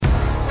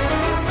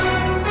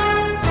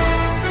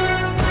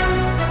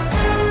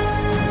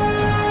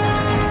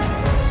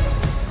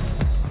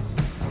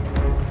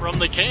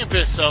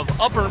campus of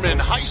Upperman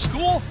High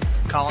School.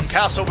 Colin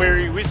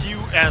Castleberry with you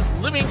as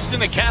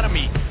Livingston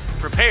Academy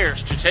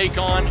prepares to take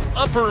on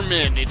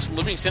Upperman. It's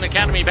Livingston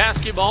Academy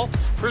basketball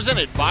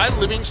presented by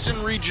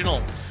Livingston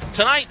Regional.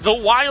 Tonight, the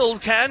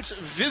Wildcats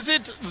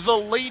visit the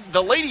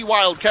Lady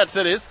Wildcats,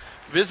 that is,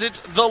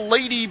 visit the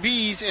Lady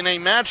Bees in a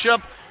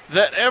matchup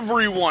that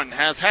everyone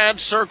has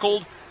had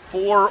circled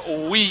for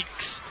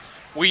weeks.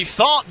 We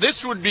thought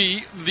this would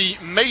be the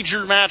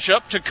major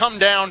matchup to come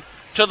down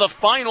to the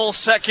final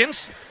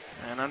seconds,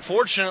 and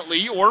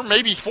unfortunately, or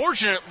maybe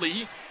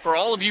fortunately for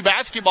all of you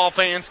basketball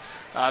fans,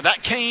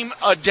 that came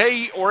a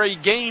day or a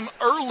game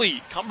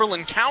early.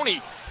 Cumberland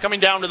County coming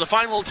down to the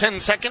final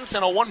 10 seconds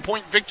and a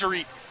 1-point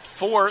victory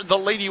for the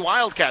Lady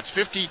Wildcats,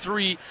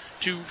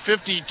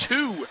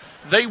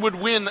 53-52. They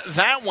would win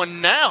that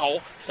one. Now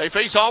they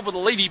face off with the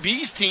Lady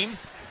Bees team,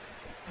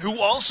 who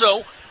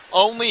also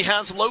only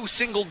has low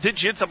single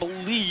digits, I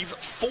believe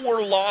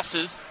 4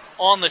 losses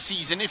on the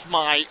season, if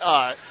my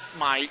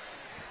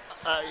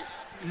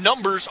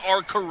numbers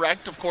are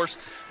correct. Of course,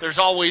 there's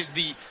always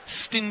the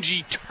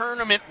stingy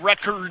tournament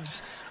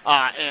records,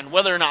 and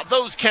whether or not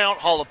those count,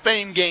 Hall of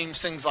Fame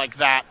games, things like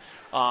that.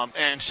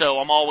 And so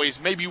I'm always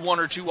maybe 1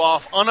 or 2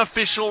 off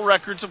unofficial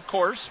records, of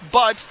course.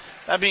 But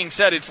that being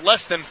said, it's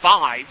less than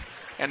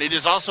 5, and it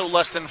is also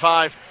less than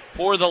 5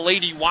 for the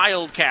Lady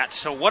Wildcats.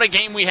 So what a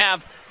game we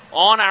have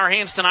on our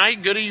hands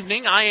tonight. Good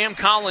evening. I am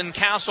Colin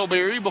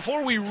Castleberry.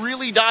 Before we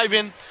really dive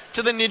in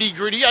to the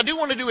nitty-gritty, I do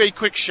want to do a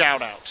quick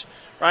shout-out.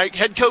 Right?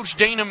 Head coach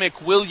Dana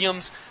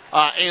McWilliams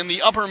and the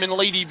Upperman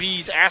Lady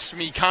Bees asked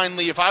me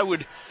kindly if I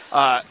would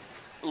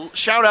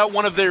shout out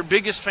one of their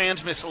biggest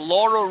fans, Miss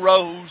Laura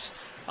Rose.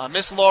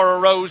 Miss Laura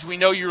Rose, we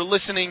know you're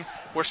listening.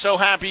 We're so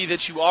happy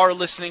that you are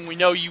listening. We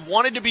know you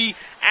wanted to be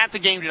at the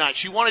game tonight.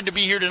 She wanted to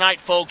be here tonight,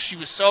 folks. She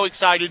was so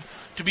excited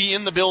to be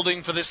in the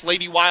building for this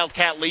Lady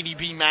Wildcat Lady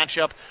Bee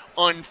matchup.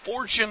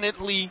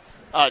 Unfortunately,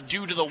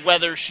 due to the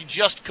weather, she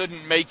just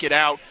couldn't make it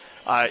out.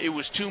 It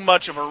was too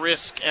much of a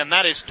risk, and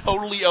that is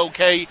totally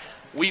okay.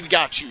 We've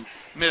got you,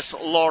 Miss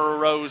Laura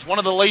Rose, one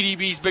of the Lady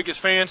Bees' biggest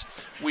fans.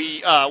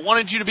 We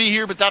wanted you to be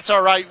here, but that's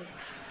all right.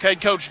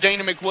 Head coach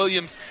Dana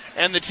McWilliams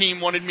and the team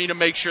wanted me to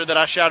make sure that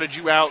I shouted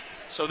you out.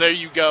 So there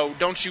you go.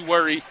 Don't you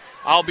worry.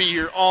 I'll be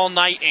here all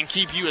night and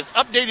keep you as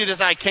updated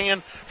as I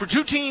can for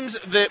two teams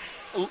that,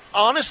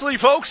 honestly,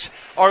 folks,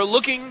 are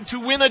looking to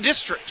win a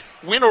district,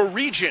 win a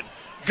region,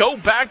 go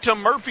back to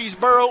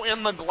Murfreesboro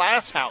in the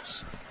Glass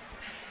House.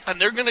 And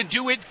they're going to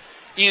do it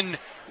in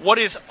what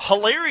is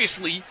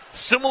hilariously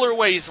similar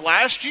ways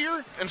last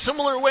year and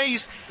similar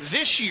ways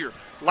this year.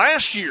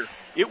 Last year,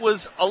 it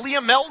was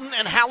Aaliyah Melton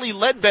and Hallie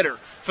Ledbetter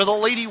for the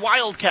Lady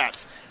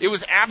Wildcats. It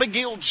was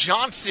Abigail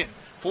Johnson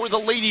for the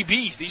Lady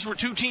Bees. These were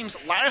two teams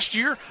last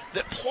year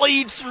that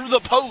played through the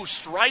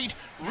post, right?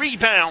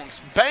 Rebounds,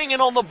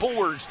 banging on the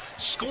boards,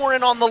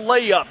 scoring on the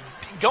layup,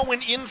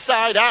 going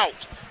inside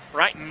out.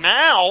 Right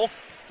now,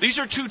 these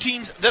are two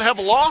teams that have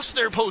lost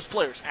their post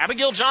players.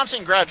 Abigail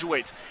Johnson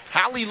graduates.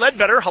 Hallie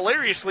Ledbetter,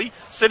 hilariously,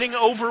 sitting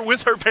over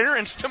with her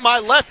parents to my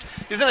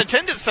left, is in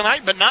attendance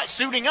tonight, but not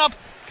suiting up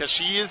because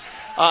she is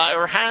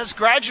or has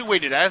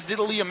graduated, as did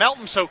Aaliyah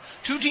Melton. So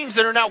two teams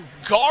that are now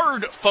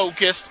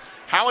guard-focused.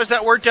 How has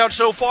that worked out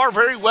so far?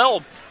 Very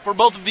well for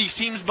both of these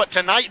teams, but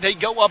tonight they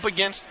go up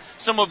against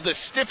some of the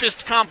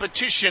stiffest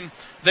competition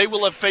they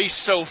will have faced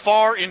so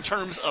far in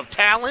terms of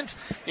talent,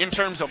 in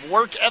terms of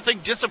work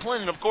ethic,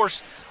 discipline, and of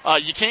course,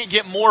 you can't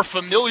get more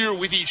familiar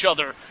with each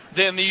other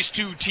than these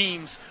two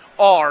teams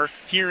are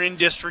here in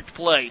district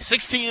play.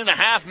 16 and a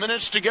half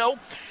minutes to go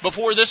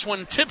before this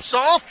one tips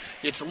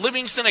off. It's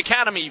Livingston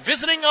Academy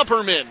visiting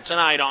Upperman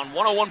tonight on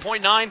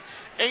 101.9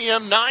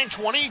 AM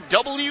 920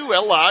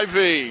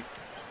 WLIV.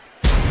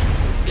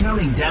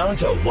 Counting down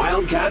to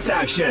Wildcats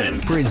action.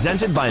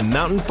 Presented by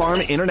Mountain Farm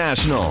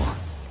International.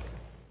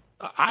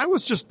 I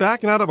was just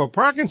backing out of a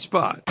parking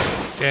spot,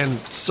 and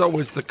so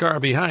was the car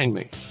behind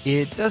me.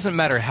 It doesn't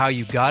matter how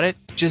you got it,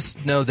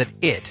 just know that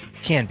it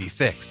can be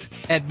fixed.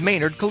 At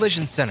Maynard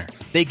Collision Center,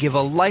 they give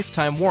a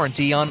lifetime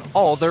warranty on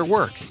all their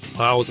work.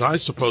 How was I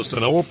supposed to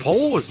know a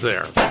pole was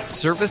there?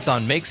 Service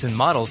on makes and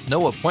models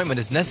no appointment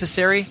is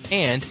necessary,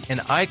 and an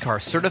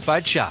iCar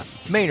certified shop.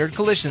 Maynard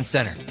Collision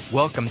Center.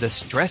 Welcome to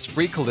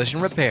stress-free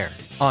collision repair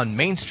on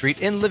Main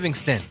Street in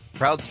Livingston.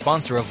 Proud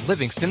sponsor of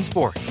Livingston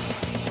Sports.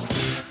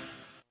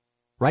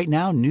 Right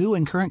now, new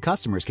and current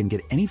customers can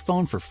get any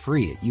phone for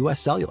free at US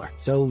Cellular,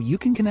 so you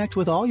can connect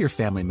with all your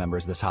family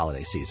members this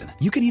holiday season.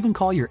 You can even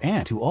call your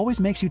aunt, who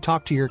always makes you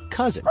talk to your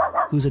cousin,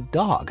 who's a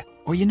dog.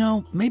 Or,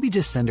 maybe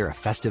just send her a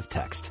festive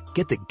text.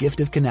 Get the gift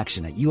of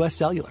connection at US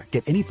Cellular.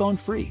 Get any phone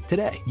free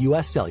today.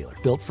 US Cellular,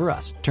 built for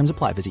us. Terms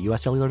apply. Visit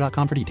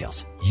uscellular.com for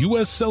details.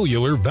 US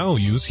Cellular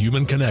values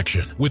human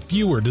connection with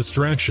fewer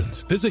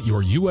distractions. Visit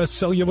your US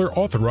Cellular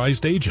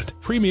authorized agent.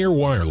 Premier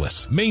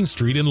Wireless, Main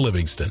Street in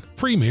Livingston.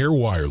 Premier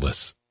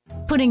Wireless.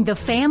 Putting the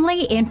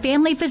family and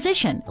family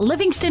physician,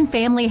 Livingston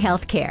Family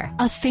Healthcare.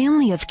 A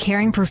family of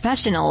caring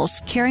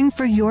professionals caring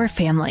for your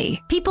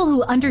family. People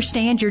who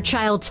understand your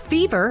child's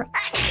fever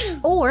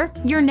or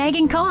your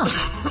nagging cough.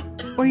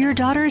 or your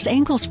daughter's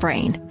ankle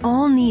sprain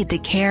all need the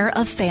care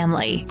of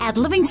family. At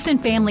Livingston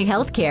Family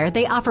Healthcare,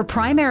 they offer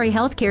primary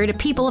health care to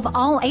people of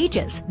all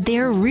ages.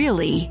 There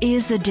really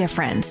is a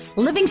difference.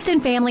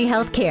 Livingston Family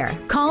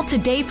Healthcare. Call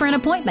today for an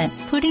appointment.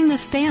 Putting the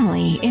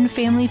family in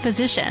family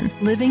physician.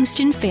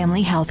 Livingston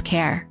Family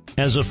Healthcare.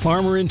 As a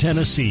farmer in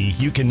Tennessee,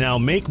 you can now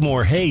make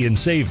more hay and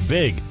save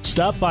big.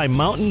 Stop by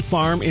Mountain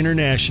Farm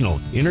International,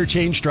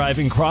 Interchange Drive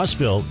in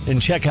Crossville,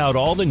 and check out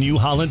all the New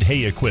Holland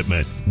hay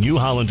equipment. New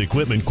Holland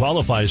equipment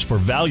qualifies for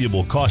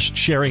valuable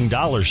cost-sharing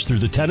dollars through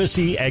the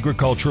Tennessee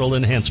Agricultural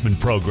Enhancement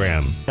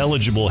Program.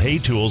 Eligible hay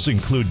tools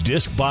include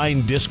disc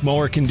bind disc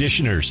mower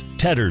conditioners,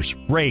 tedders,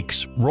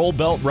 rakes, roll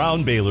belt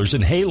round balers,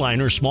 and hay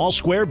liner small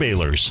square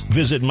balers.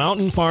 Visit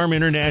Mountain Farm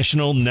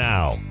International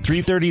now,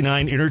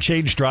 339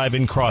 Interchange Drive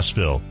in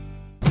Crossville.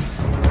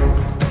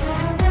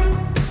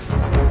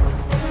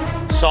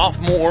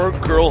 Sophomore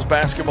girls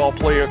basketball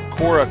player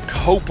Cora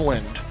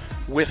Copeland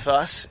with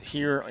us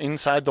here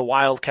inside the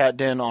Wildcat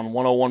Den on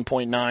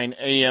 101.9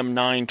 AM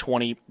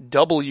 920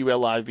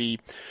 WLIV.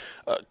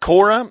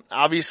 Cora,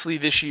 obviously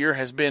this year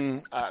has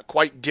been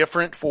quite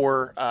different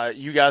for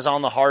you guys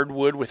on the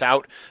hardwood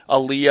without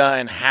Aaliyah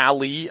and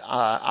Hallie.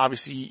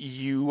 Obviously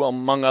you,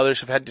 among others,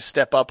 have had to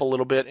step up a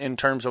little bit in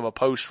terms of a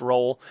post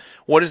role.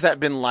 What has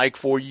that been like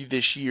for you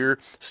this year,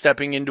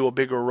 stepping into a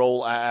bigger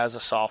role as a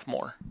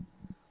sophomore?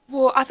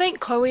 Well, I think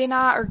Chloe and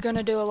I are going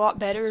to do a lot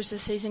better as the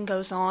season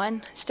goes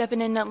on, stepping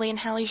in Lee and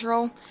Hallie's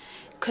role,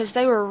 because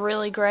they were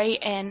really great,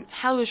 and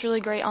Hallie was really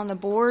great on the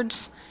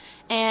boards,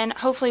 and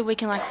hopefully we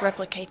can,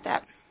 replicate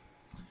that.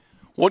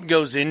 What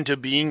goes into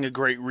being a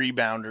great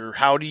rebounder?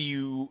 How do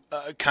you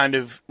kind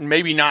of,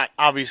 maybe not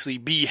obviously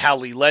be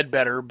Hallie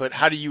Ledbetter, but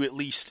how do you at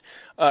least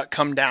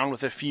come down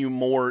with a few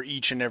more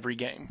each and every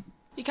game?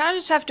 You kind of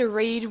just have to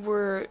read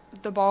where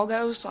the ball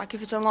goes. Like,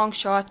 if it's a long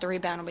shot, the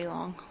rebound will be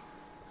long,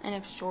 and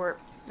if it's short,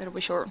 it'll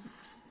be short.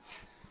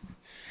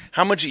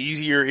 How much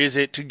easier is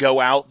it to go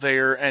out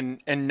there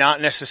and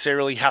not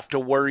necessarily have to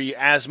worry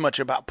as much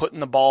about putting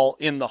the ball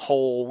in the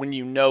hole when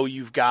you know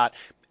you've got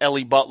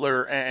Ellie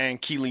Butler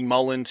and Keely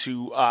Mullins,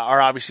 who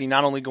are obviously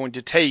not only going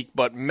to take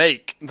but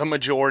make the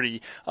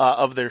majority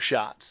of their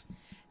shots?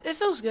 It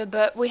feels good,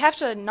 but we have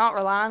to not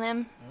rely on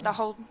them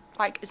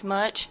as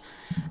much.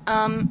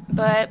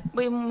 But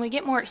when we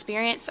get more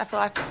experience, I feel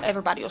like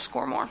everybody will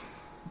score more.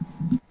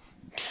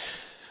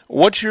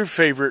 What's your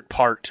favorite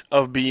part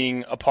of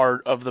being a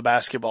part of the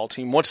basketball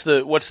team? What's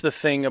the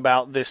thing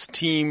about this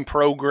team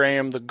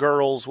program, the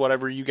girls,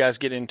 whatever you guys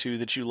get into,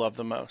 that you love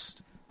the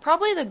most?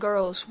 Probably the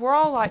girls. We're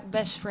all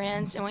best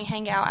friends, and we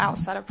hang out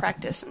outside of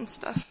practice and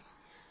stuff.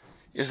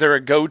 Is there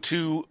a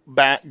go-to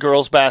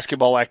girls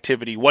basketball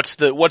activity? What's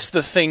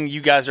the thing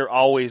you guys are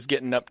always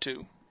getting up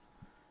to?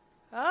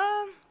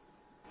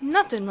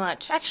 Nothing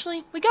much.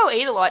 Actually, we go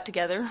eat a lot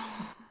together.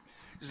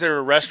 Is there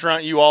a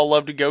restaurant you all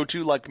love to go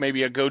to, like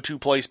maybe a go-to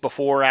place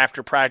before or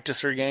after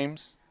practice or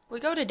games? We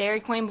go to Dairy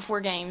Queen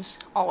before games,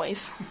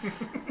 always.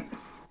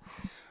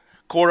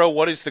 Cora,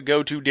 what is the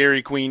go-to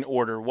Dairy Queen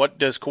order? What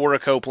does Cora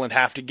Copeland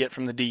have to get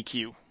from the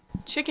DQ?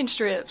 Chicken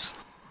strips.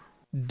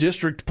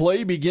 District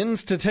play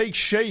begins to take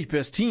shape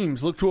as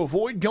teams look to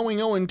avoid going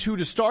 0-2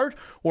 to start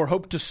or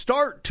hope to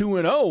start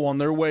 2-0 on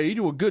their way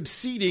to a good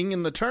seeding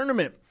in the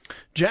tournament.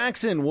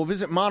 Jackson will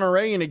visit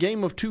Monterey in a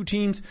game of two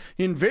teams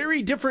in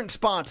very different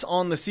spots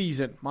on the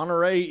season.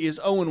 Monterey is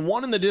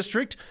 0-1 in the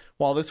district,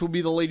 while this will be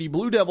the Lady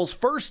Blue Devils'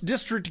 first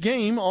district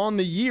game on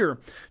the year.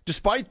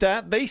 Despite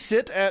that, they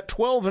sit at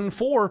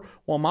 12-4,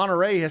 while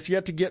Monterey has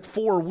yet to get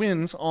 4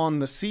 wins on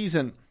the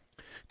season.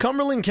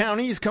 Cumberland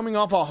County is coming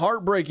off a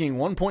heartbreaking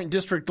 1-point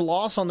district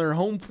loss on their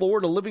home floor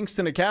to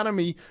Livingston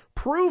Academy,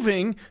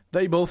 proving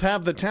they both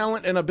have the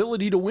talent and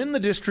ability to win the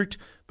district,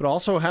 but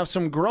also have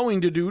some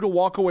growing to do to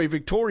walk away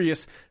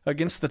victorious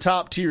against the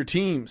top-tier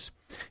teams.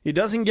 It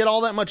doesn't get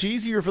all that much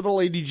easier for the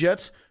Lady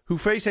Jets, who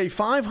face a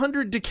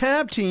 500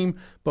 DeKalb team,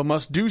 but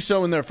must do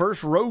so in their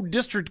first road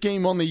district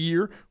game on the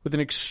year with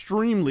an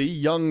extremely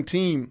young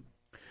team.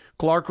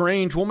 Clark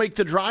Range will make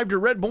the drive to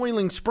Red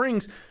Boiling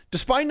Springs.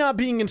 Despite not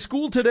being in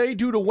school today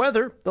due to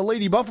weather, the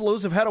Lady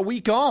Buffaloes have had a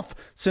week off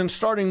since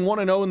starting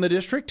 1-0 in the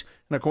district,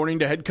 and according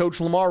to head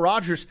coach Lamar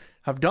Rogers,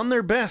 have done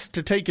their best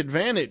to take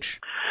advantage.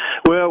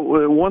 Well,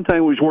 one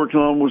thing we was working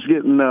on was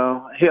getting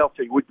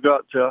healthy. We've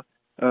got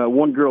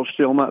one girl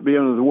still might be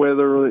under the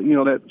weather.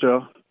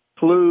 That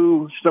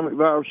flu, stomach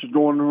virus is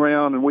going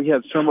around, and we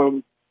had some of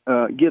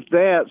them get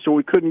that, so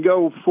we couldn't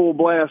go full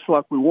blast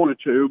like we wanted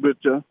to,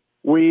 but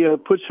we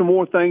put some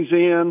more things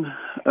in,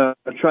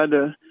 tried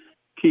to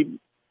keep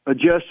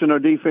adjusting our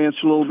defense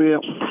a little bit.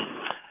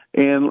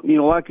 And,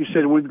 like you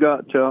said, we've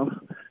got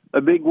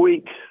a big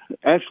week,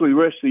 actually the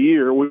rest of the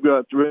year. We've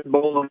got the Red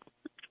Bull,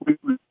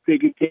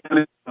 Pickett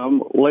County.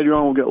 Later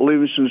on, we've got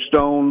Livingston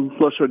Stone,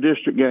 plus our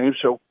district game.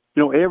 So,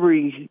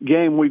 every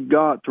game we've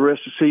got the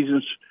rest of the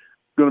season's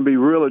going to be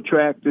real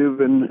attractive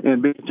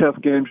and be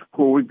tough games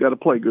before we've got to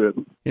play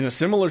good. In a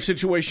similar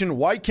situation,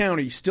 White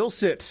County still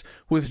sits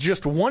with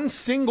just one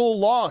single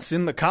loss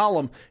in the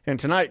column, and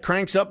tonight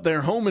cranks up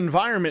their home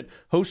environment,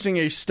 hosting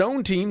a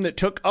Stone team that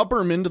took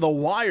Upperman to the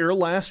wire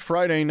last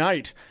Friday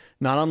night.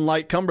 Not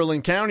unlike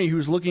Cumberland County,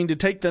 who's looking to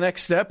take the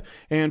next step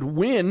and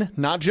win,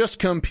 not just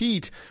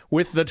compete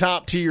with the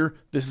top tier.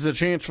 This is a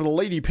chance for the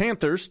Lady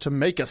Panthers to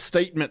make a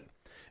statement.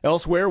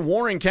 Elsewhere,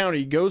 Warren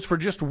County goes for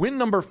just win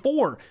number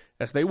 4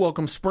 as they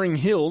welcome Spring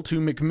Hill to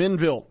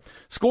McMinnville.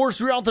 Scores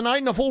throughout the night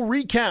and a full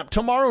recap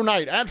tomorrow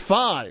night at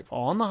 5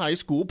 on the High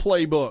School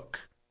Playbook.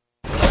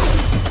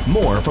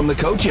 More from the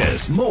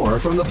coaches, more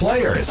from the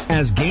players.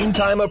 As game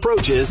time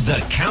approaches, the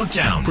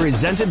countdown.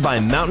 Presented by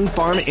Mountain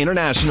Farm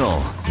International.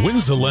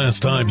 When's the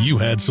last time you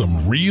had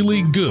some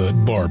really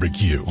good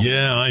barbecue?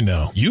 Yeah, I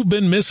know. You've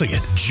been missing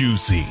it.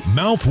 Juicy,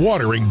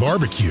 mouth-watering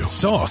barbecue.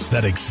 Sauce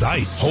that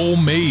excites.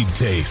 Homemade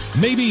taste.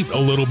 Maybe a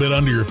little bit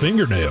under your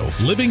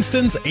fingernails.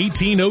 Livingston's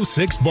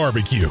 1806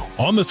 barbecue.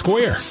 On the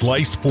square.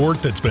 Sliced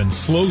pork that's been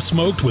slow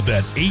smoked with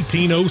that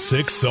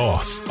 1806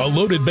 sauce. A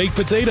loaded baked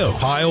potato.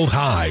 Piled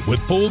high with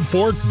pulled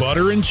pork,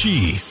 butter, and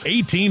cheese.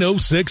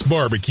 1806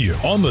 barbecue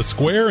on the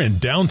square in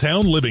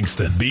downtown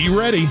Livingston. Be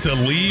ready to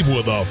leave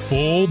with a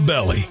full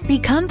belly.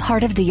 Become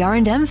part of the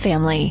R&M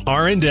family.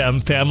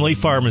 R&M Family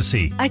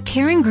Pharmacy. A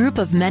caring group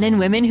of men and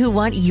women who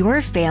want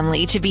your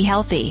family to be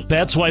healthy.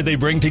 That's why they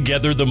bring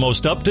together the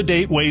most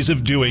up-to-date ways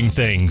of doing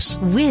things.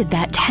 With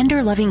that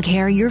tender, loving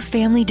care your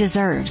family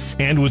deserves.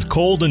 And with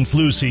cold and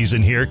flu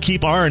season here,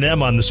 keep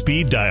R&M on the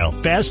speed dial.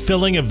 Fast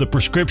filling of the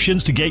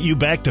prescriptions to get you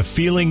back to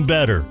feeling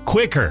better,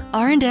 quicker.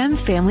 R&M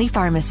Family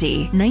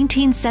Pharmacy,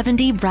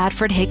 1970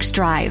 Bradford Hicks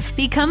Drive.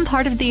 Become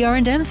part of the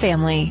R&M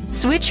family.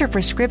 Switch your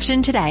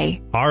prescription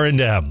today.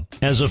 R&M.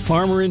 As a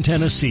farmer in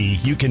Tennessee,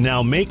 you can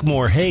now make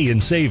more hay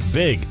and save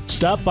big.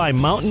 Stop by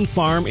Mountain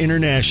Farm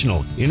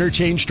International,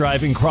 Interchange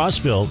Drive in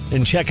Crossville,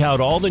 and check out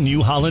all the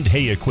New Holland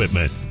hay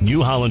equipment.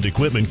 New Holland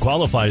equipment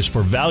qualifies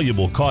for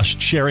valuable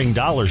cost-sharing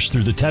dollars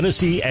through the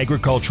Tennessee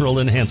Agricultural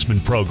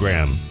Enhancement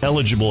Program.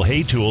 Eligible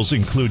hay tools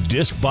include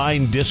disc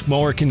bind, disc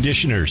mower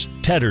conditioners,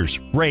 tedders,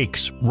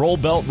 rakes, roll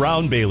belt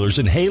round balers,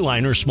 and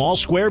Hayliner small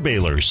square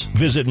balers.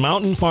 Visit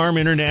Mountain Farm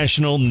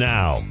International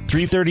now,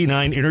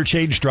 339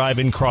 Interchange Drive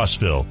in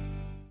Crossville.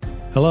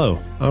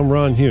 Hello, I'm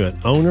Ron Hewitt,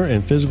 owner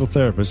and physical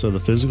therapist of the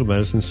Physical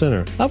Medicine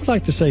Center. I would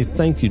like to say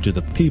thank you to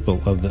the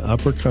people of the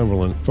Upper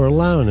Cumberland for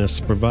allowing us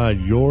to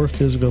provide your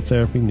physical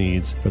therapy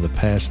needs for the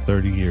past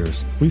 30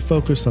 years. We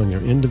focus on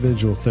your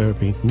individual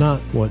therapy,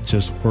 not what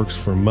just works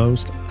for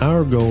most.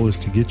 Our goal is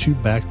to get you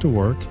back to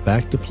work,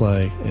 back to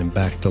play, and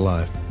back to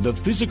life. The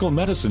Physical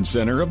Medicine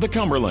Center of the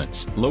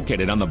Cumberlands,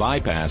 located on the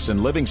bypass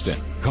in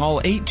Livingston.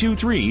 Call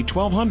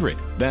 823-1200.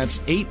 That's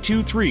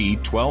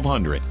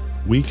 823-1200.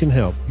 We can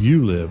help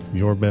you live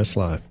your best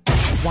life.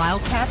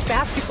 Wildcats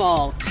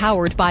basketball,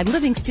 powered by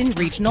Livingston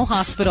Regional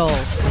Hospital.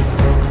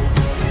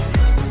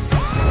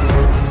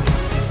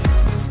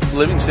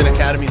 Livingston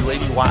Academy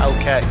Lady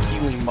Wildcat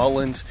Keely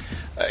Mullins.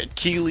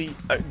 Keely,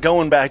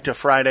 going back to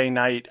Friday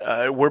night,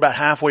 we're about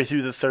halfway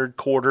through the third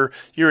quarter.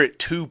 You're at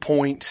 2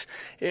 points.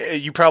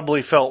 You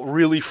probably felt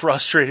really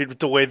frustrated with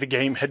the way the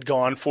game had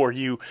gone for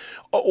you.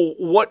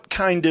 What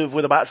kind of,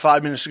 with about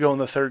 5 minutes to go in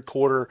the third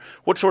quarter,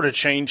 what sort of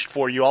changed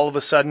for you? All of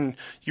a sudden,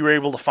 you were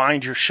able to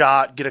find your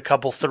shot, get a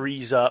couple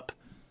threes up.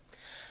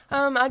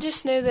 I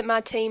just knew that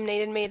my team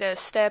needed me to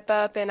step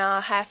up, and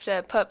I have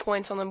to put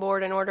points on the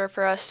board in order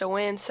for us to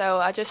win. So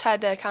I just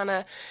had to kind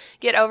of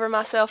get over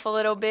myself a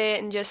little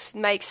bit and just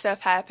make stuff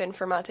happen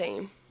for my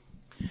team.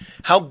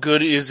 How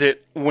good is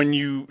it when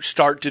you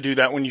start to do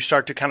that, when you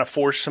start to kind of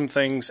force some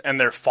things and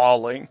they're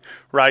falling,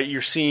 right?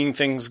 You're seeing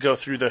things go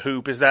through the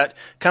hoop. Is that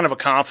kind of a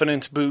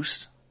confidence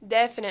boost?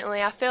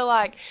 Definitely. I feel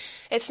like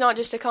it's not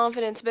just a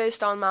confidence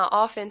boost on my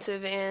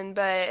offensive end,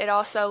 but it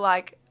also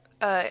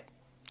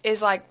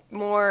is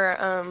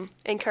more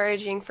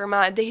encouraging for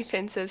my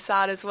defensive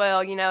side as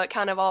well. You know, it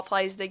kind of all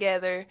plays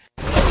together.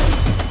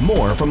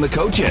 More from the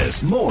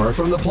coaches, more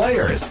from the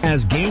players.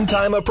 As game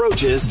time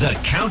approaches, the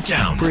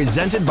countdown.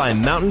 Presented by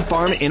Mountain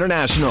Farm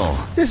International.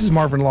 This is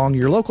Marvin Long,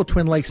 your local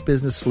Twin Lakes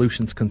Business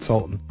Solutions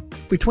consultant.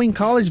 Between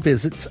college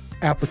visits,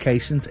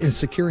 applications, and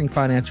securing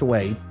financial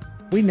aid,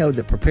 we know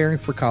that preparing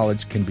for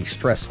college can be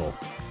stressful.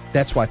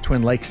 That's why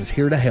Twin Lakes is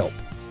here to help.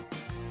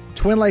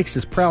 Twin Lakes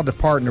is proud to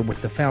partner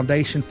with the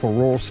Foundation for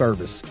Rural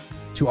Service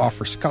to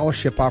offer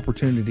scholarship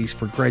opportunities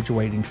for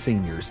graduating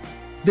seniors.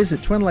 Visit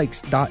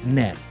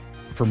twinlakes.net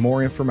for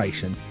more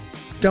information.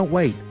 Don't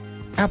wait.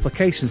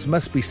 Applications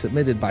must be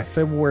submitted by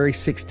February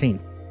 16th,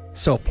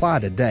 so apply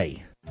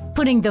today.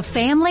 Putting the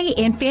family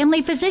in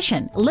family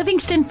physician,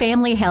 Livingston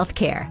Family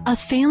Healthcare. A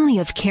family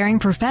of caring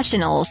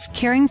professionals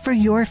caring for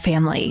your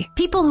family.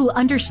 People who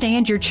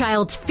understand your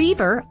child's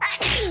fever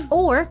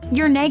or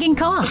your nagging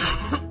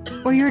cough.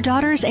 or your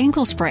daughter's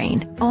ankle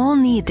sprain all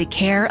need the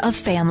care of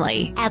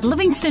family. At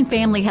Livingston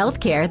Family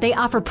Healthcare, they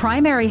offer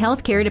primary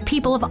health care to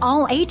people of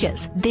all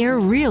ages. There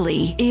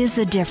really is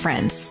a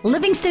difference.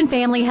 Livingston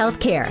Family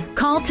Healthcare.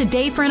 Call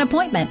today for an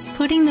appointment.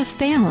 Putting the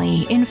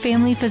family in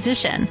family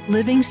physician.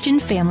 Livingston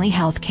Family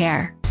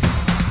Healthcare.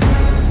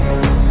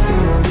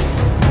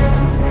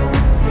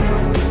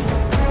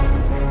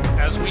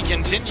 As we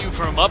continue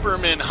from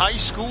Upperman High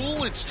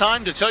School, it's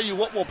time to tell you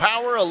what will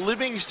power a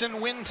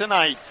Livingston win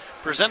tonight.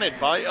 Presented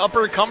by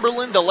Upper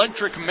Cumberland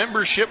Electric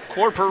Membership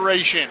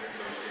Corporation.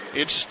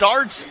 It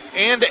starts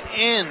and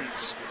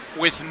ends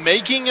with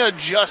making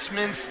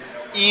adjustments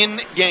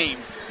in game.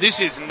 This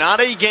is not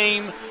a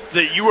game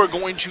that you are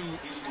going to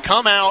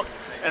come out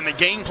and the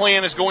game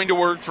plan is going to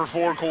work for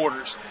 4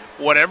 quarters.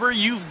 Whatever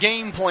you've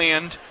game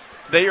planned,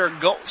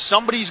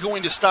 somebody's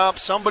going to stop,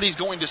 somebody's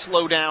going to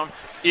slow down.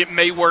 It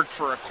may work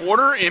for a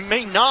quarter, it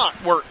may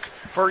not work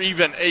for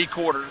even a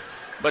quarter.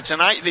 But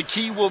tonight, the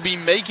key will be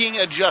making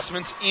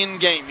adjustments in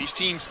game. These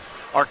teams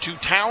are too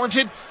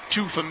talented,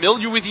 too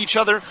familiar with each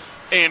other,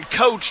 and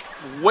coached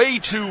way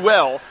too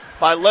well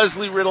by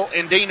Leslie Riddle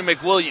and Dana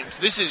McWilliams.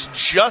 This is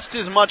just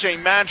as much a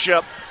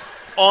matchup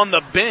on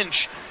the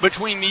bench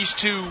between these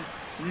two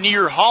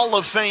near Hall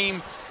of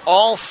Fame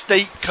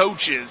all-state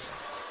coaches,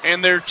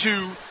 and they're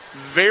two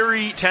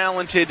very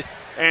talented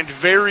and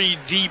very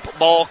deep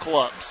ball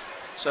clubs.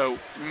 So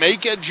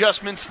make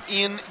adjustments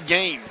in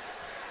game.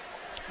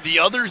 The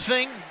other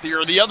thing,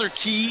 or the other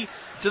key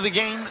to the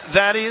game,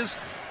 that is,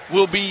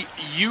 will be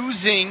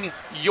using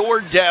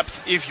your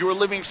depth if you're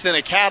Livingston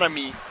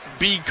Academy,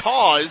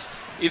 because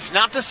it's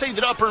not to say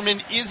that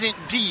Upperman isn't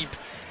deep.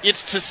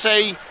 It's to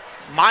say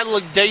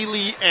Mila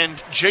Daly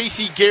and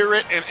J.C.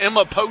 Garrett and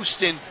Emma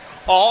Poston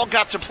all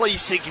got to play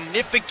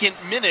significant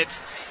minutes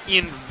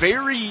in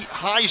very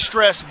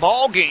high-stress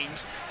ball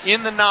games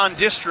in the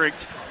non-district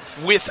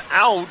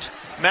without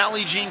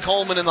Mally Jean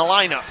Coleman in the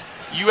lineup.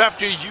 You have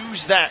to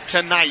use that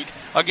tonight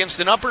against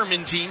an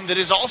Upperman team that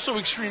is also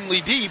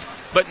extremely deep,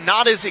 but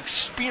not as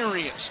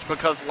experienced,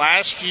 because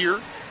last year,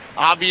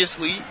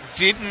 obviously,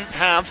 didn't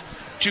have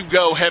to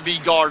go heavy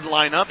guard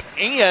lineup,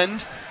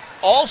 and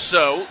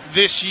also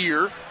this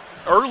year,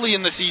 early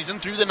in the season,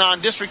 through the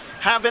non-district,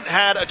 haven't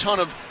had a ton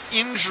of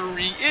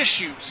injury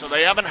issues, so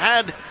they haven't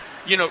had,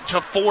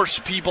 to force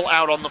people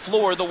out on the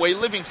floor the way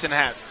Livingston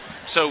has.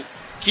 So,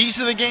 keys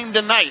to the game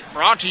tonight,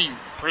 brought to you,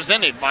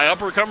 presented by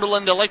Upper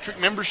Cumberland Electric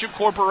Membership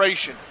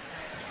Corporation.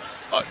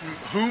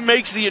 Who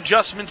makes the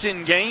adjustments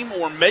in game,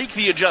 or make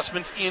the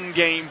adjustments in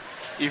game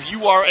if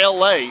you are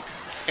LA,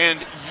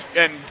 and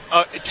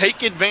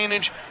take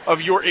advantage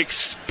of your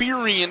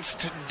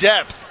experienced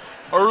depth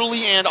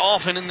early and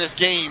often in this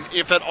game,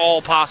 if at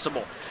all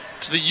possible.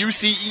 It's the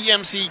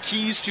UCEMC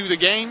keys to the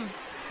game.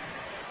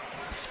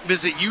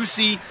 Visit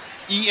UCEMC.com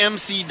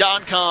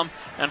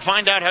and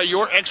find out how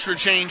your extra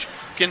change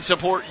can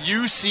support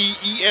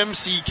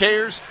UCEMC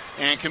Cares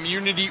and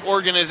community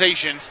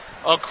organizations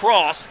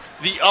across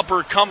the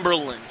Upper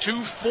Cumberland.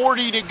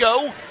 2:40 to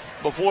go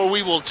before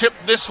we will tip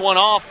this one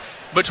off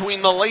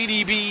between the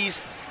Lady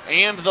Bees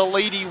and the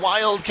Lady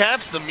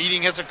Wildcats. The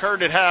meeting has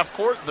occurred at half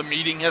court. The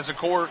meeting has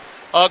occurred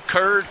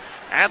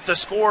at the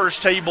scorer's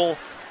table.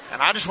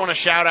 And I just want to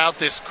shout out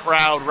this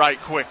crowd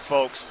right quick,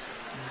 folks.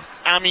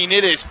 I mean,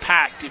 it is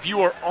packed. If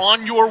you are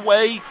on your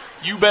way,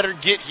 you better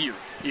get here.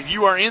 If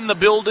you are in the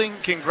building,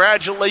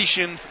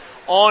 congratulations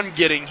on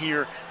getting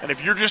here. And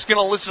if you're just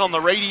going to listen on the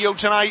radio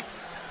tonight,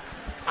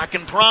 I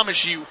can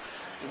promise you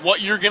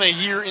what you're going to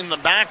hear in the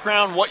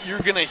background, what you're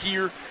going to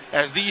hear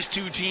as these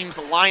two teams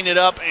line it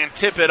up and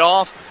tip it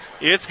off.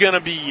 It's going to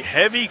be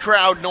heavy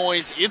crowd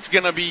noise. It's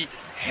going to be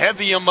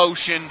heavy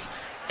emotions.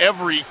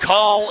 Every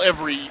call,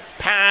 every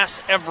pass,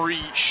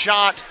 every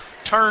shot,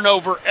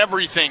 turnover,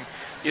 everything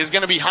is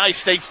going to be high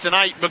stakes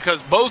tonight,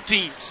 because both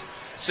teams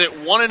sit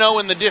 1-0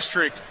 in the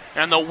district,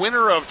 and the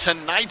winner of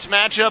tonight's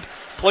matchup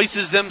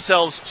places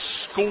themselves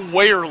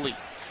squarely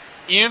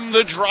in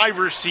the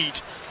driver's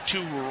seat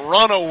to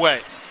run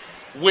away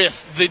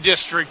with the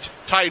district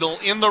title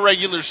in the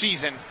regular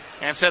season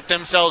and set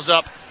themselves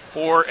up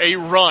for a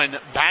run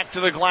back to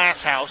the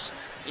Glass House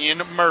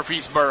in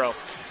Murfreesboro.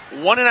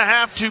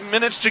 2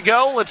 minutes to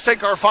go. Let's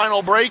take our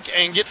final break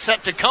and get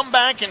set to come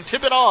back and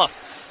tip it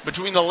off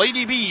between the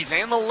Lady Bees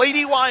and the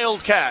Lady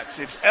Wildcats.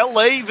 It's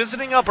LA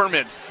visiting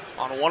Upperman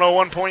on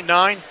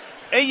 101.9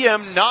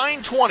 AM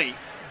 920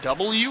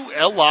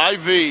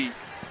 WLIV.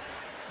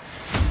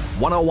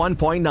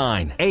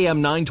 101.9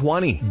 AM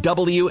 920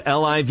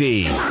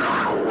 WLIV.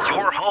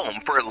 Your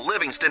home for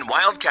Livingston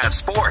Wildcat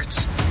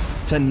sports.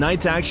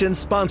 Tonight's action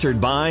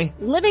sponsored by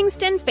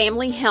Livingston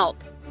Family Health,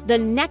 the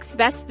next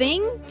best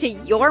thing to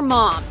your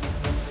mom.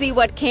 See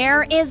what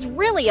care is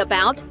really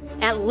about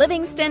at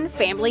Livingston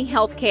Family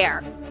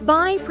Healthcare.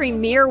 By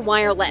Premier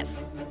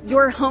Wireless,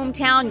 your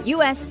hometown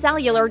U.S.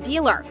 cellular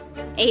dealer.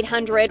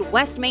 800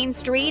 West Main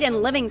Street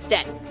in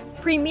Livingston.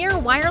 Premier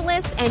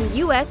Wireless and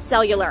U.S.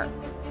 Cellular.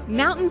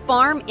 Mountain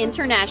Farm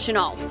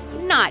International.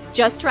 Not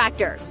just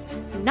tractors.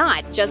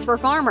 Not just for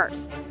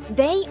farmers.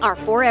 They are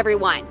for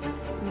everyone.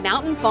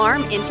 Mountain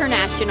Farm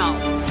International.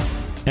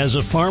 As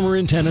a farmer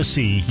in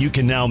Tennessee, you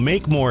can now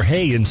make more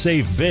hay and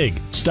save big.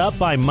 Stop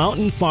by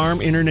Mountain Farm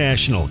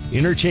International,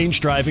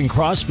 Interchange Drive in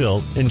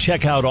Crossville, and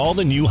check out all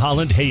the New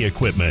Holland hay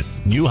equipment.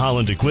 New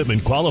Holland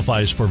equipment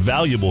qualifies for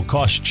valuable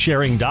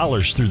cost-sharing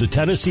dollars through the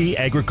Tennessee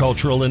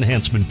Agricultural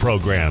Enhancement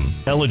Program.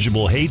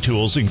 Eligible hay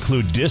tools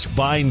include disc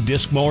bind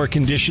disc mower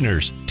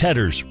conditioners,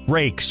 tedders,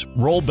 rakes,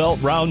 roll belt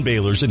round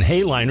balers, and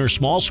hay liner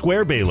small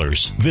square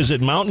balers. Visit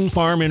Mountain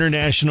Farm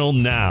International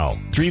now,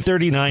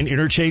 339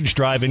 Interchange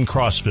Drive in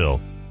Crossville.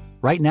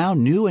 Right now,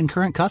 new and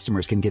current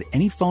customers can get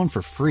any phone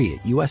for free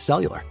at U.S.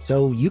 Cellular,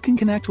 so you can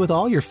connect with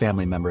all your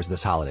family members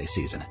this holiday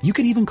season. You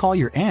could even call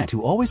your aunt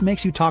who always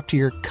makes you talk to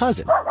your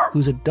cousin,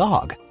 who's a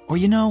dog. Or,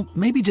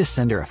 maybe just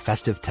send her a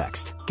festive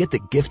text. Get the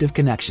gift of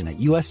connection at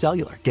U.S.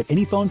 Cellular. Get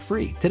any phone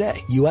free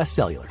today. U.S.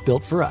 Cellular,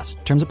 built for us.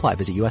 Terms apply.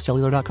 Visit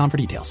uscellular.com for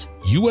details.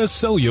 U.S.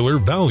 Cellular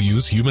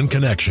values human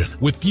connection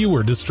with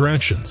fewer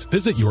distractions.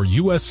 Visit your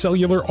U.S.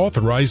 Cellular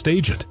authorized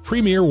agent.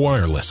 Premier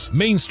Wireless,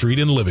 Main Street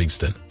in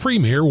Livingston.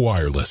 Premier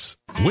Wireless.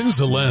 When's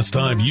the last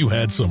time you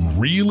had some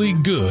really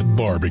good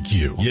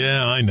barbecue?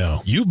 Yeah, I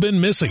know. You've been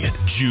missing it.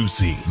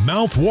 Juicy,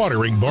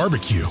 mouth-watering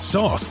barbecue.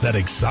 Sauce that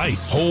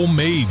excites.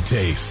 Homemade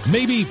taste.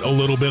 Maybe a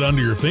little bit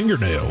under your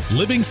fingernails.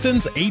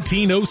 Livingston's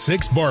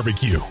 1806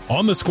 barbecue.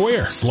 On the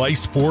square.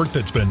 Sliced pork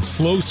that's been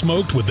slow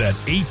smoked with that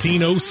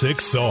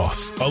 1806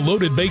 sauce. A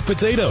loaded baked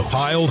potato.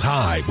 Piled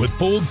high with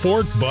pulled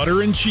pork,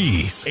 butter, and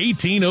cheese.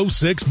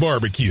 1806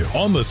 barbecue.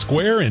 On the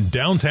square in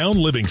downtown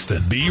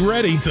Livingston. Be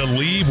ready to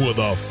leave with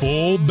a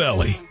full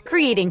belly.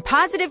 Creating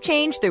positive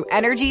change through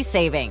energy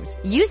savings.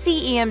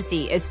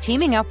 UCEMC is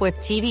teaming up with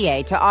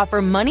TVA to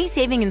offer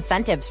money-saving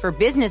incentives for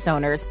business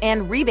owners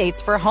and rebates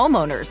for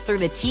homeowners through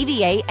the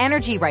TVA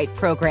Energy Right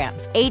program.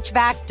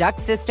 HVAC, duct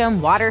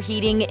system, water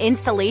heating,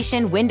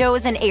 insulation,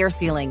 windows, and air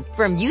sealing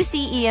from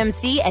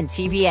UCEMC and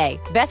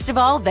TVA. Best of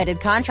all,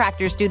 vetted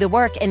contractors do the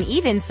work and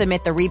even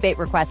submit the rebate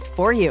request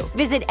for you.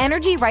 Visit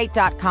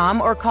EnergyRight.com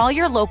or call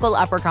your local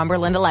Upper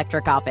Cumberland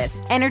Electric office.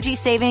 Energy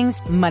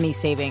savings, money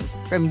savings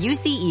from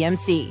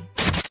UCEMC.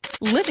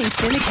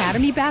 Livingston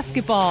Academy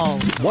Basketball.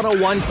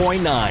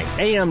 101.9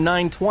 AM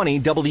 920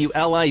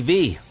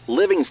 WLIV.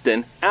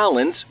 Livingston,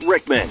 Allens,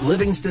 Rickman.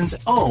 Livingston's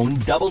own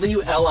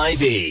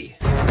WLIV.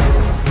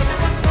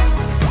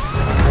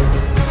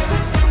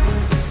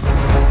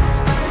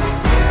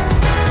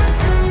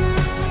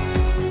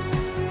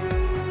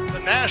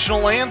 The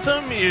national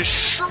anthem is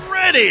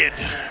shredded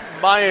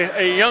by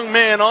a young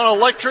man on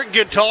electric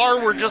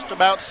guitar. We're just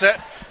about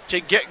set to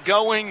get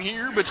going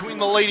here between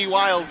the Lady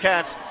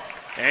Wildcats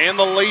and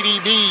the Lady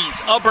Bees.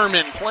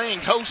 Upperman playing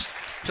host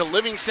to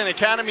Livingston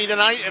Academy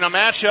tonight in a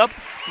matchup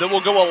that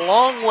will go a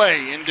long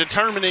way in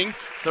determining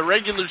the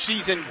regular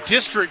season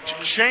district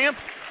champ.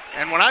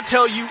 And when I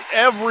tell you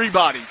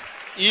everybody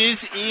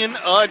is in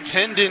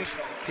attendance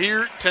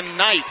here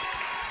tonight,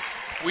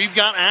 we've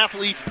got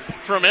athletes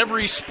from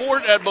every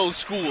sport at both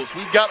schools.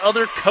 We've got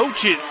other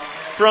coaches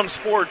from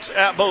sports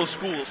at both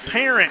schools,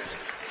 parents,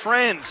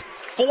 friends,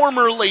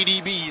 former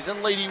Lady Bees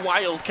and Lady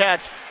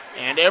Wildcats,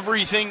 and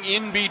everything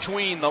in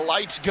between. The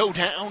lights go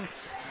down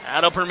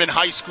at Upperman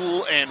High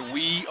School, and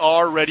we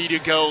are ready to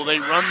go. They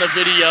run the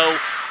video,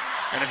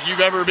 and if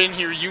you've ever been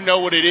here, you know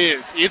what it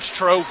is. It's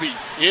trophies,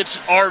 it's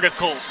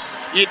articles,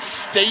 it's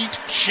state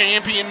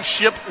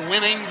championship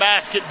winning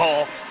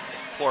basketball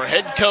for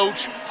head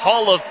coach,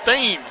 Hall of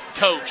Fame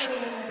coach,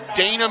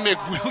 Dana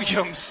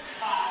McWilliams.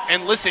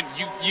 And listen,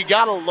 you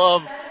gotta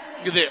love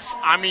this.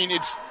 I mean,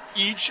 it's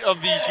each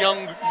of these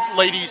young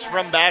ladies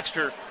from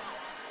Baxter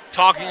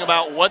talking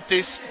about what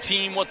this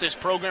team, what this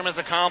program has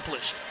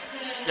accomplished.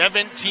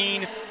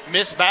 17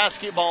 Miss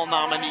Basketball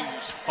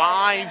nominees,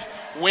 5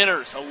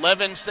 winners,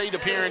 11 state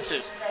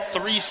appearances,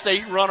 3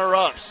 state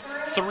runner-ups,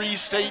 3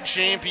 state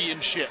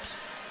championships,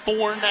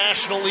 4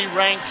 nationally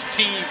ranked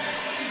teams.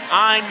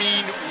 I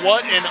mean,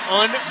 what an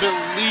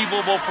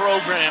unbelievable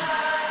program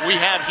we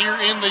have here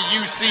in the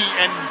UC.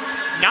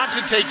 And not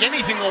to take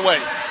anything away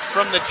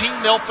from the team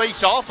they'll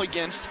face off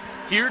against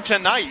here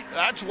tonight.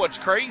 That's what's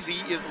crazy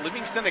is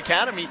Livingston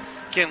Academy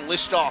can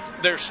list off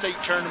their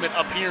state tournament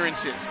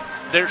appearances,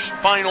 their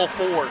Final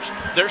Fours,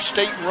 their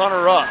state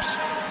runner-ups,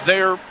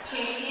 their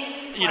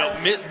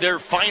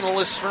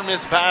finalists for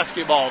Miss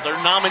Basketball,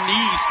 their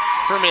nominees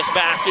for Miss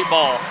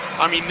Basketball.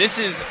 I mean,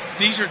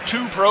 these are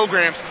 2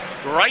 programs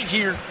right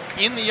here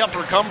in the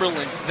Upper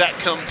Cumberland that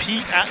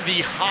compete at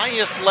the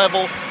highest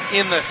level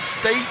in the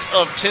state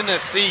of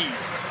Tennessee.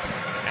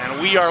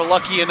 And we are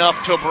lucky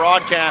enough to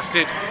broadcast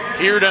it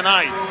here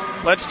tonight.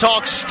 Let's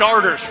talk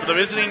starters for the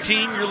visiting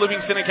team, your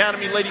Livingston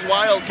Academy Lady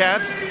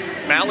Wildcats.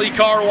 Mally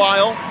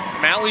Carwile,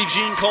 Mally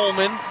Jean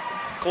Coleman,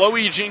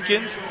 Chloe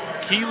Jenkins,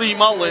 Keely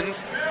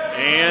Mullins,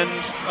 and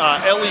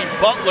Ellie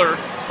Butler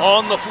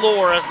on the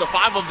floor as the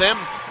 5 of them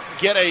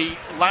get a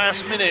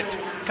last-minute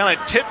kind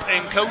of tip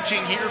and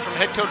coaching here from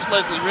head coach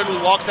Leslie Riddle,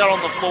 who walks out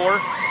on the floor.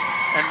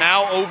 And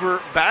now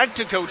over back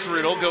to Coach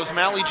Riddle goes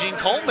Mally Jean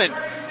Coleman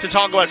to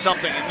talk about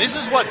something. And this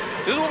is what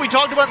we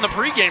talked about in the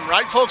pregame,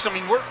 right, folks? I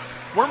mean,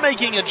 we're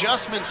making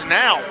adjustments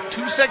now,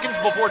 2 seconds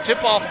before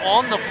tip-off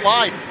on the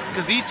fly.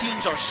 because these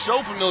teams are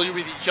so familiar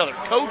with each other.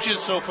 Coaches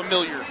so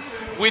familiar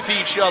with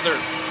each other.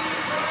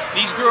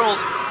 These girls,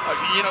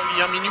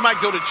 you might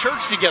go to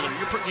church together.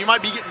 You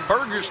might be getting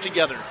burgers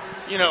together.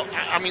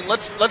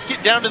 Let's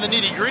get down to the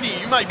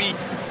nitty-gritty. You might be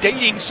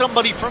dating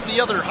somebody from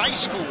the other high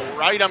school,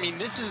 right?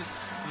 This is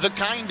the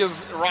kind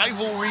of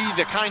rivalry,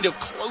 the kind of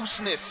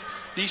closeness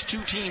these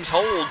two teams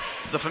hold.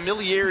 The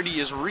familiarity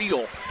is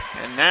real.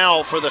 And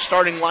now for the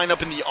starting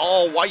lineup in the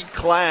all-white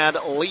clad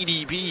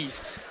Lady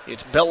Bees,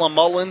 it's Bella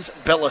Mullins,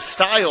 Bella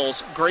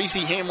Stiles,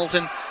 Gracie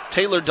Hamilton,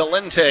 Taylor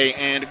Delente,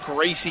 and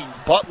Gracie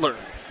Butler.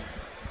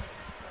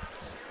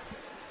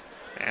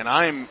 And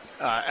I'm,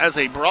 as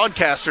a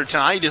broadcaster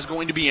tonight, is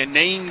going to be a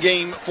name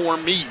game for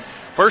me.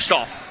 First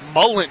off,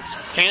 Mullins.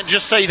 Can't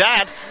just say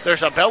that.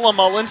 There's a Bella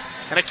Mullins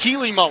and a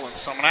Keely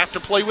Mullins, so I'm going to have to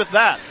play with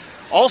that.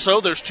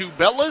 Also, there's two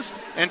Bellas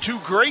and two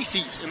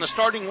Gracies in the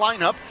starting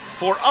lineup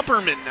for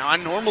Upperman. Now, I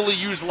normally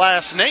use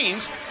last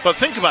names, but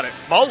think about it.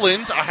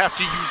 Mullins, I have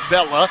to use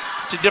Bella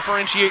to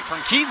differentiate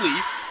from Keely,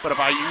 but if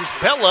I use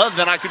Bella,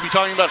 then I could be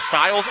talking about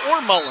Stiles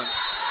or Mullins.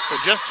 So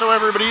just so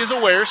everybody is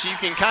aware, so you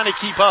can kind of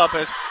keep up,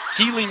 as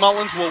Keely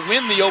Mullins will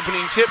win the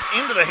opening tip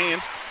into the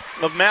hands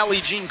of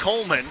Mally Jean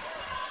Coleman.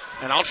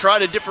 And I'll try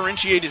to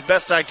differentiate as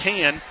best I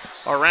can.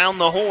 Around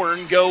the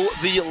horn go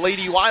the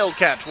Lady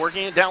Wildcats,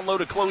 working it down low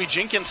to Chloe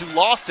Jenkins, who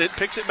lost it,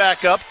 picks it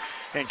back up,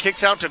 and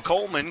kicks out to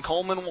Coleman.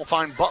 Coleman will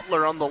find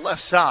Butler on the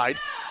left side.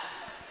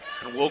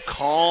 And we'll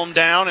calm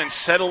down and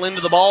settle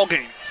into the ball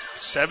game.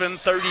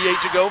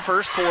 7:38 to go,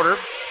 first quarter.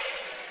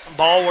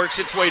 Ball works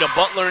its way to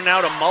Butler,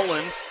 now to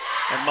Mullins.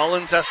 And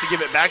Mullins has to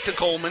give it back to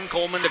Coleman.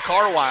 Coleman to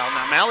Carwile.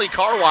 Now, Mally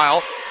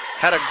Carwile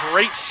had a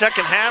great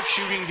second half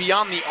shooting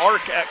beyond the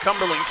arc at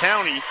Cumberland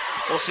County.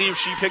 We'll see if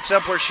she picks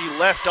up where she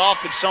left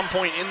off at some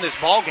point in this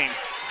ballgame.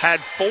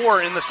 Had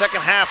 4 in the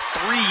second half,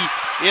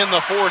 3 in the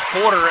fourth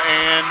quarter,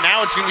 and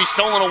now it's going to be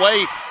stolen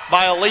away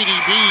by a Lady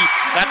B.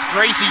 That's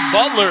Gracie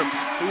Butler,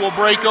 who will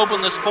break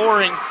open the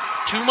scoring.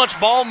 Too much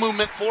ball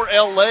movement for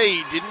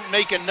LA. Didn't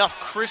make enough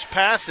crisp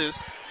passes.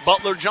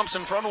 Butler jumps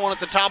in front of one at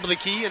the top of the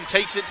key and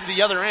takes it to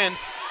the other end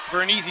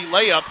for an easy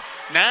layup.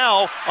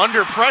 Now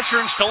under pressure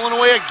and stolen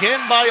away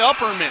again by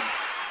Upperman.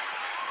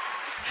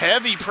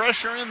 Heavy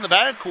pressure in the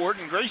backcourt,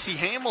 and Gracie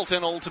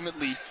Hamilton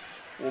ultimately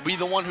will be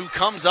the one who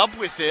comes up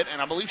with it,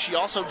 and I believe she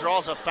also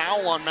draws a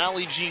foul on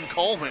Mally Jean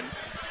Coleman.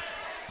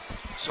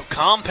 So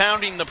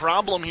compounding the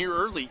problem here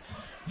early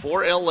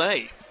for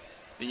LA.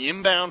 The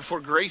inbound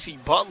for Gracie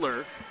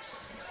Butler.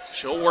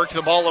 She'll work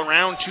the ball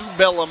around to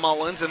Bella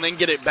Mullins and then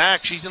get it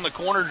back. She's in the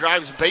corner,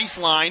 drives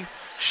baseline.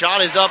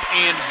 Shot is up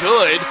and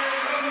good.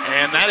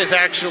 And that is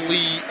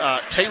actually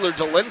Taylor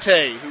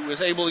Delente, who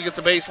was able to get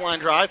the baseline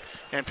drive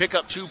and pick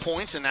up 2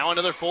 points. And now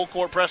another full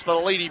court press by the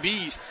Lady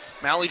Bees.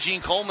 Mally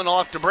Jean Coleman will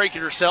have to break it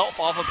herself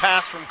off a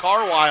pass from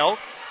Carwile.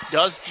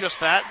 Does just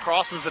that,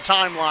 crosses the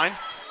timeline.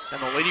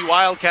 And the Lady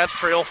Wildcats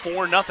trail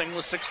 4-0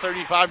 with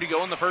 6:35 to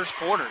go in the first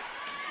quarter.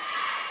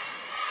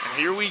 And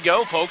here we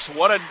go, folks.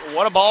 What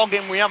a ball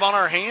game we have on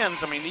our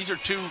hands. I mean, these are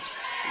two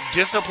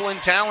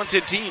disciplined,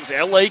 talented teams.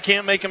 LA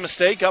can't make a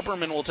mistake.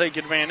 Upperman will take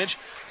advantage.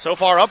 So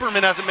far,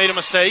 Upperman hasn't made a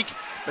mistake,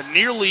 but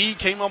nearly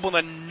came up with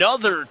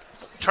another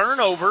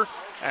turnover,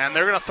 and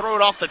they're going to throw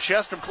it off the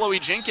chest of Chloe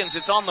Jenkins.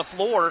 It's on the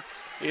floor.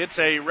 It's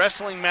a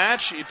wrestling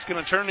match. It's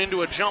going to turn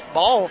into a jump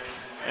ball,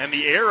 and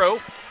the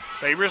arrow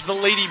favors the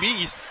Lady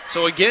Bees.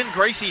 So again,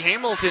 Gracie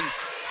Hamilton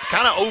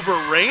kind of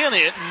overran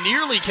it,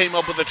 nearly came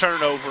up with a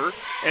turnover,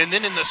 and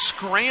then in the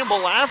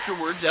scramble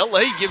afterwards,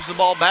 LA gives the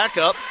ball back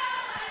up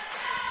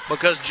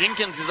because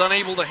Jenkins is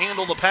unable to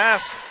handle the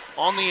pass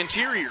on the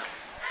interior.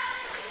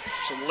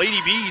 So the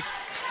Lady Bees,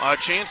 a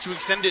chance to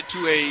extend it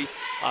to a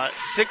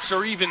 6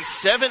 or even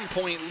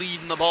 7-point lead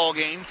in the ball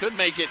game. Could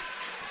make it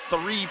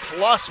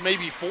 3+,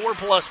 maybe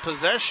 4+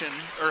 possession,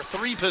 or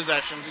 3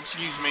 possessions,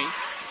 excuse me,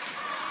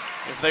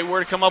 if they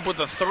were to come up with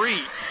a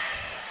 3.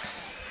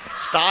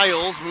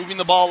 Stiles moving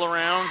the ball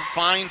around,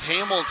 finds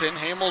Hamilton.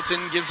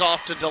 Hamilton gives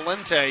off to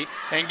Delente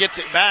and gets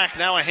it back.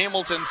 Now a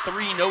Hamilton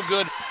 3, no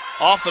good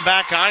off the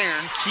back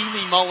iron.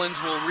 Keely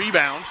Mullins will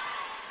rebound.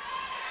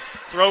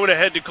 Throw it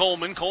ahead to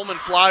Coleman. Coleman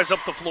flies up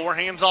the floor,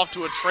 hands off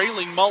to a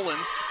trailing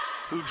Mullins,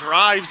 who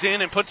drives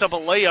in and puts up a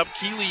layup.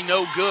 Keely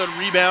no good,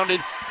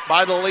 rebounded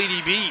by the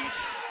Lady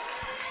Bees.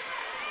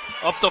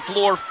 Up the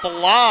floor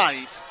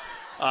flies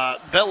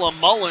Bella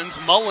Mullins.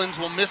 Mullins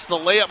will miss the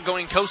layup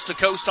going coast to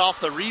coast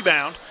off the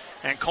rebound.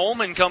 And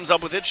Coleman comes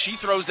up with it. She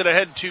throws it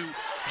ahead to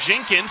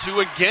Jenkins,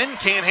 who again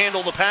can't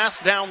handle the pass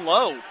down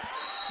low.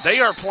 They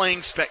are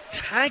playing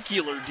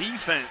spectacular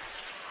defense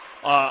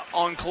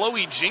on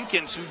Chloe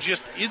Jenkins, who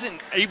just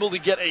isn't able to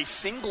get a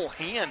single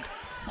hand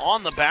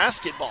on the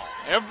basketball.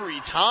 Every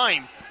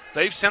time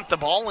they've sent the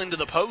ball into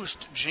the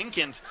post,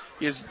 Jenkins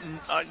is,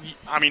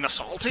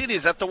 assaulted.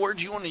 Is that the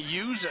word you want to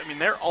use? I mean,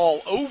 they're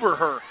all over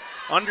her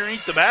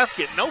underneath the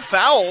basket. No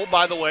foul,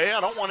 by the way.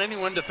 I don't want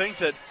anyone to think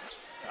that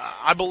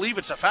I believe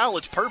it's a foul.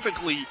 It's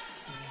perfectly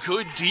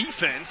good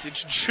defense.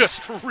 It's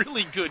just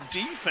really good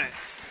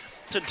defense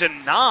to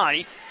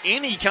deny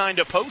any kind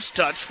of post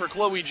touch for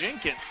Chloe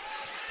Jenkins.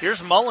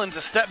 Here's Mullins,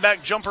 a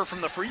step-back jumper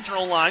from the free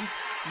throw line.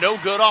 No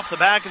good off the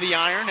back of the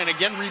iron, and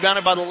again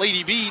rebounded by the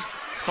Lady Bees.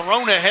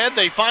 Thrown ahead,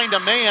 they find a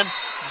man.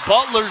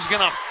 Butler's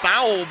going to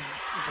foul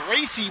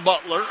Gracie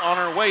Butler on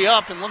her way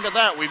up, and look at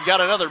that, we've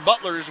got another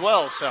Butler as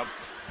well.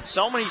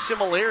 So many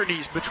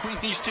similarities between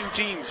these two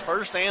teams,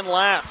 first and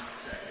last.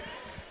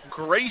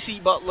 Gracie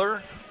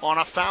Butler on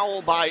a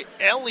foul by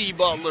Ellie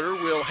Butler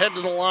will head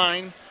to the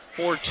line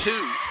for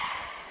 2.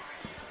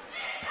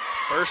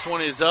 First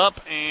one is up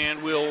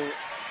and will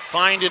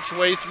find its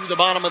way through the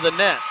bottom of the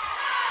net.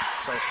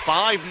 So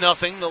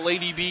 5-0, the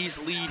Lady Bees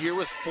lead here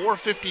with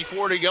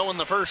 4:54 to go in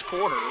the first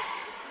quarter.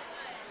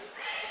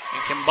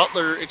 And can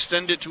Butler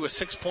extend it to a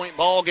 6-point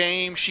ball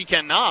game? She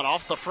cannot.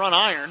 Off the front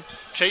iron,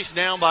 chased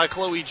down by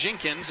Chloe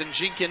Jenkins, and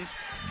Jenkins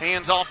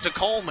hands off to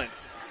Coleman.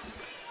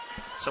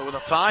 So with a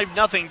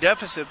 5-0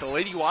 deficit, the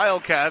Lady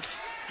Wildcats,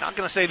 not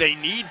going to say they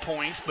need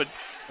points, but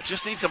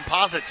just need some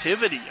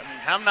positivity. I mean,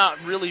 have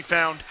not really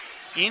found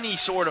any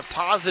sort of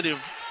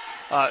positive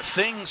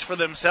things for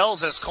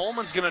themselves, as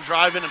Coleman's going to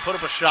drive in and put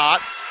up a shot,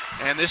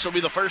 and this will be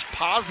the first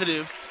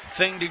positive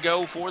thing to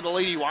go for the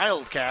Lady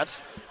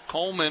Wildcats.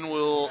 Coleman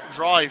will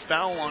draw a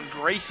foul on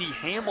Gracie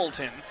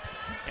Hamilton,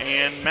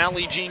 and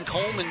Mally Jean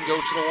Coleman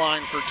goes to the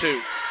line for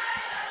 2.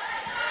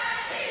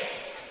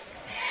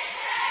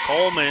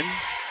 Coleman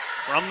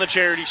from the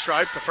charity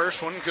stripe, the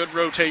first one, good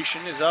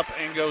rotation, is up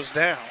and goes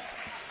down.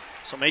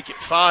 So make it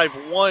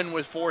 5-1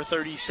 with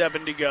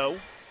 4:37 to go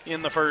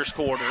in the first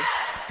quarter.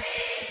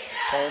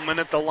 Coleman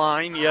at the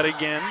line yet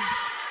again.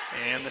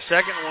 And the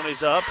second one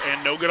is up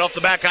and no good off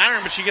the back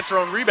iron, but she gets her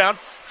own rebound.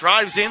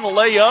 Drives in, the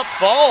layup,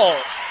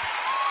 falls.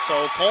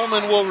 So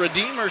Coleman will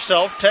redeem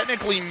herself.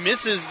 Technically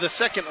misses the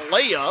second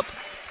layup,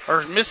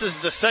 or misses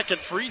the second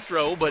free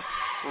throw, but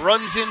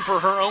runs in for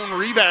her own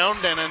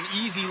rebound, and an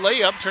easy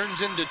layup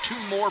turns into 2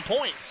 more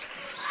points.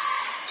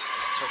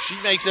 So she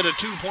makes it a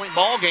 2-point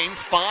ball game.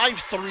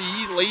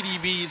 5-3, Lady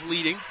Bees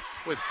leading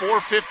with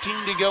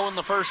 4:15 to go in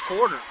the first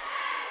quarter.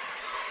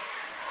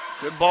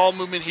 Good ball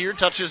movement here,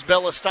 touches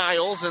Bella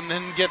Stiles, and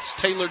then gets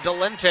Taylor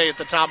Delente at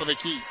the top of the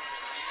key.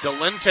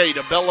 Delente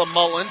to Bella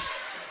Mullins.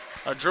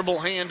 A dribble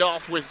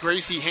handoff with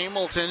Gracie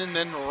Hamilton, and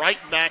then right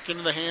back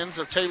into the hands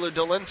of Taylor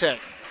Delente.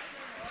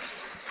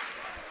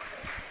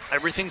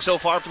 Everything so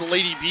far for the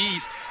Lady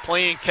Bees,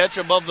 playing catch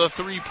above the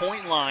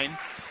 3-point line.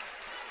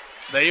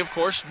 They, of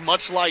course,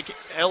 much like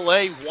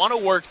LA, want to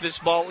work this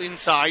ball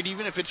inside,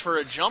 even if it's for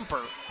a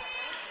jumper.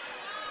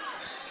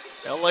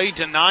 LA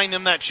denying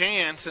them that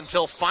chance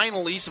until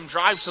finally some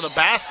drives to the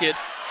basket.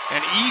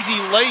 An easy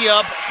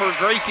layup for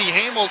Gracie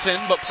Hamilton,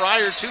 but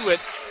prior to it,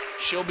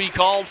 she'll be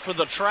called for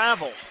the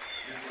travel.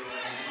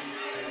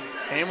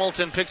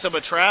 Hamilton picks up a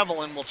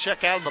travel and will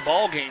check out of the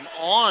ball game.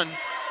 On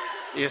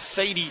is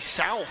Sadie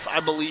South,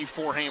 I believe,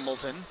 for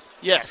Hamilton.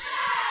 Yes.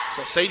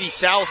 So Sadie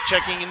South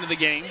checking into the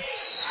game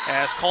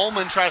as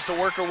Coleman tries to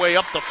work her way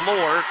up the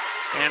floor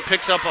and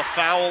picks up a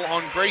foul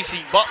on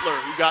Gracie Butler,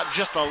 who got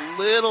just a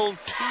little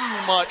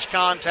too much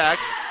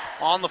contact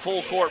on the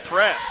full court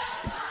press.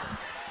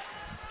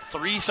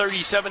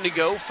 3:37 to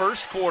go,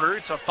 first quarter.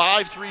 It's a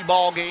 5-3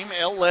 ball game.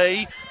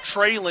 LA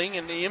trailing,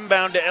 and the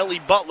inbound to Ellie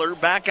Butler.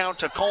 Back out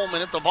to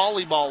Coleman at the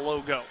volleyball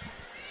logo.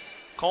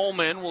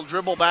 Coleman will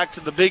dribble back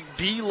to the big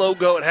B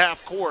logo at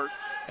half court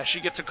as she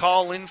gets a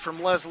call in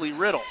from Leslie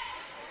Riddle.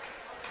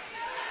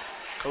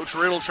 Coach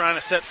Riddle trying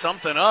to set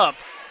something up.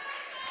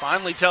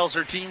 Finally tells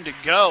her team to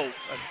go.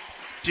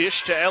 A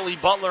dish to Ellie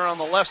Butler on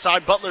the left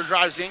side. Butler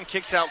drives in,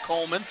 kicks out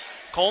Coleman.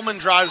 Coleman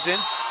drives in,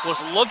 was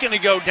looking to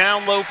go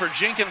down low for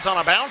Jenkins on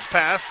a bounce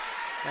pass.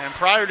 And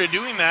prior to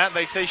doing that,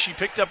 they say she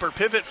picked up her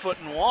pivot foot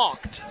and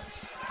walked.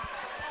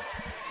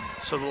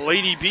 So the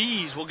Lady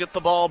Bees will get the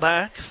ball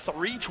back.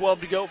 3:12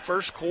 to go,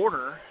 first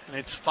quarter. And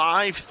it's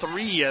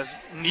 5-3 as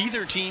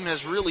neither team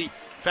has really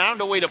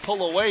found a way to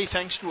pull away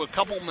thanks to a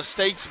couple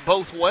mistakes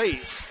both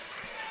ways.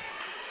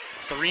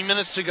 3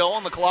 minutes to go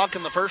on the clock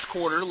in the first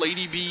quarter.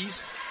 Lady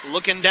Bees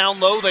looking down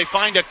low. They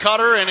find a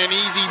cutter and an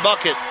easy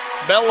bucket.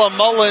 Bella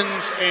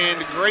Mullins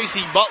and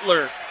Gracie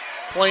Butler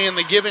playing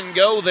the give and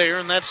go there,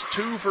 and that's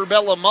 2 for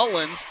Bella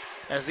Mullins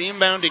as the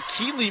inbound to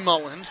Keely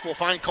Mullins will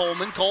find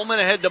Coleman.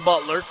 Coleman ahead to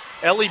Butler.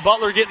 Ellie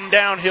Butler getting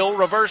downhill.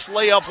 Reverse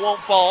layup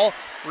won't fall.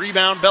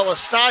 Rebound Bella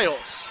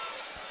Stiles.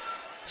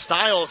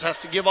 Stiles has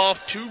to give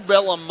off to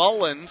Bella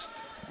Mullins.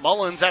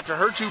 Mullins, after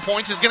her 2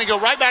 points, is going to go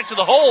right back to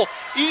the hole.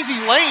 Easy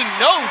lane,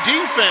 no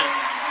defense.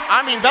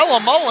 I mean, Bella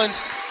Mullins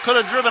could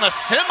have driven a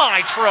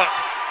semi-truck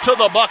to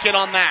the bucket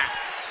on that.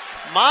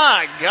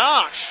 My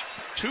gosh.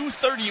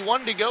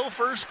 2:31 to go,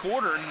 first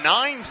quarter,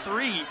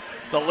 9-3.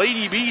 The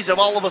Lady Bees have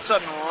all of a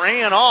sudden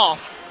ran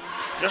off.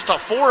 Just a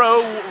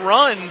 4-0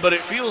 run, but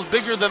it feels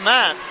bigger than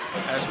that.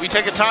 As we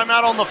take a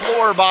timeout on the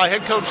floor by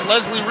head coach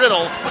Leslie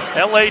Riddle,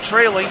 LA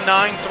trailing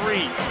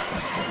 9-3.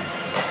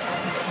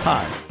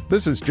 Hi,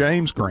 this is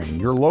James Green,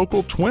 your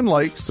local Twin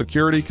Lakes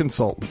security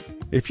consultant.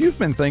 If you've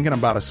been thinking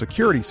about a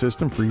security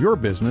system for your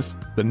business,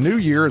 the new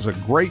year is a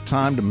great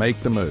time to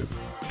make the move.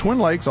 Twin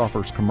Lakes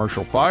offers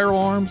commercial fire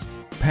alarms,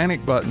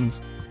 panic buttons,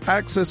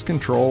 access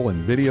control,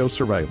 and video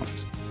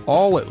surveillance.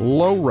 all at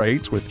low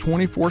rates with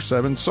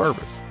 24/7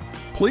 service.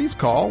 Please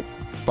call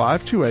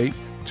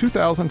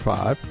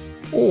 528-2005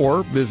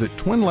 or visit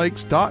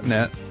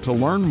twinlakes.net to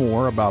learn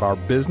more about our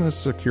business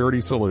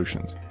security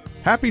solutions.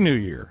 Happy New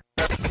Year.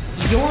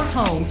 Your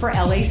home for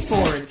LA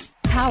sports.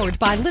 Powered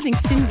by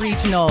Livingston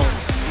Regional.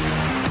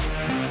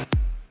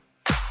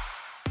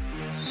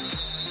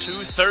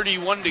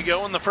 2:31 to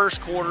go in the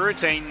first quarter.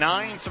 It's a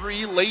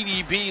 9-3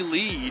 Lady B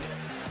lead.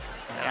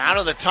 And out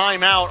of the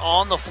timeout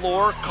on the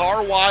floor,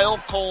 Carwile,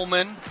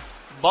 Coleman,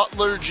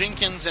 Butler,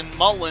 Jenkins, and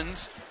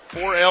Mullins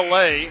for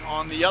LA.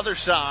 On the other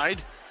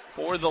side,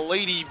 for the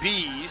Lady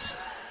Bees,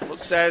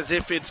 looks as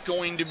if it's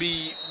going to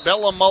be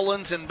Bella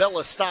Mullins and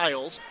Bella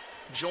Stiles,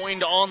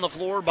 joined on the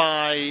floor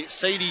by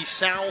Sadie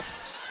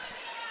South,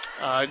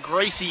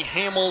 Gracie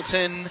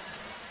Hamilton,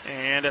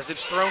 and as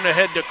it's thrown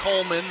ahead to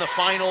Coleman, the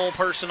final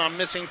person I'm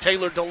missing,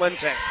 Taylor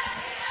Delente.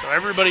 So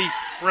everybody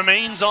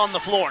remains on the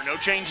floor. No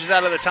changes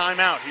out of the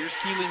timeout. Here's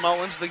Keely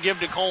Mullins, the give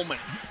to Coleman.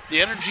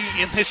 The energy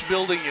in this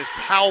building is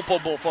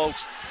palpable,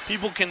 folks.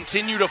 People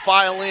continue to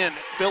file in,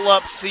 fill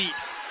up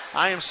seats.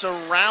 I am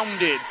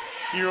surrounded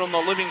here on the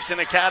Livingston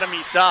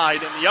Academy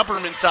side, and the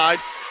Upperman side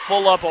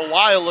full up a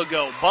while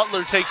ago.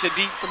 Butler takes a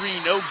deep three,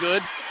 no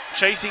good.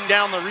 Chasing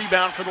down the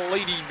rebound for the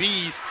Lady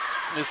Bees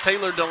is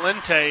Taylor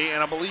Delente,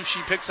 and I believe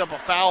she picks up a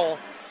foul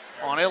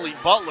on Ellie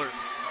Butler.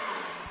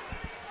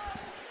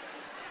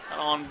 Is that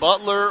on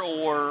Butler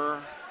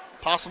or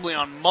possibly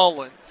on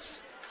Mullins?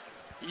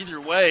 Either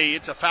way,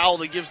 it's a foul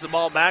that gives the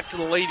ball back to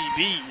the Lady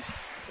Bees.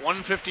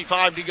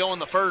 1:55 to go in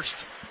the first,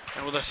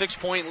 and with a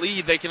 6-point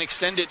lead, they can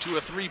extend it to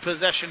a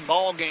 3-possession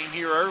ball game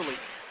here early.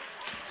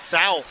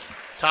 South,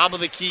 top of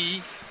the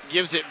key,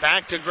 gives it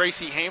back to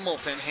Gracie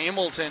Hamilton.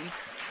 Hamilton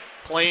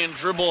playing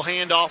dribble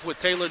handoff with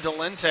Taylor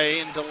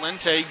Delente, and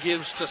Delente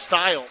gives to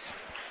Stiles.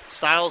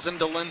 Stiles and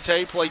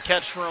Delente play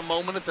catch for a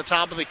moment at the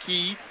top of the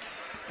key,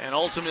 and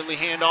ultimately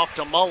hand off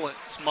to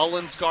Mullins.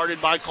 Mullins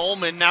guarded by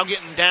Coleman, now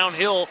getting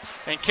downhill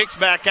and kicks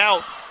back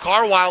out.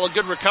 Carwile, a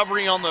good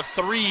recovery on the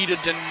three to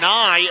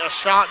deny a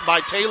shot by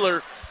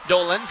Taylor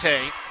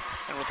Delente.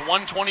 And with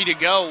 1:20 to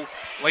go,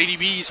 Lady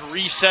Bees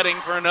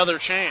resetting for another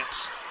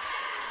chance.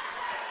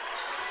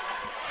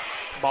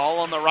 Ball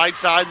on the right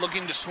side,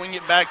 looking to swing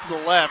it back to the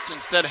left.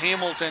 Instead,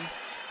 Hamilton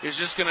is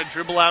just going to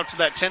dribble out to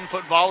that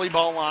 10-foot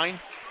volleyball line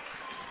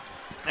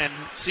and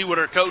see what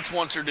her coach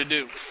wants her to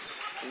do.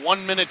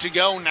 1 minute to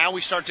go. Now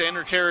we start to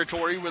enter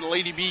territory where the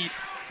Lady Bees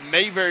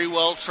may very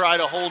well try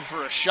to hold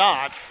for a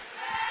shot.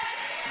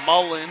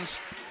 Mullins,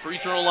 free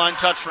throw line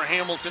touch for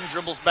Hamilton,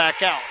 dribbles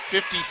back out.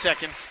 50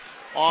 seconds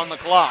on the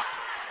clock.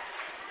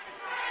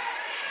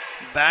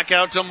 Back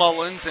out to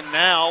Mullins, and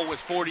now with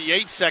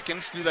 48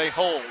 seconds, do they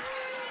hold?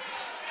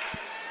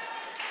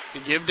 To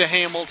give to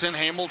Hamilton.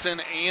 Hamilton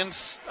and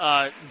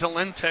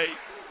Delente.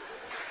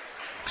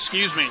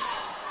 Excuse me.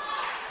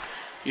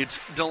 It's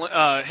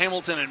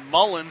Hamilton and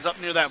Mullins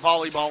up near that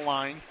volleyball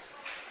line.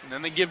 And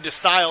then they give to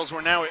Stiles. We're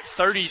now at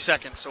 30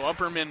 seconds. So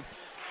Upperman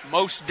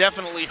most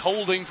definitely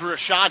holding for a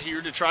shot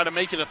here to try to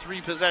make it a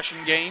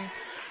 3-possession game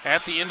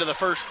at the end of the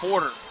first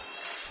quarter.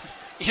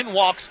 In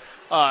walks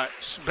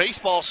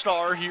baseball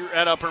star here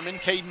at Upperman,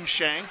 Caden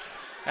Shanks.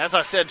 As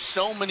I said,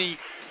 so many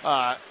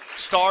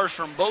stars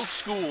from both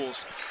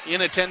schools in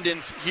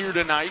attendance here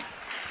tonight.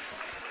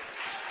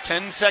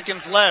 10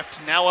 seconds left.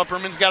 Now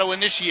Upperman's got to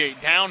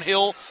initiate.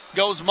 Downhill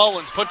goes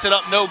Mullins. Puts it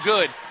up, no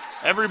good.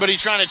 Everybody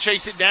trying to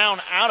chase it down,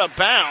 out of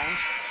bounds.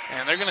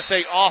 And they're going to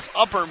say off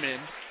Upperman.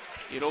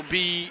 It'll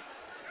be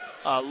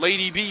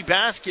Lady B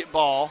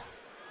basketball.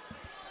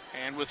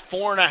 And with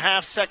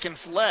 4.5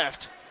 seconds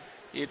left,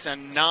 it's a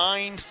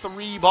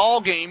 9-3 ball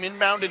game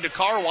inbounded to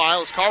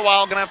Carwile. Is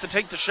Carwile going to have to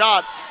take the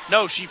shot?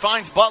 No, she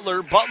finds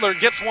Butler. Butler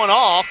gets one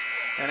off,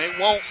 and it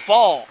won't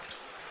fall.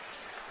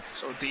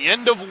 So at the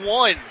end of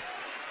one,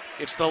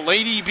 it's the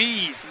Lady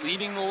Bees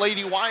leading the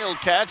Lady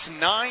Wildcats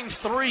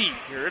 9-3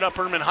 here at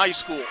Upperman High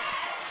School.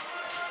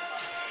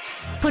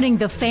 Putting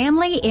the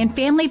family in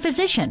family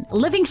physician,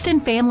 Livingston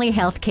Family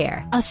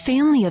Healthcare. A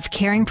family of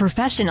caring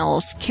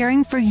professionals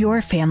caring for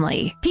your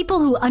family. People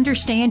who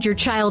understand your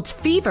child's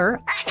fever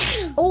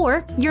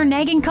or your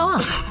nagging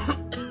cough.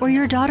 Or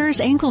your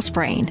daughter's ankle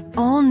sprain,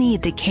 all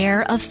need the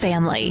care of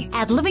family.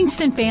 At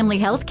Livingston Family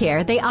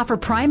Healthcare, they offer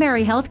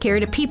primary health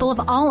care to people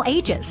of all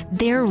ages.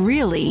 There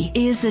really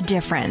is a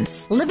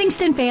difference.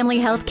 Livingston Family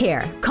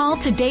Healthcare. Call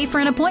today for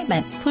an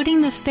appointment. Putting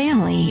the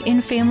family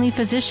in family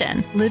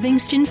physician.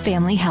 Livingston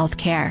Family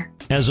Healthcare.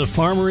 As a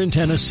farmer in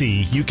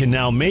Tennessee, you can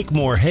now make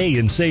more hay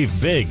and save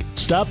big.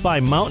 Stop by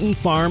Mountain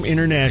Farm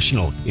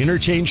International,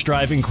 Interchange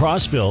Drive in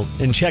Crossville,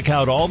 and check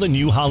out all the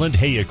New Holland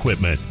hay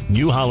equipment.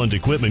 New Holland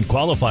equipment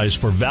qualifies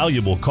for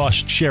valuable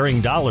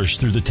cost-sharing dollars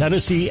through the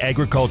Tennessee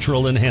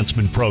Agricultural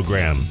Enhancement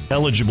Program.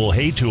 Eligible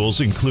hay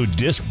tools include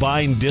disc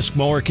bind, disc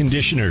mower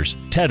conditioners,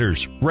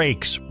 tedders,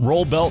 rakes,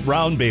 roll belt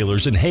round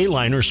balers, and hay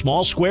liner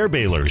small square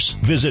balers.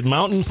 Visit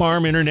Mountain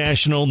Farm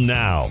International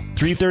now,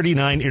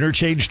 339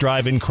 Interchange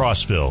Drive in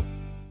Crossville.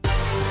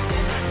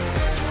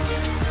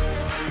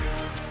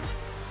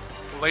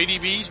 Lady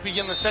Bees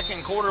begin the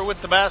second quarter with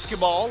the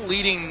basketball,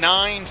 leading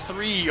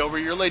 9-3 over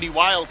your Lady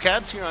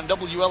Wildcats here on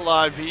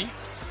WLIV.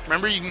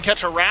 Remember, you can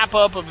catch a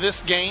wrap-up of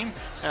this game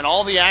and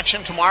all the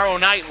action tomorrow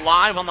night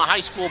live on the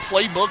high school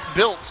playbook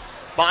built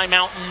by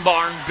Mountain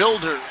Barn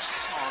Builders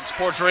on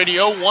Sports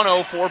Radio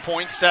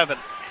 104.7.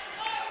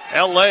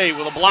 LA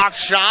with a blocked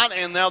shot,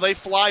 and now they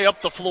fly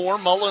up the floor.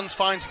 Mullins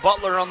finds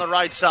Butler on the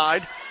right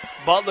side.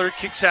 Butler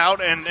kicks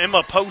out, and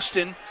Emma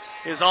Poston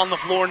is on the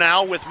floor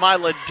now with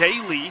Mila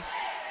Daly.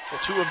 The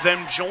two of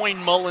them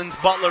join Mullins,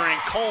 Butler, and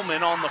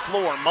Coleman on the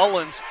floor.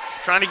 Mullins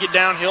trying to get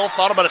downhill,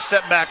 thought about a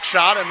step-back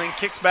shot, and then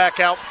kicks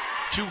back out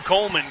to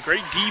Coleman.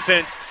 Great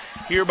defense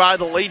here by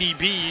the Lady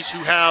Bees, who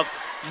have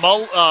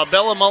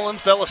Bella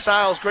Mullins, Bella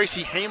Stiles,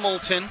 Gracie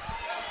Hamilton,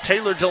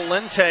 Taylor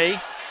Delente,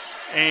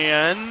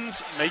 and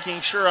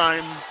making sure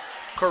I'm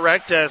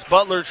correct as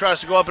Butler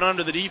tries to go up and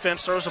under the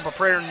defense, throws up a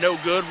prayer, no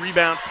good.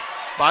 Rebound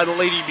by the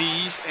Lady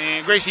Bees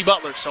and Gracie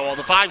Butler. So all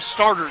the five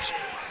starters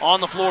on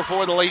the floor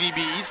for the Lady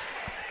Bees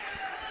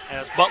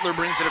as Butler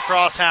brings it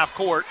across half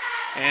court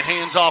and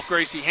hands off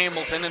Gracie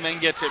Hamilton and then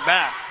gets it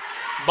back.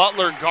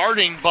 Butler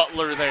guarding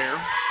Butler there.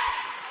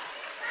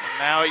 And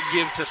now it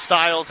gives to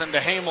Stiles and to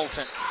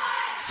Hamilton.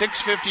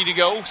 6:50 to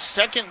go,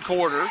 second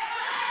quarter,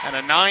 and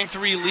a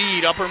 9-3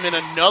 lead. Upperman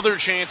another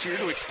chance here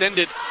to extend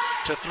it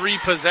to 3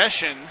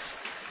 possessions.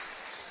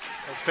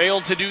 They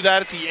failed to do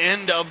that at the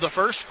end of the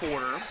first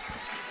quarter.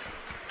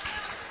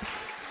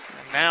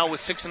 And now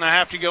with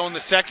 6.5 to go in the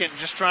second,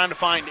 just trying to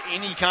find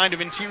any kind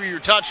of interior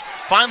touch.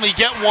 Finally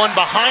get one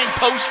behind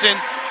Poston.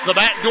 The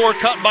back door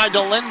cut by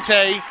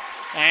Delente,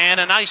 and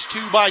a nice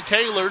 2 by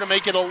Taylor to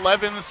make it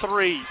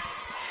 11-3.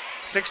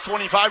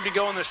 6:25 to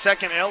go in the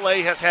second.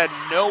 LA has had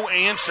no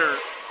answer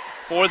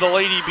for the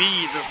Lady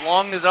Bees as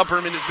long as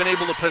Upperman has been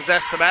able to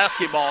possess the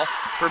basketball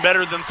for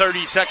better than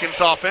 30 seconds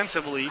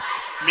offensively.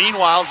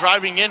 Meanwhile,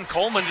 driving in,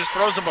 Coleman just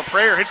throws up a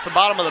prayer, hits the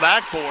bottom of the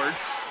backboard,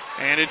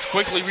 and it's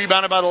quickly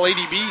rebounded by the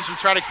Lady Bees, who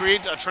try to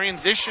create a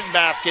transition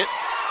basket.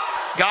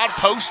 Got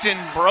Poston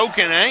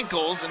broken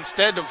ankles.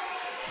 Instead of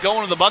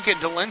going to the bucket,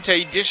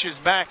 Delente dishes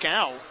back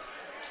out.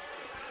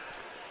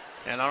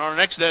 And on our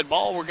next dead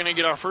ball, we're going to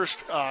get our first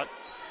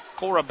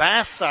Cora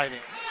Bass sighting.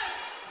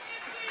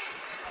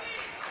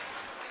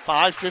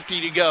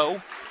 5:50 to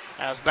go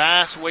as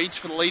Bass waits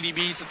for the Lady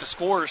Bees at the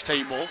scorer's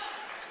table.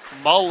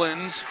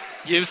 Mullins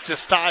gives to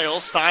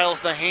Stiles.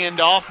 Stiles the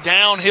handoff.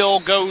 Downhill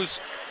goes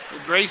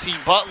Gracie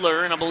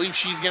Butler, and I believe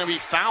she's going to be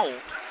fouled.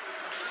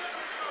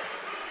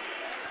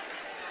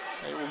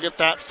 They will get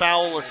that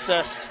foul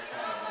assessed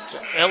to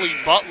Ellie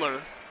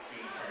Butler.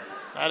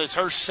 That is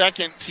her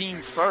second,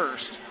 team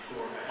first.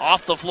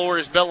 Off the floor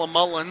is Bella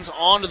Mullins.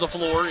 Onto the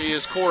floor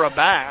is Cora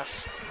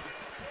Bass.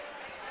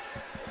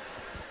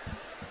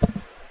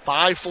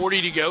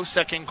 5:40 to go,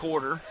 second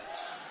quarter.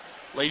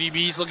 Lady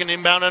Bees looking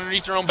inbound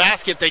underneath their own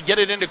basket. They get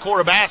it into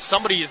Cora Bass.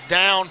 Somebody is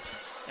down,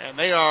 and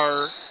they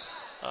are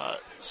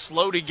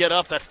slow to get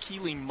up. That's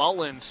Keely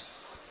Mullins,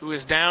 who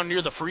is down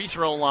near the free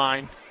throw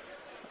line.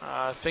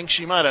 I think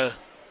she might have,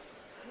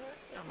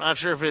 I'm not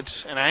sure if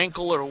it's an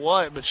ankle or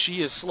what, but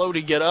she is slow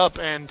to get up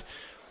and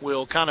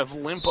will kind of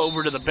limp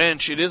over to the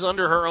bench. It is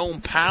under her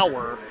own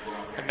power,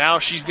 and now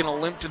she's going to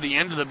limp to the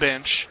end of the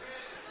bench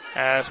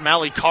as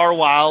Mally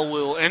Carwile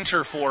will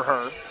enter for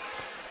her.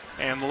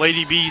 And the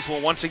Lady Bees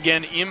will once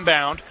again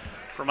inbound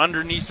from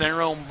underneath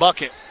their own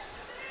bucket.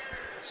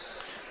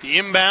 The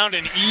inbound,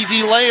 an easy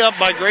layup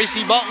by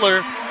Gracie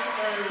Butler.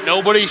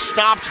 Nobody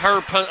stopped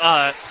her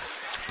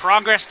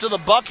progress to the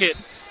bucket.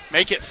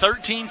 Make it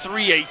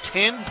 13-3, a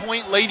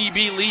 10-point Lady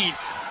Bee lead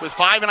with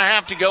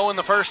 5.5 to go in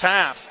the first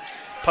half.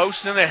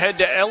 Posting ahead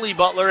to Ellie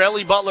Butler.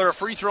 Ellie Butler, a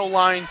free throw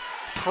line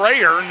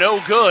prayer,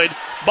 no good.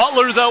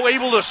 Butler, though,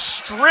 able to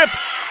strip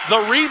the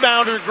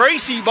rebounder,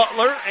 Gracie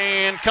Butler,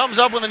 and comes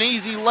up with an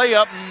easy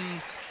layup.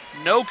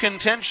 No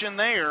contention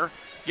there.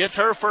 Gets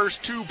her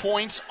first 2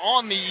 points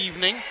on the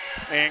evening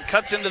and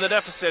cuts into the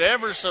deficit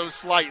ever so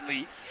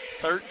slightly.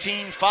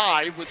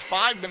 13-5 with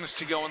 5 minutes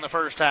to go in the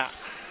first half.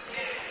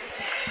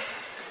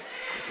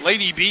 This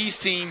Lady Bees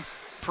team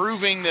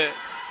proving that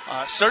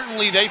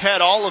certainly they've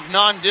had all of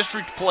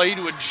non-district play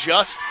to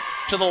adjust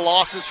to the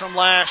losses from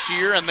last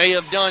year, and they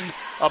have done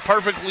a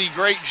perfectly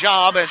great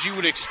job, as you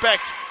would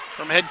expect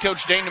from head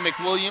coach Dana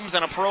McWilliams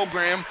and a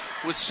program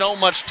with so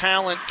much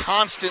talent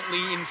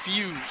constantly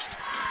infused.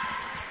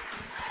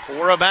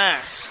 Cora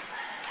Bass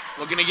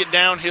looking to get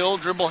downhill,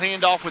 dribble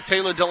handoff with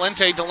Taylor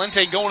Delente.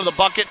 Delente going to the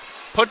bucket,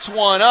 puts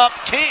one up,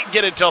 can't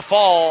get it to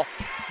fall,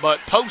 but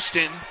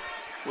Poston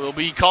will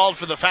be called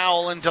for the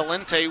foul, and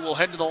Delente will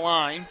head to the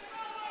line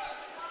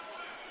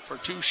for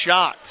 2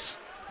 shots.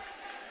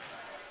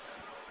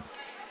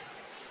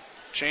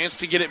 Chance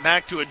to get it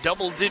back to a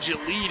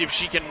double-digit lead if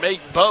she can make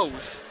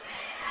both.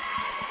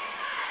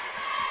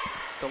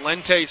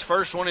 Delente's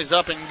first one is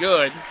up and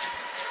good.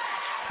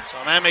 So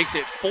that makes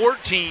it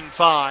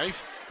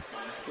 14-5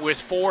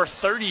 with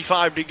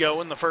 4:35 to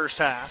go in the first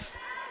half.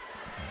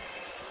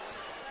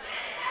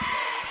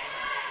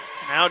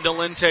 Now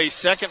Delente's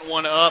second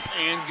one up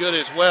and good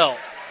as well.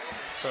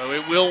 So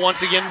it will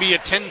once again be a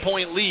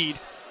 10-point lead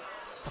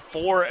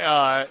for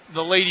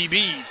the Lady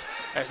Bees.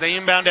 As they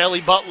inbound to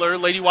Ellie Butler,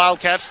 Lady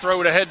Wildcats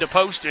throw it ahead to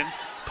Poston.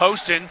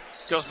 Poston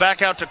goes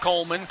back out to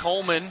Coleman.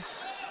 Coleman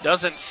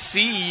doesn't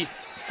see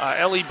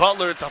Ellie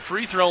Butler at the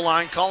free throw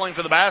line calling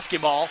for the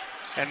basketball.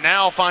 And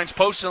now finds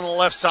Poston on the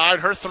left side.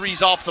 Her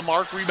three's off the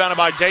mark. Rebounded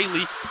by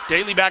Daly.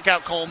 Daly back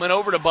out Coleman.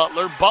 Over to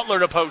Butler. Butler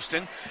to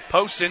Poston.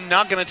 Poston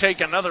not going to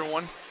take another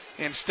one.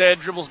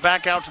 Instead, dribbles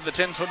back out to the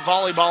 10-foot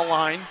volleyball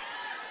line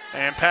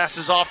and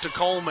passes off to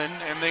Coleman.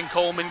 And then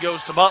Coleman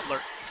goes to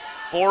Butler.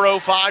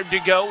 4:05 to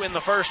go in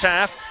the first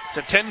half. It's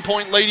a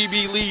 10-point Lady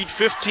B lead,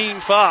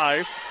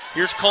 15-5.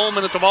 Here's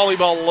Coleman at the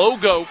volleyball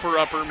logo for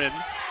Upperman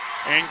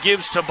and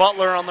gives to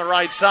Butler on the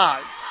right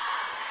side.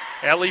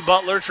 Ellie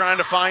Butler trying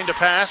to find a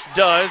pass,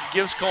 does,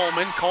 gives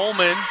Coleman.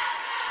 Coleman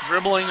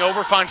dribbling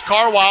over, finds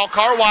Carwile.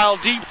 Carwile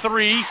deep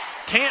three,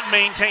 can't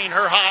maintain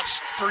her hot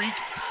streak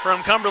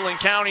from Cumberland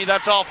County.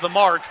 That's off the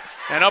mark,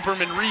 and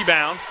Upperman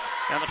rebounds.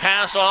 And the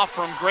pass off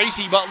from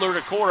Gracie Butler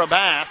to Cora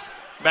Bass.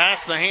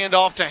 Bass the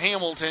handoff to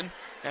Hamilton,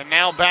 and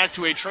now back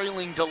to a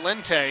trailing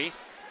Delente,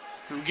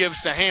 who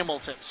gives to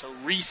Hamilton. So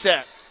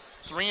reset.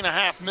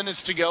 3.5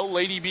 minutes to go.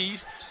 Lady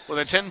Bees with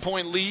a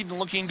 10-point lead and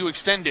looking to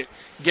extend it.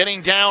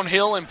 Getting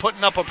downhill and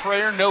putting up a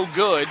prayer, no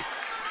good.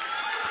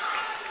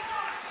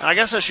 And I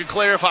guess I should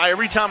clarify,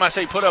 every time I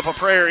say put up a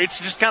prayer, it's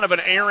just kind of an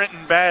errant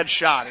and bad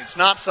shot. It's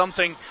not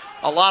something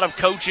a lot of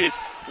coaches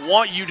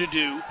want you to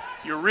do.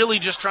 You're really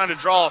just trying to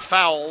draw a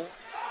foul,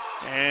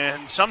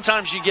 and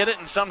sometimes you get it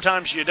and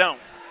sometimes you don't.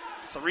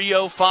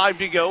 3:05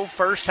 to go,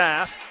 first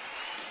half.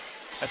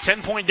 A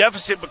 10-point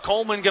deficit, but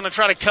Coleman going to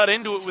try to cut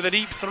into it with a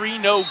deep three,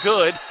 no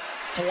good.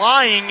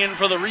 Flying in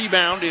for the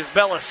rebound is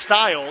Bella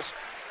Stiles.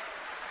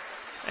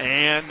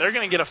 And they're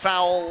going to get a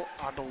foul,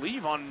 I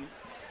believe, on...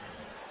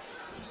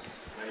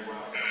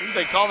 Did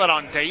they call that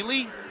on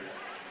Daly?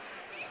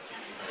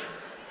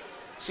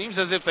 Seems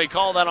as if they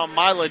call that on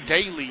Mila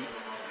Daly.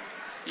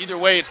 Either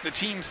way, it's the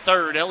team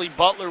third. Ellie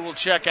Butler will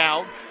check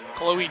out.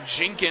 Chloe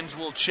Jenkins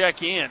will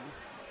check in.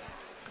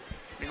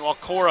 Meanwhile,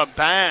 Cora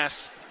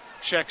Bass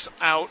checks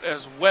out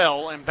as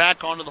well, and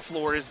back onto the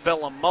floor is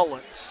Bella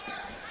Mullins.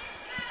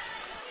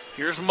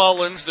 Here's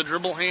Mullins, the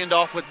dribble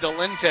handoff with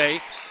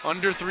Delente.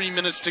 Under 3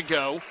 minutes to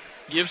go.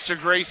 Gives to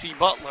Gracie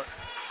Butler.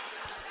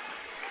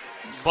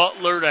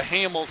 Butler to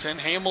Hamilton.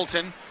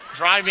 Hamilton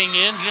driving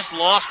in, just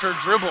lost her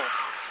dribble.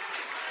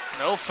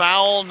 No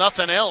foul,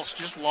 nothing else,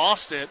 just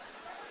lost it.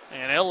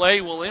 And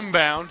LA will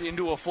inbound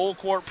into a full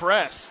court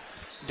press.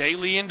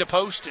 Daly into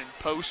Poston.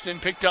 Poston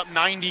picked up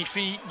 90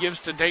 feet, gives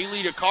to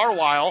Daly to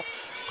Carwile.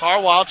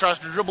 Carwile tries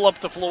to dribble up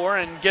the floor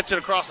and gets it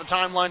across the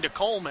timeline to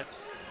Coleman.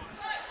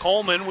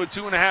 Coleman with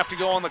 2.5 to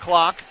go on the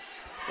clock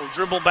will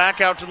dribble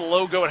back out to the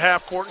logo at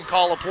half court and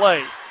call a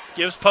play.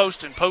 Gives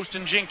Poston.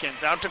 Poston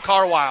Jenkins out to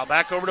Carwile.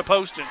 Back over to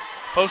Poston.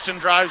 Poston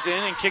drives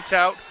in and kicks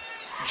out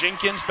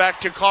Jenkins back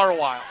to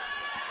Carwile.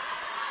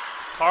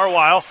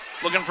 Carwile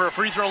looking for a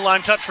free throw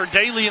line touch for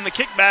Daly, and the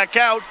kick back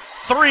out.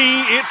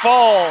 Three, it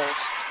falls.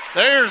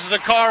 There's the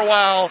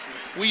Carwile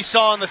we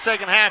saw in the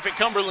second half at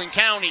Cumberland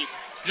County.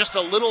 Just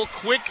a little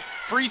quick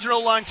free throw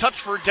line touch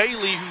for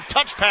Daly, who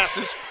touch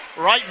passes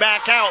right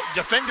back out.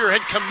 Defender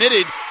had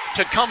committed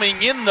to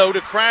coming in, though,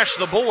 to crash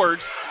the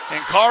boards,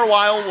 and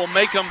Carwile will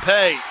make them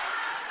pay.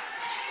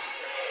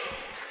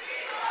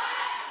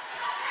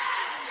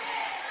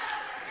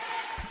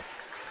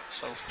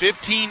 So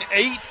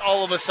 15-8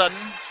 all of a sudden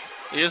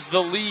is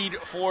the lead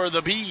for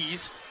the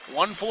Bees.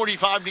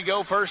 1:45 to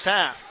go first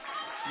half.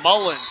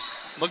 Mullins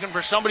looking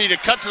for somebody to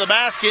cut to the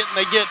basket, and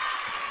they get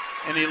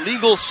an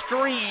illegal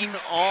screen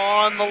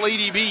on the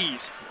Lady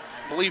Bees.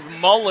 I believe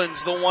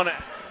Mullins the one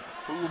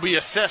who will be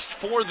assessed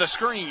for the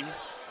screen.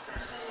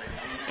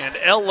 And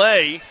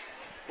L.A.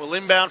 will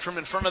inbound from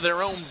in front of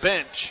their own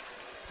bench.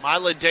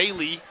 Mila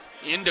Daly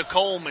into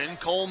Coleman.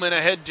 Coleman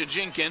ahead to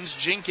Jenkins.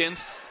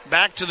 Jenkins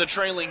back to the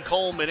trailing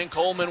Coleman, and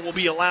Coleman will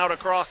be allowed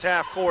across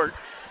half court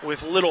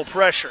with little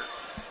pressure.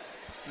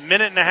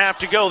 1.5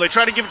 to go. They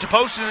try to give it to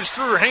Poston, and it's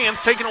through her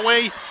hands, taken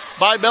away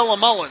by Bella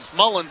Mullins.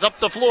 Mullins up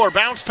the floor,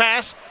 bounce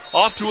pass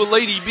off to a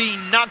Lady B,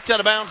 knocked out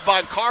of bounds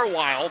by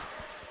Carwile.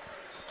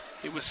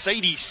 It was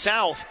Sadie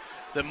South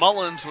that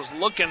Mullins was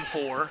looking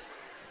for,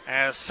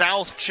 as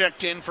South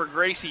checked in for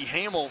Gracie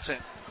Hamilton.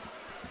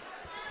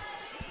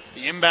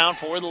 The inbound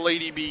for the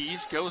Lady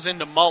Bees goes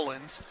into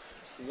Mullins.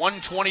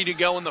 1:20 to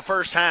go in the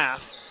first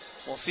half.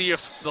 We'll see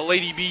if the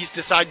Lady Bees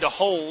decide to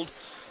hold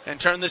and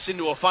turn this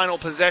into a final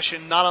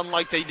possession, not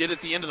unlike they did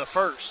at the end of the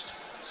first.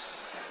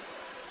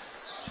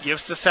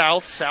 Gives to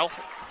South. South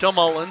to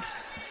Mullins.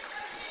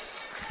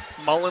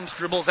 Mullins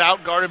dribbles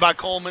out, guarded by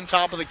Coleman,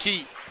 top of the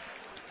key.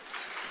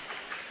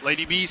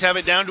 Lady Bees have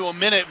it down to a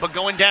minute, but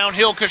going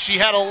downhill because she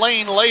had a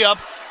lane layup.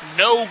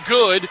 No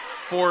good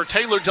for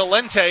Taylor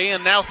Delente,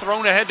 and now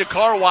thrown ahead to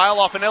Carwile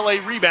off an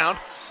LA rebound.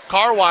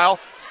 Carwile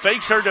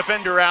fakes her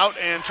defender out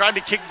and tried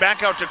to kick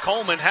back out to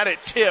Coleman, had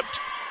it tipped,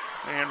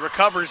 and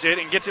recovers it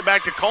and gets it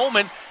back to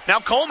Coleman. Now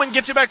Coleman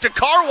gets it back to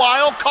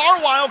Carwile.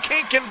 Carwile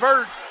can't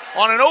convert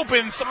on an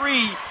open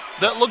three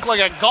that looked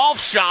like a golf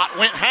shot,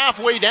 went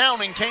halfway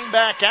down and came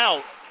back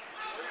out.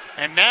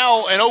 And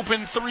now an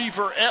open three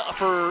for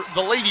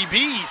the Lady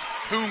Bees,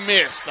 who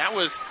missed. That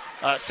was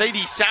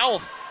Sadie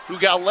South, who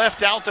got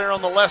left out there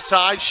on the left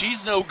side.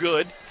 She's no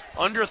good.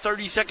 Under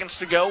 30 seconds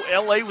to go.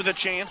 LA with a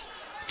chance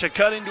to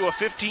cut into a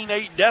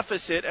 15-8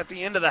 deficit at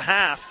the end of the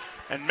half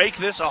and make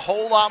this a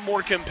whole lot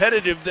more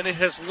competitive than it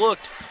has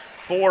looked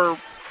for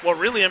what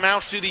really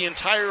amounts to the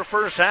entire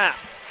first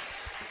half.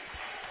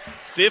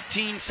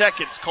 15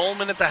 seconds.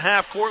 Coleman at the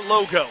half-court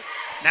logo.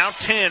 Now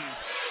 10.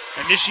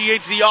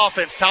 Initiates the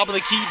offense. Top of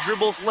the key,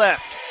 dribbles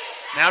left.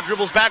 Now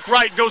dribbles back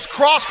right. Goes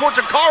cross-court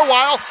to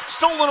Carwile.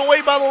 Stolen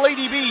away by the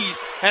Lady Bees.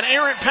 An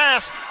errant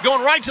pass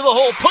going right to the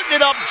hole. Putting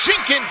it up.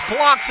 Jenkins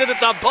blocks it at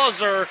the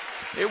buzzer.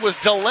 It was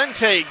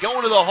Delente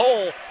going to the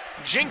hole.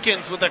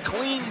 Jenkins with a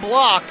clean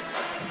block.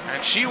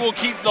 And she will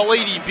keep the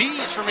Lady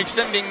Bees from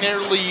extending their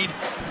lead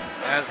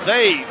as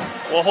they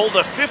will hold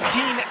a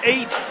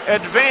 15-8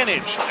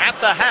 advantage at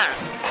the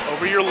half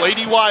over your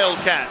Lady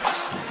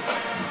Wildcats.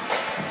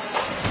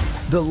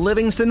 The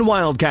Livingston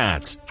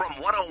Wildcats from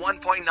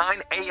 101.9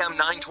 AM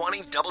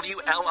 920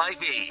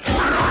 WLIV.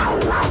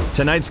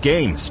 Tonight's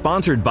game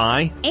sponsored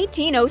by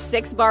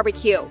 1806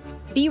 Barbecue.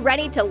 Be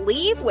ready to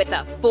leave with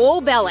a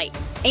full belly.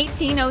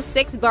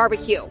 1806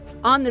 Barbecue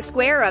on the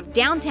square of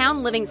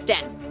downtown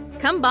Livingston.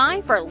 Come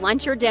by for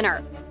lunch or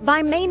dinner.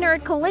 By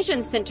Maynard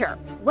Collision Center.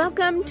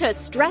 Welcome to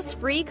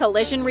Stress-Free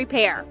Collision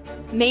Repair.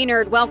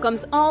 Maynard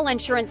welcomes all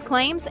insurance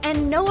claims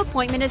and no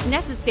appointment is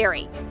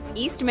necessary.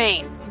 East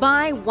Main.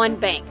 By One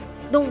Bank.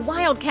 The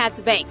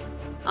Wildcats Bank.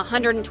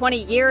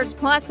 120 years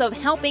plus of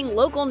helping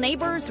local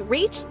neighbors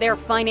reach their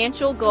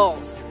financial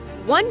goals.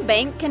 One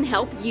Bank can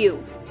help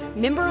you.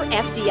 Member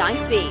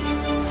FDIC.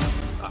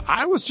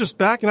 I was just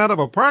backing out of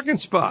a parking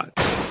spot.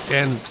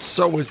 And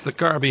so was the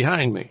car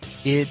behind me.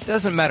 It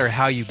doesn't matter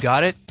how you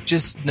got it,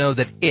 just know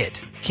that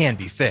it can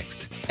be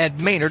fixed. At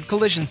Maynard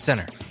Collision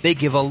Center, they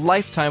give a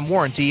lifetime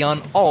warranty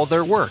on all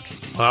their work.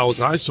 How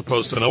was I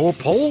supposed to know a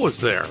pole was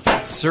there?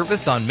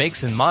 Service on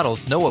makes and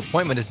models, no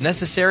appointment is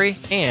necessary,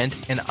 and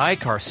an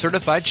iCar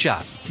certified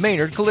shop.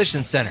 Maynard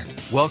Collision Center.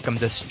 Welcome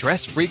to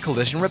Stress-Free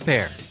Collision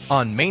Repair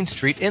on Main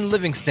Street in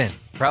Livingston.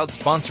 Proud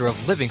sponsor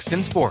of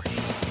Livingston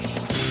Sports.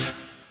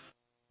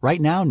 Right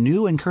now,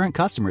 new and current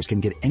customers can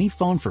get any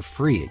phone for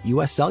free at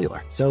US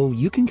Cellular, so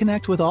you can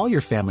connect with all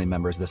your family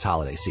members this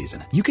holiday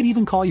season. You can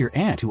even call your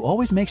aunt who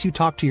always makes you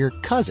talk to your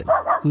cousin,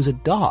 who's a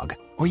dog.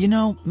 Or,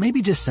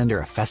 maybe just send her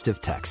a festive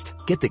text.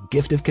 Get the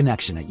gift of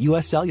connection at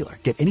US Cellular.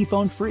 Get any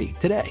phone free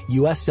today.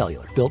 US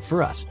Cellular, built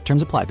for us.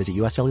 Terms apply. Visit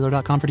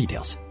uscellular.com for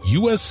details.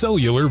 U.S.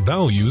 Cellular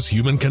values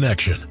human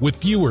connection with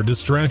fewer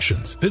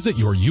distractions. Visit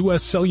your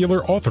U.S.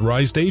 Cellular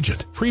authorized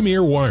agent.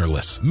 Premier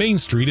Wireless, Main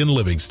Street in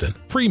Livingston.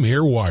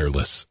 Premier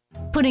Wireless.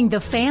 Putting the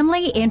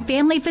family in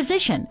family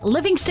physician,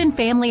 Livingston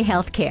Family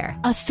Healthcare.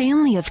 A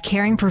family of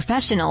caring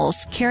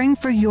professionals caring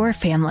for your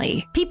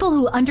family. People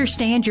who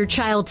understand your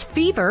child's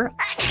fever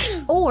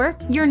or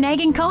your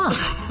nagging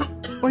cough.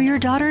 Or your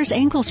daughter's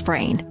ankle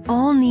sprain,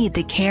 all need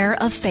the care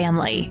of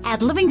family.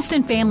 At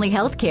Livingston Family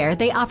Healthcare,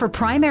 they offer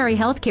primary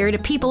healthcare to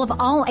people of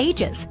all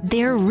ages.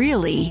 There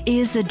really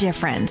is a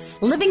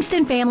difference.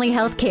 Livingston Family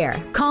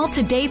Healthcare. Call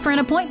today for an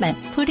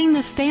appointment. Putting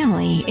the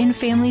family in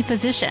family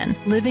physician.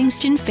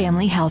 Livingston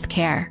Family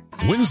Healthcare.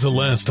 When's the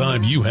last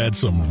time you had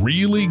some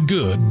really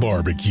good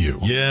barbecue?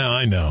 Yeah,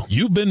 I know.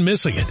 You've been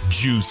missing it.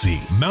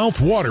 Juicy,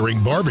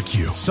 mouth-watering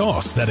barbecue.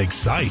 Sauce that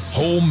excites.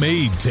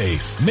 Homemade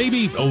taste.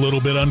 Maybe a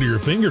little bit under your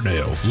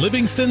fingernails.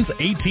 Livingston's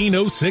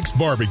 1806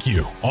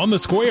 Barbecue. On the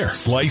square.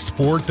 Sliced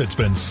pork that's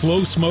been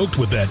slow smoked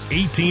with that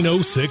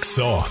 1806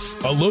 sauce.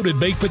 A loaded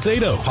baked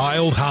potato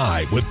piled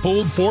high with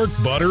pulled pork,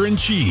 butter, and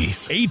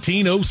cheese.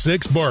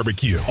 1806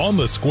 Barbecue. On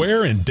the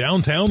square in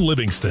downtown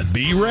Livingston.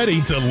 Be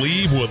ready to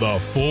leave with a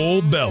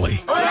full belly.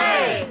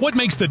 Hooray! What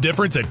makes the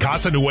difference at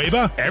Casa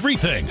Nueva?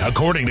 Everything,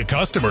 according to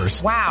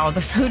customers. Wow,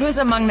 the food was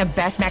among the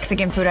best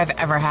Mexican food I've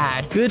ever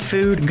had. Good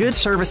food, good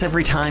service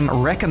every time.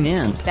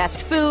 Recommend. Best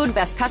food,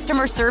 best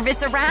customer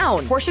service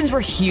around. Portions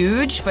were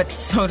huge, but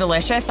so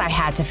delicious, I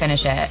had to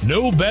finish it.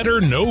 No better,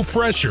 no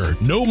fresher,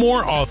 no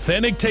more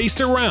authentic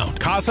taste around.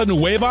 Casa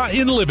Nueva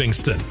in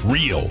Livingston.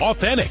 Real,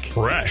 authentic,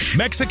 fresh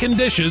Mexican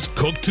dishes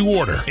cooked to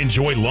order.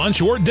 Enjoy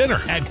lunch or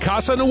dinner at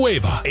Casa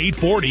Nueva,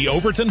 840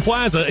 Overton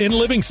Plaza in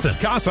Livingston.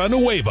 Casa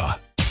Nueva.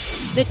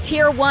 The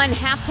Tier 1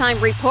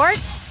 halftime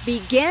report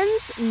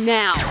begins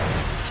now.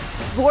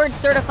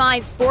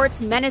 Board-certified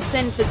sports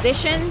medicine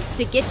physicians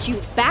to get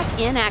you back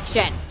in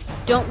action.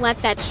 Don't let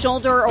that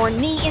shoulder or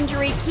knee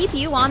injury keep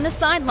you on the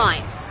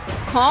sidelines.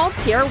 Call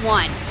Tier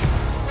 1.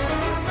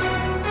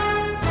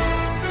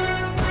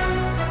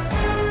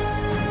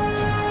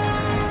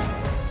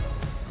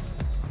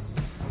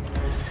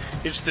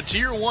 It's the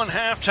Tier 1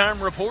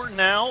 halftime report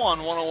now on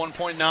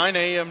 101.9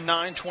 AM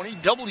 920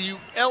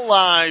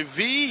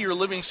 WLIV, your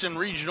Livingston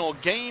Regional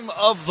Game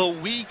of the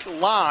Week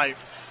live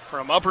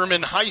from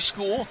Upperman High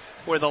School,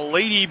 where the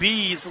Lady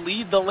Bees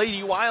lead the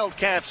Lady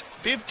Wildcats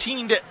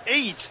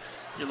 15-8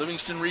 Your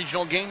Livingston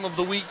Regional Game of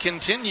the Week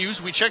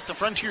continues. We check the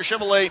Frontier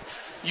Chevrolet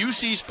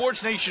UC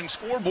Sports Nation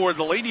scoreboard.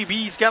 The Lady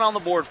Bees got on the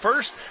board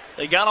first.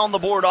 They got on the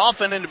board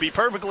often, and to be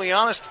perfectly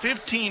honest,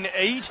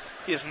 15-8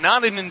 is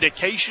not an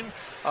indication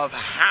of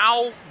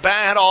how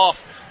bad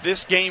off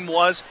this game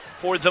was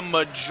for the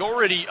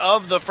majority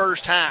of the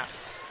first half.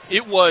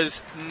 It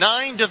was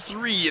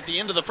 9-3 at the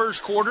end of the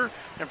first quarter,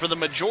 and for the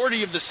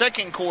majority of the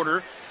second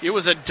quarter, it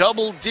was a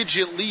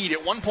double-digit lead.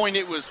 At one point,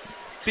 it was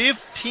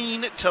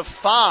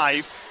 15-5.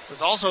 It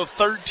was also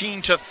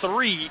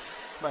 13-3,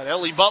 but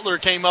Ellie Butler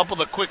came up with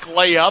a quick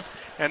layup,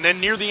 and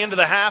then near the end of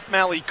the half,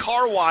 Mally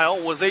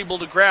Carwile was able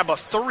to grab a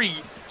three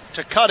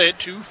to cut it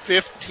to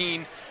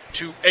 15-8.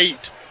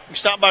 You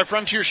stop by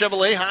Frontier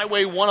Chevrolet,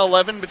 Highway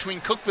 111 between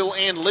Cookeville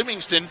and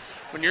Livingston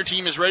when your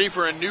team is ready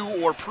for a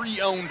new or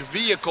pre-owned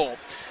vehicle.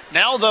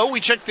 Now, though, we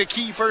check the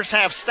key first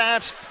half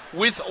stats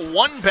with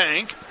One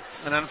Bank,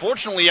 and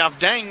unfortunately, I've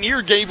dang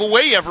near gave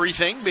away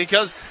everything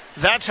because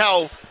that's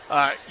how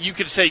you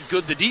could say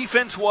good the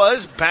defense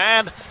was,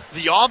 bad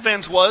the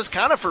offense was,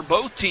 kind of for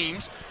both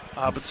teams.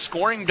 But the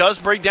scoring does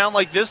break down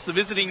like this. The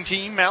visiting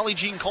team, Mally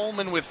Jean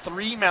Coleman with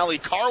 3, Mally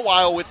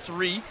Carwile with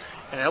 3,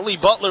 and Ellie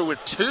Butler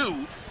with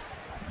 2.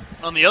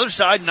 On the other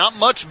side, not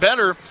much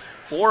better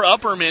for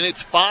Upperman.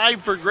 It's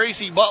 5 for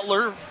Gracie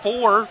Butler,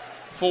 4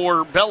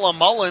 for Bella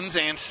Mullins,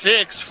 and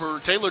 6 for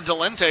Taylor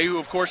Delente, who,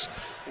 of course,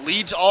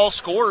 leads all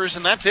scorers.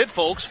 And that's it,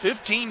 folks,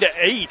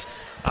 15-8.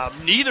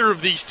 Neither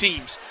of these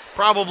teams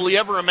probably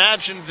ever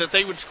imagined that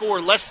they would score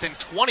less than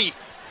 20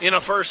 in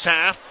a first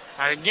half.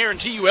 I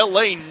guarantee you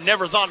LA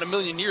never thought in a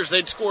million years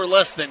they'd score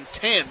less than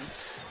 10.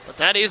 But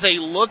that is a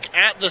look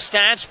at the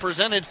stats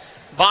presented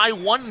by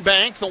One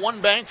Bank, the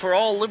One Bank for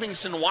all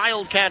Livingston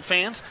Wildcat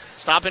fans.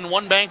 Stop in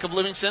One Bank of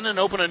Livingston and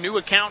open a new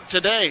account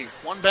today.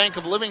 One Bank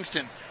of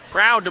Livingston,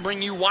 proud to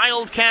bring you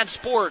Wildcat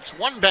Sports.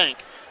 One Bank,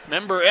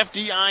 member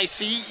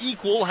FDIC,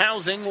 equal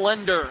housing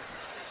lender.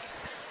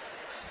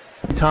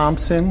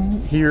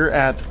 Thompson here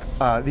at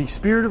the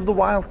Spirit of the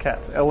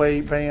Wildcats,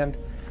 LA band.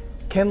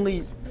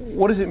 Kenley,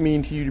 what does it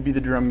mean to you to be the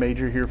drum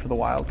major here for the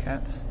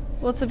Wildcats?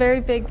 Well, it's a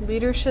very big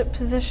leadership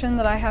position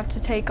that I have to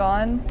take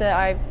on that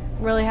I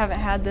really haven't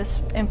had this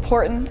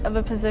important of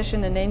a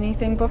position in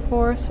anything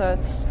before, so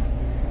it's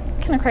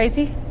kind of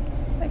crazy,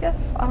 I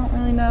guess. I don't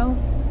really know.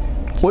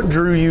 What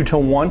drew you to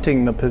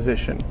wanting the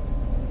position?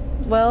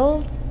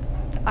 Well,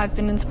 I've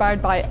been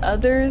inspired by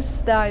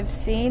others that I've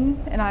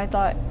seen, and I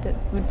thought that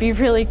would be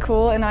really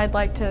cool, and I'd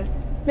like to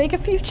make a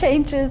few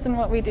changes in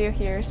what we do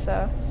here,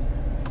 so.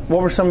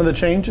 What were some of the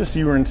changes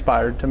you were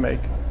inspired to make?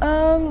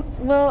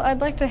 Well, I'd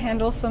like to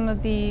handle some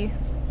of the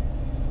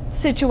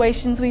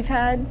situations we've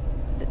had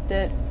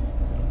that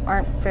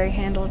aren't very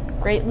handled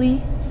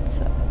greatly,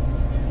 so.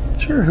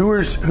 Sure. Who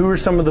are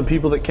some of the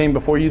people that came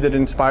before you that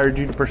inspired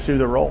you to pursue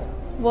the role?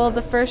 Well,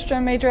 the first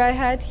drum major I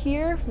had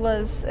here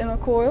was Emma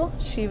Coyle.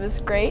 She was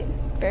great,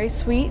 very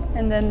sweet.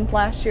 And then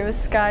last year was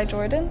Sky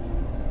Jordan.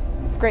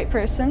 Great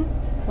person,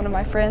 one of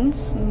my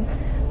friends, and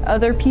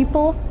other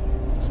people.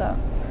 So,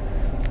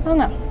 I don't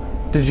know.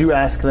 Did you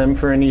ask them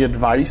for any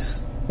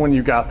advice when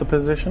you got the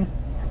position?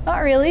 Not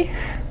really.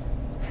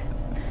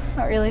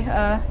 Not really.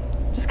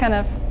 Just kind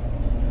of,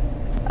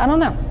 I don't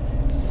know.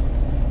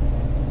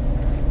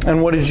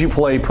 And what did you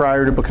play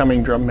prior to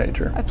becoming drum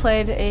major? I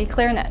played a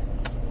clarinet.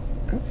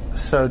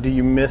 So do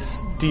you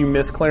miss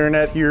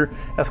clarinet here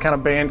as kind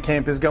of band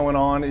camp is going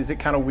on? Is it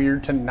kind of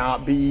weird to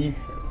not be?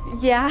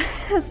 Yeah,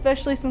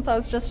 especially since I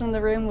was just in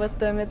the room with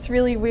them. It's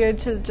really weird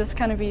to just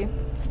kind of be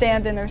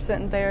standing or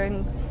sitting there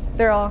and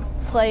they're all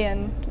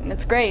playing, and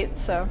it's great,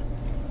 so.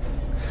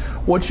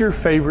 What's your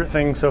favorite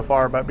thing so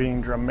far about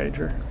being drum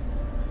major?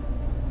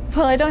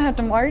 Well, I don't have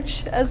to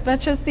march as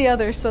much as the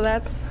others, so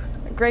that's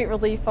a great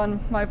relief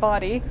on my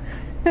body.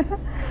 Go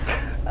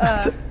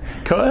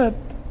ahead.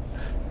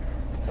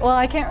 Well,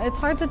 I can't. It's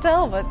hard to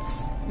tell, but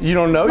you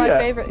don't know my yet.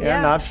 Favorite,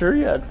 yeah, not sure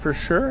yet. For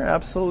sure,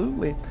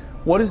 absolutely.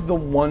 What is the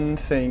one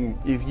thing,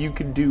 if you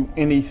could do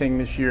anything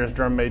this year as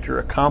drum major,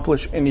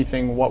 accomplish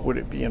anything, what would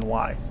it be and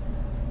why?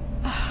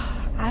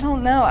 I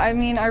don't know. I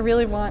mean, I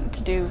really want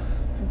to do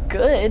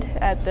good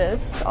at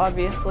this,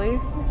 obviously,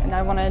 and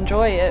I want to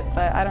enjoy it,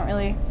 but I don't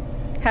really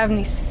have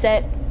any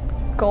set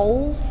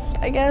goals,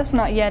 I guess.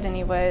 Not yet,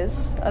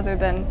 anyways, other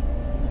than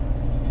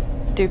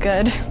do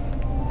good.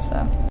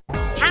 So.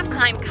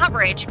 Halftime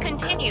coverage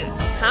continues,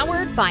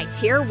 powered by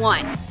Tier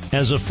 1.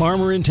 As a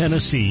farmer in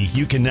Tennessee,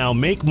 you can now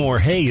make more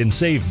hay and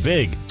save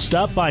big.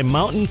 Stop by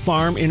Mountain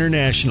Farm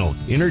International,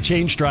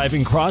 Interchange Drive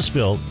in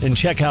Crossville, and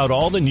check out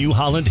all the New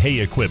Holland hay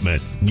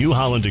equipment. New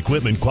Holland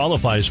equipment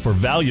qualifies for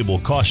valuable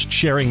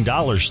cost-sharing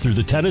dollars through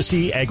the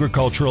Tennessee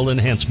Agricultural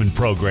Enhancement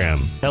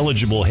Program.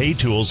 Eligible hay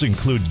tools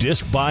include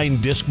disc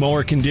bind disc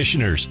mower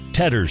conditioners,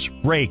 tedders,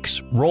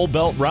 rakes, roll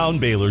belt round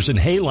balers, and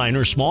hay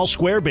liner small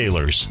square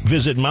balers.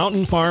 Visit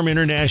Mountain Farm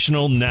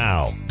International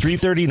now,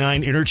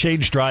 339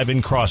 Interchange Drive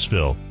in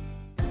Crossville.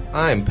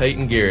 I'm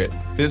Peyton Garrett,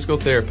 physical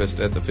therapist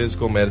at the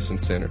Physical Medicine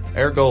Center.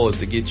 Our goal is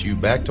to get you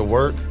back to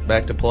work,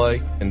 back to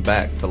play, and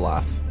back to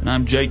life. And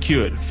I'm Jay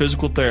Hewitt,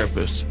 physical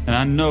therapist, and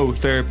I know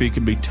therapy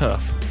can be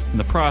tough, and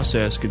the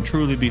process can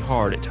truly be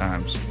hard at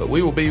times. But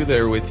we will be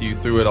there with you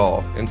through it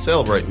all and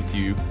celebrate with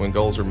you when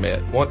goals are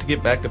met. Want to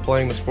get back to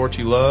playing the sport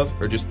you love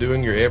or just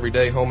doing your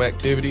everyday home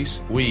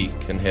activities? We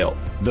can help.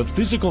 The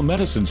Physical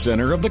Medicine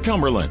Center of the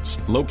Cumberlands,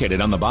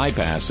 located on the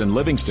bypass in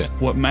Livingston.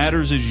 What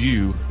matters is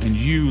you, and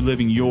you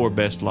living your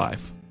best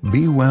life.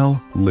 Be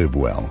well, live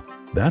well.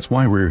 That's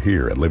why we're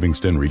here at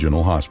Livingston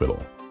Regional Hospital.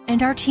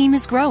 And our team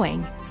is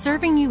growing,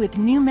 serving you with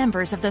new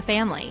members of the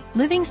family.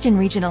 Livingston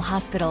Regional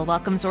Hospital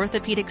welcomes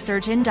orthopedic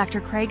surgeon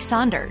Dr. Craig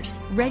Saunders,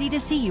 ready to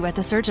see you at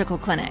the surgical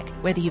clinic.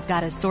 Whether you've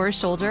got a sore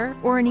shoulder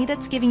or a knee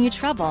that's giving you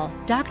trouble,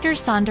 Dr.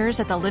 Saunders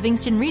at the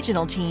Livingston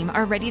Regional team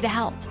are ready to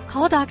help.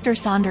 Call Dr.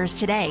 Saunders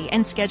today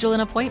and schedule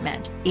an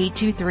appointment.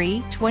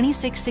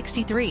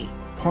 823-2663.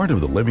 Part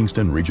of the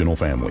Livingston Regional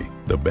family,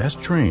 the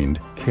best trained,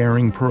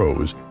 caring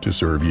pros to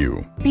serve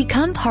you.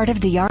 Become part of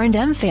the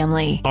R&M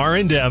family.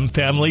 R&M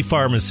Family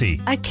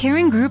Pharmacy. A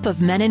caring group of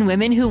men and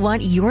women who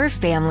want your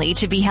family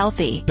to be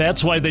healthy.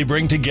 That's why they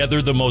bring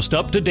together the most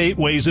up-to-date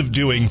ways of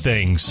doing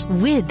things.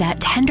 With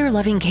that tender,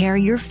 loving care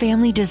your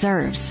family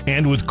deserves.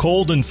 And with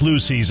cold and flu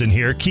season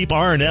here, keep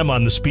R&M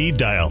on the speed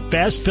dial.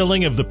 Fast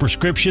filling of the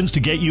prescriptions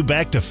to get you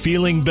back to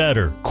feeling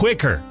better,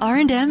 quicker.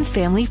 R&M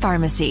Family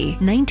Pharmacy,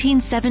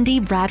 1970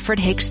 Bradford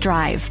Hicks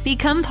Drive.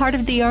 Become part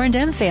of the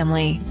R&M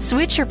family.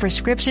 Switch your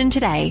prescription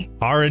today.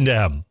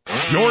 R&M.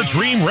 Your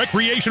dream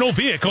recreational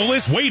vehicle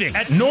is waiting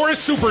at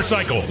Norris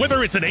Supercycle.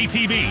 Whether it's an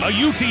ATV, a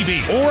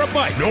UTV, or a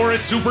bike,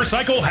 Norris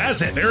Supercycle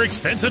has it. Their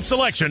extensive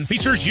selection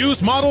features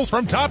used models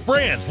from top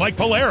brands like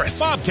Polaris,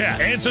 Bobcat,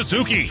 and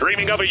Suzuki.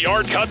 Dreaming of a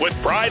yard cut with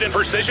pride and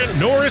precision?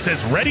 Norris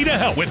is ready to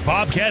help with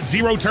Bobcat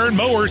zero-turn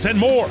mowers and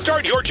more.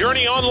 Start your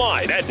journey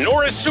online at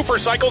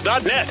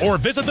norrissupercycle.net or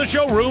visit the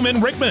showroom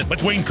in Rickman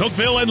between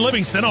Cookeville and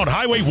Livingston on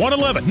Highway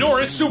 111.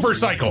 Norris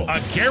Supercycle,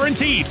 a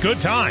guaranteed good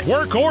time.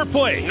 Work or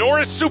play.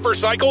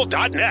 norrissupercycle.net.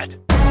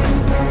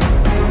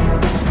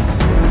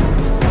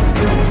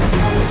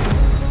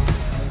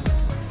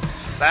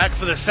 Back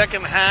for the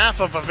second half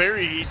of a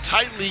very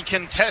tightly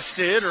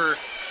contested, or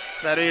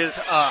that is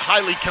a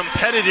highly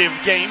competitive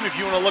game, if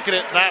you want to look at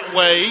it that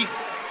way.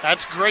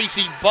 That's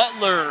Gracie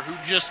Butler, who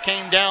just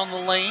came down the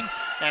lane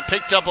and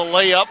picked up a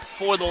layup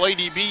for the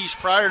Lady Bees.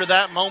 Prior to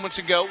that, moments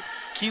ago,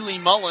 Keely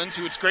Mullins,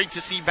 who it's great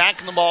to see back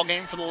in the ball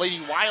game for the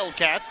Lady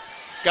Wildcats,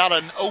 got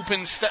an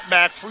open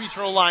step-back free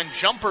throw line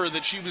jumper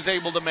that she was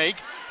able to make.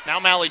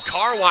 Now Mallie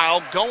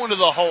Carlisle going to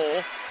the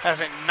hole,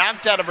 has it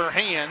knocked out of her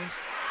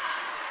hands,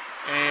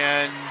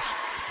 and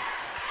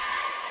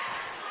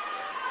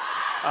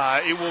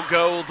it will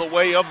go the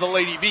way of the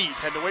Lady Bees.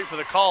 Had to wait for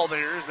the call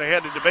there as they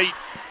had to debate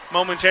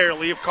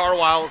momentarily if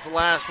Carlisle was the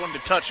last one to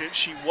touch it.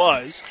 She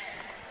was.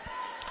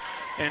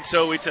 And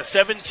so it's a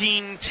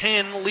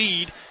 17-10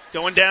 lead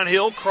going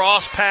downhill,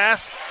 cross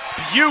pass,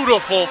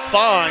 beautiful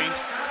find.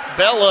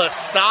 Bella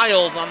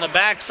Stiles on the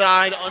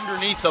backside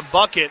underneath the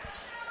bucket.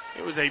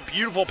 It was a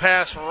beautiful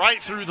pass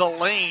right through the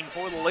lane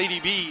for the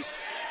Lady Bees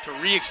to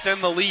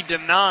re-extend the lead to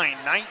 9,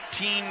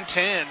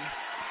 19-10.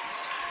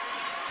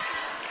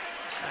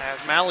 As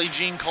Mallie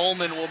Jean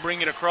Coleman will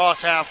bring it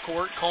across half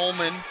court.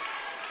 Coleman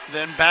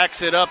then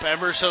backs it up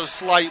ever so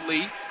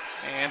slightly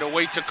and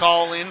awaits a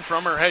call in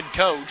from her head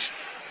coach.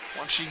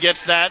 Once she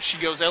gets that, she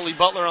goes Ellie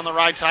Butler on the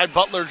right side.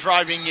 Butler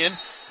driving in,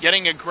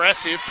 getting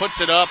aggressive, puts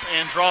it up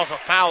and draws a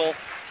foul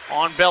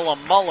on Bella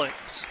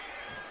Mullins.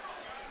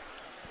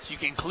 So you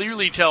can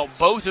clearly tell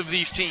both of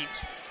these teams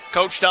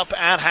coached up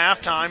at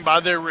halftime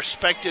by their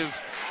respective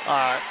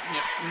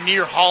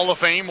near Hall of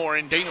Fame, or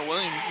in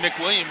Nick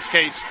Williams'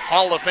 case,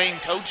 Hall of Fame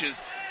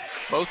coaches.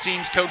 Both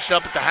teams coached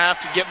up at the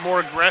half to get more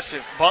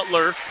aggressive.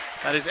 Butler,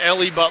 that is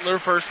Ellie Butler,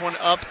 first one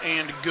up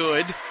and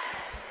good.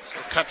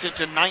 So cuts it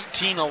to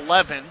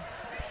 19-11.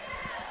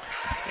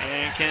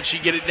 And can she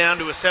get it down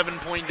to a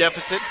 7-point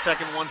deficit?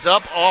 Second one's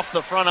up, off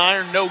the front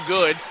iron, no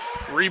good.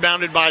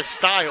 Rebounded by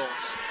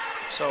Stiles.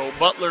 So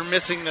Butler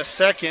missing the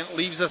second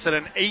leaves us at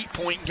an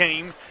 8-point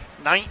game,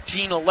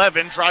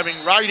 19-11.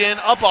 Driving right in,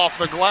 up off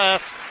the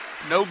glass.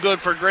 No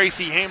good for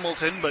Gracie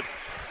Hamilton, but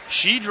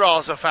she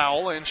draws a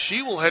foul, and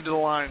she will head to the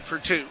line for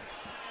two.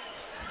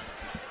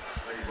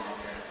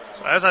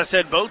 So as I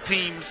said, both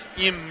teams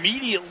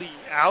immediately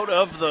out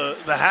of the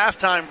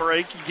halftime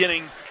break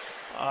getting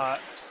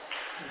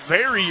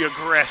very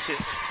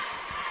aggressive.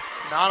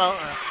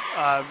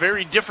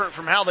 Very different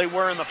from how they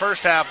were in the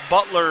first half.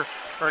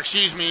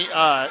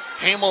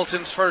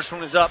 Hamilton's first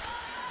one is up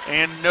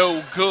and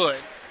no good.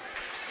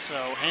 So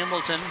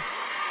Hamilton,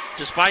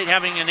 despite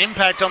having an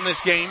impact on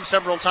this game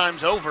several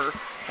times over,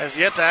 has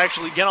yet to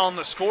actually get on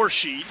the score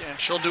sheet, and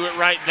she'll do it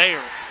right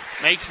there.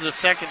 Makes the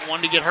second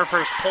one to get her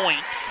first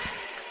point.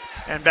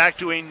 And back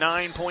to a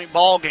 9-point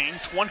ball game,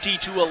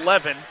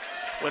 20-11,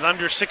 with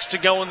under 6 to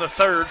go in the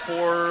third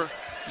for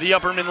the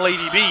Upperman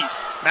Lady Bees.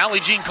 Mallie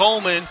Jean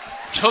Coleman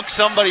took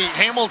somebody,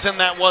 Hamilton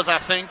that was, I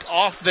think,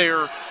 off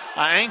their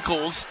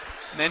ankles,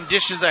 And then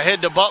dishes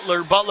ahead to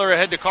Butler. Butler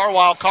ahead to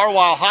Carwile.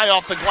 Carwile high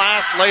off the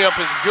glass. Layup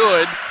is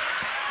good.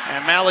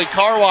 And Mally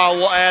Carwile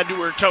will add to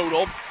her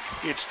total.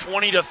 It's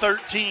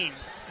 20-13.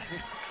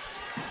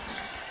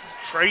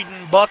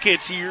 Trading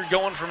buckets here,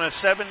 going from a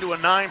 7 to a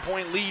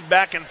 9-point lead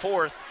back and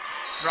forth.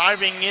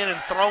 Driving in and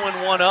throwing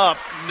one up.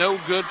 No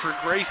good for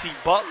Gracie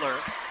Butler.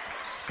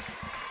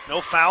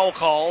 No foul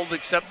called,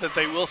 except that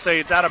they will say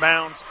it's out of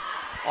bounds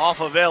off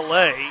of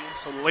LA.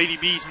 So the Lady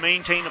Bees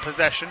maintain the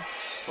possession.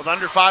 With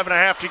under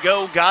 5.5 to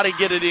go, got to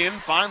get it in.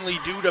 Finally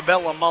due to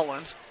Bella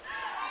Mullins.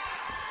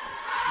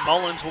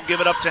 Mullins will give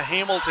it up to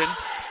Hamilton,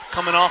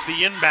 coming off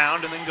the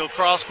inbound, and then go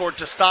cross court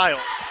to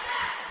Stiles.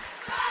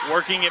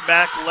 Working it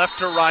back left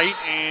to right,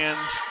 and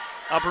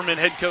Upperman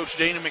head coach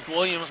Dana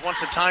McWilliams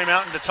wants a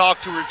timeout and to talk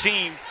to her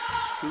team,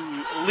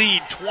 who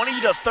lead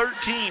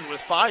 20-13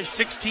 with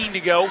 5:16 to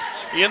go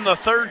in the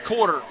third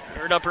quarter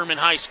here at Upperman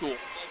High School.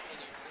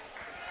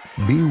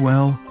 Be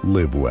well,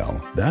 live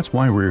well. That's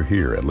why we're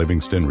here at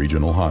Livingston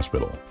Regional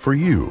Hospital. For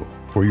you,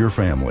 for your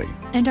family.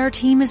 And our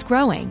team is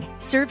growing,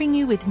 serving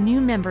you with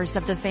new members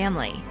of the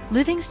family.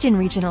 Livingston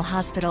Regional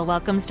Hospital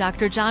welcomes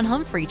Dr. John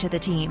Humphrey to the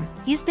team.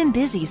 He's been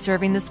busy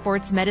serving the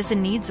sports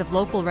medicine needs of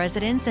local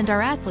residents and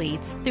our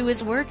athletes through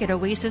his work at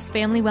Oasis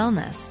Family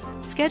Wellness.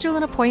 Schedule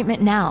an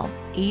appointment now,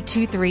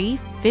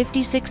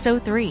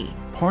 823-5603.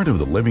 Part of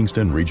the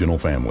Livingston Regional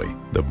family.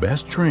 The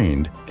best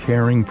trained,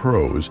 caring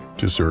pros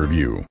to serve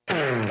you.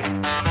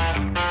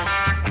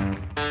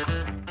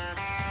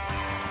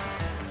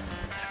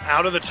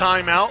 Out of the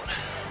timeout,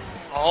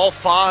 all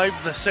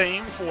five the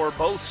same for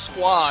both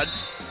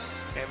squads.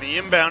 And the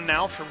inbound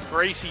now from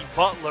Gracie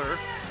Butler.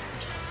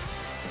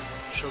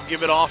 She'll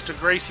give it off to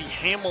Gracie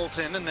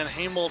Hamilton, and then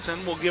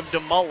Hamilton will give to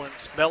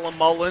Mullins. Bella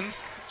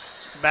Mullins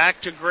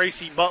back to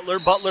Gracie Butler.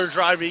 Butler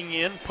driving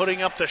in,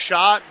 putting up the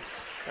shot.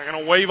 They're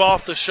going to wave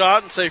off the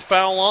shot and say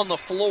foul on the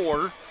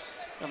floor.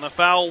 And the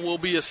foul will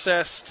be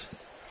assessed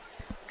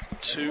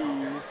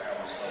to,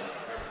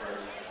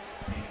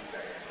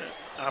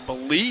 I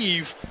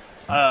believe,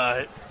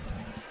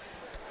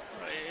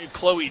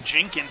 Chloe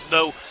Jenkins,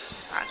 though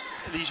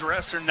these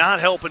refs are not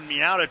helping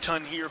me out a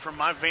ton here from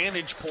my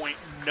vantage point.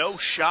 No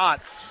shot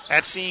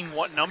at seeing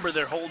what number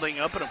they're holding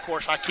up, and of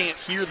course I can't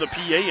hear the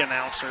PA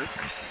announcer.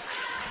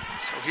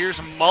 So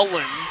here's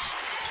Mullins.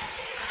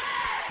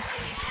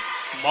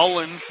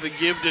 Mullins, the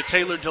give to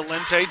Taylor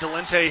Delente.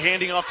 Delente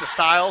handing off to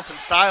Stiles, and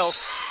Stiles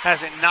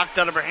has it knocked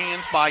out of her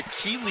hands by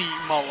Keely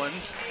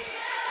Mullins.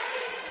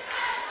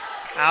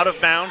 Out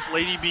of bounds,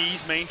 Lady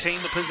Bees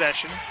maintain the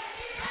possession.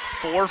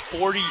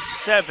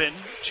 4:47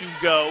 to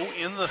go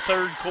in the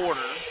third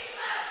quarter.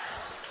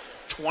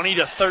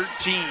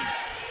 20-13.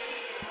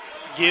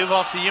 Give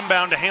off the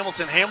inbound to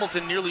Hamilton.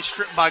 Hamilton nearly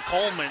stripped by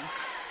Coleman.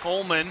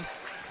 Coleman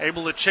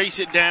able to chase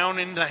it down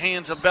into the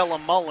hands of Bella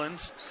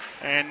Mullins.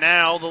 And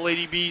now the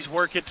Lady Bees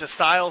work it to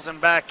Stiles and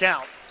back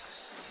out.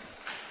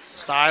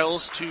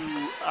 Stiles to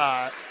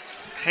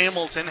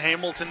Hamilton.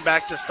 Hamilton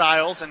back to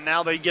Stiles, and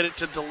now they get it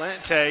to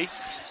Delente.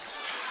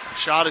 The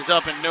shot is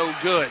up and no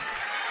good.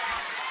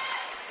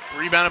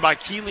 Rebounded by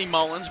Keely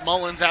Mullins.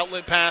 Mullins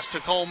outlet pass to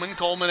Coleman.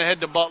 Coleman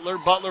ahead to Butler.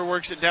 Butler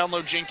works it down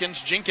low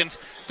Jenkins. Jenkins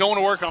going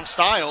to work on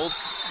Stiles.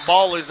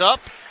 Ball is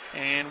up,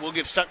 and we'll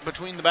get stuck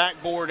between the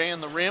backboard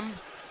and the rim.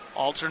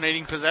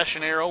 Alternating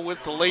possession arrow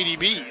with the Lady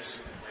Bees.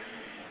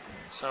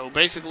 So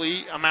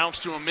basically amounts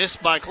to a miss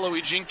by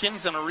Chloe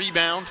Jenkins and a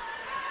rebound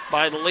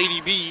by the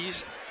Lady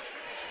Bees.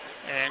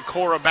 And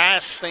Cora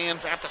Bass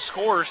stands at the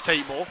scorer's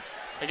table.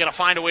 They got to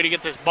find a way to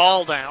get this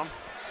ball down.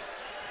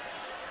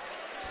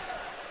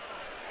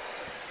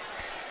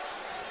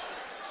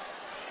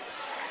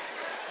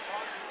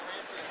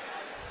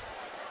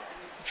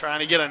 Trying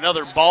to get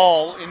another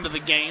ball into the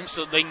game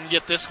so they can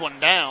get this one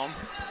down.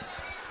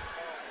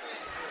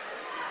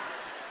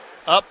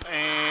 Up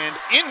and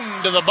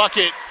into the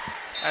bucket.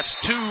 That's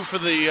two for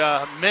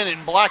the men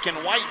in black and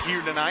white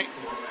here tonight.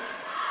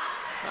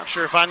 Not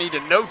sure if I need to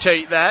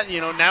notate that.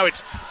 You know, now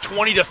it's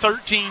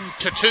 20-13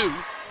 to 2.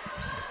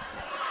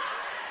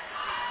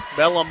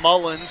 Bella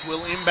Mullins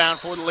will inbound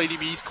for the Lady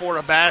Bees.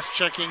 Cora Bass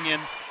checking in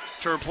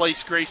to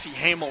replace Gracie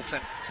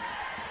Hamilton.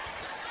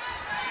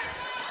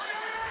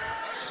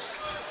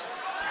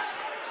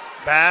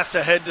 Bass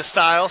ahead to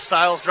Stiles.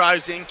 Stiles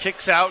drives in,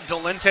 kicks out.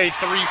 Delente,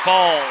 three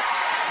falls.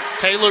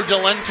 Taylor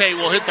Delente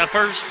will hit the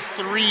first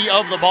three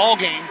of the ball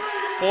game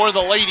for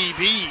the Lady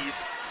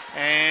Bees.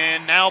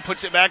 And now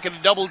puts it back in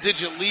a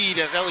double-digit lead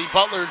as Ellie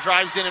Butler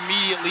drives in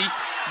immediately.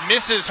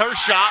 Misses her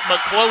shot, but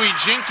Chloe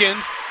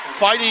Jenkins,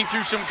 fighting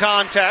through some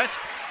contact,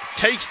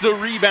 takes the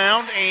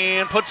rebound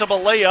and puts up a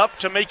layup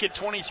to make it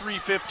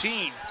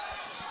 23-15.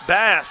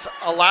 Bass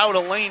allowed a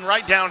lane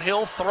right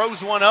downhill,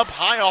 throws one up,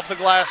 high off the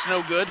glass,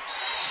 no good.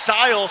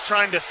 Stiles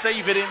trying to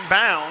save it in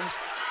bounds,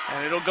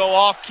 and it'll go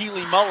off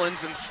Keely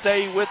Mullins and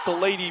stay with the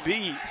Lady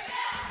Bees.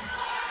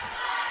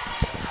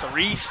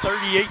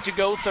 3:38 to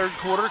go, third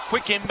quarter.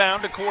 Quick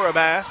inbound to Cora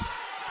Bass.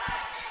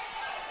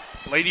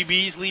 Lady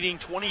Bees leading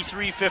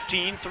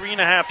 23-15,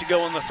 3.5 to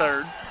go in the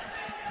third.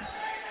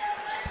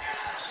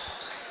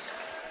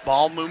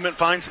 Ball movement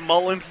finds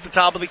Mullins at the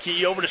top of the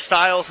key, over to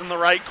Stiles in the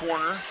right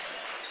corner.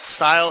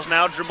 Stiles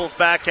now dribbles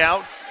back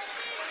out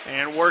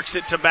and works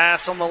it to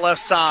Bass on the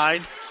left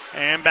side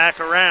and back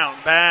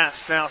around.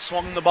 Bass now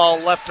swung the ball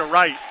left to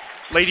right.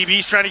 Lady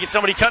B's trying to get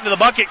somebody cut into the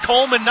bucket.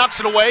 Coleman knocks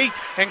it away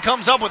and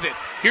comes up with it.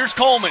 Here's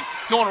Coleman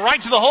going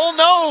right to the hole.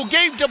 No,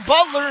 gave to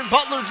Butler, and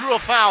Butler drew a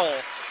foul.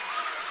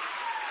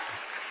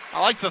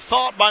 I like the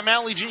thought by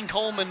Mally Jean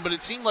Coleman, but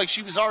it seemed like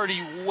she was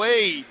already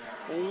way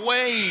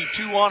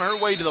too on her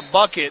way to the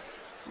bucket.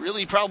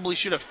 Really probably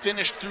should have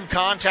finished through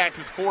contact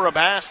with Cora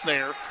Bass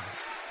there.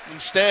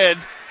 Instead,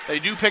 they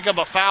do pick up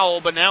a foul,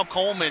 but now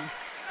Coleman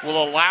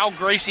will allow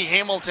Gracie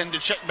Hamilton to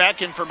check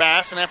back in for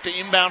Bass and have to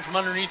inbound from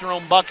underneath her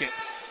own bucket.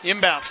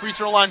 Inbound, free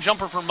throw line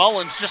jumper for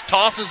Mullins, just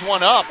tosses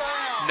one up.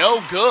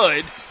 No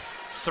good.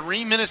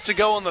 3 minutes to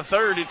go in the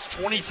third. It's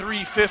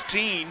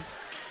 23-15,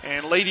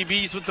 and Lady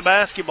Bees with the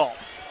basketball.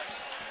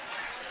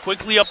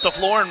 Quickly up the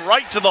floor and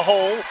right to the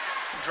hole.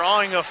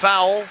 Drawing a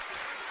foul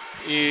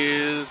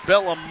is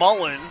Bella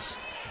Mullins,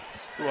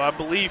 who I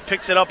believe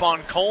picks it up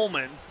on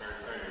Coleman.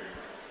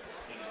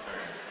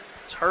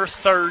 It's her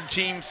third,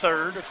 team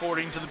third,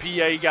 according to the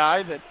PA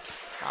guy that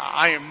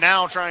I am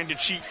now trying to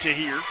cheat to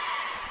hear.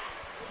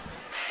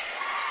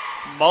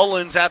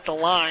 Mullins at the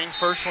line.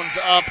 First one's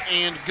up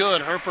and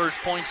good. Her first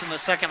points in the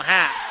second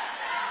half.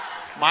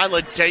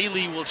 Mila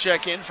Daly will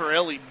check in for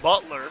Ellie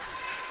Butler.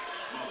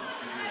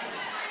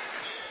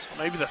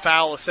 Maybe the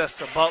foul assessed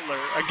to Butler.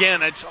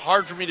 Again, it's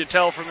hard for me to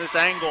tell from this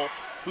angle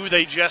who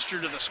they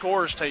gesture to the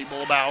scorers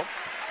table about.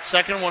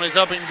 Second one is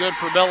up and good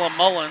for Bella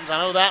Mullins. I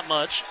know that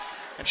much.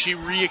 And she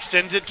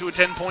re-extends it to a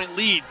 10-point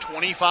lead,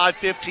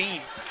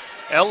 25-15.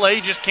 LA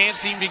just can't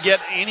seem to get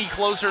any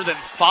closer than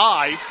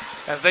 5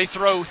 as they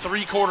throw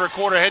three-quarter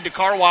court ahead to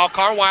Carwile.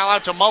 Carwile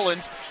out to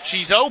Mullins.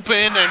 She's open,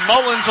 and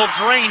Mullins will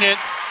drain it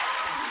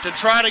to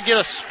try to get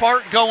a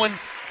spark going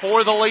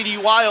for the Lady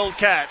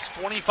Wildcats.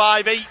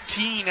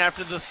 25-18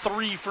 after the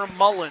three from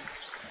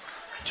Mullins.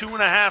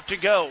 2.5 to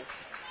go.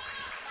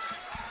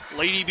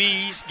 Lady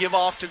Bees give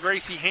off to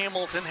Gracie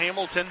Hamilton.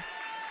 Hamilton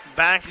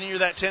back near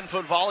that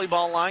 10-foot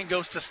volleyball line.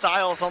 Goes to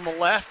Stiles on the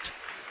left.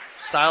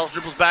 Stiles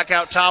dribbles back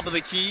out top of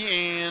the key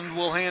and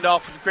will hand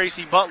off with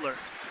Gracie Butler.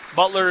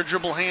 Butler a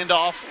dribble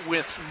handoff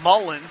with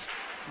Mullins.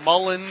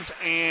 Mullins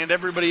and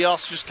everybody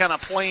else just kind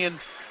of playing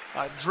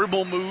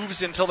dribble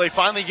moves until they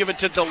finally give it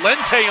to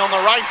Delente on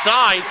the right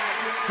side,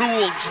 who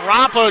will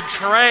drop a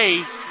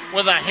tray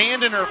with a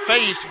hand in her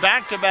face.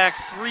 Back-to-back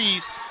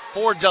threes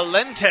for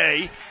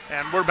Delente,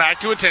 and we're back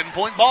to a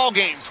 10-point ball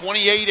game.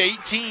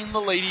 28-18, the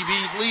Lady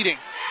Bees leading.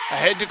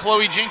 Ahead to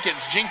Chloe Jenkins.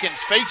 Jenkins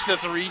fakes the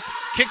three,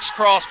 kicks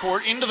cross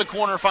court into the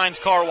corner, finds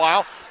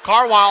Carwile.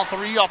 Carwile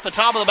three off the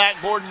top of the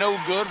backboard, no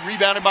good.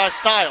 Rebounded by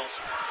Stiles.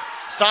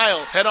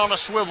 Stiles, head on a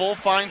swivel,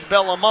 finds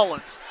Bella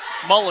Mullins.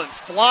 Mullins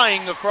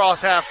flying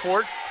across half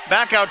court,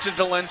 back out to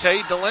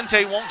Delente.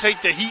 Delente won't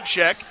take the heat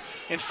check,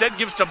 instead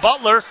gives to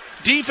Butler.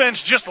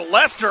 Defense just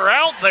left her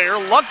out there.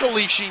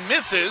 Luckily she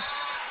misses,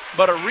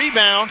 but a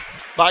rebound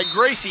by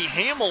Gracie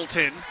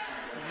Hamilton,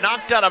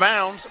 knocked out of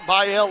bounds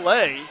by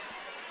LA.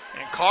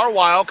 And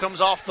Carwile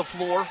comes off the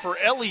floor for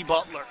Ellie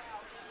Butler.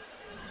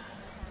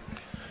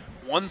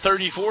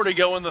 1:34 to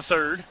go in the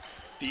third.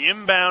 The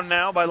inbound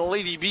now by the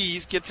Lady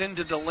Bees gets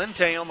into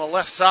Delente on the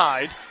left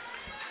side.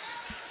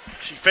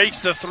 She fakes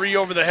the three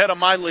over the head of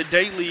Mila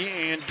Daly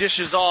and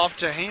dishes off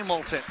to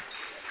Hamilton.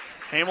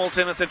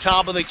 Hamilton at the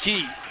top of the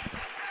key.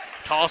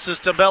 Tosses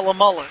to Bella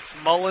Mullins.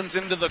 Mullins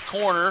into the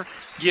corner.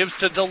 Gives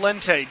to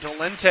Delente.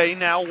 Delente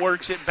now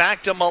works it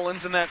back to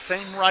Mullins in that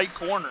same right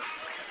corner.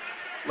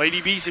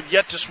 Lady Bees have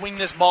yet to swing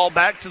this ball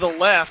back to the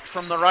left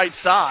from the right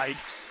side.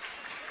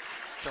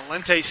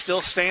 Delente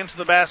still stands to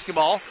the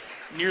basketball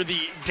near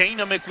the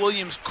Dana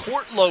McWilliams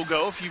court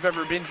logo, if you've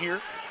ever been here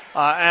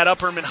at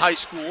Upperman High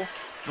School.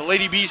 The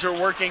Lady Bees are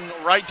working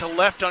right to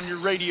left on your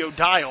radio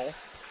dial.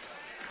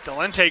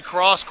 Delente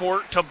cross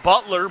court to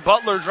Butler.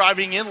 Butler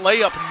driving in,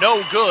 layup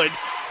no good.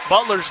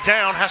 Butler's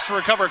down, has to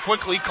recover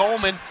quickly.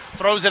 Coleman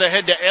throws it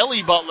ahead to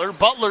Ellie Butler.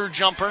 Butler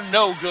jumper,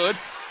 no good.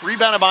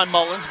 Rebounded by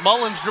Mullins.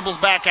 Mullins dribbles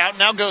back out,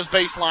 now goes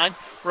baseline.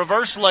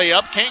 Reverse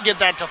layup, can't get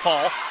that to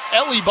fall.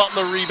 Ellie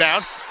Butler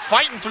rebound,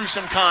 fighting through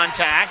some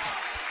contact.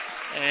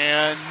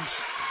 And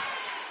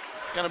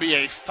it's going to be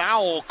a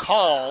foul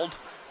called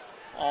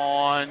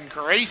on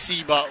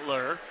Gracie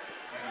Butler.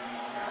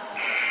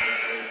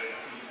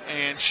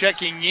 And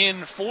checking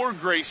in for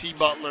Gracie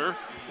Butler,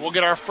 we'll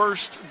get our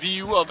first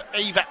view of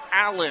Ava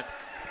Allen.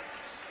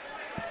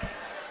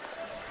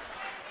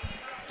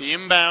 The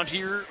inbound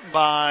here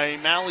by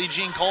Mally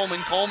Jean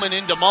Coleman. Coleman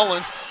into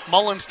Mullins.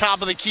 Mullins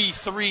top of the key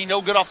three,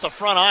 no good off the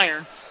front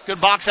iron.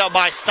 Good box out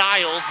by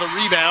Stiles, the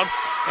rebound,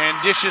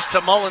 and dishes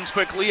to Mullins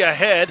quickly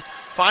ahead.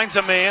 Finds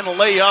a man,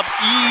 layup,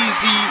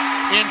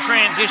 easy in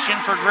transition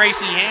for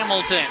Gracie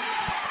Hamilton.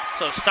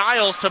 So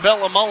Stiles to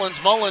Bella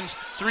Mullins. Mullins,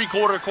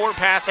 three-quarter court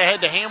pass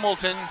ahead to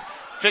Hamilton,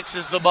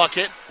 fixes the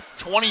bucket.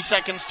 20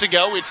 seconds to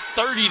go. It's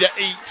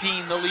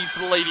 30-18, the lead for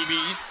the Lady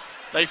Bees.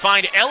 They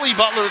find Ellie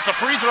Butler at the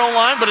free throw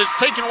line, but it's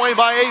taken away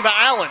by Ava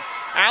Allen.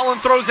 Allen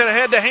throws it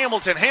ahead to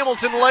Hamilton.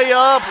 Hamilton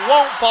layup,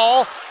 won't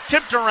fall.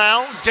 Tipped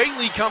around.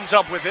 Daly comes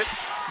up with it.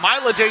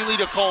 Mila Daly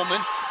to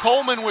Coleman.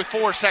 Coleman with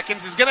 4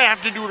 seconds is going to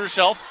have to do it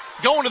herself.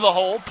 Going to the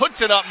hole,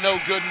 puts it up, no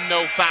good and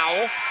no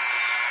foul.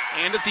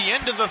 And at the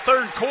end of the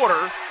third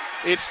quarter,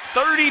 it's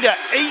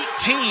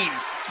 30-18.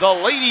 The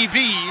Lady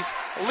Bees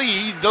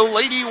lead the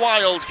Lady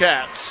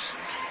Wildcats.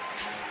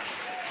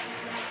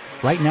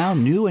 Right now,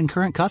 new and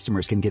current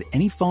customers can get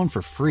any phone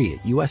for free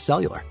at US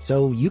Cellular,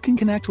 so you can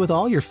connect with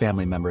all your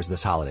family members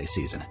this holiday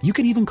season. You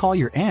can even call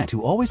your aunt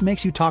who always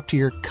makes you talk to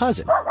your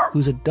cousin,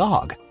 who's a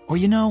dog. Or,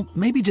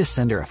 maybe just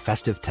send her a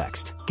festive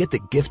text. Get the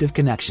gift of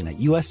connection at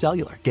US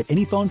Cellular. Get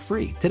any phone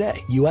free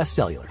today. US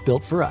Cellular,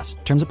 built for us.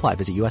 Terms apply.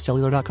 Visit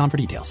uscellular.com for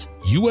details.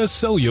 U.S.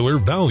 Cellular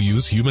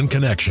values human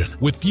connection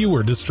with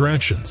fewer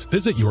distractions.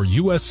 Visit your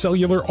U.S.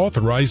 Cellular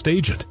authorized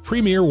agent.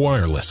 Premier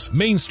Wireless,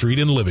 Main Street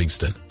in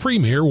Livingston.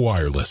 Premier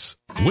Wireless.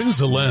 When's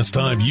the last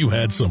time you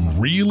had some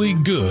really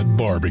good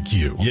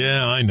barbecue?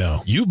 Yeah, I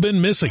know. You've been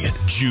missing it.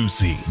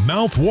 Juicy,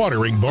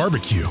 mouth-watering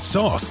barbecue.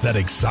 Sauce that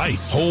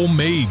excites.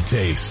 Homemade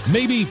taste.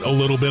 Maybe a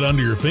little bit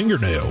under your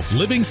fingernails.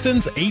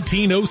 Livingston's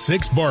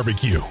 1806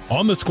 barbecue.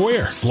 On the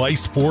square.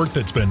 Sliced pork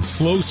that's been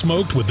slow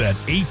smoked with that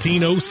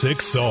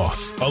 1806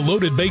 sauce. A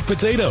loaded baked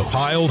potato.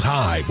 Piled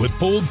high with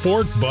pulled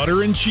pork,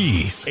 butter, and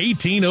cheese.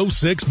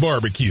 1806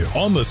 barbecue.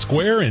 On the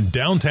square in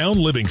downtown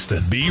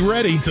Livingston. Be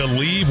ready to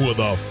leave with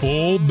a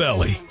full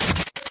belly.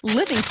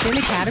 Livingston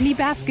Academy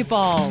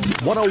Basketball.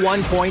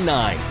 101.9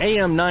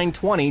 AM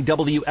 920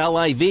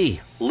 WLIV.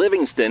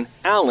 Livingston,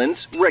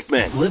 Allens,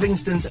 Rickman.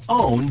 Livingston's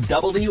own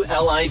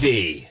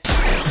WLIV.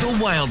 The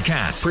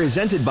Wildcats.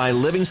 Presented by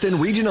Livingston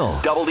Regional.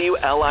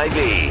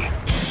 WLIV.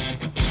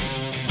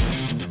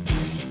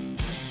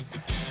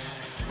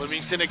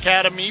 Livingston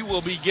Academy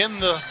will begin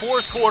the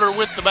fourth quarter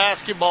with the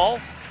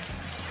basketball.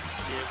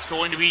 It's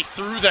going to be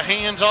through the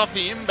hands off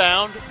the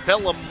inbound.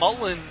 Bella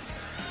Mullins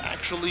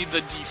actually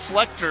the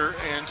deflector,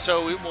 and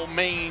so it will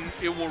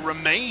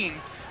remain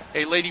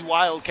a Lady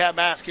Wildcat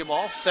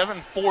basketball.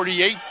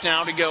 7:48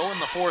 now to go in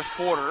the fourth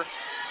quarter.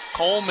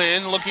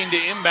 Coleman looking to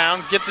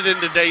inbound, gets it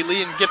into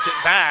Daly and gets it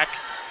back.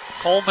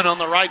 Coleman on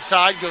the right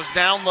side goes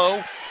down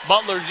low.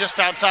 Butler just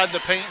outside the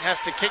paint has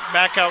to kick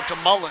back out to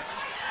Mullins.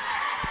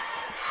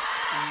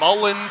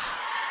 Mullins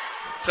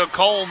to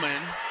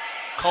Coleman.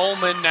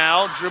 Coleman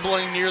now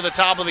dribbling near the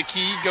top of the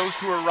key, goes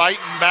to her right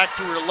and back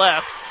to her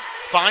left.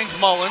 Finds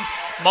Mullins.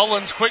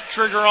 Mullins quick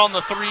trigger on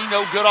the three,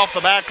 no good off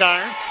the back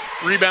iron.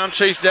 Rebound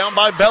chased down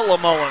by Bella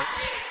Mullins.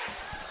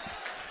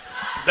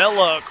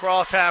 Bella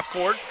across half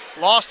court,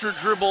 lost her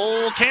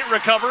dribble, can't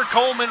recover.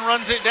 Coleman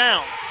runs it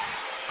down.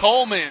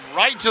 Coleman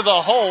right to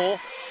the hole,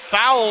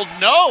 fouled,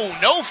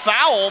 no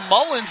foul.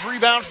 Mullins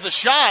rebounds the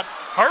shot.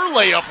 Her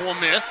layup will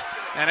miss,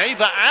 and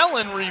Ava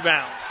Allen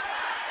rebounds.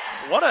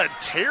 What a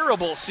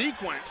terrible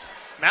sequence.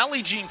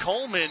 Mally Jean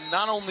Coleman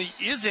not only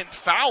isn't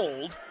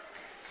fouled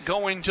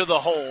going to the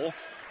hole,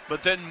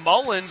 but then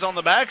Mullins on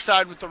the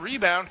backside with the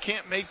rebound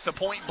can't make the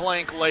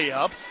point-blank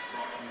layup.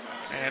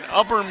 And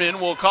Upperman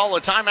will call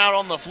a timeout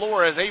on the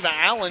floor as Ava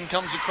Allen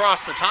comes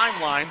across the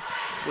timeline.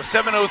 With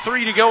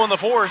 7:03 to go in the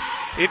fourth,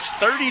 it's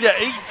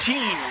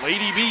 30-18.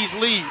 Lady Bees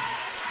lead.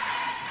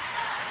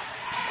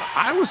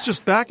 I was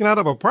just backing out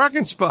of a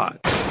parking spot,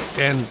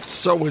 and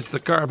so was the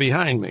car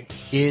behind me.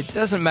 It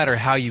doesn't matter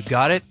how you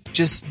got it,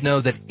 just know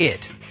that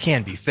it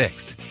can be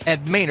fixed.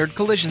 At Maynard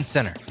Collision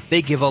Center,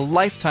 they give a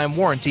lifetime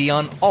warranty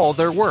on all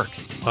their work.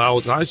 How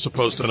was I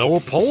supposed to know a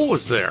pole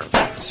was there?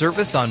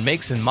 Service on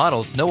makes and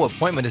models, no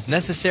appointment is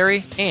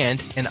necessary,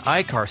 and an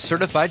iCar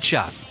certified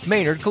shop.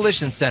 Maynard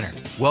Collision Center.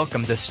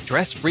 Welcome to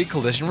stress-free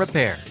collision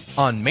repair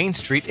on Main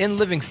Street in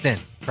Livingston.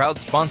 Proud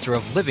sponsor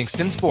of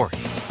Livingston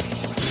Sports.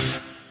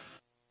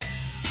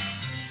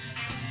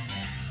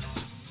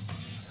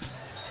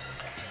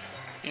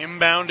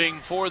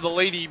 Inbounding for the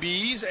Lady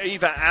Bees,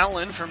 Ava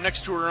Allen from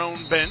next to her own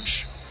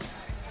bench.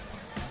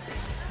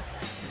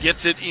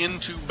 Gets it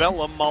into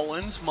Bella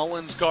Mullins.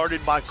 Mullins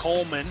guarded by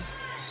Coleman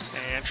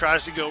and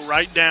tries to go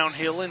right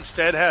downhill.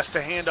 Instead has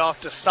to hand off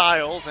to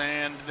Stiles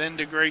and then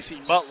to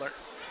Gracie Butler.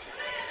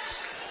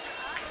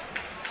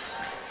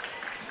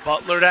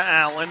 Butler to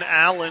Allen.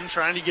 Allen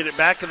trying to get it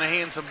back in the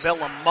hands of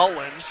Bella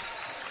Mullins.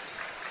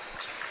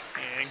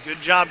 And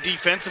good job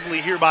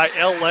defensively here by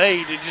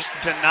L.A. to just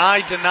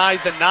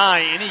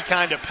deny any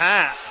kind of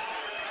pass.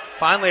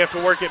 Finally have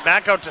to work it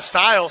back out to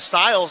Stiles.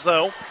 Stiles,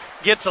 though,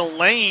 gets a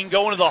lane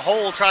going to the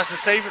hole, tries to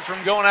save it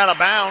from going out of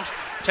bounds.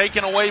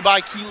 Taken away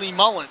by Keely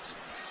Mullins.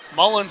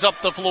 Mullins up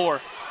the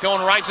floor,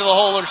 going right to the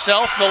hole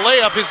herself. The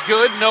layup is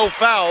good, no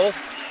foul.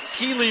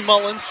 Keely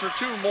Mullins for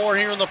two more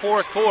here in the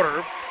fourth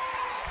quarter.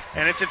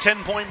 And it's a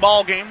 10-point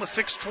ball game with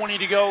 6:20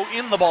 to go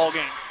in the ball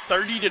game.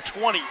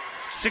 30-20.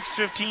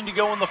 6:15 to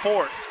go in the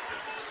fourth.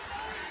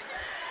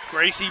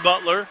 Gracie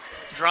Butler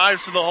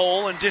drives to the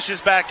hole and dishes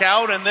back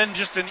out, and then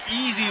just an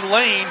easy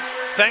lane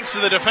thanks to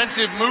the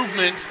defensive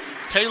movement.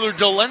 Taylor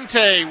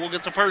Dolente will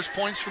get the first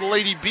points for the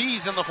Lady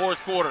Bees in the fourth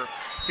quarter.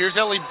 Here's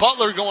Ellie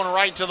Butler going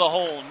right to the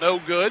hole. No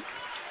good.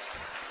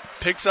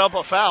 Picks up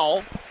a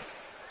foul.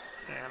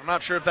 And I'm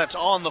not sure if that's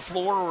on the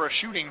floor or a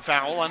shooting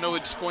foul. I know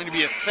it's going to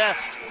be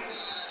assessed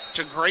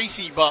to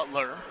Gracie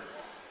Butler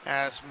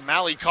as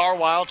Mally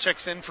Carwile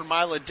checks in for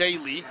Mila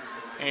Daly,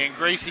 and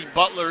Gracie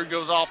Butler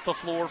goes off the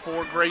floor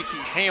for Gracie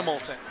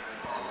Hamilton.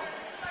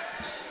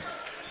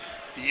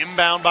 The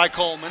inbound by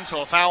Coleman,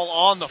 so a foul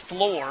on the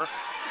floor.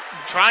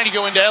 Trying to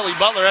go into Ellie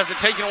Butler, has it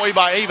taken away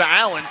by Ava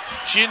Allen.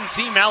 She didn't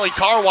see Mally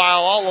Carwile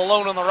all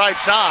alone on the right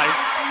side.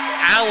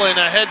 Allen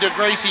ahead to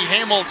Gracie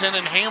Hamilton,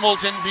 and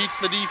Hamilton beats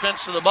the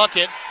defense to the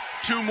bucket.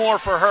 2 more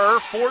for her,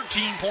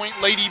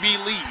 14-point Lady B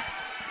lead.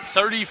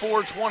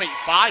 34-20,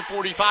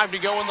 5:45 to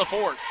go in the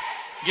fourth.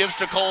 Gives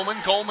to Coleman,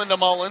 Coleman to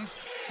Mullins.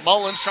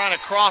 Mullins trying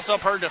to cross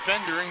up her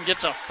defender and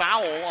gets a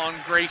foul on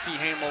Gracie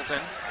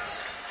Hamilton.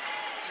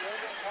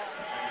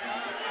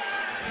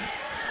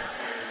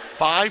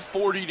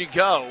 5:40 to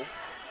go.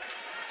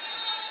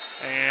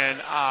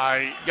 And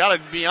I got to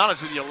be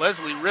honest with you,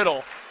 Leslie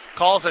Riddle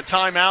calls a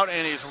timeout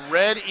and is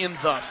red in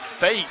the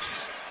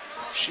face.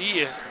 She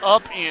is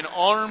up in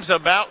arms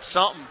about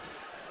something.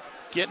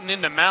 Getting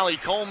into Mally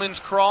Coleman's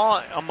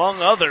craw,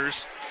 among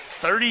others.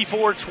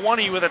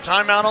 34-20 with a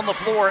timeout on the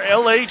floor.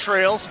 LA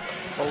trails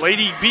the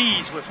Lady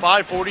Bees with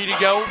 5:40 to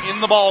go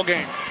in the ball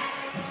game.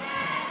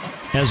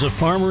 As a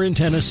farmer in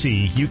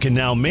Tennessee, you can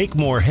now make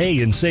more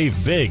hay and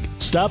save big.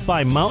 Stop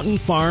by Mountain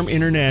Farm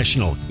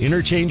International,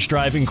 Interchange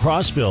Drive in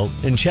Crossville,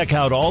 and check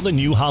out all the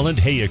New Holland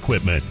hay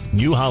equipment.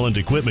 New Holland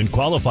equipment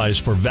qualifies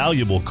for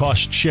valuable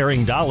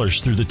cost-sharing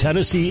dollars through the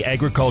Tennessee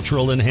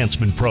Agricultural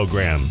Enhancement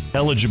Program.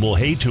 Eligible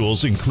hay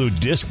tools include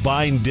disc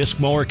bind disc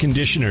mower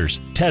conditioners,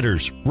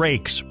 tedders,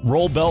 rakes,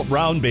 roll belt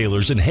round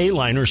balers, and hay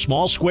liner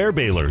small square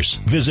balers.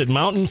 Visit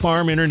Mountain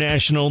Farm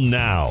International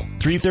now,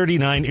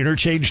 339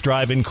 Interchange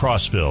Drive in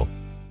Crossville.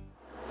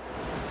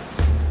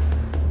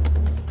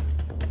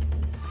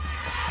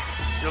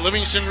 Your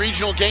Livingston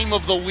Regional Game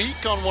of the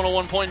Week on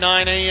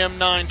 101.9 AM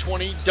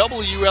 920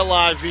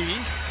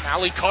 WLIV.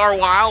 Mally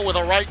Carwile with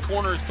a right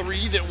corner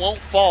three that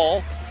won't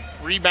fall.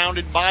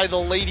 Rebounded by the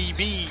Lady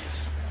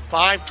Bees.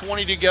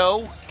 5:20 to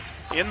go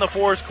in the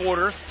fourth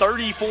quarter.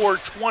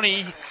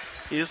 34-20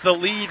 is the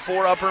lead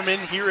for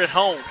Upperman here at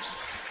home.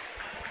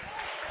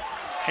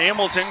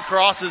 Hamilton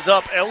crosses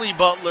up Ellie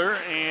Butler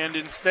and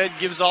instead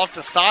gives off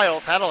to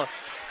Stiles. Had a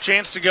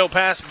chance to go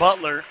past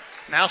Butler.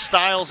 Now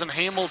Stiles and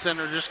Hamilton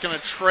are just going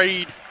to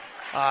trade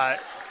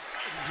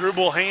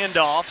dribble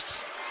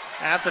handoffs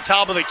at the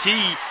top of the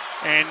key.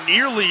 And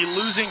nearly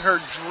losing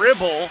her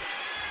dribble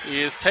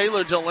is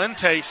Taylor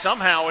Delente,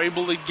 somehow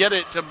able to get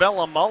it to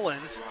Bella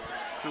Mullins,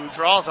 who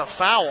draws a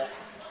foul.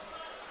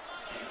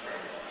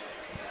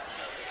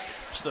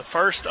 It's the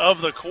first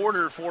of the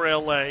quarter for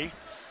LA.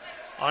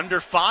 Under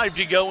 5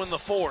 to go in the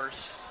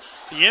fourth.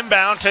 The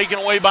inbound taken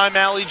away by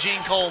Mally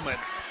Jean Coleman.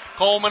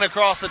 Coleman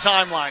across the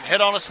timeline, head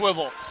on a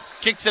swivel.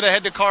 Kicks it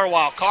ahead to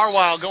Carwile.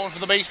 Carwile going for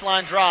the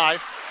baseline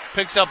drive.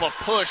 Picks up a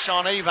push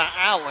on Ava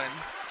Allen.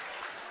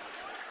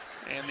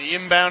 And the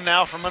inbound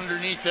now from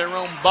underneath their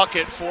own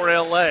bucket for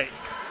LA.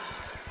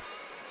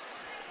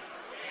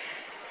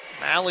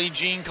 Mally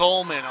Jean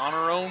Coleman on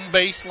her own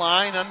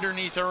baseline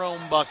underneath her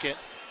own bucket.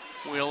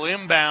 Will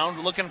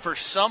inbound, looking for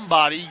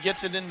somebody.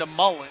 Gets it into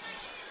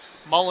Mullins.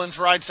 Mullins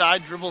right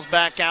side, dribbles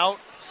back out.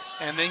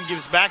 And then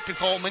gives back to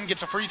Coleman.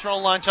 Gets a free throw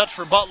line touch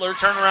for Butler.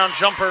 Turnaround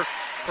jumper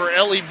for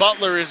Ellie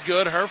Butler is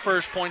good. Her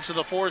first points of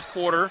the fourth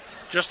quarter.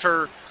 Just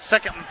her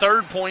second and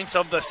third points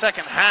of the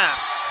second half.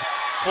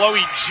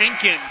 Chloe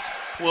Jenkins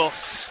will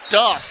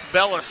stuff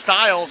Bella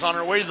Stiles on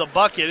her way to the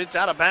bucket. It's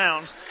out of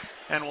bounds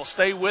and will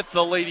stay with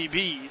the Lady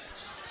Bees.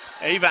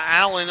 Ava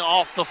Allen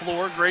off the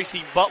floor.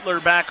 Gracie Butler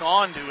back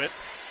onto it.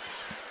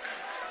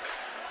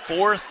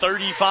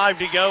 4:35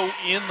 to go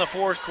in the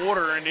fourth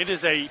quarter, and it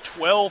is a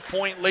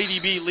 12-point Lady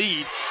B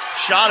lead.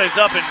 Shot is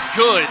up and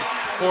good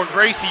for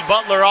Gracie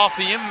Butler off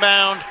the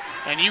inbound,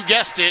 and you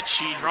guessed it,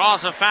 she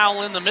draws a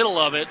foul in the middle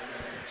of it.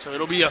 So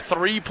it'll be a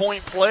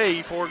 3-point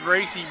play for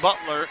Gracie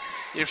Butler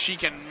if she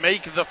can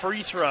make the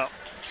free throw.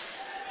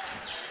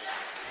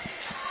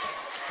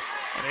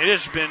 And it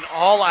has been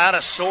all out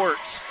of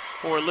sorts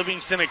for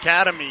Livingston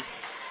Academy.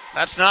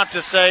 That's not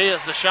to say,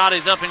 as the shot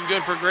is up and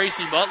good for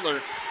Gracie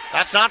Butler,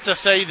 that's not to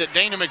say that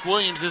Dana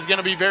McWilliams is going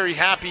to be very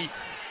happy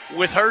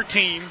with her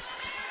team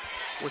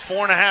with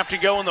 4.5 to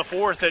go in the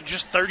fourth at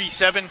just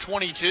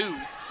 37-22.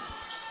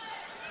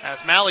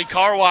 As Mally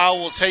Carwile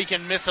will take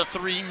and miss a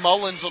three.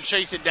 Mullins will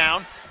chase it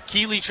down.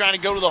 Keeley trying to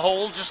go to the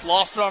hole, just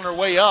lost it on her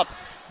way up.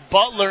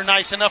 Butler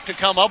nice enough to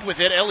come up with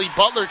it. Ellie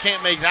Butler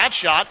can't make that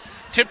shot.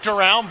 Tipped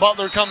around,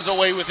 Butler comes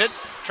away with it.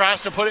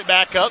 Tries to put it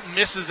back up,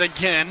 misses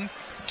again.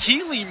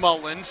 Keeley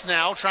Mullins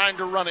now trying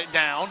to run it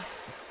down.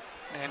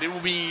 And it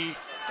will be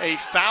a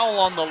foul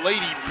on the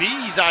Lady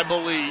Bees, I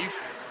believe.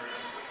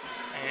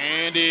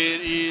 And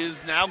it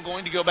is now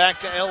going to go back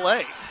to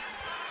LA.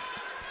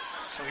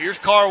 So here's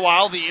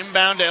Carwile, the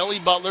inbound to Ellie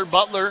Butler.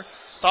 Butler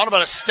thought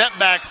about a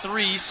step-back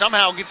three,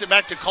 somehow gets it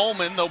back to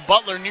Coleman, though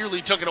Butler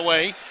nearly took it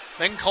away.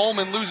 Then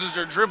Coleman loses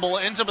her dribble,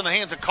 ends up in the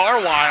hands of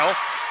Carwile,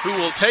 who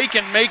will take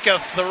and make a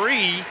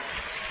three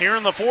here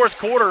in the fourth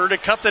quarter to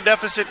cut the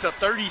deficit to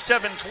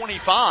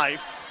 37-25.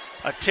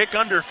 a tick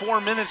under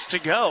 4 minutes to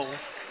go.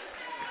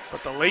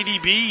 But the Lady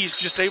Bees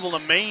just able to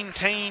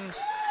maintain.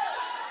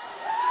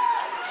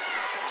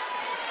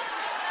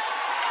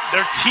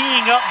 They're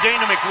teeing up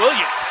Dana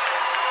McWilliams.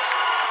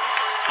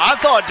 I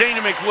thought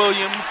Dana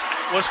McWilliams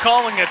was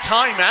calling a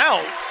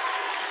timeout,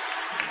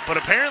 but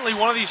apparently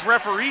one of these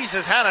referees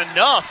has had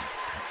enough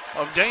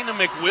of Dana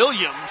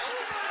McWilliams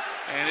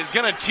and is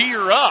going to tee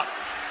her up.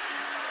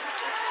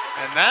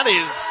 And that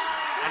is,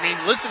 I mean,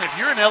 listen, if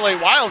you're an LA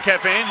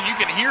Wildcat fan and you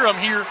can hear them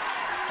here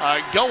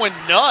going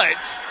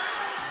nuts,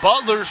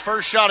 Butler's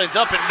first shot is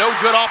up and no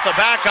good off the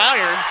back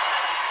iron.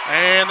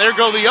 And there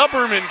go the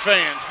Upperman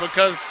fans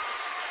because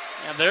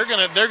they're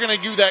gonna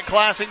do that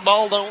classic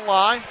ball don't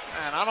lie,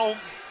 and I don't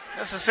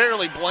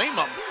necessarily blame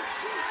them.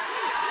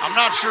 I'm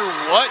not sure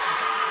what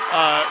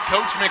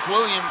Coach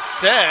McWilliams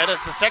said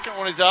as the second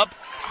one is up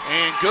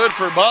and good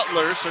for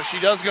Butler, so she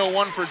does go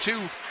 1 for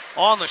 2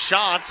 on the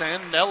shots,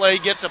 and LA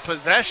gets a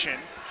possession.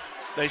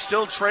 They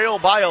still trail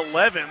by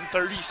 11,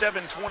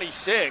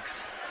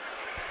 37-26.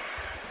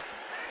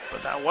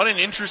 But what an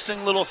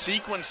interesting little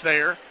sequence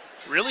there.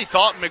 Really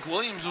thought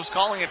McWilliams was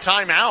calling a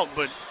timeout,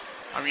 but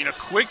I mean, a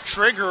quick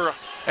trigger,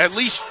 at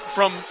least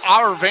from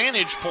our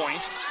vantage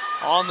point,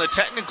 on the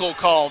technical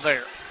call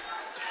there.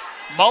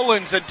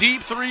 Mullins, a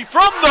deep three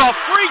from the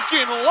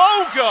freaking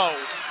logo.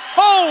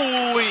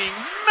 Holy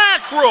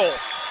mackerel.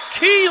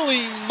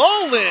 Keely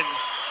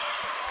Mullins.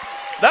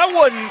 That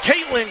wasn't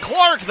Caitlin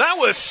Clark. That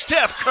was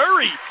Steph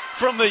Curry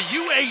from the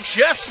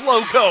UHS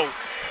logo.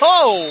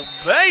 Oh,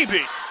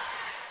 baby.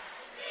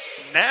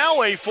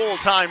 Now a full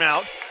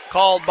timeout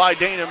called by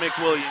Dana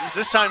McWilliams.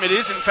 This time it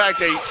is, in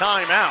fact, a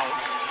timeout.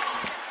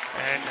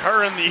 And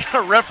her and the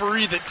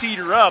referee that teed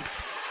her up,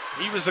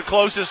 he was the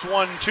closest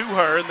one to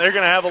her, and they're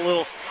going to have a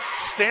little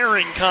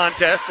staring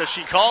contest as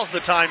she calls the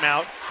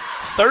timeout.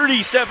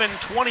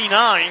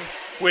 37-29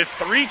 with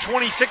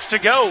 3:26 to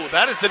go.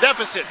 That is the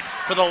deficit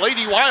for the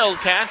Lady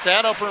Wildcats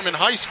at Upperman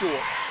High School.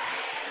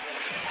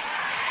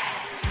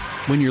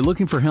 When you're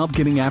looking for help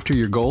getting after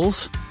your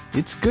goals,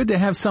 it's good to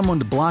have someone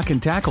to block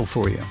and tackle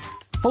for you.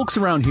 Folks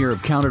around here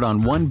have counted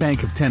on One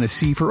Bank of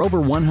Tennessee for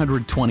over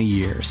 120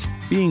 years.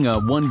 Being a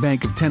One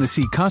Bank of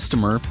Tennessee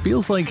customer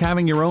feels like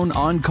having your own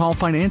on-call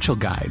financial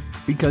guide,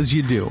 because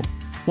you do.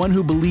 One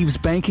who believes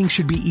banking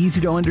should be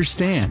easy to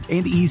understand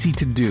and easy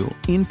to do,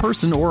 in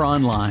person or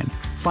online.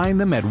 Find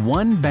them at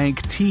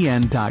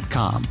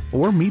onebanktn.com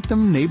or meet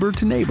them neighbor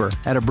to neighbor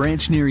at a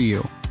branch near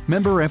you.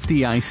 Member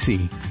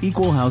FDIC,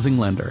 Equal Housing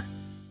Lender.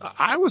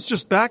 I was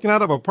just backing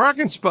out of a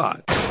parking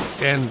spot,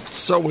 and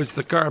so was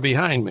the car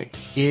behind me.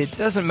 It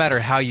doesn't matter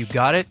how you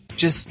got it,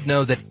 just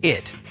know that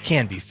it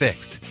can be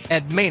fixed.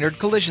 At Maynard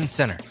Collision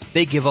Center,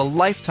 they give a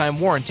lifetime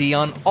warranty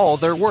on all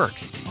their work.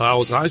 How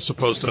was I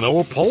supposed to know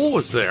a pole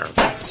was there?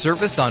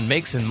 Service on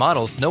makes and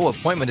models, no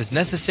appointment is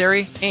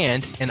necessary,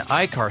 and an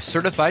iCar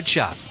certified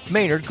shop.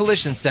 Maynard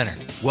Collision Center.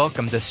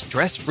 Welcome to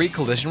stress-free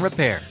collision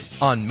repair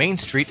on Main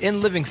Street in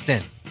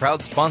Livingston.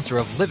 Proud sponsor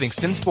of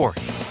Livingston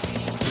Sports.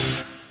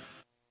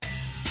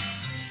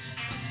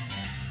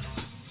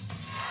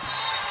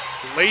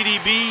 Lady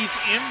Bees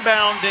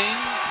inbounding,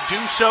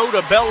 do so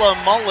to Bella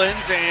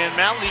Mullins, and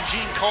Mally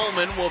Jean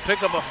Coleman will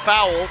pick up a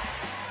foul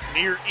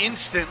near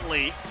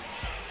instantly.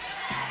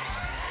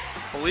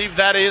 I believe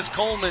that is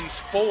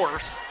Coleman's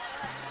fourth.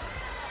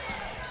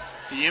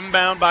 The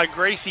inbound by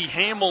Gracie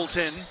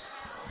Hamilton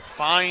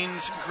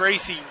finds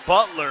Gracie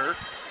Butler.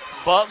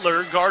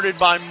 Butler guarded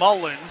by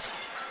Mullins.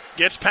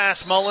 Gets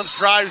past Mullins,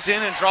 drives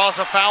in, and draws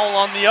a foul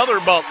on the other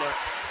Butler.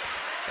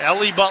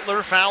 Ellie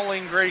Butler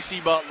fouling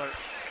Gracie Butler.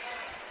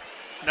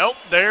 Nope,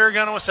 they're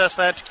going to assess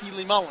that to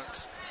Keely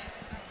Mullins.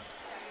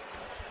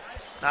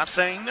 Not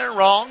saying they're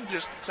wrong,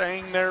 just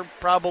saying they're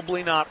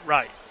probably not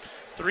right.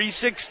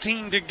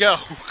 3:16 to go.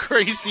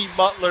 Gracie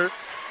Butler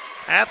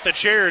at the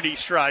charity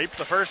stripe.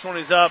 The first one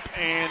is up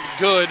and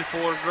good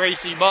for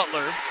Gracie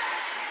Butler.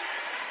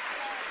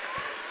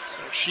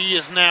 So she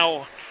is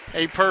now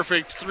a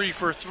perfect 3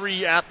 for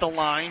 3 at the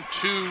line.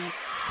 2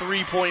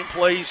 3-point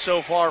plays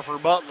so far for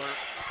Butler.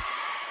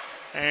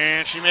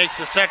 And she makes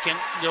the second,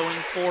 going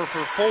 4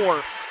 for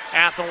 4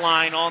 at the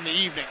line on the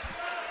evening.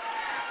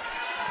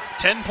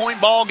 10-point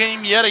ball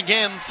game yet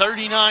again,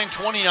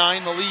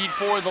 39-29, the lead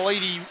for the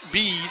Lady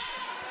Bees.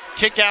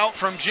 Kick out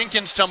from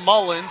Jenkins to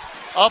Mullins,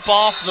 up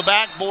off the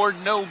backboard,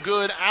 no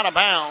good, out of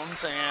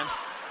bounds, and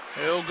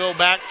it'll go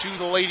back to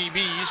the Lady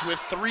Bees with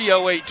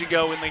 3:08 to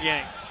go in the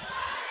game.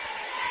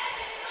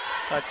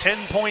 A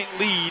 10-point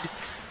lead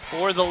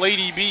for the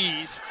Lady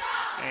Bees.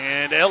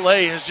 And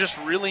LA has just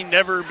really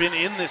never been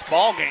in this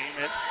ball game.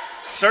 At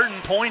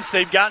certain points,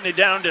 they've gotten it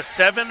down to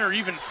 7 or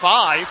even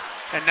 5,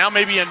 and now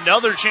maybe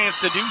another chance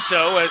to do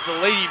so as the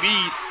Lady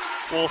Bees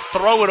will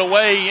throw it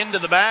away into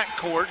the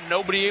backcourt.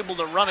 Nobody able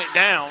to run it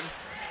down.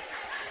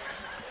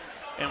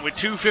 And with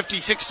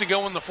 2:56 to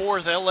go in the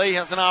fourth, LA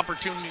has an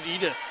opportunity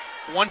to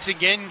once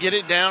again get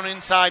it down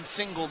inside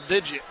single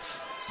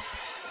digits.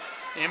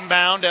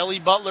 Inbound, Ellie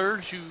Butler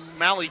to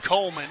Mally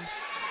Coleman.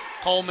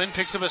 Coleman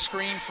picks up a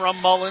screen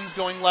from Mullins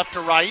going left to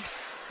right.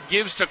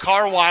 Gives to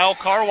Carwile.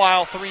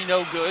 Carwile 3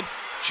 no good.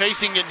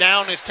 Chasing it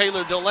down is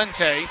Taylor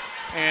Delente,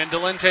 and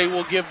Delente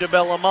will give to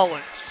Bella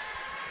Mullins.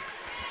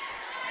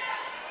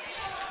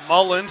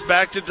 Mullins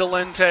back to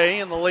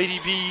Delente, and the Lady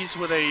Bees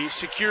with a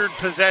secured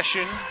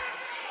possession.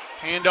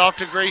 Hand off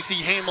to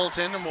Gracie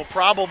Hamilton, and will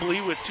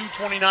probably, with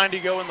 2:29 to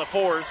go in the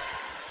fourth,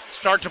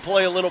 start to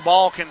play a little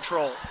ball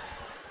control.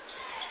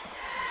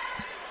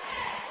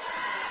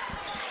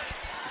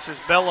 This is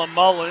Bella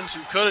Mullins,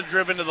 who could have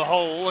driven to the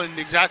hole, and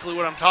exactly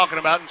what I'm talking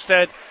about.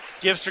 Instead,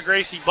 gives to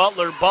Gracie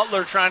Butler.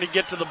 Butler trying to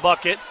get to the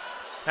bucket.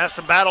 Has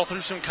to battle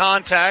through some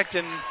contact,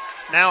 and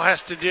now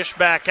has to dish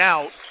back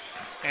out.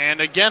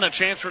 And again, a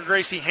chance for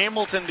Gracie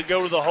Hamilton to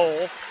go to the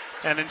hole,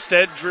 and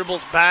instead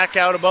dribbles back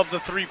out above the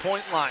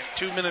three-point line.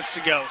 2 minutes to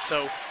go.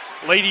 So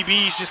Lady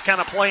Bees just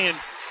kind of playing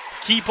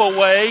keep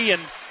away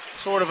and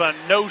sort of a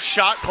no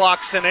shot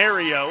clock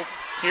scenario.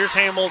 Here's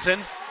Hamilton.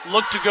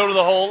 Look to go to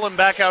the hole and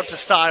back out to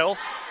Stiles.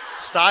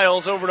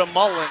 Stiles over to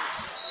Mullins.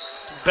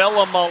 It's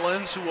Bella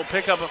Mullins who will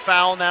pick up a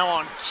foul now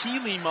on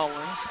Keely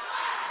Mullins.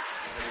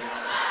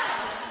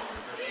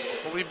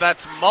 I believe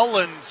that's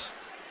Mullins'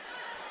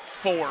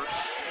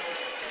 fourth.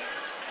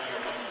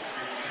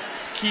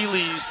 It's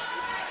Keely's.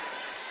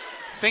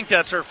 I think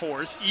that's her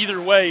fourth.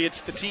 Either way,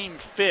 it's the team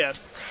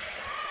fifth.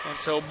 And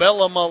so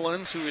Bella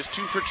Mullins, who is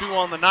 2 for 2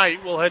 on the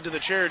night, will head to the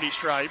charity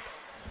stripe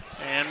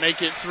and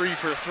make it 3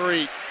 for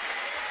 3.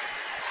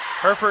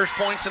 Her first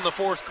points in the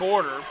fourth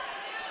quarter.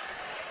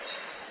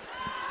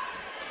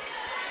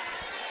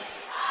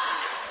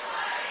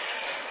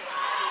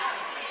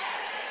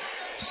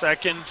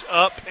 Second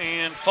up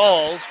and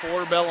falls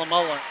for Bella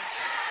Mullins.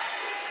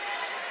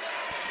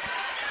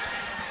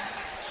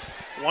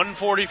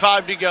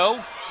 1:45 to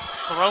go.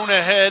 Thrown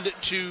ahead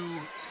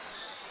to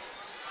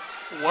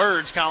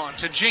Colin,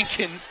 to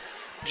Jenkins.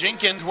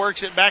 Jenkins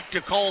works it back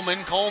to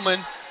Coleman.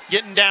 Coleman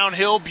getting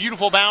downhill.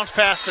 Beautiful bounce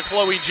pass to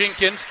Chloe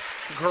Jenkins.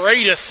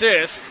 Great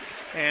assist.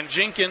 And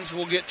Jenkins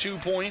will get 2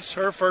 points,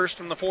 her first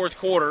in the fourth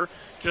quarter.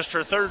 Just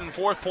her third and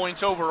fourth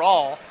points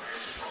overall.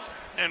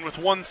 And with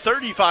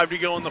 1:35 to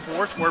go in the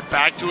fourth, we're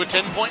back to a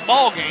 10-point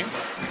ball game.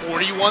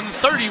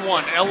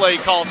 41-31. LA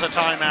calls a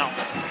timeout.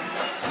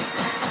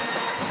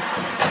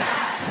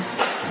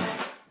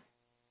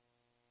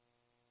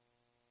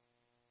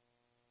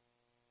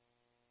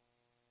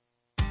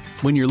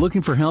 When you're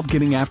looking for help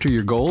getting after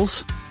your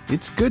goals,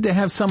 it's good to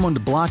have someone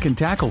to block and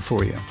tackle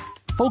for you.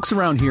 Folks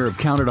around here have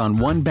counted on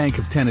One Bank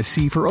of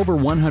Tennessee for over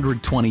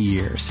 120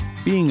 years.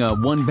 Being a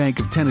One Bank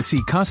of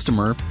Tennessee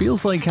customer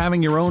feels like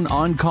having your own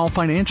on-call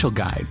financial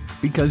guide,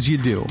 because you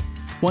do.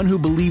 One who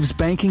believes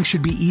banking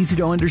should be easy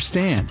to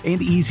understand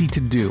and easy to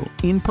do,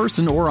 in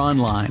person or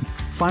online.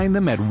 Find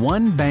them at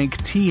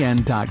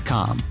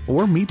onebanktn.com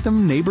or meet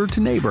them neighbor to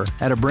neighbor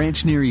at a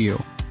branch near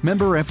you.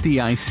 Member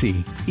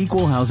FDIC,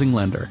 Equal Housing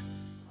Lender.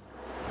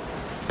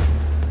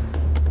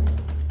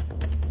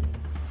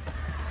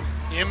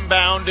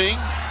 Inbounding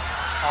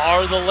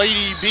are the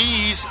Lady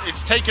Bees.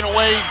 It's taken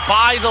away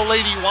by the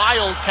Lady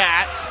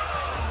Wildcats.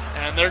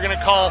 And they're going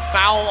to call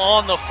foul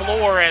on the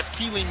floor as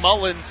Keely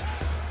Mullins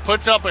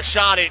puts up a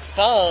shot. It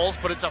falls,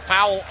 but it's a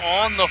foul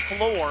on the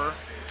floor.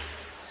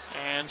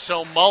 And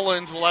so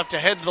Mullins will have to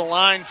head to the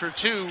line for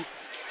two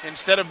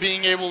instead of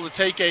being able to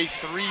take a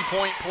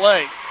three-point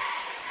play.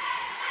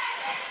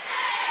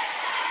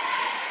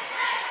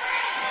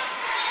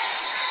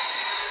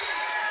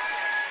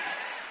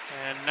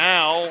 And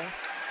now,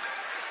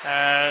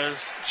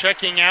 as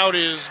checking out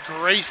is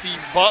Gracie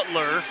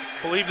Butler.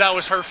 I believe that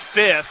was her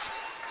fifth.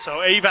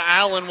 So Ava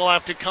Allen will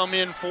have to come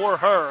in for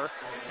her.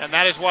 And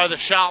that is why the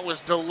shot was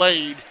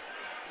delayed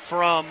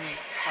from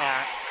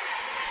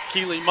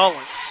Keely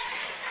Mullins.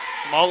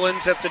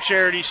 Mullins at the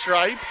charity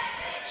stripe.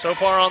 So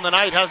far on the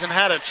night hasn't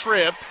had a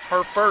trip.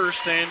 Her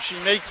first, and she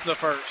makes the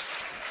first.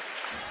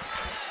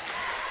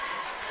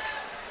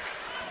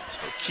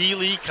 So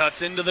Keely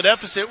cuts into the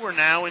deficit. We're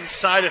now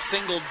inside of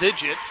single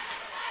digits.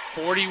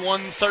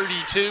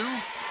 41-32,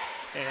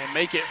 and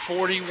make it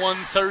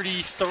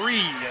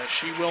 41-33.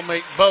 She will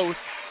make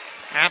both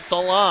at the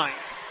line.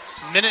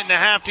 Minute and a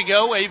half to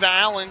go. Ava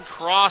Allen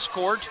cross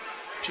court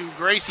to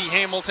Gracie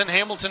Hamilton.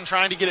 Hamilton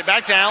trying to get it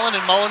back to Allen,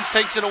 and Mullins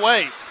takes it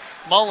away.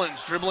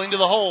 Mullins dribbling to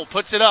the hole,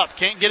 puts it up,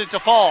 can't get it to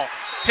fall.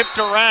 Tipped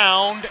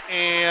around,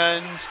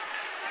 and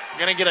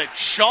going to get a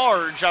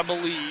charge, I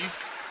believe,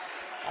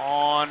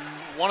 on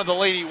one of the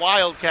Lady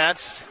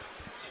Wildcats.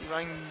 See if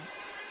I can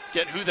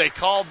get who they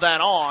called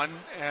that on.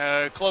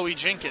 Chloe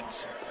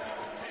Jenkins.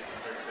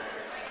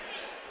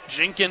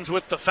 Jenkins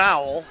with the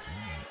foul.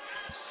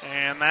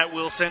 And that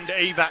will send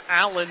Ava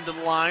Allen to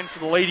the line for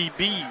the Lady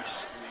Bees.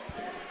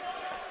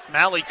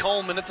 Mallie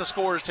Coleman at the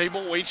scorer's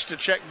table waits to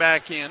check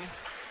back in.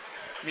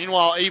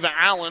 Meanwhile, Ava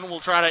Allen will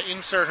try to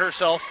insert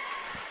herself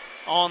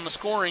on the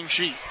scoring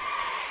sheet.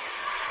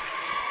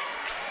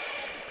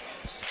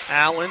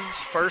 Allen's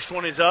first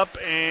one is up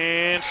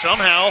and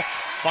somehow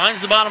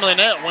finds the bottom of the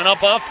net, went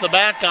up off the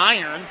back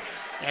iron,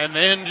 and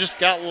then just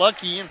got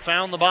lucky and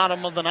found the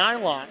bottom of the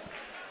nylon.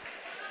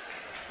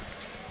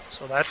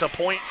 So that's a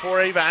point for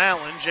Ava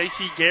Allen.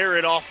 J.C.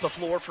 Garrett off the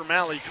floor for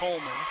Mallie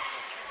Coleman.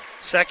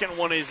 Second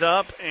one is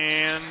up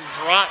and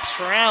drops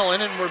for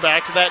Allen, and we're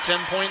back to that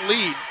 10-point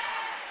lead.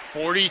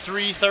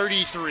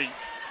 43-33.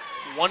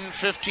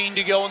 1:15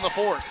 to go in the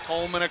fourth.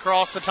 Coleman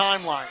across the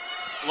timeline.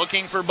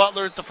 Looking for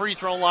Butler at the free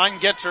throw line.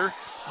 Gets her.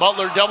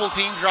 Butler double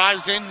team,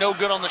 drives in. No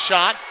good on the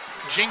shot.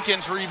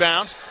 Jenkins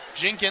rebounds.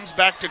 Jenkins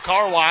back to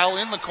Carwile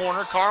in the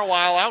corner.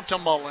 Carwile out to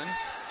Mullins.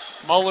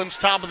 Mullins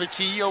top of the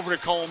key over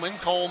to Coleman.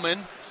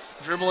 Coleman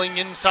dribbling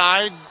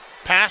inside.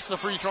 Past the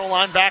free throw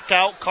line. Back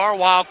out.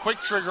 Carwile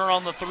quick trigger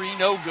on the three.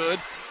 No good.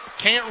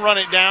 Can't run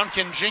it down.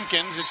 Can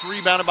Jenkins. It's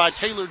rebounded by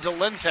Taylor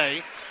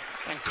Delente.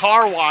 And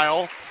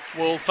Carwile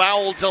will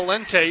foul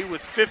Delente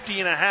with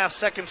 50.5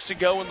 seconds to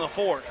go in the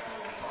fourth.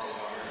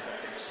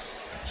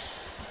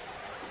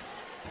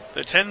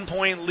 The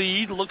 10-point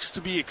lead looks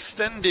to be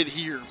extended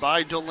here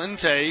by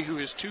Delente, who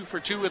is 2 for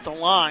 2 at the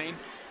line,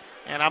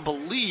 and I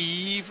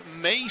believe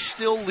may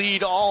still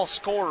lead all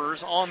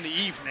scorers on the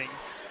evening.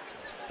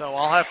 So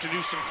I'll have to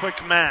do some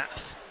quick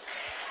math.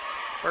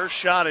 First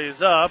shot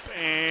is up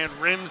and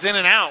rims in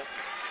and out.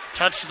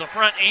 Touch the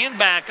front and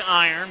back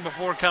iron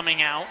before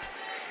coming out.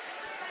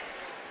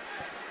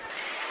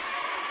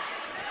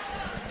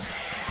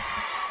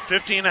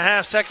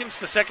 50.5 seconds.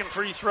 The second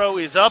free throw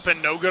is up and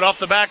no good off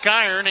the back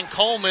iron, and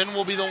Coleman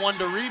will be the one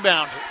to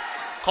rebound it.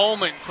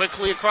 Coleman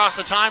quickly across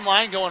the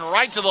timeline, going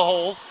right to the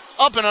hole,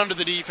 up and under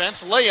the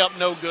defense. Layup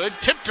no good,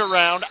 tipped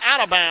around,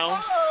 out of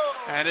bounds,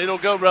 and it'll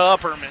go to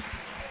Upperman.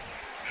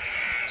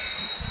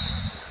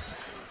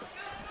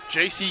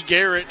 J.C.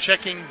 Garrett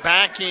checking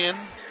back in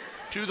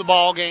to the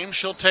ball game.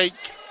 She'll take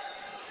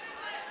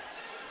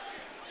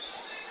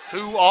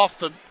who off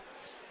the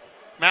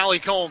Mally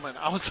Coleman.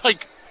 I was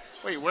like,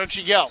 wait, where'd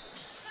she go?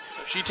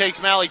 So she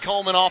takes Mally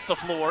Coleman off the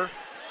floor.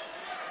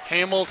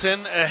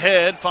 Hamilton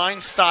ahead,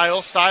 finds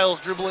Stiles. Stiles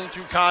dribbling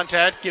through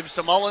contact, gives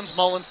to Mullins.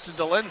 Mullins to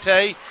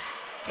Delente.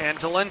 And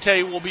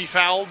Delente will be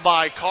fouled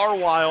by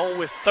Carwile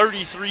with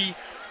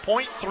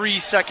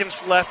 33.3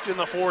 seconds left in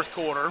the fourth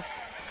quarter.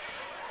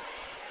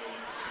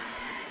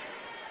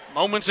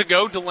 Moments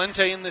ago,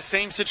 Delente in the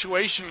same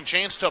situation, a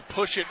chance to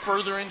push it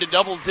further into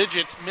double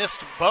digits,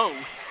 missed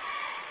both.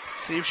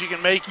 See if she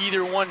can make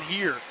either one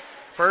here.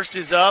 First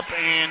is up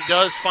and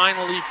does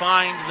finally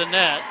find the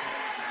net.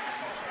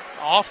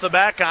 Off the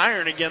back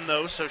iron again,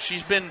 though, so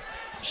she's been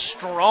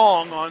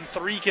strong on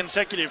 3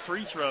 consecutive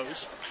free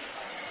throws.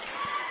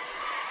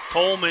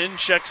 Coleman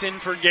checks in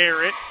for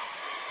Garrett.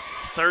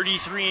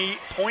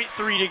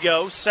 33.3 to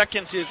go.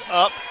 Second is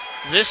up.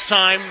 This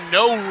time,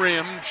 no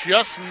rim,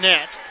 just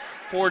net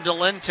for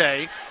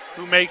Delente,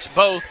 who makes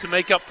both to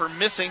make up for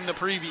missing the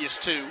previous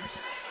 2.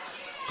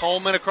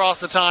 Coleman across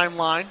the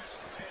timeline.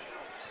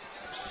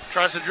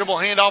 Tries to dribble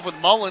handoff with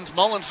Mullins.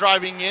 Mullins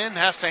driving in,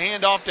 has to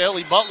hand off to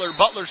Ellie Butler.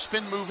 Butler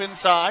spin move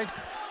inside,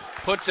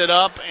 puts it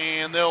up,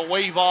 and they'll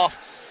wave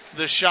off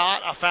the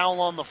shot. A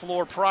foul on the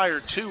floor prior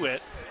to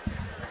it.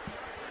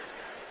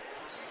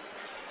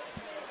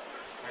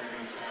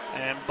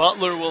 And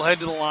Butler will head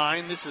to the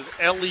line. This is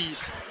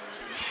Ellie's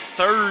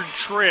third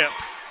trip.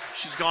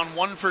 She's gone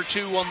 1 for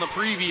 2 on the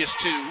previous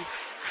 2.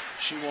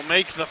 She will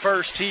make the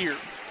first here.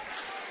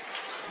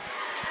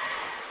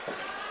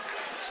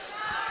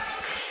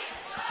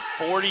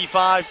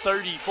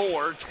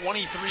 45-34,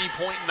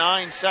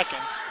 23.9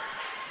 seconds.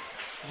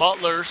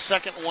 Butler's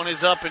second one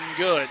is up and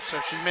good, so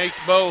she makes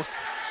both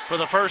for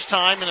the first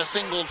time in a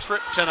single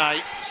trip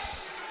tonight.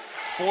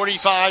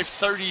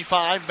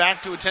 45-35,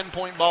 back to a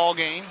 10-point ball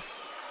game,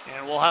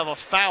 and we'll have a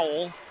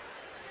foul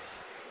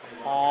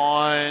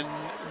on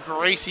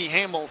Gracie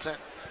Hamilton.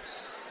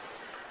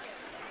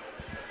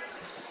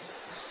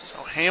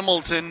 So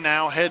Hamilton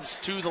now heads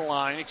to the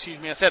line. Excuse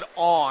me, I said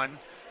on.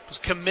 It was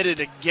committed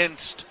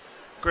against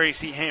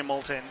Gracie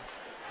Hamilton.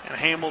 And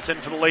Hamilton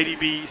for the Lady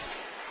Bees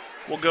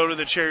will go to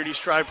the charity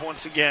stripe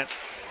once again.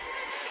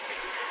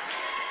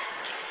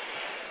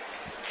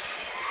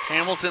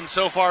 Hamilton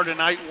so far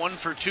tonight 1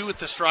 for 2 at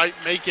the stripe.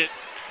 Make it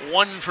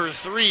 1 for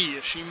 3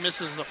 if she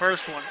misses the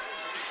first one.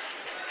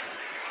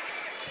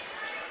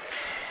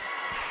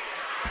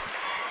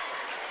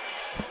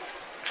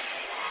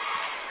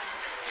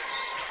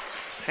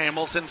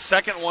 Hamilton's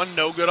second one,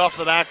 no good off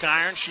the back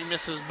iron. She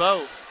misses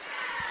both.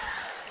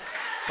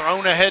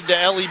 Thrown ahead to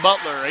Ellie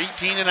Butler.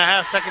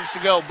 18.5 seconds to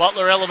go.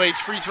 Butler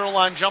elevates, free throw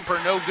line jumper,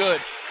 no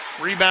good.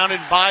 Rebounded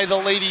by the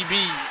Lady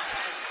Bees.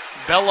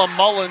 Bella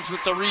Mullins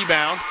with the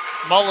rebound.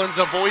 Mullins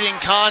avoiding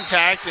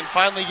contact and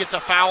finally gets a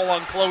foul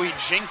on Chloe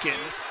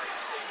Jenkins.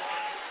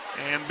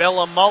 And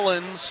Bella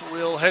Mullins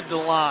will head to the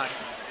line.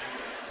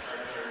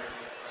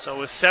 So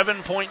with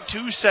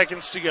 7.2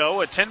 seconds to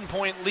go, a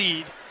 10-point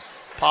lead,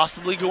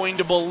 possibly going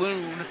to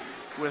balloon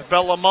with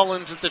Bella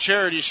Mullins at the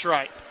charity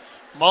stripe.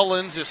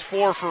 Mullins is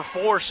 4 for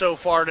 4 so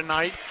far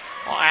tonight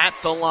at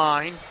the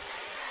line.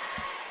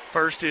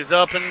 First is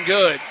up and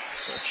good.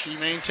 So she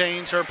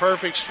maintains her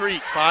perfect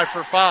streak, 5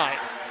 for 5.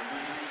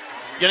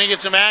 Going to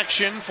get some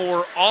action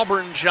for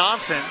Auburn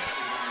Johnson.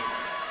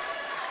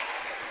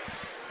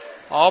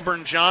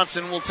 Auburn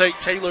Johnson will take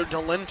Taylor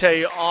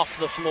Delente off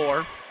the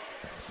floor.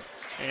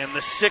 And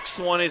the sixth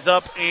one is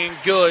up and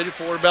good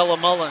for Bella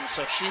Mullins.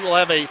 So she will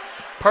have a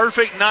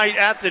perfect night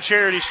at the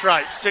Charity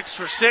Stripe. 6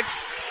 for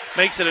 6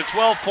 makes it a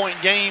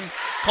 12-point game.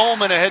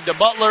 Coleman ahead to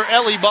Butler.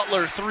 Ellie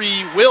Butler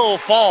 3 will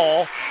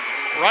fall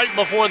right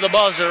before the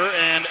buzzer,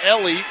 and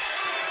Ellie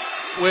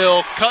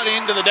will cut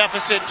into the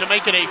deficit to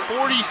make it a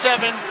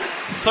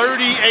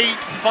 47-38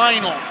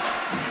 final.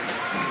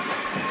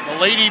 The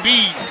Lady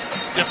Bees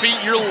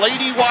defeat your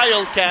Lady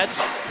Wildcats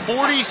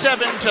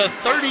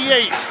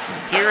 47-38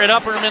 here at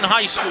Upperman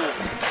High School.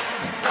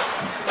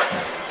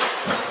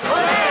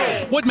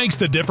 What makes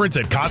the difference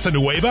at Casa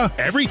Nueva?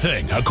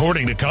 Everything,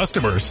 according to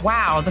customers.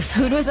 Wow, the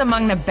food was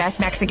among the best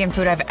Mexican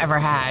food I've ever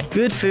had.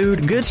 Good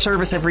food, good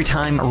service every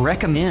time.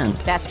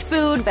 Recommend. Best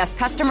food, best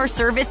customer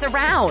service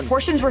around.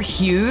 Portions were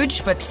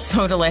huge, but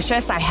so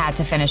delicious, I had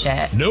to finish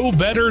it. No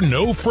better,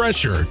 no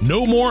fresher,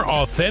 no more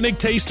authentic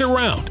taste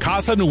around.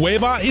 Casa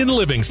Nueva in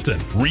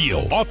Livingston.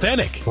 Real,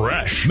 authentic,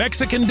 fresh.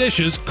 Mexican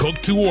dishes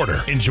cooked to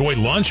order. Enjoy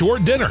lunch or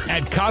dinner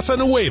at Casa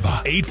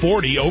Nueva,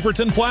 840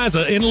 Overton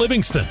Plaza in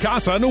Livingston.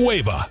 Casa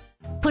Nueva.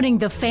 Putting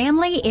the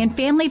family in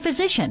family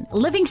physician,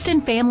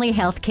 Livingston Family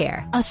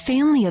Healthcare. A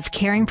family of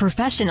caring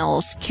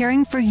professionals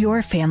caring for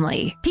your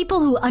family.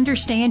 People who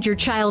understand your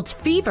child's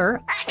fever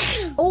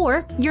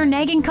or your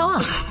nagging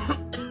cough.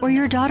 Or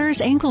your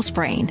daughter's ankle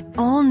sprain,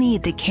 all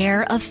need the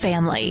care of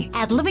family.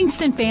 At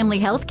Livingston Family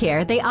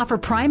Healthcare, they offer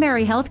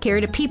primary health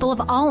care to people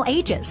of all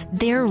ages.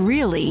 There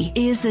really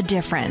is a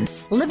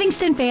difference.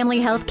 Livingston Family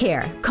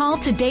Healthcare. Call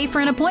today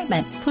for an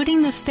appointment.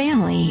 Putting the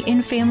family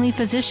in family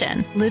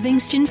physician,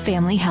 Livingston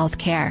Family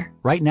Healthcare.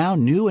 Right now,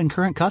 new and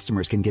current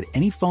customers can get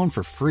any phone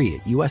for free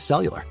at US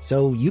Cellular,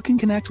 so you can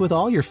connect with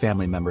all your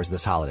family members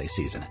this holiday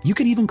season. You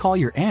can even call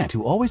your aunt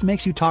who always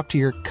makes you talk to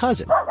your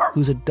cousin,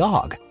 who's a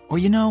dog. Or,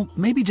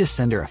 maybe just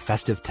send her a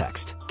festive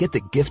text. Get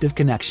the gift of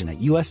connection at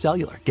US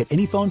Cellular. Get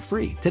any phone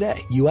free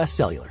today. US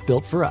Cellular,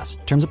 built for us.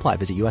 Terms apply.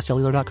 Visit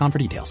uscellular.com for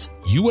details.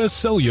 U.S.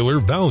 Cellular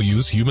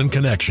values human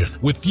connection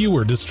with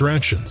fewer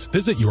distractions.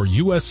 Visit your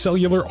U.S.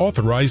 Cellular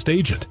authorized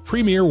agent.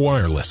 Premier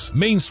Wireless,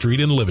 Main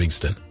Street in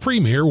Livingston.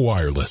 Premier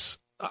Wireless.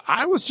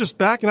 I was just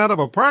backing out of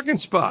a parking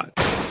spot,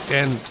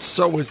 and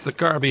so was the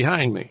car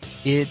behind me.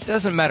 It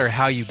doesn't matter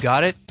how you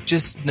got it,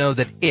 just know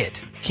that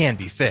it can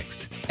be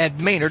fixed. At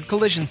Maynard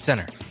Collision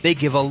Center, they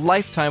give a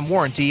lifetime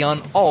warranty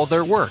on all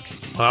their work.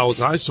 How was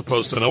I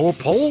supposed to know a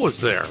pole was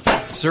there?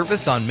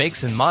 Service on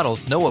makes and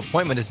models, no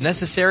appointment is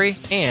necessary,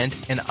 and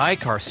an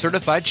iCar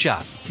certified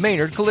shop.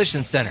 Maynard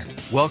Collision Center.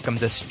 Welcome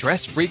to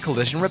stress-free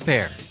collision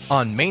repair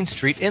on Main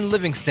Street in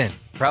Livingston.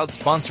 Proud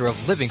sponsor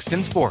of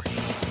Livingston Sports.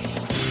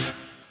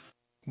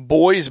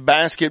 Boys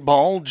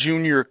basketball,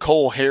 junior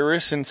Cole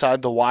Harris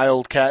inside the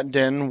Wildcat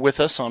Den with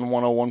us on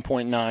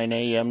 101.9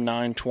 AM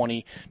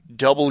 920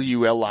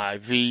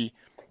 WLIV.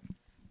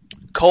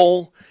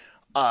 Cole,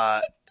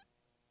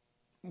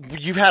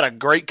 you've had a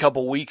great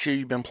couple weeks here.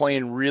 You've been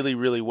playing really,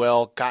 really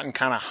well, gotten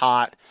kind of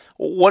hot.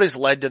 What has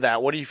led to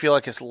that? What do you feel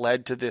like has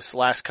led to this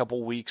last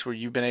couple weeks where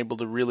you've been able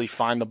to really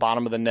find the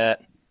bottom of the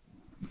net?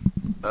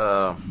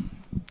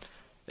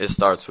 It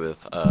starts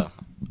with I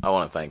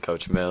want to thank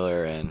Coach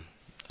Miller and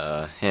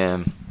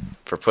him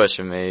for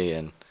pushing me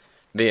and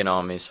being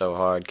on me so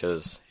hard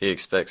because he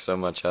expects so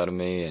much out of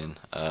me, and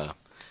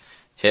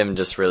him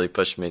just really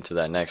pushing me to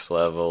that next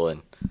level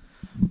and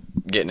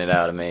getting it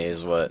out of me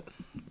is what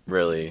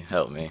really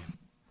helped me.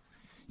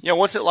 Yeah,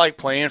 what's it like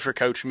playing for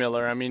Coach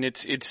Miller? I mean,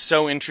 it's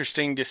so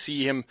interesting to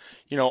see him,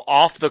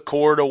 off the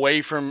court,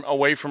 away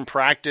from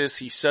practice.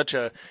 He's such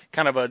a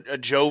kind of a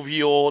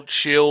jovial,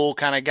 chill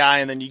kind of guy,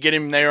 and then you get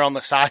him there on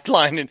the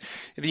sideline, and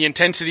the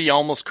intensity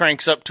almost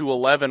cranks up to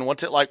 11.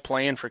 What's it like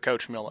playing for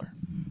Coach Miller?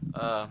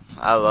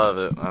 I love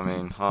it. I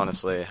mean,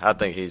 honestly, I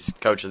think he's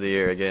Coach of the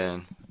Year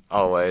again,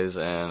 always,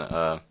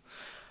 and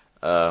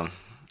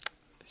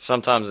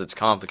sometimes it's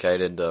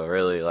complicated to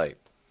really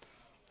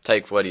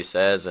take what he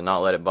says and not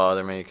let it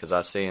bother me because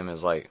I see him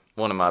as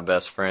one of my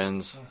best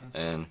friends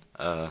and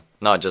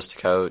not just a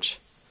coach.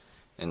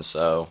 And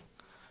so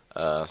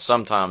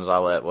sometimes I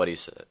let what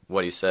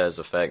he says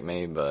affect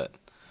me, but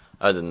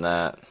other than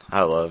that,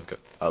 I love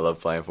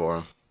playing for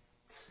him.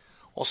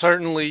 Well,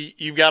 certainly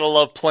you've got to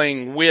love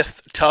playing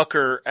with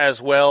Tucker as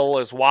well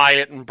as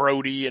Wyatt and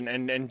Brody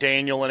and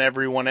Daniel and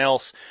everyone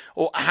else.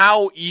 Well,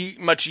 how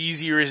much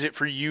easier is it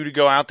for you to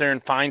go out there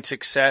and find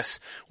success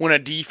when a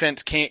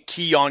defense can't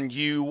key on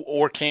you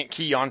or can't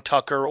key on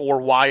Tucker or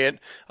Wyatt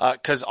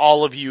because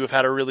all of you have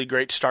had a really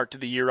great start to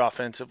the year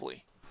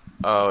offensively?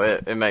 Oh,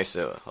 it makes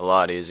it a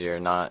lot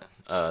easier, not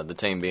the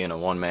team being a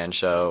one-man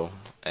show.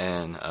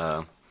 And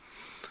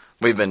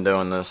we've been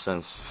doing this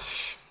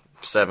since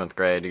 7th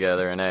grade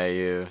together in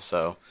AAU,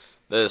 so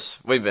let's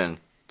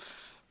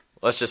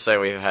just say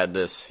we've had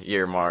this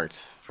year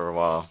marked for a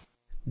while.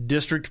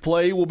 District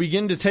play will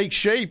begin to take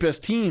shape as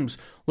teams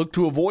look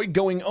to avoid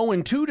going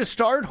 0-2 to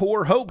start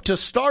or hope to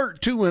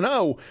start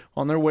 2-0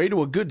 on their way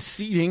to a good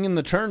seeding in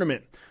the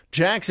tournament.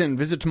 Jackson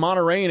visits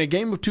Monterey in a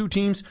game of two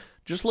teams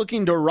just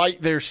looking to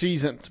right their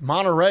seasons.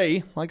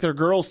 Monterey, like their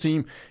girls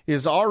team,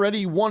 is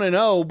already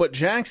 1-0, but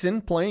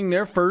Jackson playing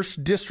their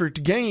first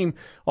district game.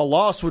 A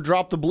loss would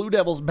drop the Blue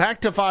Devils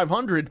back to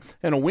 500,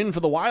 and a win for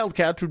the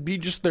Wildcats would be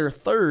just their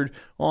third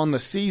on the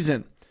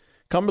season.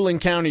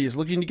 Cumberland County is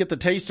looking to get the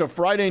taste of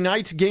Friday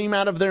night's game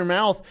out of their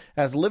mouth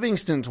as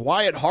Livingston's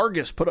Wyatt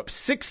Hargis put up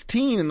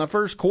 16 in the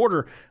first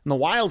quarter, and the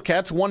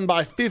Wildcats won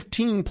by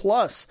 15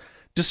 plus.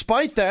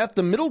 Despite that,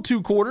 the middle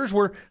two quarters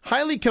were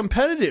highly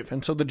competitive,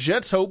 and so the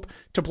Jets hope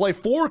to play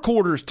 4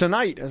 quarters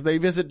tonight as they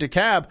visit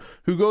DeKalb,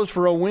 who goes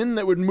for a win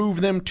that would move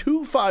them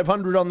to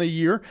 500 on the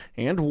year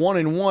and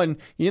 1-1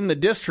 in the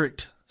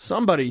district.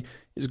 Somebody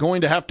is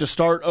going to have to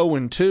start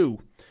 0-2.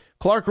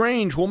 Clark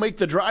Range will make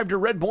the drive to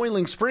Red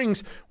Boiling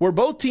Springs, where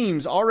both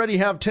teams already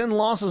have 10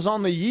 losses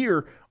on the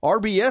year.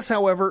 RBS,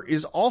 however,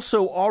 is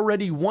also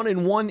already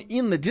 1-1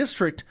 in the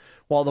district,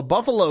 while the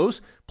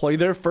Buffaloes play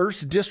their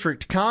first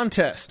district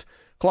contest.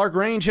 Clark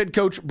Range head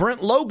coach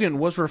Brent Logan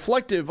was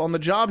reflective on the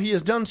job he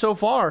has done so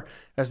far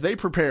as they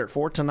prepare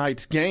for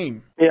tonight's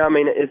game. Yeah, I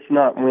mean, it's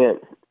not went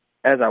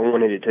as I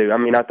wanted it to. I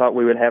mean, I thought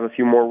we would have a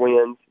few more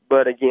wins,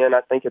 but again,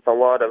 I think it's a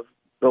lot of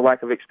the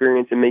lack of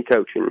experience in me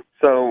coaching.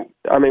 So,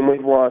 I mean,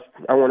 we've lost,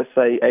 I want to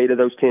say, 8 of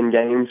those 10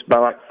 games by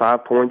like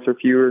 5 points or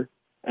fewer,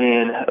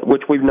 and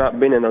which we've not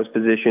been in those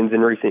positions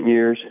in recent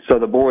years. So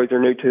the boys are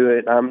new to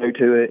it, I'm new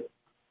to it,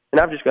 and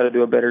I've just got to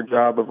do a better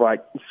job of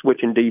like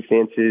switching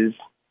defenses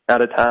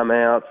out of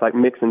timeouts, like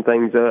mixing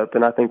things up,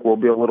 and I think we'll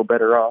be a little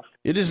better off.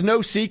 It is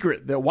no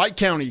secret that White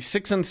County's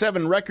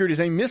 6-7 record is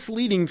a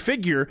misleading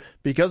figure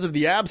because of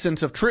the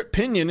absence of Trip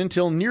Pinion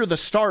until near the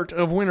start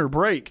of winter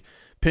break.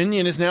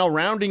 Pinion is now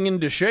rounding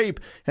into shape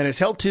and has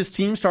helped his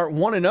team start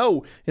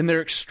 1-0 in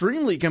their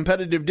extremely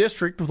competitive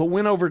district with a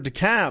win over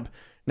DeKalb.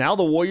 Now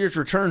the Warriors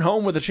return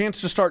home with a chance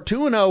to start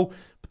 2-0,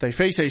 but they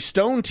face a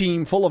Stone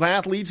team full of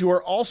athletes who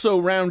are also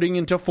rounding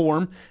into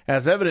form,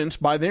 as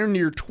evidenced by their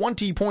near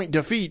 20-point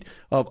defeat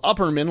of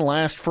Upperman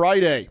last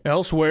Friday.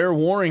 Elsewhere,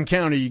 Warren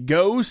County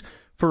goes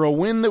for a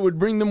win that would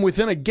bring them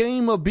within a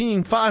game of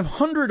being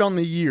 500 on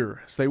the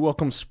year as they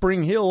welcome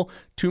Spring Hill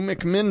to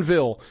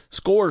McMinnville.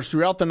 Scores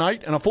throughout the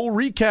night and a full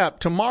recap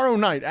tomorrow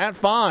night at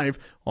 5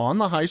 on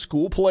the High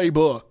School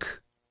Playbook.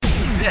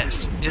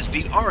 This is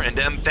the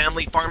R&M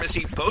Family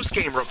Pharmacy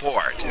postgame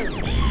report.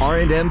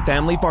 R&M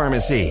Family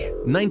Pharmacy,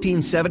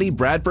 1970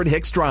 Bradford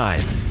Hicks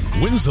Drive.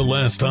 When's the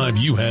last time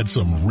you had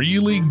some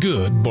really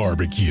good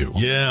barbecue?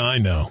 Yeah, I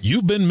know.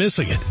 You've been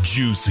missing it.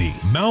 Juicy,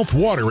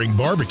 mouth-watering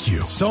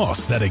barbecue.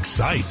 Sauce that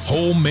excites.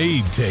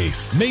 Homemade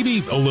taste.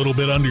 Maybe a little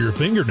bit under your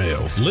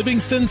fingernails.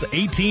 Livingston's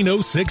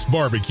 1806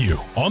 barbecue.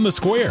 On the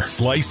square.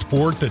 Sliced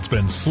pork that's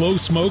been slow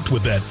smoked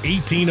with that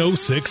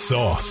 1806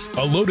 sauce.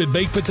 A loaded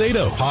baked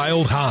potato.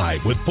 Piled high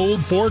with pulled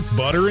pork,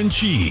 butter, and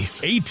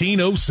cheese.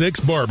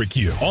 1806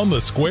 barbecue. On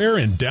the square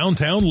in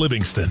downtown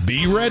Livingston.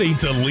 Be ready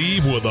to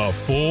leave with a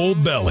full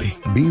belly.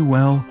 Be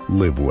well,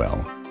 live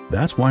well.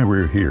 That's why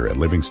we're here at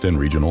Livingston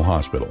Regional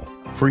Hospital.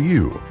 For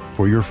you,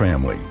 for your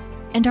family.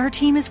 And our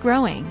team is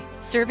growing,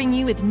 serving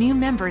you with new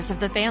members of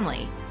the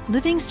family.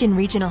 Livingston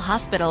Regional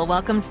Hospital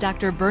welcomes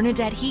Dr.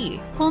 Bernadette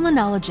He,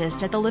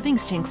 pulmonologist at the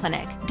Livingston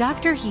Clinic.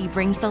 Dr. He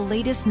brings the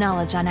latest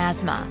knowledge on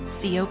asthma,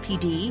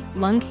 COPD,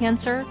 lung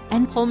cancer,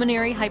 and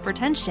pulmonary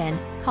hypertension.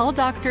 Call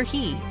Dr.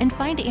 He and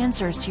find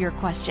answers to your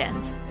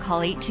questions.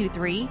 Call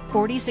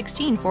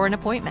 823-4016 for an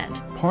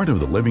appointment. Part of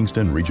the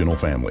Livingston Regional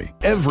family.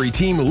 Every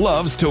team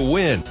loves to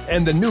win,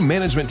 and the new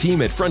management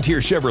team at Frontier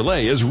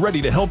Chevrolet is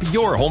ready to help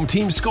your home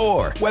team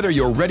score. Whether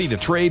you're ready to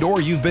trade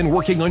or you've been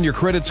working on your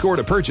credit score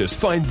to purchase,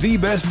 find the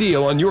best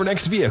deal on your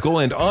next vehicle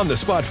and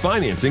on-the-spot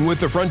financing with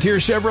the Frontier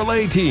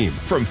Chevrolet team.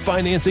 From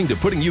financing to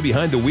putting you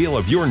behind the wheel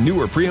of your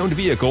newer pre-owned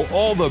vehicle,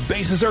 all the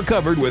bases are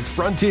covered with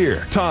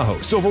Frontier.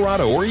 Tahoe,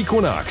 Silverado, or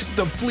Equinox,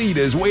 the fleet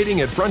is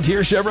waiting at Frontier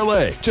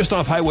Chevrolet, just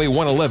off Highway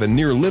 111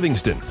 near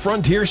Livingston.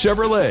 Frontier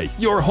Chevrolet,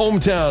 your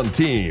hometown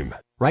team.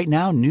 Right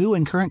now, new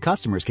and current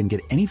customers can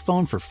get any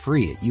phone for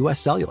free at US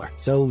Cellular,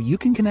 so you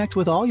can connect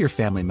with all your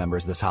family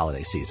members this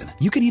holiday season.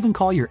 You could even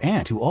call your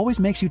aunt, who always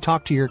makes you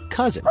talk to your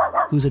cousin,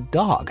 who's a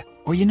dog.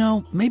 Or,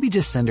 maybe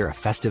just send her a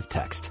festive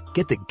text.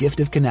 Get the gift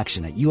of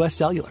connection at US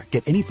Cellular.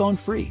 Get any phone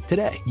free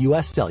today.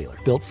 US Cellular,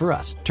 built for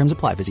us. Terms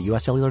apply. Visit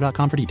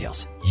uscellular.com for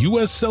details.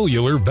 U.S.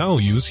 Cellular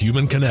values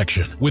human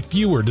connection with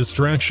fewer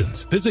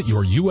distractions. Visit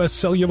your U.S.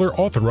 Cellular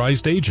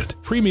authorized agent.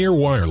 Premier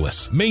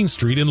Wireless, Main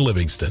Street in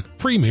Livingston.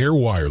 Premier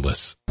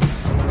Wireless.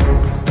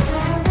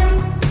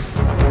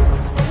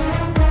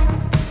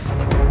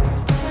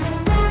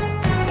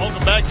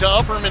 Back to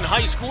Upperman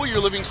High School,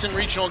 your Livingston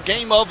Regional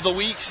Game of the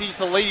Week sees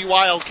the Lady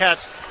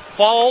Wildcats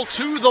fall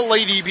to the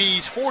Lady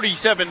Bees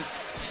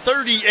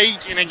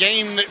 47-38 in a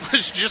game that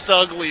was just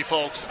ugly,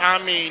 folks.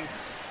 I mean,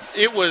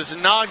 it was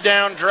knocked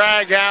down,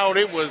 drag out.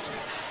 It was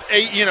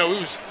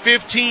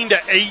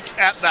 15-8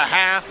 at the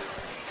half,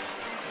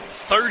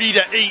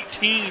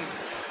 30-18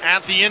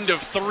 at the end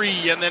of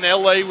 3, and then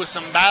LA with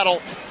some battle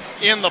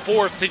in the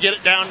fourth to get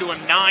it down to a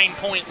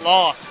 9-point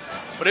loss.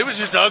 But it was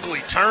just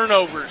ugly.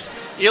 Turnovers,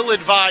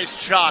 ill-advised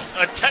shots,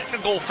 a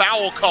technical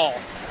foul call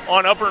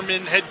on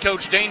Upperman head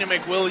coach Dana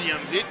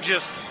McWilliams.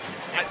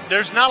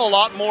 There's not a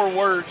lot more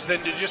words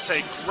than to just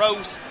say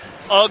gross,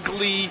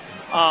 ugly,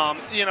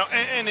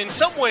 and in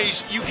some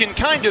ways you can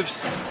kind of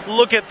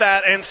look at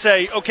that and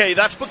say, okay,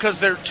 that's because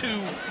they're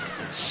two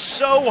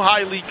so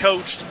highly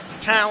coached,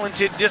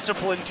 talented,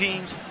 disciplined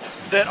teams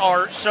that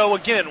are so,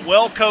 again,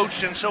 well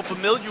coached and so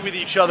familiar with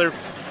each other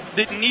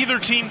that neither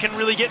team can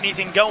really get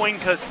anything going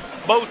because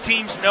both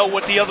teams know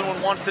what the other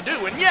one wants to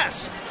do. And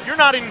yes, you're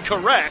not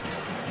incorrect,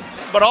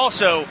 but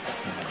also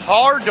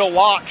hard to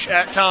watch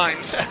at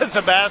times as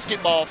a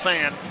basketball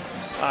fan.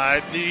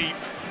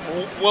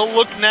 We'll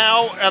look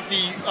now at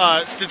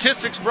the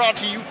statistics brought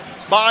to you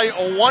by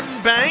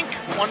One Bank.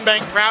 One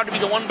Bank, proud to be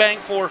the one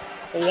bank for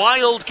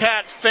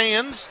Wildcat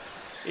fans.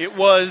 It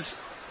was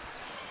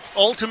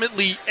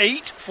ultimately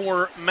 8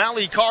 for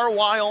Mally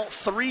Carwile,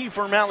 3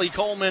 for Mally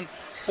Coleman,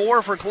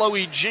 4 for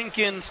Chloe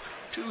Jenkins,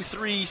 2,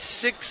 3,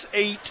 6,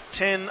 8,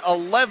 10,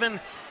 11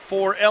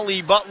 for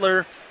Ellie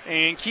Butler.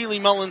 And Keely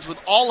Mullins, with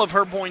all of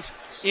her points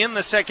in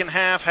the second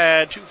half,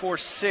 had 2, 4,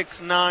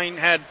 6, 9,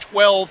 had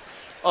 12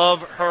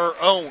 of her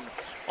own.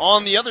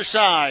 On the other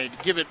side,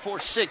 give it 4,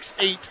 6,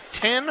 8,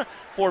 10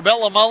 for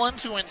Bella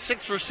Mullins, who went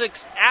 6 for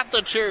 6 at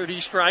the charity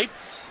stripe.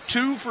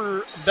 2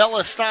 for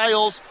Bella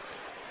Stiles,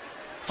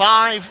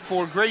 5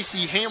 for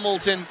Gracie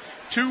Hamilton,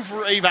 2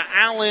 for Ava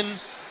Allen,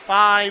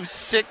 5,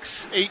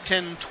 6, 8,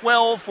 10,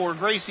 12 for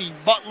Gracie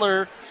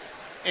Butler,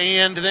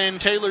 and then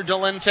Taylor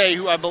Delente,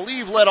 who I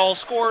believe led all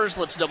scorers.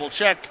 Let's double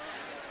check.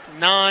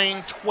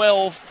 9,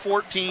 12,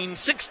 14,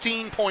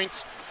 16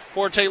 points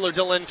for Taylor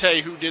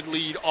Delente, who did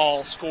lead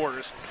all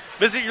scorers.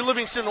 Visit your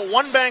Livingston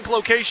One Bank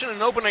location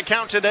and open an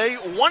account today.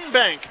 One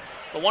Bank,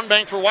 the One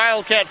Bank for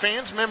Wildcat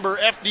fans, member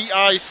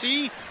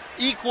FDIC,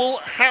 equal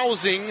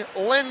housing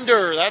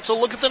lender. That's a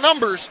look at the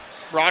numbers,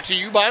 brought to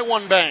you by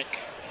One Bank.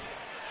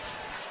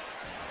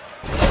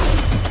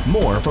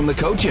 More from the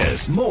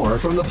coaches, more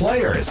from the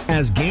players.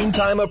 As game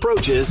time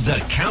approaches, the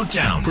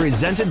countdown,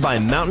 presented by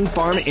Mountain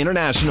Farm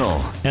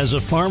International. As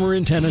a farmer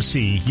in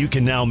Tennessee, you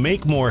can now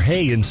make more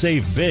hay and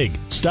save big.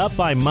 Stop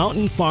by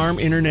Mountain Farm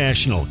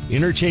International,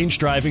 Interchange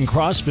Drive in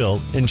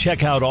Crossville, and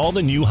check out all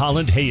the New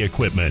Holland hay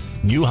equipment.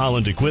 New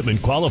Holland equipment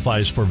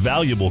qualifies for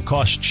valuable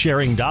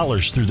cost-sharing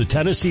dollars through the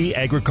Tennessee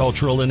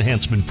Agricultural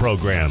Enhancement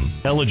Program.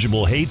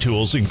 Eligible hay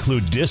tools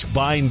include disc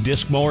bind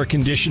disc mower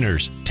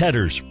conditioners,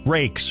 tedders,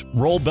 rakes,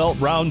 roll belt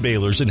round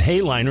balers, and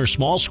Hayliner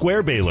small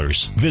square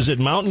balers. Visit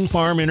Mountain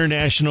Farm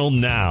International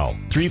now,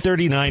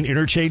 339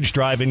 Interchange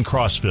Drive in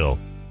Crossville.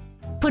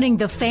 Putting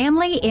the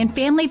family in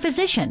family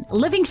physician,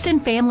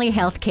 Livingston Family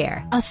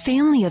Healthcare. A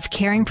family of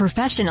caring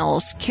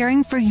professionals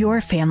caring for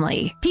your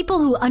family. People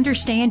who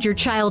understand your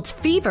child's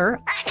fever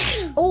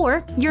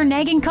or your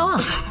nagging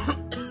cough.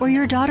 Or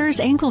your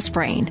daughter's ankle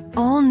sprain,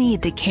 all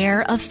need the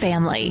care of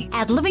family.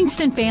 At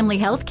Livingston Family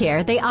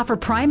Healthcare, they offer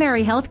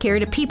primary health care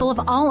to people of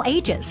all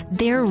ages.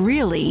 There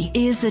really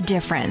is a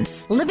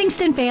difference.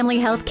 Livingston Family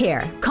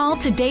Healthcare. Call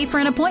today for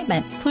an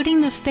appointment. Putting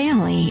the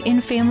family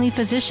in family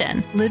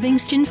physician.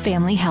 Livingston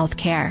Family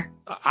Healthcare.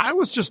 I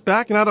was just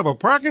backing out of a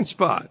parking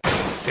spot,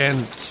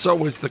 and so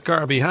was the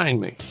car behind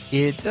me.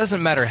 It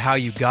doesn't matter how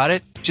you got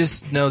it,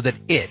 just know that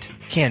it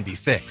can be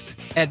fixed.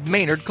 At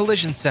Maynard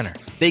Collision Center,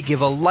 they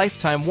give a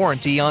lifetime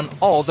warranty on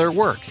all their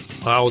work.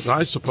 How was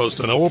I supposed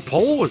to know a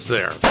pole was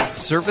there?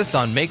 Service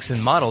on makes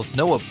and models,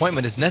 no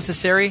appointment is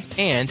necessary,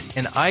 and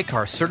an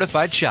ICAR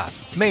certified shop.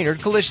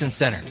 Maynard Collision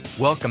Center.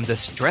 Welcome to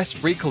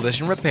stress-free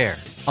collision repair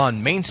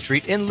on Main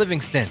Street in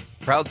Livingston.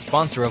 Proud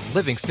sponsor of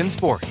Livingston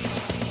Sports.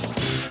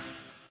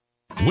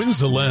 When's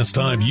the last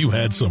time you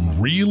had some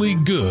really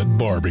good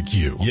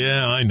barbecue?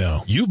 Yeah, I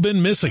know. You've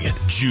been missing it.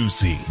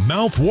 Juicy,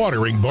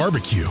 mouth-watering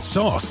barbecue.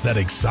 Sauce that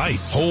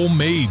excites.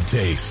 Homemade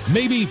taste.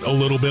 Maybe a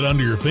little bit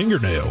under your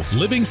fingernails.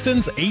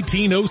 Livingston's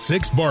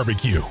 1806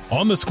 barbecue.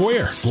 On the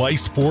square.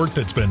 Sliced pork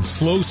that's been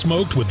slow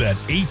smoked with that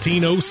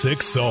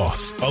 1806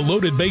 sauce. A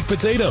loaded baked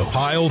potato.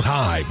 Piled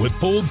high with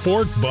pulled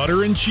pork,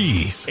 butter, and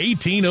cheese.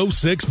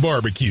 1806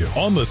 barbecue.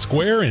 On the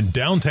square in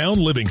downtown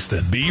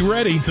Livingston. Be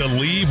ready to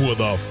leave with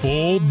a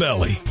full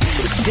belly.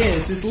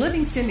 This is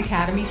Livingston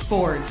Academy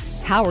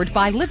Sports, powered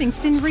by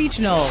Livingston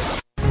Regional.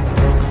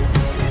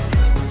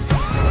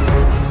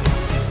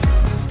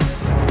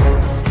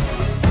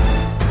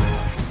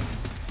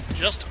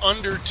 Just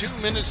under 2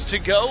 minutes to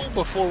go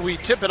before we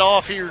tip it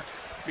off here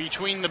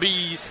between the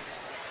Bees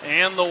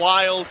and the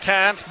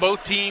Wildcats.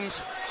 Both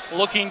teams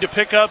looking to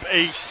pick up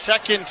a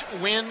second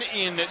win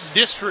in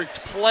district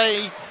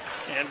play,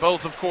 and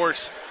both, of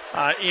course,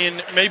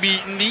 in maybe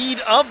need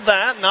of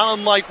that, not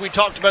unlike we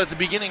talked about at the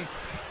beginning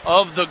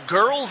of the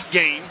girls'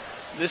 game.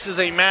 This is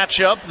a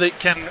matchup that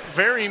can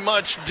very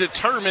much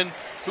determine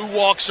who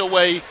walks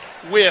away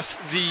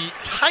with the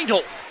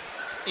title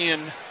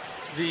in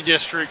the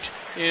district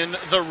in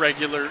the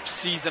regular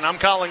season. I'm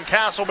Colin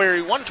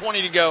Castleberry,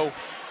 1:20 to go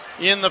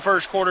in the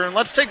first quarter, and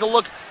let's take a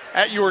look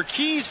at your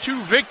keys to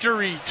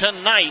victory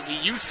tonight.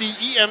 The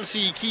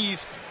UCEMC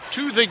keys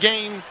to the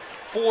game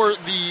for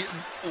the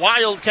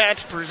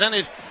Wildcats,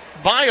 presented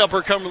by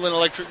Upper Cumberland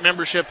Electric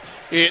membership.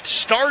 It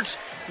starts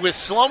with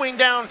slowing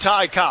down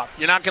Ty Cobb,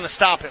 you're not going to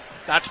stop him.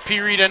 That's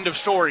period, end of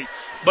story.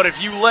 But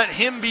if you let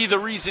him be the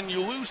reason you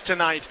lose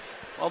tonight,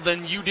 well,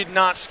 then you did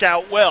not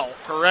scout well,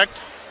 correct?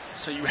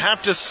 So you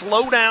have to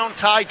slow down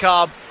Ty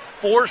Cobb,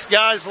 force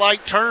guys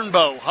like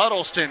Turnbow,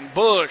 Huddleston,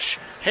 Bush,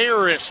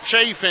 Harris,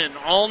 Chafin,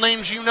 all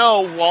names you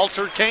know,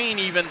 Walter Kane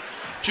even,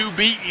 to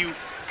beat you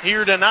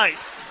here tonight.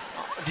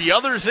 The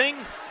other thing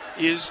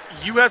is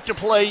you have to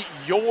play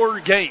your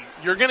game.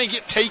 You're going to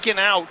get taken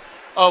out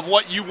of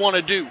what you want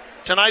to do.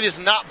 Tonight is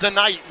not the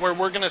night where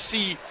we're going to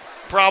see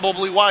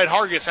probably Wyatt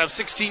Hargis have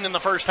 16 in the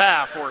first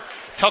half or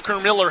Tucker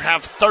Miller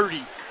have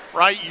 30,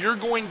 right? You're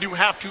going to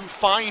have to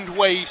find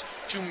ways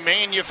to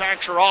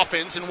manufacture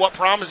offense in what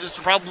promises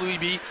to probably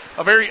be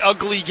a very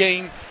ugly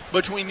game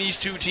between these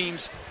two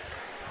teams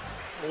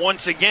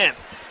once again.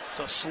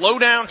 So slow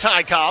down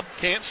Ty Cobb.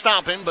 Can't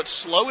stop him, but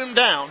slow him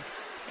down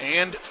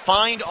and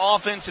find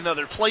offense in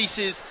other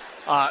places,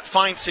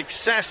 find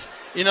success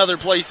in other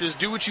places.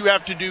 Do what you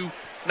have to do,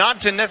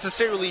 not to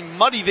necessarily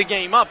muddy the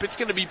game up. It's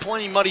going to be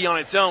plenty muddy on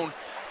its own,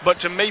 but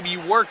to maybe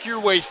work your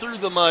way through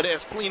the mud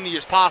as cleanly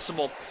as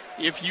possible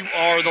if you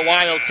are the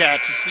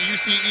Wildcats. It's the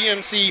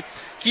UCEMC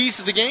keys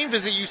to the game.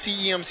 Visit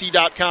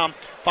UCEMC.com.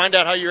 Find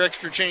out how your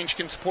extra change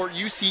can support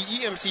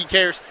UCEMC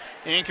Cares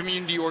and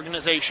community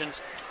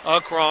organizations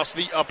across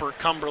the Upper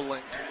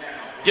Cumberland.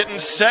 Getting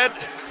set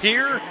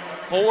here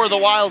for the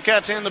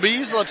Wildcats and the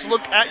Bees. Let's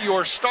look at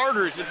your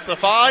starters. It's the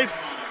five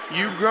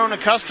you've grown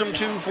accustomed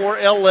to for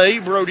LA: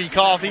 Brody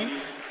Coffey,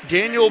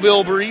 Daniel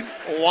Bilbrey,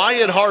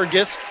 Wyatt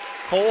Hargis,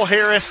 Cole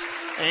Harris,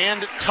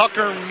 and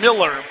Tucker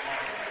Miller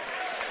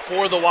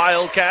for the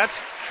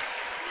Wildcats.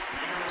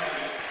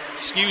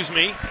 Excuse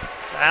me,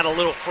 I had a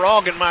little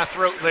frog in my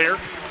throat there.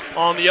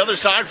 On the other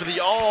side for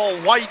the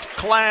all-white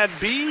clad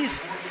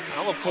Bees,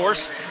 well, of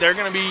course, it's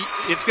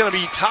going to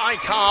be Ty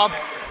Cobb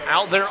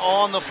out there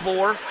on the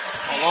floor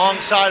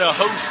alongside a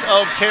host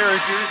of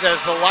characters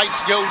as the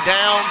lights go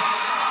down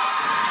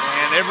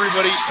and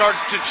everybody starts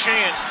to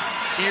chant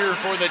here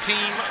for the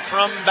team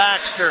from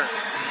Baxter.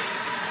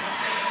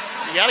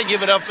 You got to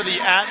give it up for the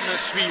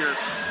atmosphere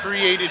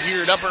created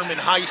here at Upperman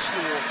High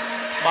School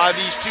by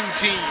these two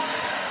teams.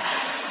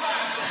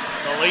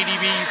 The Lady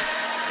Bees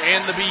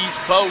and the Bees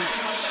both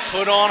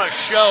put on a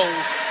show.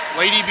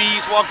 Lady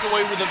Bees walked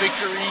away with a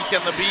victory,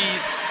 and the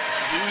Bees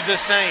do the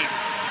same.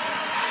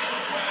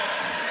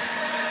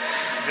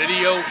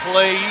 Video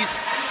plays.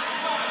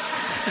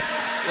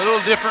 A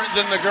little different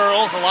than the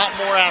girls, a lot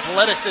more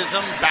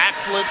athleticism,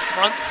 backflips,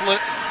 front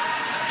flips,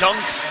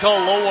 dunks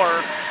galore,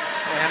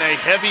 and a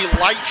heavy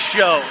light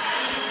show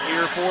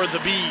here for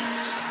the Bees.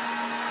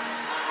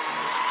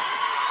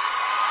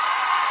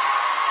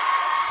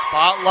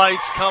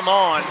 Spotlights come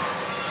on,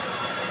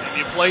 and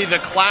you play the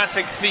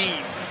classic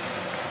theme.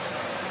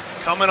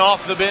 Coming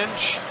off the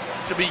bench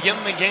to begin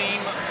the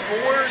game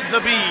for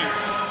the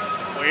Bees.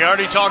 We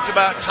already talked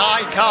about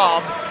Ty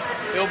Cobb.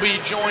 He'll be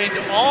joined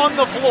on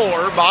the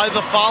floor by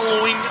the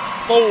following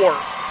four.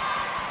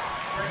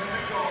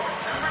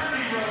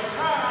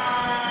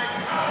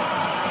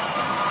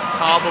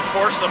 Cobb, of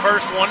course, the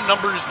first one,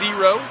 number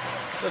 0,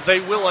 that they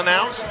will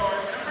announce.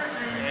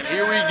 And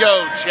here we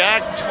go.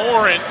 Jack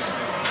Torrance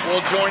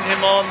will join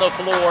him on the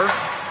floor.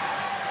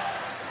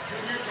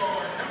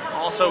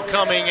 Also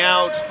coming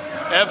out,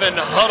 Evan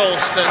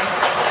Huddleston,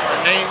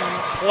 a name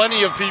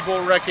plenty of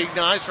people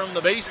recognize from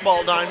the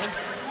baseball diamond.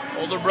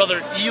 Older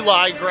brother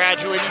Eli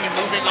graduating and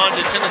moving on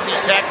to Tennessee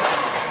Tech.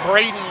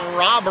 Braden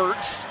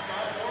Roberts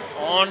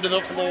onto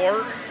the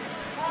floor.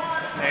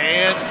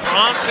 And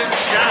Bronson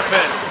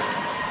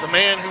Chaffin, the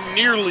man who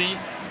nearly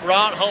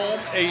brought home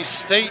a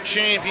state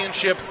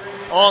championship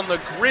on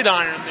the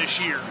gridiron this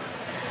year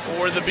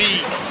for the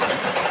Bees.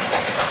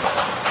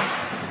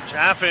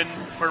 Chaffin,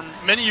 for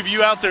many of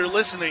you out there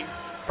listening,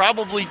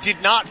 probably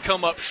did not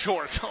come up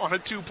short on a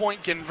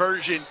 2-point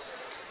conversion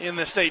in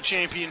the state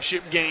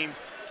championship game.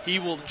 He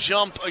will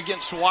jump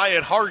against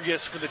Wyatt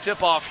Hargis for the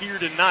tip-off here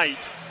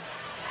tonight.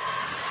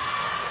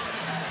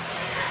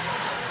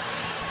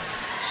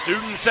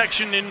 Student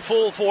section in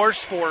full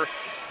force for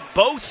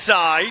both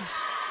sides,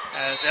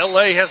 as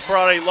LA has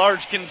brought a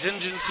large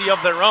contingency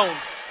of their own.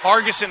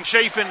 Hargis and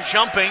Chafin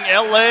jumping.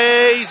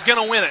 LA's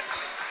going to win it.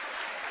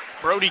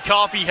 Brody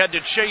Coffey had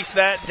to chase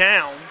that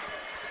down,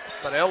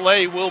 but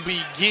LA will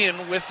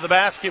begin with the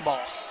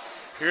basketball.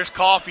 Here's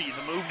Coffey,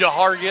 the move to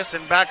Hargis,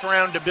 and back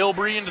around to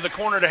Bilbrey into the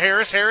corner to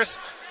Harris. Harris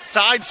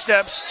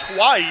sidesteps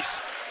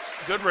twice.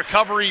 Good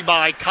recovery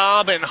by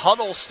Cobb and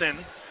Huddleston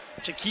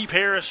to keep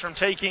Harris from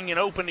taking an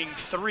opening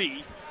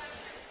three.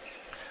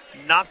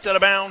 Knocked out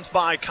of bounds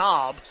by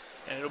Cobb,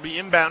 and it'll be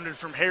inbounded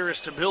from Harris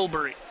to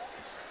Bilbrey.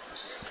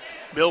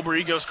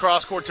 Bilbrey goes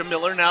cross-court to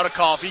Miller, now to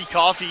Coffey.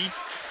 Coffey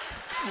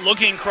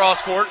looking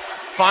cross-court,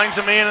 finds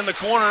a man in the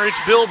corner. It's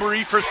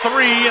Bilbrey for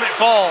three, and it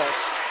falls.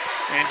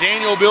 And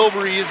Daniel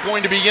Bilbrey is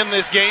going to begin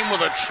this game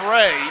with a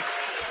tray.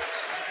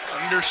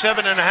 Under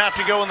 7.5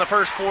 to go in the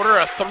first quarter,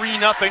 a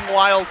 3-0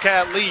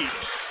 Wildcat lead.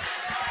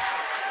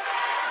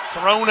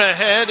 Thrown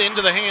ahead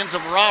into the hands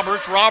of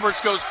Roberts. Roberts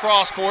goes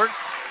cross-court,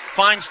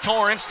 finds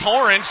Torrance.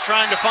 Torrance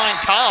trying to find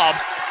Cobb.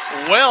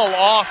 well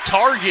off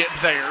target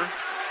there.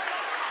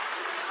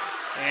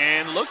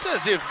 And looked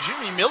as if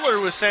Jimmy Miller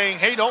was saying,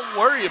 hey, don't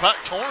worry about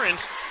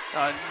Torrance.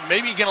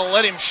 Maybe going to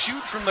let him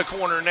shoot from the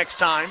corner next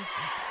time.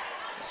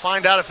 We'll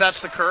find out if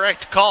that's the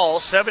correct call.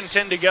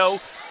 7:10 to go.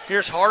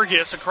 Here's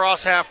Hargis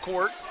across half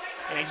court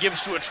and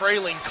gives to a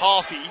trailing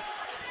Coffey.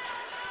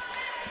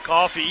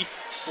 Coffey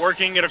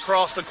working it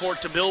across the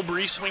court to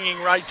Bilbrey, swinging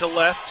right to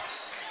left,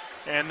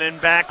 and then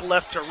back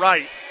left to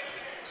right.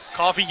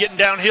 Coffey getting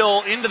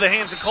downhill into the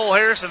hands of Cole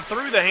Harris and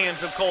through the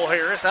hands of Cole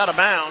Harris, out of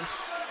bounds.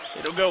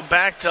 It'll go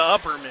back to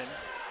Upperman.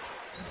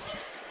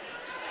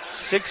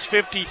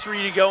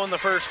 6:53 to go in the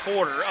first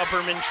quarter.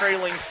 Upperman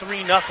trailing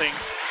 3-0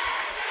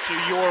 to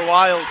your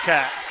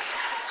Wildcats.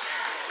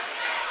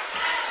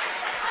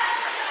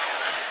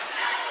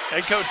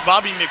 Head coach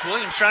Bobby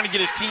McWilliams trying to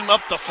get his team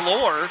up the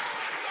floor,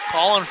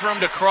 calling for him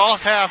to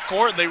cross half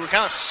court. They were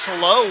kind of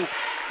slow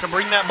to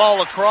bring that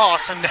ball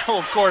across, and now,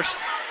 of course,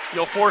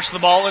 you'll force the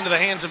ball into the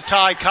hands of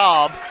Ty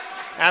Cobb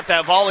at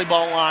that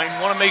volleyball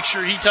line. Want to make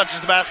sure he touches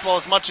the basketball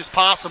as much as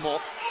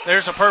possible.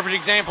 There's a perfect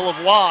example of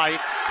why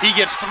he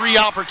gets 3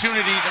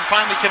 opportunities and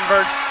finally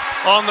converts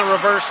on the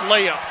reverse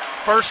layup.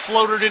 First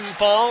floater didn't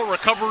fall.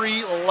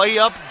 Recovery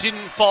layup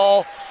didn't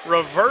fall.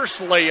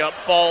 Reverse layup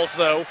falls,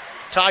 though.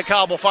 Ty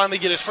Cobb will finally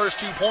get his first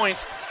 2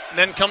 points. And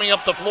then coming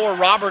up the floor,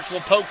 Roberts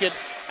will poke it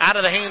out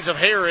of the hands of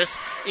Harris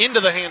into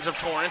the hands of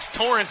Torrance.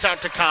 Torrance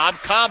out to Cobb.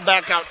 Cobb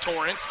back out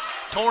Torrance.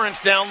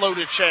 Torrance down low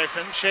to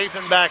Chafin.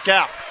 Chafin back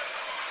out.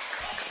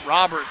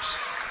 Roberts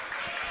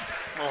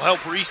will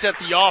help reset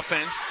the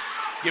offense,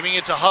 giving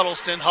it to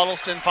Huddleston.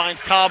 Huddleston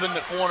finds Cobb in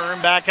the corner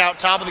and back out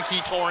top of the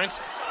key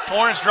Torrance.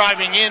 Torrance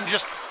driving in,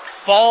 just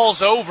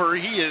falls over.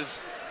 He is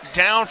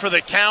down for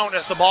the count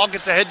as the ball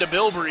gets ahead to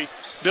Bilbrey.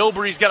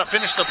 Bilbrey's got to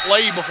finish the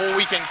play before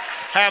we can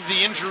have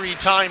the injury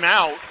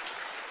timeout.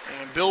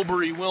 And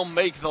Bilbrey will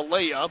make the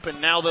layup, and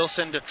now they'll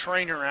send a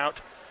trainer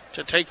out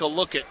to take a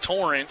look at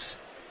Torrance,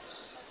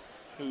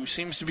 who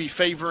seems to be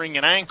favoring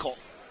an ankle.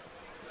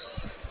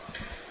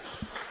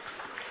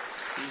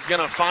 He's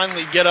going to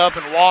finally get up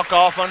and walk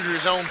off under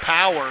his own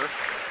power.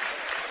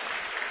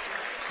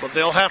 But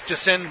they'll have to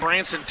send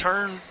Branson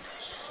Turnbow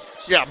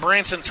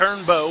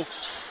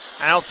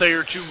out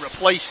there to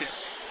replace him.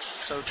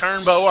 So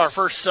Turnbow, our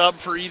first sub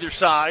for either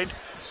side,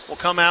 will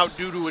come out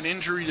due to an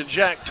injury to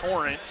Jack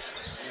Torrance.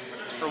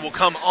 Or will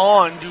come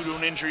on due to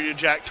an injury to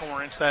Jack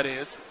Torrance, that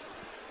is.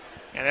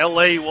 And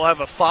LA will have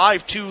a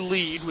 5-2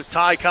 lead with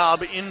Ty Cobb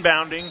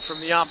inbounding from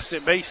the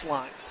opposite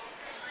baseline.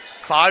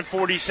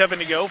 5:47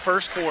 to go,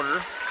 first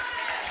quarter.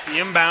 The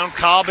inbound,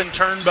 Cobb and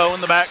Turnbow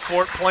in the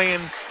backcourt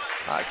playing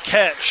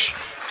catch.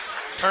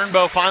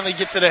 Turnbow finally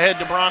gets it ahead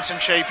to Bronson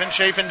Chafin.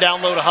 Chafin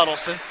down low to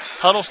Huddleston.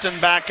 Huddleston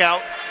back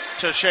out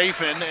to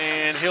Chafin,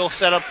 and he'll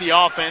set up the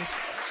offense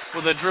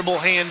with a dribble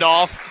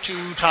handoff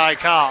to Ty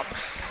Cobb.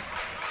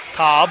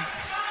 Cobb,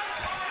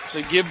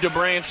 the give to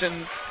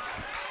Braden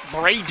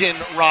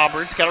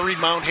Roberts. Got to read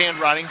my own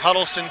handwriting.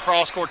 Huddleston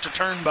cross court to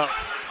Turnbow.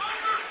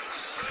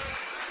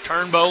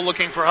 Turnbow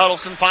looking for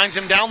Huddleston, finds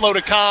him down low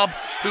to Cobb,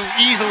 who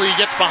easily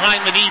gets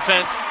behind the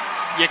defense.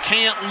 You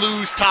can't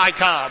lose Ty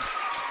Cobb.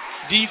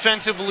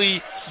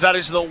 Defensively, that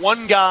is the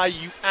one guy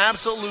you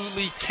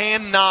absolutely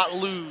cannot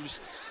lose.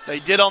 They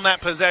did on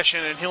that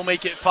possession, and he'll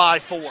make it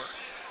 5-4.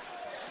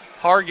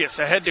 Hargis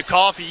ahead to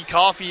Coffey.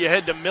 Coffey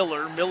ahead to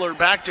Miller. Miller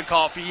back to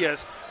Coffey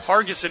as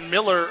Hargis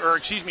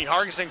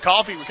and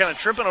Coffey were kind of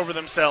tripping over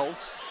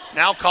themselves.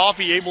 Now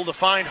Coffey able to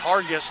find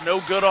Hargis.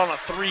 No good on a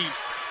 3.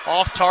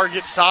 Off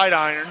target side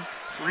iron.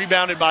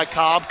 Rebounded by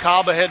Cobb.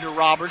 Cobb ahead to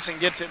Roberts and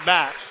gets it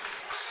back.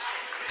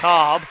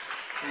 Cobb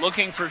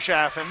looking for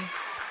Chaffin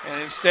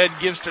and instead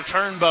gives to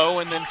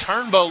Turnbow, and then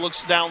Turnbow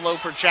looks down low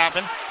for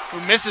Chaffin, who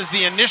misses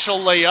the initial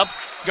layup.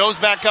 Goes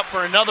back up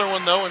for another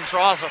one, though, and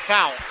draws a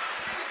foul.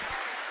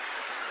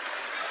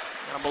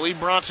 I believe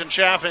Bronson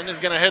Chaffin is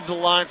going to head to the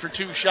line for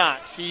 2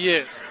 shots. He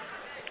is.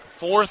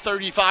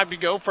 4:35 to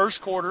go,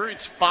 first quarter.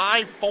 It's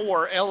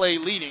 5-4, LA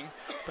leading.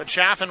 But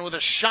Chaffin with a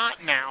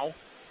shot now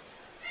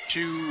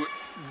to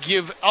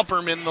give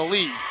Upperman the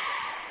lead.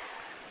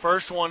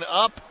 First one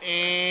up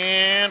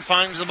and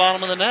finds the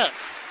bottom of the net.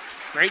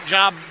 Great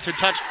job to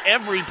touch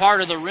every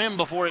part of the rim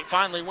before it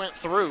finally went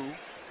through.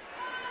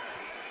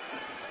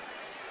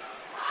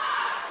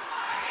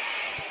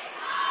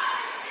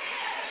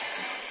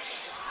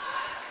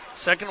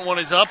 Second one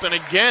is up and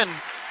again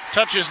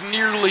touches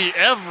nearly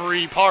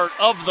every part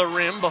of the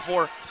rim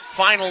before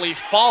finally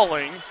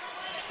falling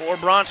for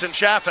Bronson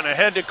Chaffin.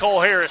 Ahead to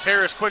Cole Harris.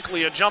 Harris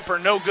quickly, a jumper,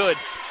 no good.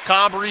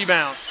 Cobb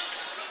rebounds.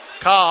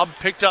 Cobb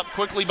picked up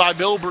quickly by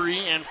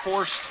Bilbrey and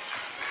forced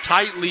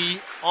tightly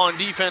on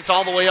defense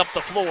all the way up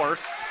the floor.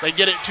 They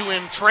get it to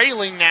him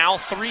trailing now.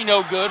 3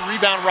 no good.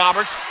 Rebound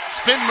Roberts.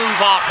 Spin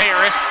move off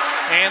Harris.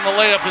 And the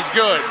layup is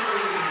good.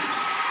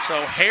 So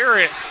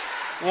Harris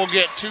will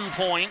get 2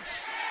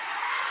 points.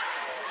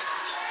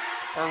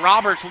 Or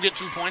Roberts will get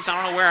 2 points.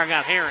 I don't know where I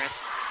got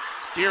Harris.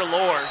 Dear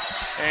Lord.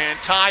 And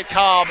Ty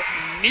Cobb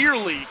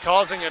nearly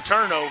causing a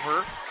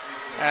turnover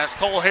as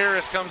Cole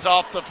Harris comes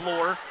off the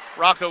floor.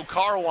 Rocco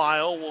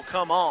Carwile will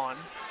come on.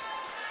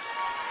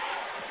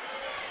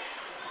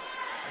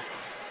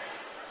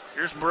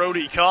 Here's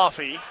Brody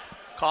Coffey.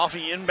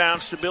 Coffey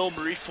inbounds to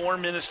Bilbrey. 4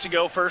 minutes to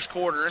go, first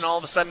quarter, and all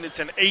of a sudden it's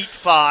an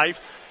 8-5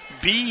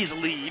 Bees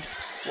lead.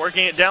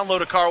 Working it down low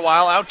to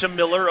Carwile, out to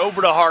Miller,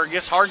 over to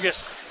Hargis.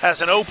 Hargis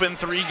has an open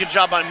three. Good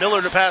job by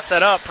Miller to pass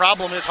that up.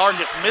 Problem is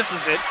Hargis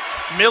misses it.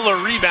 Miller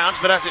rebounds,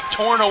 but has it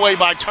torn away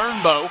by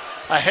Turnbow.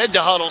 Ahead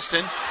to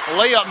Huddleston.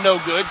 Layup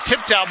no good.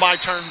 Tipped out by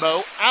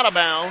Turnbow. Out of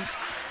bounds.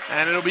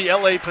 And it'll be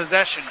LA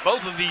possession.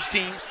 Both of these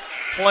teams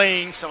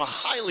playing some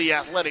highly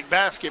athletic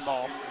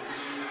basketball.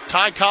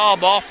 Ty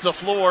Cobb off the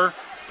floor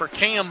for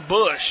Cam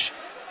Bush.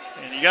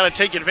 And you got to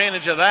take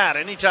advantage of that.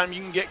 Anytime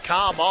you can get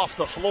Cobb off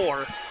the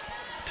floor,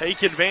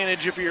 take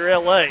advantage if you're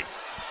LA.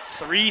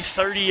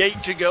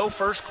 3:38 to go,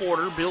 first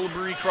quarter.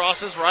 Bilbrey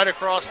crosses right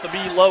across the B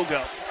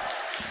logo.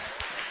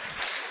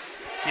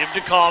 Give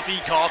to Coffey.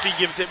 Coffey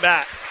gives it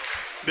back.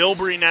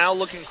 Bilbrey now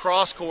looking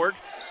cross court.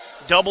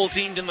 Double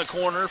teamed in the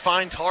corner.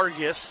 Finds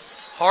Hargis.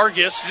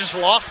 Hargis just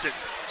lost it.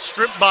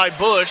 Stripped by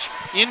Bush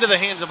into the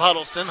hands of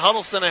Huddleston.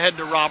 Huddleston ahead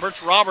to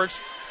Roberts. Roberts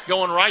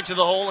going right to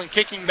the hole and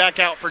kicking back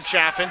out for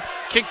Chaffin.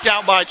 Kicked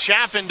out by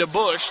Chaffin to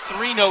Bush.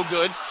 Three no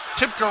good.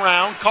 Tipped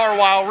around.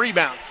 Carwile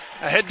rebound.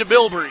 Ahead to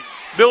Bilbrey.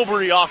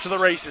 Bilbrey off to the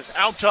races.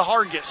 Out to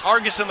Hargis.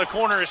 Hargis in the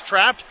corner is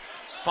trapped.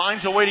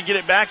 Finds a way to get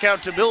it back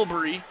out to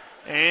Bilbrey.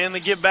 And the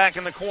give back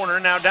in the corner.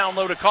 Now down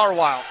low to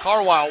Carwile.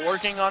 Carwile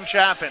working on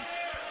Chaffin.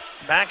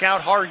 Back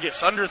out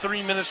Hargis. Under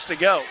 3 minutes to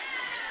go.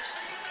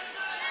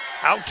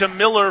 Out to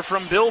Miller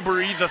from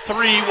Bilbrey. The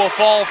three will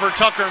fall for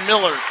Tucker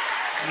Miller.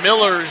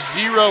 Miller,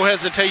 zero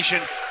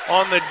hesitation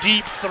on the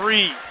deep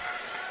three.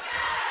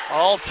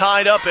 All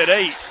tied up at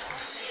 8.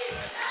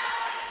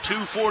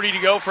 2:40 to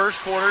go, first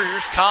quarter.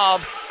 Here's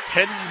Cobb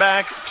heading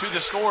back to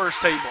the scorer's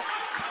table.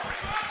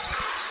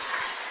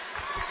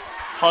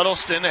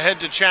 Huddleston ahead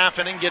to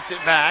Chaffin and gets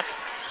it back.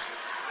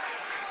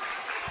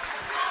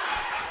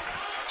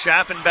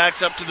 Chaffin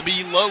backs up to the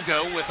B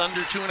logo with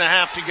under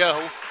 2.5 to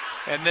go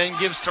and then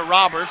gives to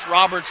Roberts.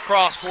 Roberts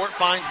cross court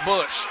finds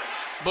Bush.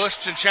 Bush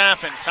to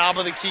Chaffin, top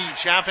of the key.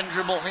 Chaffin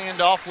dribble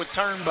handoff with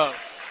Turnbow.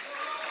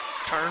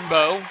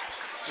 Turnbow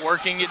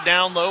working it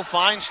down low,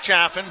 finds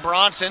Chaffin.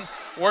 Bronson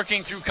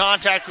working through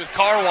contact with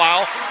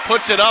Carwile,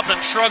 puts it up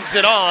and shrugs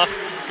it off.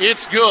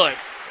 It's good.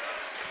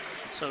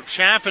 So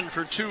Chaffin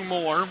for two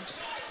more.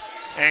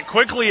 And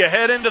quickly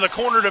ahead into the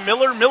corner to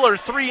Miller. Miller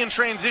three in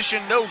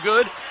transition, no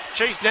good.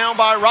 Chased down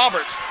by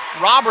Roberts.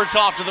 Roberts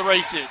off to the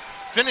races.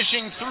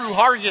 Finishing through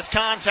Hargis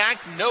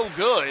contact, no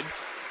good.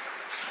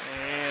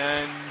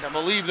 And I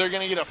believe they're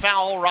going to get a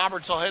foul.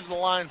 Roberts will head to the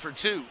line for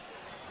two.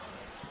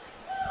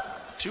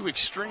 Two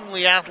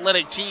extremely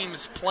athletic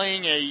teams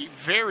playing a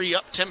very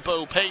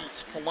up-tempo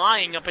pace,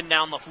 flying up and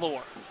down the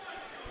floor.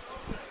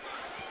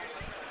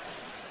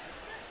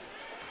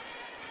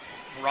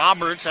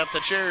 Roberts at the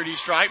charity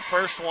stripe.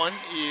 First one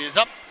is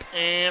up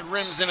and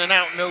rims in and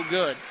out, no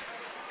good.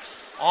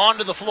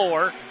 Onto the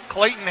floor.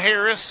 Clayton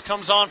Harris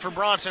comes on for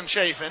Bronson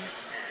Chafin.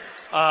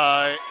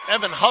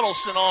 Evan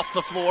Huddleston off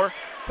the floor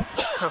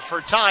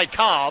for Ty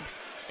Cobb.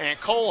 And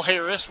Cole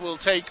Harris will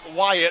take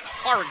Wyatt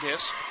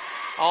Hargis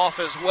off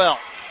as well.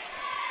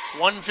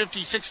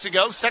 1:56 to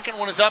go. Second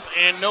one is up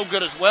and no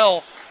good as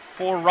well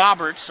for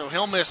Roberts, so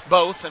he'll miss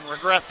both and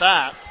regret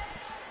that.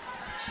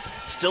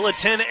 Still a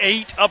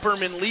 10-8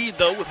 Upperman lead,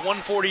 though, with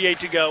 1:48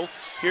 to go.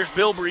 Here's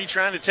Bilbrey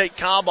trying to take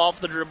Cobb off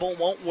the dribble.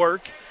 Won't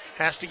work.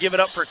 Has to give it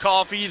up for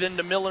Coffey, then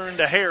to Miller and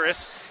to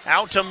Harris.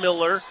 Out to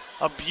Miller.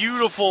 A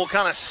beautiful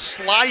kind of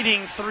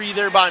sliding three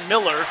there by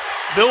Miller.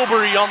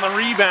 Bilbrey on the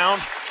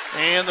rebound,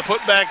 and the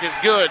putback is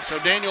good. So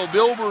Daniel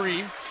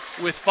Bilbrey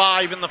with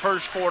 5 in the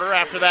first quarter.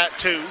 After that,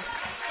 2.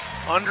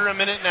 Under a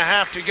minute and a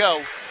half to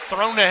go.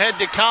 Thrown ahead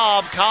to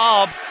Cobb.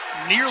 Cobb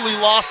nearly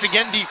lost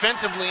again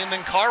defensively, and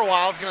then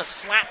Carwile's going to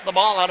slap the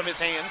ball out of his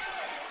hands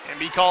and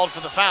be called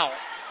for the foul.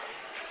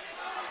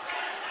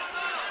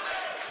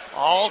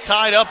 All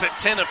tied up at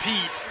 10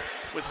 apiece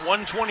with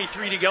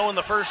 1:23 to go in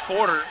the first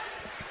quarter.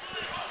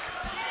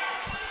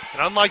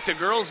 And unlike the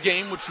girls'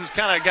 game, which was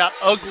kind of got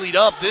uglied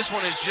up, this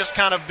one has just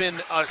kind of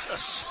been a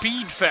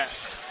speed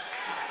fest.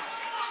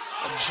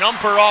 A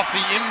jumper off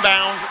the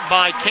inbound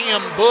by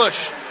Cam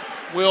Bush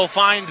will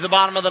find the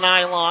bottom of the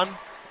nylon.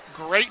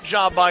 Great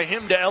job by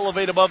him to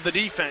elevate above the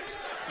defense.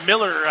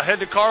 Miller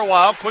ahead to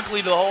Carwile,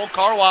 quickly to the hole.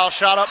 Carwile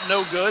shot up,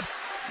 no good.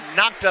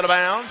 Knocked out of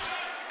bounds,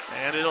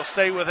 and it'll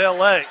stay with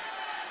LA.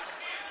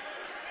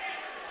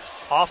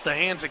 Off the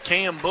hands of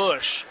Cam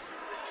Bush.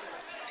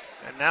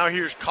 And now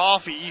here's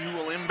Coffey, who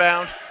will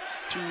inbound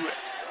to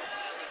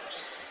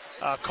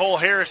Cole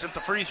Harris at the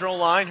free throw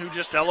line, who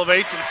just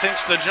elevates and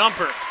sinks the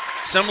jumper.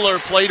 Similar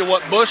play to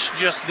what Bush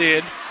just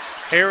did.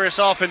 Harris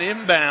off an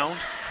inbound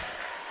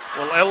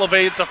will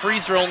elevate the free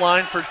throw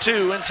line for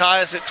 2 and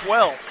tie us at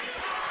 12.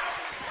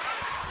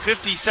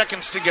 50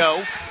 seconds to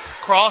go.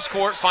 Cross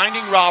court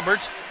finding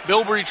Roberts.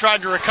 Bilbrey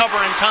tried to recover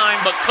in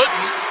time but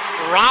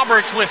couldn't.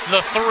 Roberts with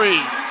the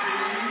 3.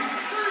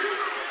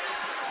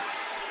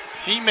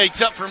 He makes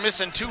up for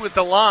missing 2 at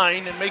the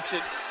line and makes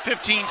it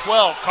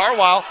 15-12.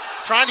 Carwile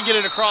trying to get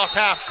it across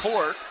half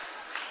court.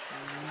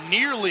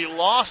 Nearly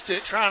lost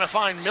it trying to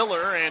find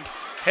Miller, and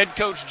head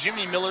coach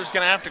Jimmy Miller's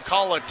going to have to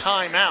call a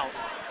timeout.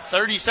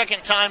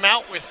 30-second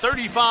timeout with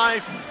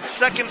 35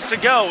 seconds to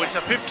go. It's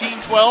a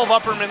 15-12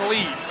 Upperman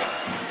lead.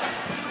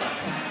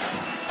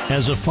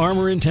 As a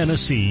farmer in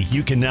Tennessee,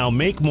 you can now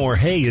make more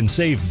hay and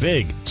save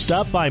big.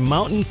 Stop by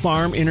Mountain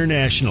Farm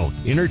International,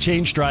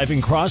 Interchange Drive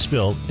in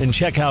Crossville, and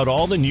check out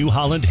all the New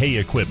Holland hay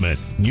equipment.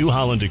 New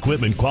Holland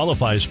equipment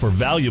qualifies for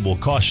valuable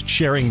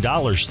cost-sharing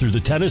dollars through the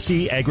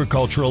Tennessee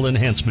Agricultural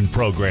Enhancement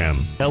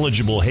Program.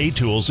 Eligible hay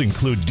tools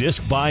include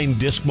disc bind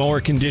disc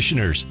mower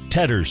conditioners,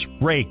 tedders,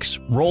 rakes,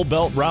 roll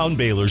belt round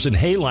balers, and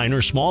hay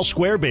liner small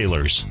square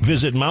balers.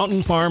 Visit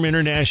Mountain Farm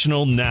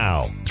International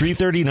now,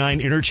 339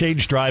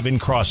 Interchange Drive in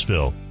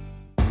Crossville.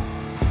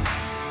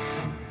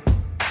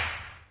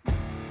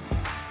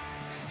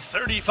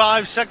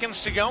 35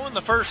 seconds to go in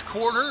the first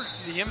quarter.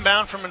 The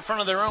inbound from in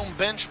front of their own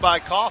bench by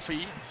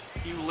Coffee.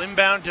 He will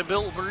inbound to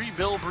Bilbrey.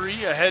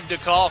 Bilbrey ahead to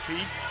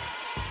Coffee.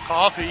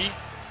 Coffee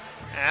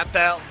at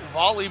that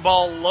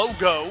volleyball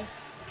logo,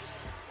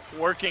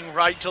 working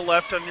right to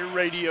left on your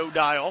radio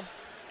dial.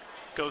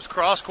 Goes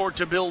cross court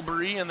to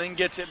Bilbrey and then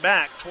gets it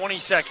back. 20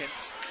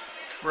 seconds.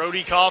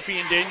 Brody Coffee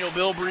and Daniel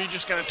Bilbrey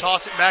just going to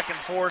toss it back and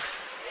forth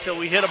till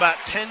we hit about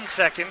 10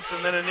 seconds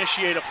and then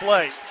initiate a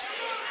play.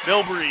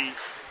 Bilbrey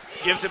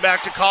gives it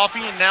back to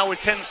Coffee, and now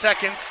with 10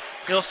 seconds,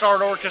 he'll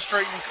start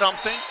orchestrating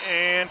something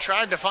and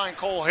tried to find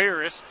Cole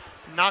Harris.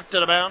 Knocked it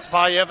out of bounds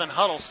by Evan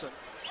Huddleston.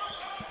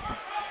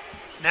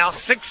 Now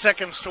 6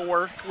 seconds to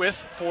work with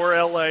for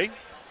L.A.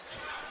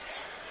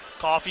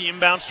 Coffee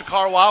inbounds to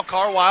Carwile.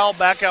 Carwile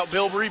back out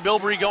Bilbrey.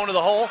 Bilbrey going to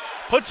the hole.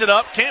 Puts it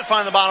up. Can't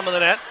find the bottom of the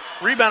net.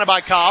 Rebounded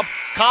by Cobb.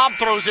 Cobb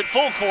throws it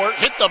full court.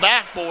 Hit the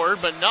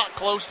backboard, but not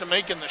close to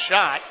making the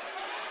shot.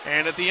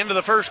 And at the end of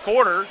the first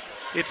quarter,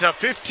 it's a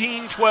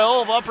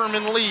 15-12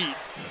 Upperman lead.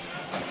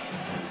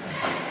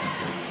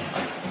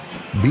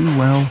 Be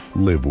well,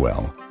 live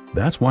well.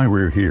 That's why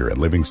we're here at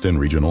Livingston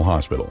Regional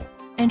Hospital.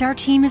 And our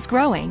team is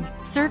growing,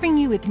 serving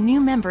you with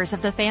new members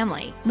of the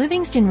family.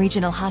 Livingston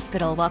Regional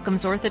Hospital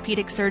welcomes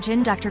orthopedic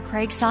surgeon Dr.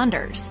 Craig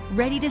Saunders,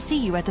 ready to see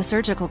you at the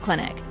surgical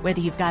clinic.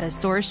 Whether you've got a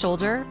sore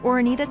shoulder or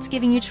a knee that's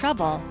giving you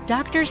trouble,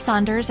 Dr.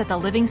 Saunders at the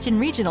Livingston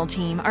Regional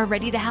team are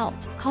ready to help.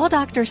 Call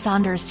Dr.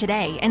 Saunders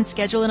today and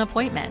schedule an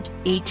appointment.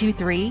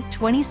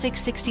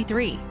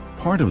 823-2663.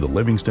 Part of the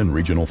Livingston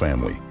Regional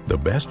family, the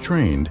best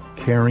trained,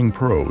 caring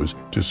pros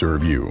to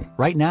serve you.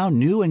 Right now,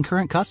 new and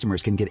current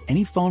customers can get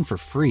any phone for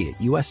free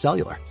at US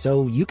Cellular,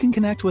 so you can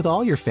connect with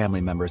all your family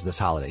members this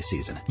holiday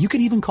season. You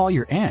could even call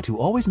your aunt, who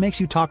always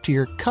makes you talk to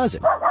your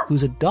cousin,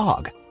 who's a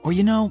dog. Or,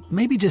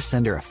 maybe just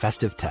send her a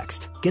festive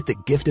text. Get the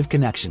gift of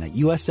connection at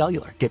US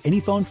Cellular. Get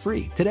any phone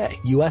free today.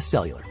 US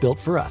Cellular, built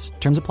for us.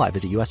 Terms apply.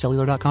 Visit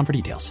uscellular.com for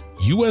details.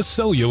 U.S.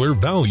 Cellular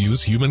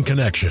values human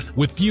connection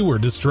with fewer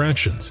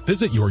distractions.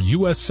 Visit your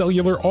U.S.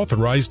 Cellular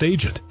authorized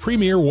agent.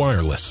 Premier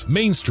Wireless,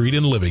 Main Street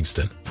in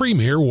Livingston.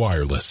 Premier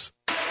Wireless.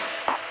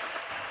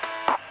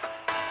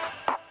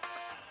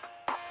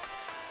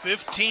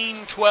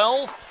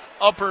 15-12.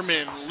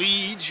 Upperman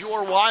leads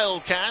your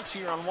Wildcats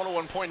here on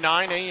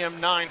 101.9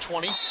 AM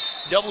 920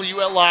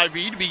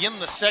 WLIV to begin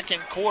the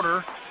second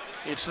quarter.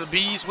 It's the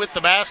Bees with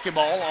the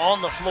basketball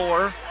on the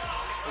floor.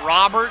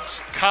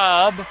 Roberts,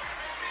 Cobb,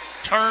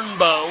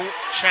 Turnbow,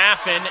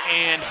 Chaffin,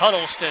 and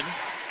Huddleston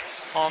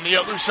on the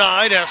other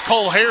side as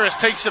Cole Harris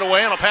takes it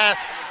away on a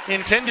pass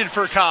intended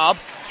for Cobb.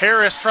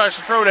 Harris tries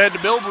to throw it ahead to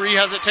Bilbrey,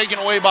 has it taken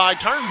away by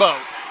Turnbow.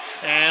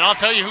 And I'll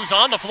tell you who's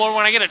on the floor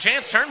when I get a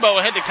chance. Turnbow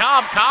ahead to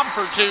Cobb. Cobb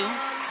for two.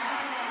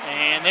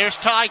 And there's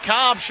Ty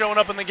Cobb showing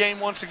up in the game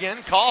once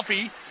again.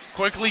 Coffee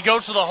quickly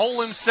goes to the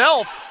hole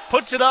himself.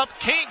 Puts it up.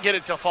 Can't get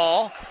it to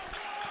fall.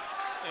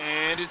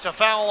 And it's a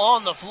foul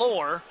on the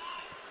floor.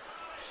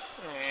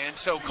 And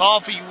so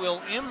Coffee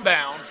will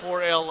inbound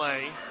for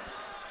L.A.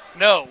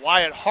 No,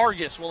 Wyatt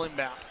Hargis will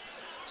inbound.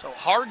 So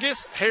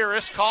Hargis,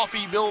 Harris,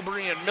 Coffee,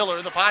 Bilbrey, and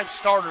Miller, the five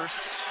starters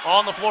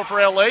on the floor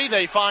for L.A.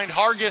 They find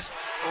Hargis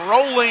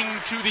rolling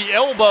to the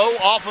elbow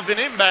off of an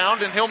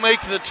inbound, and he'll make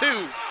the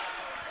two.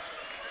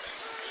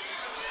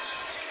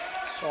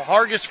 So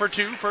Hargis for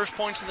two, first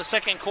points in the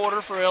second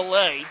quarter for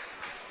L.A.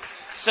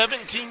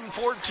 17-14,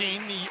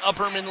 the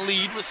Upperman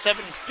lead with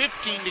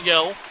 7:15 to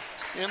go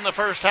in the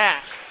first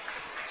half.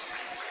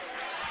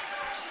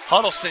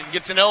 Huddleston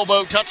gets an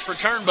elbow touch for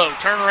Turnbow.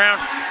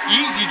 Turnaround,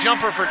 easy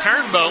jumper for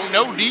Turnbow.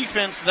 No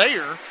defense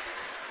there.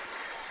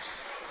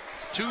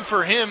 Two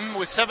for him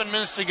with 7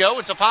 minutes to go.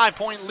 It's a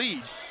 5-point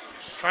lead.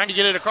 Trying to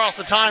get it across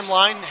the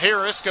timeline.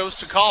 Harris goes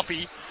to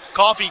Coffee.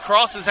 Coffee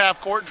crosses half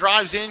court,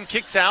 drives in,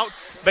 kicks out.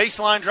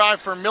 Baseline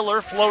drive for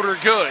Miller. Floater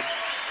good.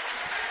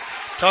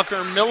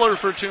 Tucker Miller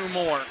for two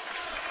more.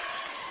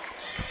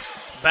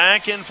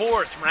 Back and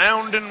forth,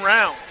 round and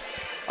round.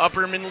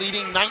 Upperman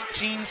leading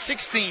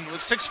 19-16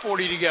 with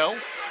 6:40 to go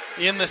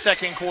in the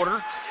second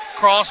quarter.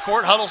 Cross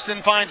court,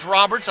 Huddleston finds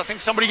Roberts. I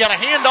think somebody got a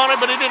hand on it,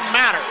 but it didn't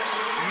matter.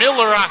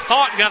 Miller, I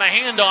thought, got a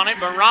hand on it,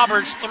 but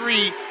Roberts'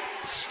 three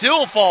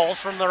still falls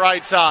from the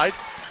right side.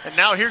 And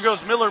now here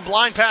goes Miller,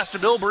 blind pass to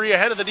Bilbrey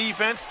ahead of the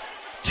defense.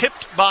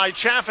 Tipped by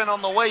Chaffin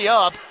on the way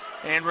up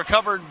and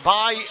recovered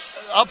by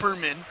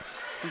Upperman.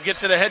 who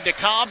gets it ahead to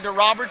Cobb, to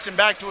Roberts, and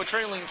back to a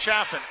trailing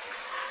Chaffin.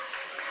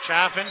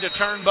 Chaffin to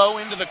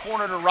Turnbow into the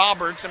corner to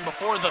Roberts, and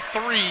before the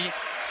three,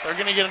 they're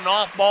going to get an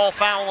off-ball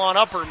foul on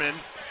Upperman,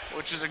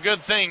 which is a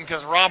good thing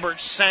because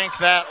Roberts sank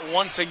that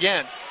once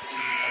again.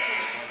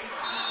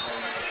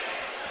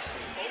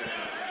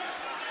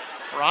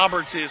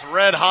 Roberts is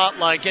red hot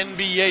like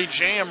NBA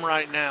Jam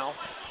right now.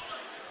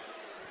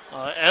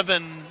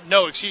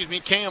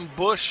 Cam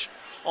Bush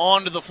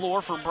onto the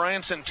floor for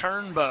Branson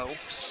Turnbow.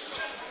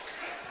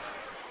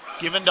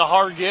 Given to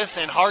Hargis,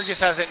 and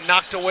Hargis has it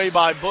knocked away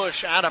by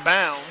Bush out of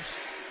bounds.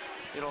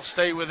 It'll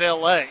stay with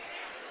L.A.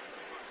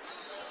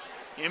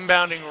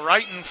 Inbounding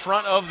right in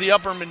front of the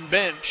Upperman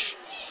bench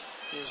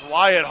is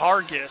Wyatt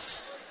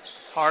Hargis.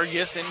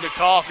 Hargis into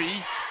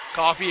Coffey.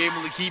 Coffey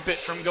able to keep it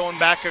from going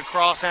back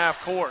across half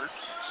court.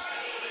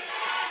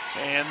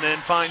 And then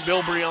find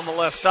Bilbrey on the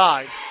left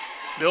side.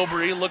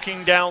 Bilbrey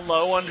looking down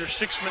low, under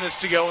 6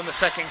 minutes to go in the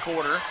second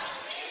quarter.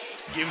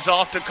 Gives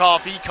off to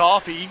Coffey.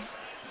 Coffey,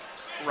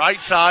 right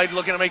side,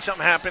 looking to make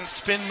something happen.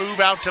 Spin move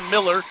out to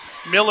Miller.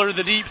 Miller,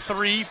 the deep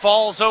three,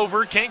 falls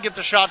over. Can't get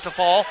the shot to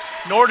fall,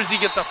 nor does he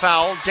get the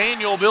foul.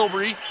 Daniel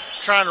Bilbrey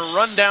trying to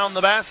run down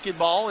the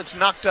basketball. It's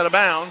knocked out of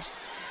bounds,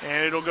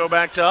 and it'll go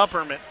back to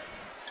Upperman.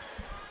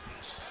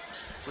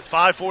 With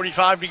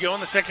 5:45 to go in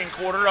the second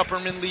quarter,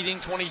 Upperman leading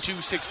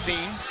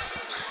 22-16.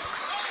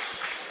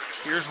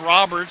 Here's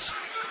Roberts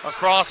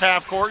across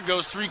half court,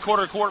 goes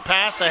three-quarter court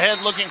pass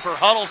ahead looking for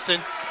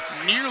Huddleston.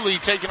 Nearly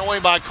taken away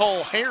by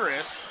Cole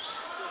Harris,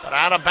 but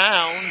out of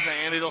bounds,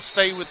 and it'll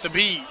stay with the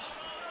Bees.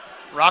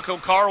 Rocco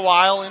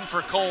Carwile in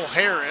for Cole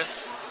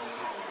Harris.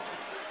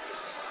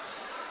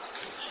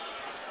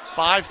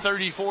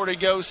 5:34 to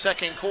go,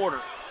 second quarter.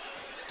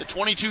 The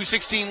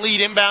 22-16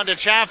 lead, inbound to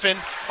Chaffin.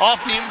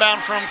 Off the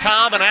inbound from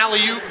Cobb, an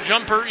alley-oop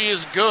jumper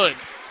is good.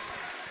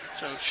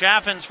 So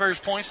Chaffin's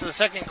first points of the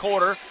second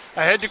quarter.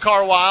 Ahead to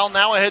Carwile,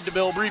 now ahead to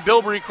Bilbrey.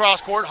 Bilbrey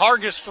cross court,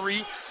 Hargis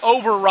three,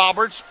 over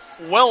Roberts,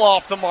 well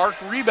off the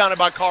mark, rebounded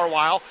by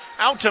Carwile.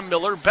 Out to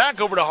Miller, back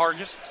over to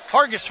Hargis.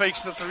 Hargis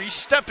fakes the three,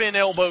 step-in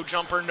elbow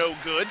jumper, no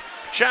good.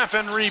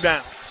 Chaffin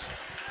rebounds.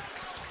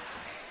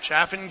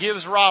 Chaffin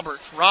gives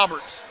Roberts.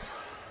 Roberts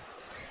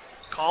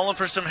calling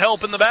for some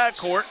help in the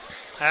backcourt.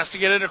 Has to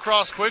get it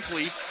across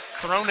quickly.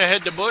 Thrown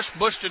ahead to Bush.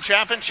 Bush to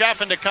Chaffin.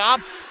 Chaffin to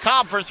Cobb.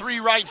 Cobb for three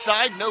right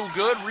side. No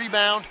good.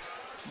 Rebound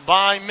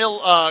by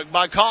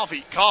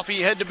Coffey.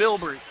 Coffey ahead to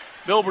Bilbrey.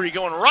 Bilbrey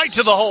going right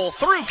to the hole.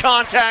 Through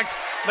contact.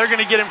 They're going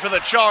to get him for the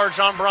charge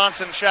on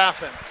Bronson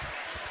Chaffin.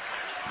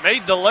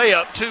 Made the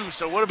layup too,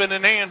 so it would have been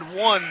an and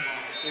one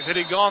if it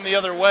had gone the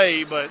other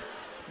way, but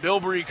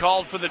Bilbrey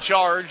called for the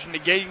charge,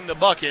 negating the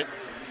bucket.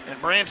 And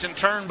Branson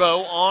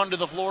Turnbow onto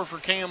the floor for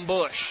Cam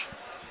Bush.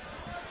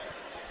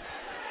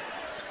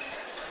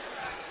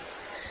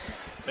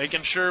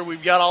 Making sure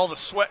we've got all the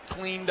sweat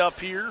cleaned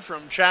up here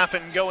from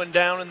Chaffin going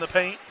down in the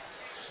paint.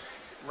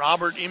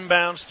 Roberts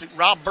inbounds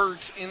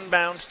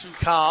to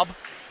Cobb.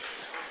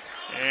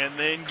 And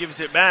then gives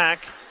it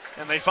back.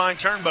 And they find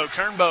Turnbow.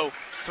 Turnbow,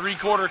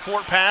 three-quarter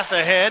court pass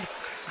ahead.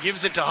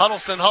 Gives it to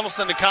Huddleston.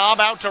 Huddleston to Cobb.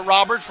 Out to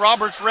Roberts.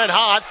 Roberts red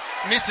hot.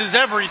 Misses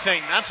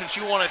everything. That's what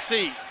you want to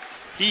see.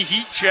 He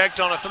heat checked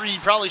on a three he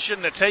probably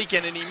shouldn't have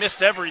taken, and he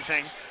missed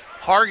everything.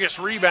 Hargis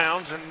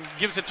rebounds and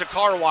gives it to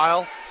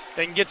Carwile.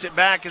 Then gets it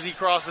back as he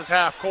crosses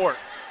half court.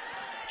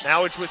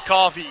 Now it's with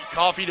Coffey.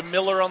 Coffey to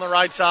Miller on the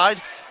right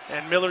side,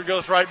 and Miller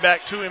goes right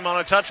back to him on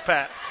a touch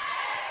pass.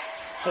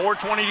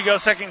 4:20 to go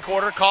second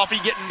quarter. Coffey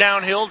getting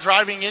downhill,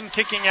 driving in,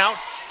 kicking out.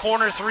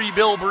 Corner three,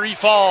 Bilbrey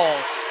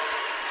falls.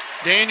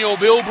 Daniel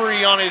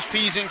Bilbrey on his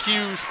P's and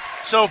Q's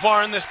so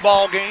far in this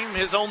ball game.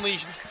 His only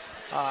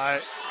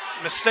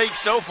mistake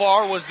so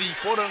far was the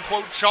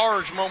quote-unquote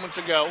charge moments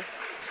ago.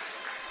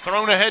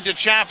 Thrown ahead to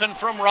Chaffin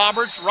from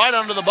Roberts, right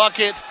under the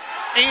bucket.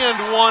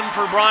 And one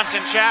for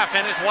Bronson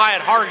Chaffin as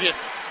Wyatt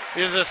Hargis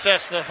is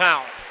assessed the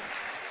foul.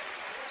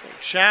 So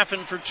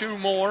Chaffin for two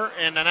more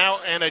and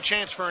a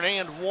chance for an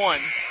and one.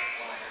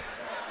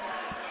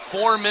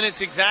 4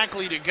 minutes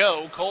exactly to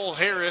go. Cole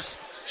Harris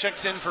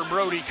checks in for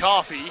Brody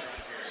Coffey.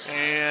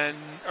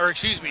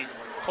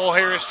 Cole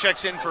Harris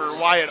checks in for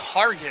Wyatt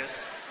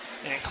Hargis.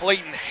 And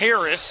Clayton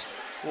Harris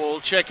will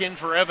check in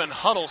for Evan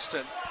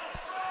Huddleston.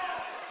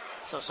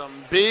 So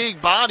some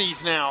big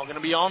bodies now going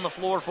to be on the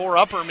floor for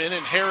Upperman,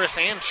 and Harris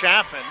and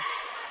Chaffin.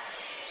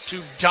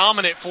 Two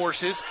dominant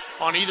forces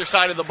on either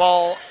side of the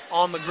ball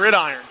on the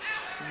gridiron.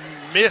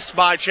 Missed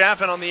by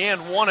Chaffin on the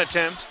and one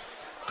attempt.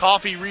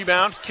 Coffey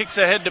rebounds, kicks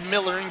ahead to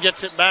Miller and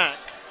gets it back.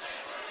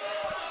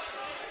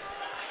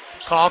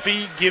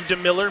 Coffey give to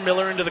Miller.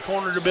 Miller into the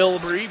corner to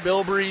Bilbrey.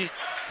 Bilbrey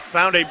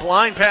found a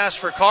blind pass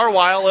for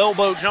Carwile.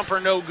 Elbow jumper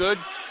no good.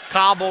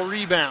 Cobb will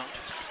rebound.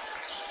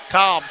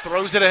 Cobb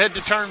throws it ahead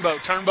to Turnbow.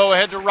 Turnbow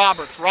ahead to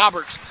Roberts.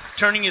 Roberts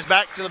turning his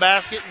back to the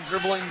basket and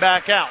dribbling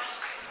back out.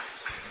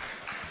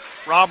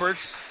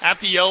 Roberts at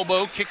the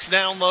elbow, kicks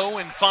down low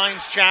and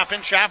finds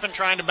Chaffin. Chaffin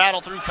trying to battle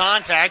through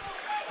contact.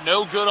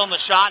 No good on the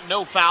shot,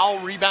 no foul.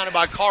 Rebounded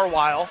by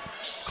Carwile.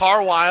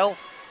 Carwile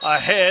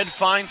ahead,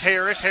 finds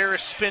Harris.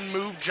 Harris spin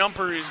move,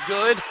 jumper is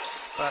good,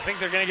 But I think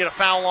they're going to get a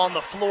foul on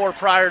the floor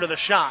prior to the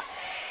shot.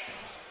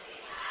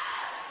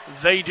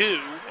 They do,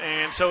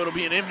 and so it'll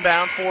be an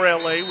inbound for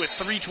LA with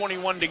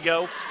 3:21 to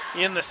go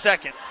in the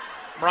second.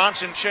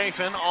 Bronson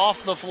Chafin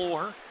off the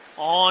floor.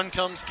 On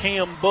comes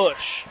Cam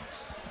Bush.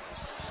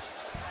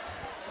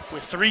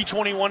 With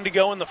 3:21 to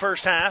go in the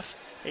first half,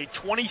 a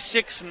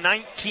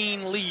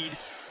 26-19 lead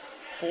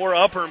for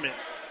Upperman.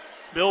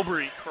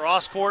 Bilbrey,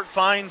 cross court,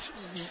 finds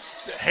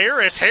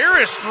Harris.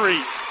 Harris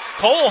three.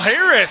 Cole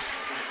Harris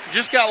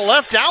just got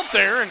left out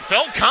there and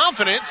felt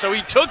confident, so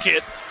he took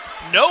it.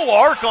 No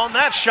arc on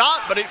that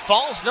shot, but it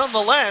falls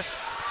nonetheless.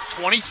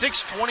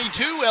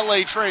 26-22,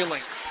 LA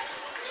trailing.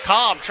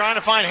 Cobb trying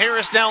to find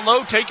Harris down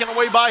low, taken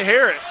away by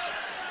Harris.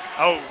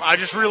 Oh, I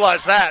just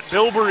realized that.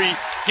 Bilbrey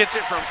gets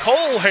it from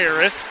Cole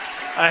Harris,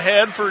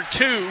 ahead for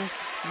two.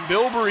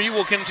 Bilbrey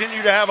will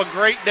continue to have a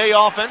great day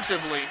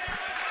offensively.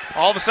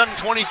 All of a sudden,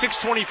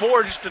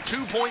 26-24, just a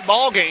 2-point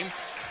ball game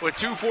with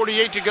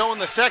 2:48 to go in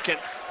the second.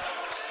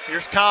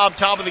 Here's Cobb,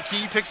 top of the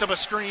key, picks up a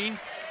screen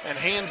and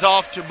hands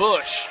off to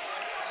Bush.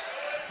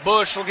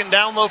 Bush looking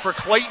down low for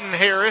Clayton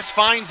Harris,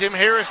 finds him.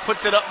 Harris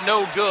puts it up,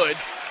 no good.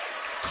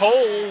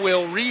 Cole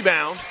will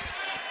rebound,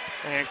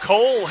 and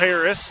Cole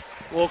Harris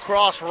will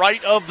cross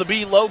right of the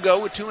B logo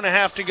with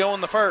 2.5 to go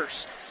in the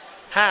first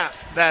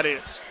half, that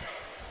is.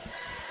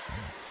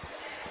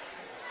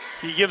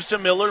 He gives to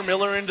Miller.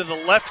 Miller into the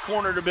left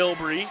corner to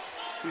Bilbrey,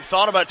 who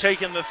thought about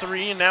taking the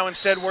three and now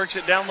instead works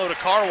it down low to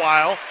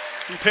Carlisle.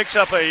 He picks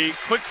up a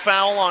quick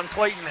foul on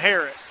Clayton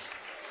Harris.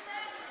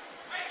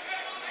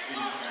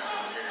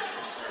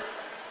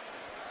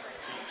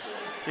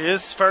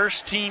 His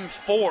first, team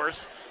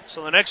fourth.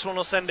 So the next one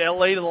will send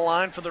LA to the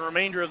line for the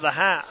remainder of the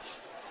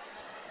half.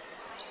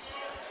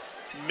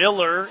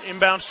 Miller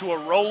inbounds to a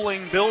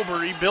rolling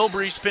Bilbrey.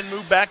 Bilbrey spin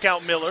move back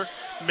out Miller.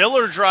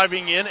 Miller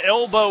driving in.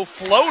 Elbow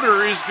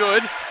floater is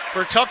good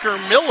for Tucker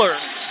Miller.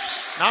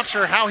 Not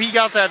sure how he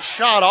got that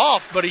shot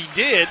off, but he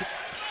did.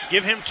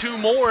 Give him two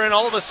more, and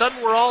all of a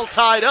sudden we're all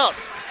tied up.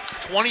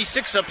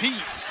 26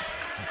 apiece.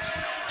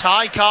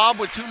 Ty Cobb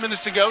with 2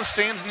 minutes to go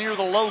stands near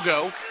the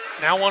logo.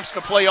 Now wants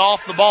to play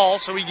off the ball,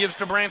 so he gives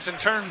to Branson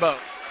Turnbow.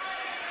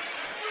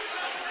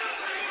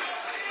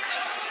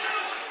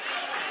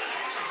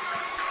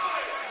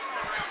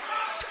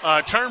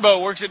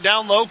 Turnbow works it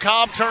down low.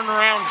 Cobb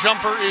turnaround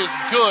jumper is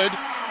good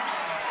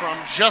from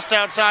just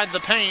outside the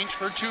paint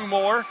for two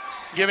more,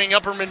 giving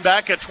Upperman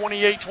back a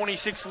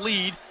 28-26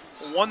 lead,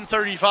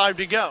 1:35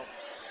 to go.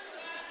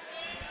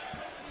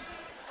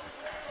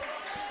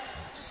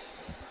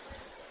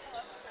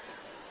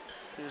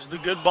 Here's the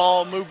good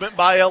ball movement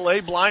by LA.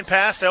 Blind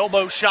pass,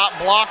 elbow shot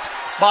blocked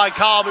by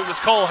Cobb. It was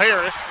Cole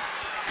Harris.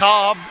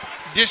 Cobb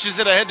dishes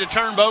it ahead to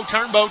Turnbow.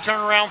 Turnbow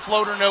turnaround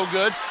floater, no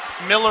good.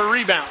 Miller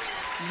rebounds.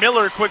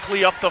 Miller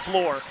quickly up the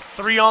floor.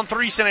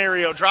 3-on-3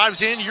 scenario.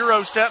 Drives in,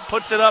 Euro step,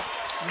 puts it up.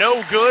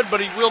 No good, but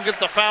he will get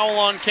the foul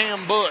on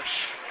Cam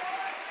Bush.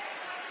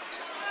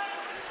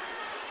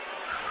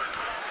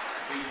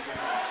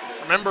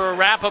 Remember a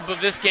wrap-up of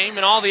this game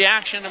and all the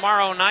action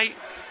tomorrow night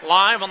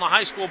live on the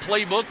high school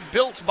playbook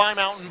built by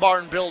Mountain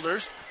Barn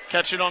Builders.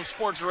 Catch it on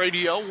Sports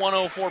Radio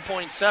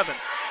 104.7.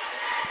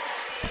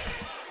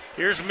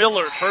 Here's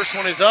Miller. First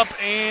one is up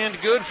and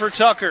good for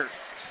Tucker.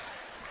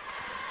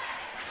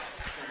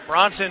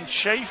 Bronson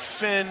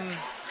Chafin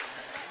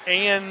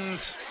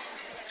and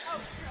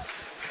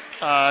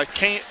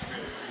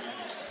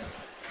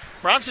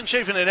Bronson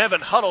Chafin and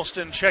Evan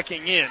Huddleston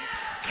checking in.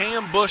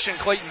 Cam Bush and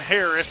Clayton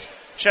Harris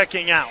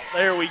checking out.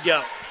 There we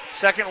go.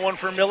 Second one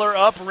for Miller,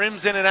 up,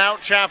 rims in and out,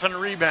 Chaffin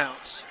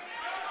rebounds.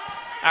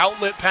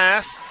 Outlet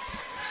pass,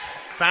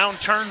 found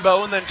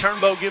Turnbow, and then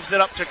Turnbow gives it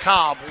up to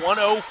Cobb.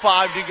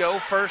 1:05 to go,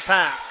 first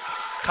half.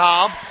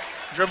 Cobb,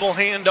 dribble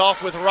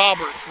handoff with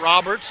Roberts.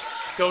 Roberts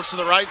goes to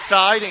the right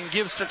side and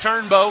gives to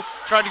Turnbow.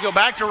 Tried to go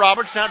back to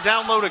Roberts, now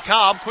down low to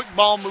Cobb. Quick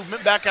ball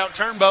movement, back out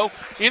Turnbow,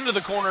 into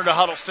the corner to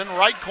Huddleston.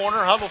 Right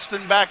corner,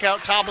 Huddleston back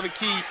out, top of the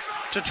key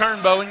to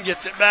Turnbow and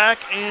gets it back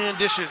and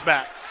dishes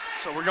back.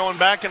 So we're going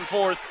back and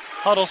forth.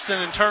 Huddleston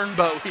and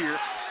Turnbow here.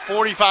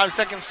 45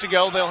 seconds to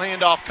go. They'll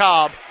hand off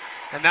Cobb.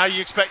 And now you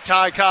expect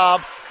Ty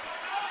Cobb,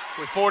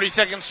 with 40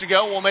 seconds to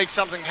go, will make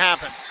something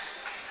happen.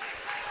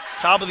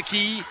 Top of the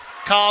key.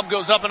 Cobb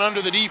goes up and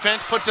under the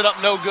defense, puts it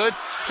up, no good.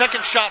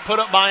 Second shot put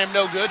up by him,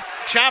 no good.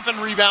 Chaffin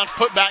rebounds,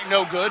 put back,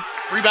 no good.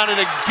 Rebounded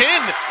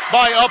again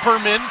by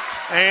Upperman.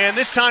 And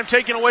this time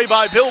taken away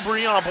by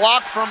Bilbrey on a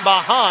block from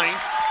behind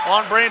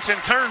on Branson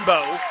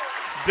Turnbow.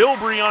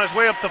 Bilbrey on his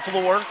way up the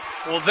floor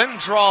will then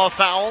draw a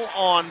foul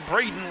on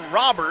Braden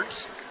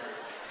Roberts.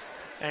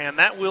 And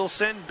that will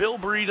send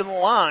Bilbrey to the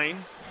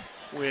line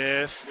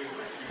with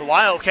the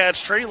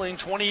Wildcats trailing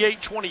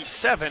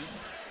 28-27.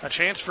 A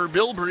chance for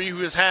Bilbrey,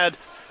 who has had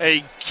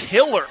a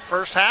killer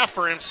first half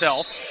for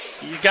himself.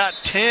 He's got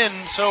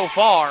 10 so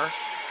far.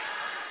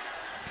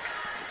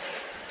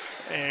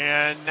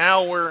 And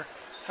now we're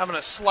having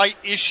a slight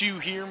issue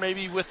here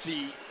maybe with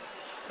the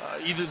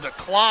either the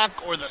clock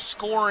or the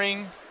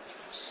scoring.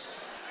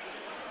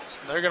 So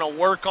they're going to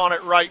work on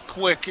it right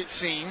quick, it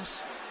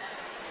seems.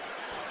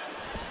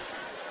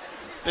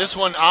 This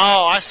one,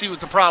 I see what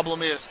the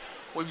problem is.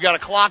 We've got a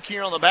clock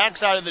here on the back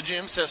side of the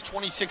gym, says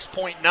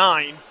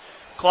 26.9.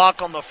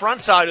 Clock on the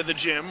front side of the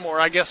gym, or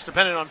I guess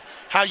depending on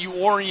how you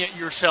orient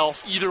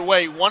yourself. Either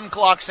way, one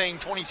clock saying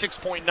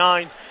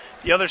 26.9,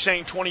 the other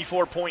saying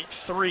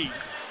 24.3.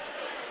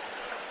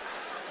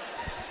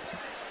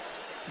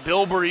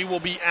 Bilbrey will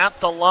be at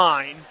the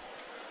line.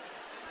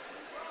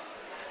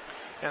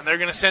 And they're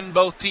going to send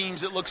both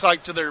teams, it looks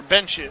like, to their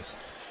benches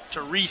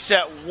to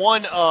reset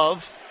one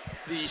of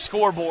the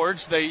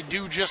scoreboards. They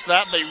do just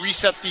that. They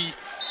reset the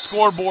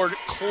scoreboard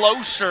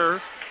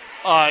closer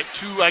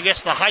to, I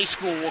guess, the high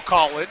school, we'll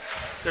call it.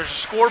 There's a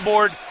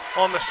scoreboard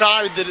on the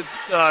side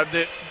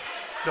that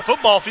the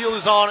football field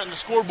is on, and the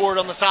scoreboard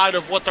on the side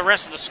of what the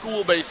rest of the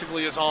school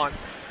basically is on.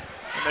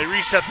 And they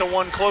reset the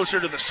one closer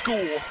to the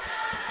school.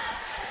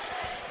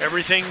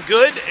 Everything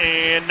good,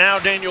 and now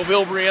Daniel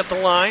Bilbrey at the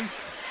line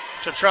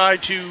to try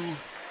to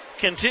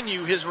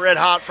continue his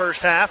red-hot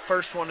first half.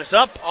 First one is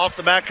up, off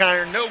the back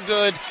iron, no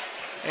good.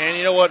 And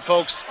you know what,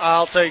 folks?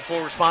 I'll take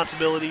full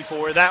responsibility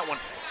for that one.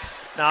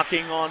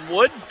 Knocking on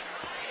wood.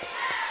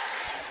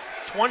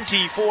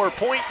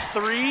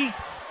 24.3.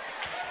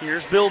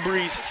 Here's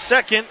Bilbrey's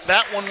second.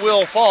 That one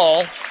will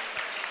fall.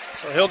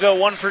 So he'll go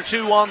 1 for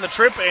 2 on the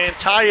trip and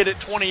tie it at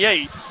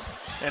 28.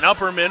 And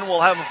Upperman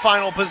will have a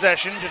final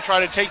possession to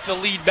try to take the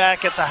lead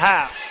back at the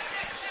half.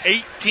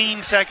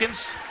 18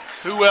 seconds.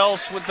 Who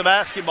else with the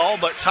basketball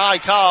but Ty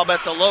Cobb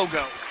at the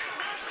logo?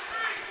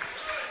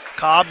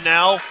 Cobb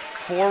now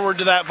forward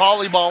to that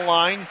volleyball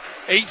line.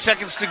 8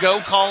 seconds to go,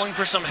 calling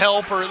for some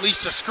help or at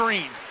least a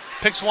screen.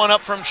 Picks one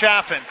up from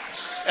Chaffin.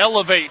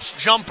 Elevates,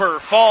 jumper,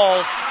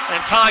 falls,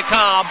 and Ty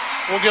Cobb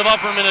will give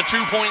Upperman a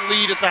 2-point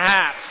lead at the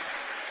half.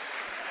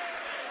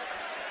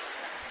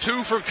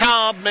 2 for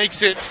Cobb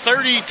makes it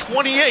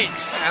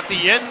 30-28 at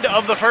the end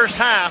of the first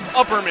half.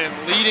 Upperman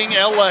leading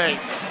LA.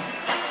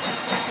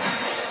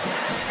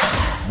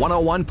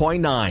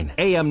 101.9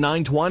 AM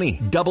 920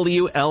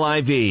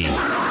 WLIV.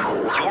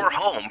 Your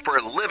home for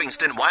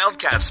Livingston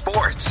Wildcat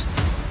sports.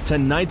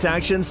 Tonight's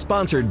action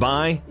sponsored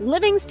by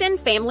Livingston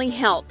Family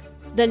Health,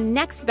 the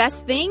next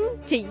best thing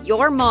to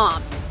your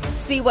mom.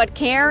 See what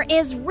care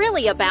is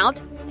really about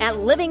at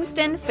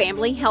Livingston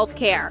Family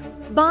Healthcare.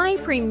 By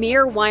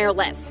Premier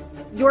Wireless,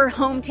 your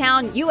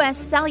hometown U.S.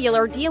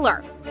 cellular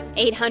dealer.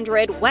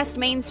 800 West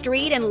Main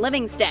Street in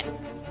Livingston.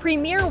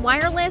 Premier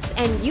Wireless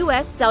and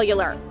U.S.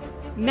 Cellular.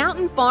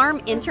 Mountain Farm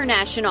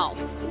International.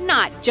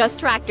 Not just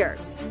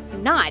tractors.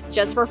 Not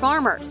just for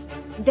farmers.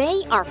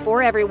 They are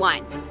for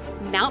everyone.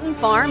 Mountain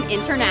Farm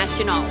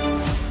International.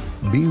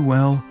 Be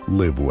well,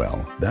 live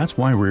well. That's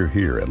why we're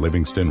here at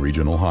Livingston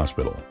Regional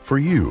Hospital. For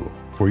you,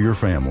 for your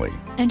family.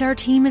 And our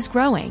team is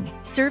growing,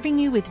 serving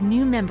you with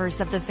new members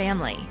of the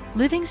family.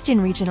 Livingston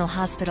Regional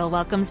Hospital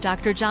welcomes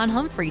Dr. John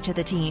Humphrey to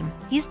the team.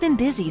 He's been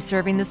busy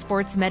serving the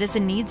sports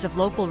medicine needs of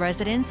local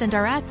residents and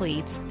our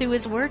athletes through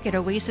his work at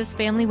Oasis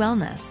Family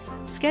Wellness.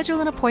 Schedule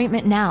an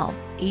appointment now,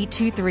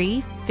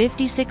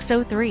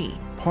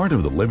 823-5603. Part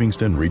of the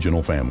Livingston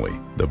Regional family,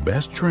 the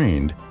best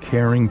trained,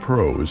 caring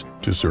pros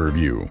to serve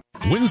you.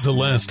 When's the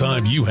last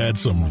time you had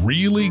some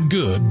really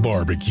good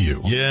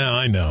barbecue? Yeah,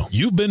 I know.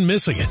 You've been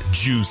missing it.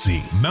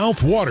 Juicy,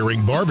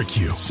 mouth-watering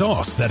barbecue.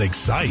 Sauce that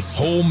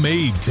excites.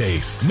 Homemade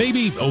taste.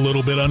 Maybe a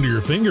little bit under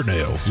your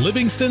fingernails.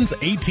 Livingston's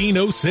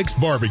 1806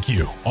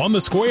 barbecue. On the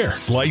square.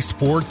 Sliced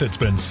pork that's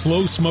been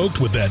slow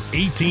smoked with that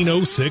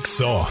 1806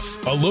 sauce.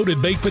 A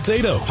loaded baked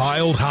potato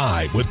piled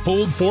high with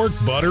pulled pork,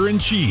 butter, and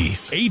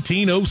cheese.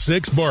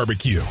 1806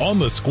 barbecue. On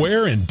the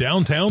square in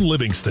downtown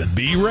Livingston.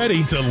 Be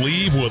ready to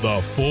leave with a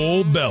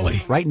full belly.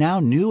 Right now,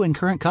 new and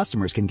current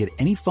customers can get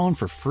any phone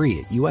for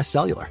free at U.S.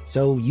 Cellular,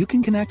 so you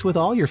can connect with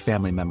all your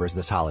family members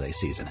this holiday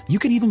season. You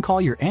can even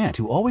call your aunt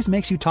who always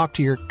makes you talk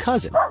to your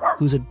cousin,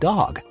 who's a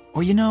dog.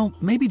 Or,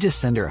 maybe just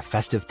send her a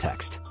festive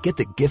text. Get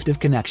the gift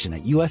of connection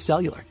at U.S.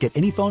 Cellular. Get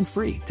any phone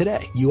free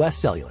today. U.S.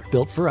 Cellular.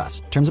 Built for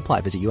us. Terms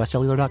apply. Visit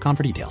uscellular.com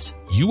for details.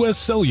 U.S.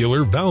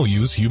 Cellular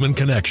values human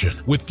connection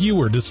with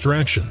fewer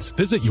distractions.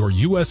 Visit your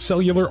U.S.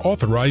 Cellular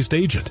authorized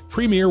agent.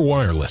 Premier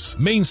Wireless.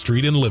 Main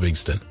Street in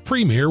Livingston.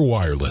 Premier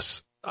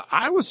Wireless.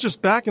 I was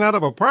just backing out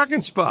of a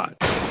parking spot.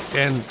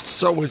 And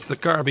so was the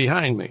car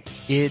behind me.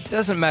 It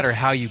doesn't matter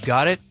how you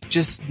got it,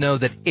 just know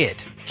that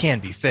it can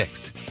be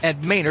fixed.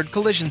 At Maynard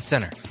Collision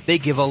Center, they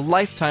give a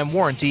lifetime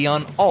warranty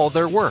on all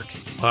their work.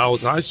 How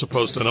was I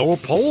supposed to know a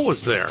pole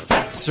was there?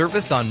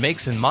 Service on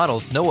makes and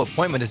models no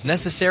appointment is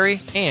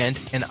necessary, and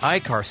an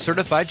iCar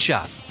certified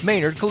shop.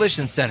 Maynard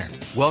Collision Center.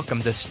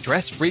 Welcome to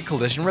stress-free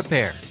collision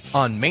repair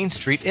on Main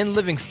Street in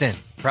Livingston.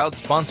 Proud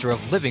sponsor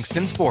of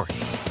Livingston Sports.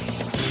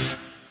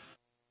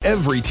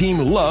 Every team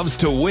loves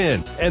to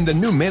win, and the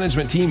new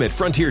management team at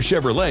Frontier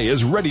Chevrolet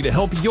is ready to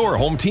help your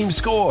home team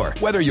score.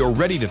 Whether you're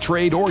ready to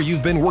trade or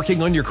you've been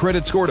working on your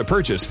credit score to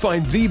purchase,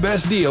 find the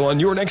best deal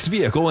on your next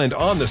vehicle and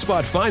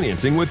on-the-spot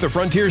financing with the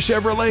Frontier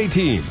Chevrolet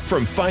team.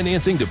 From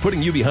financing to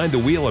putting you behind the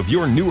wheel of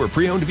your new or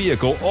pre-owned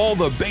vehicle, all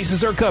the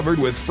bases are covered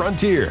with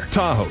Frontier.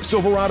 Tahoe,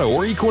 Silverado,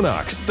 or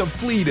Equinox, the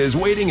fleet is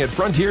waiting at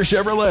Frontier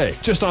Chevrolet,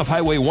 just off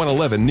Highway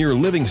 111 near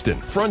Livingston.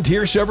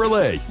 Frontier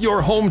Chevrolet,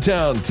 your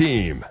hometown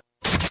team.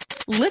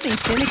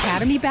 Livingston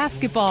Academy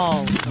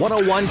Basketball.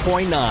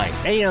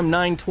 101.9 AM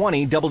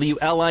 920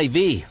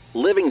 WLIV.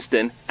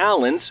 Livingston,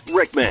 Allens,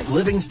 Rickman.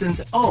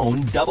 Livingston's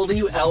own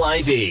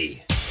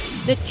WLIV.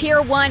 The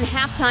Tier 1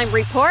 halftime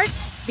report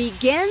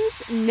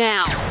begins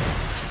now.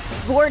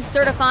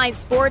 Board-certified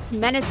sports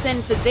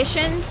medicine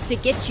physicians to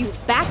get you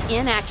back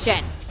in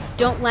action.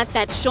 Don't let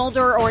that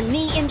shoulder or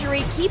knee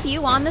injury keep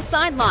you on the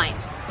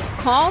sidelines.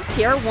 Call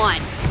Tier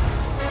 1.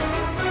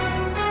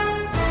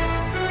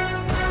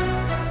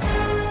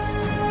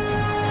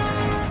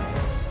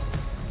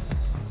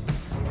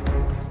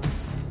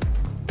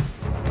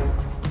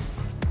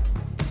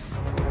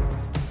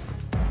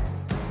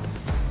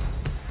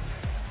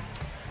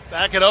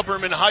 Back at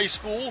Upperman High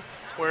School,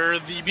 where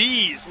the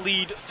Bees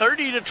lead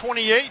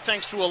 30-28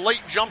 thanks to a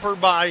late jumper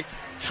by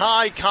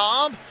Ty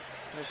Cobb.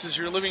 This is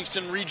your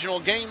Livingston Regional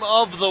Game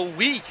of the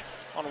Week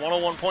on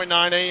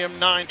 101.9 AM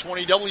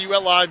 920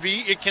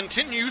 WLIV. It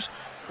continues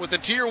with the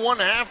Tier 1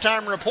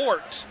 halftime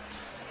reports.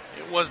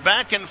 It was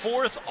back and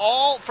forth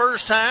all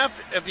first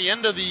half. At the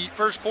end of the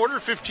first quarter,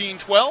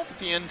 15-12. At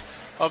the end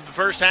of the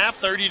first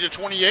half,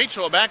 30-28.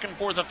 So a back and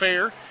forth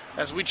affair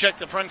as we check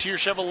the Frontier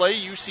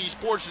Chevrolet UC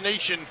Sports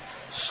Nation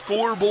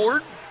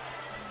scoreboard.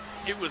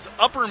 It was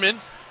Upperman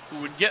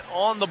who would get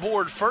on the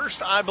board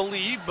first, I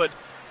believe, but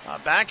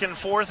back and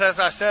forth, as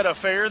I said,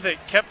 affair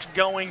that kept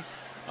going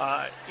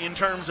in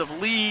terms of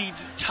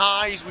leads,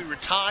 ties. We were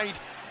tied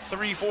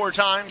 3-4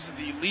 times.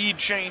 The lead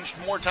changed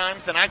more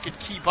times than I could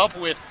keep up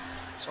with.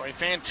 So a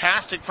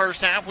fantastic first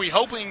half. We're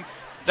hoping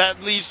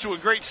that leads to a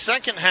great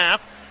second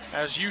half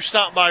as you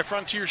stop by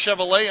Frontier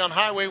Chevrolet on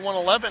Highway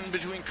 111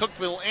 between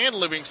Cookeville and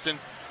Livingston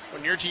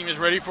when your team is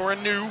ready for a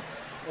new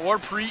or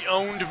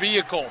pre-owned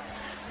vehicle.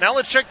 Now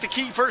let's check the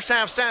key first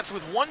half stats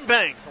with One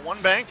Bank. The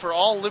One Bank for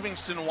all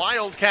Livingston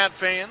Wildcat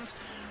fans.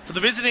 For the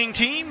visiting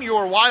team,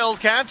 your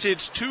Wildcats,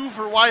 it's 2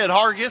 for Wyatt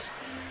Hargis,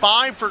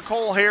 5 for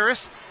Cole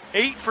Harris,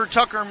 8 for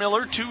Tucker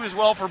Miller, 2 as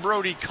well for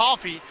Brody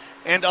Coffey,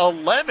 and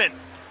 11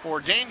 for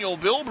Daniel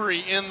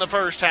Bilbrey in the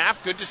first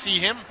half. Good to see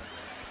him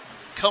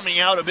coming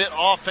out a bit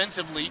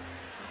offensively.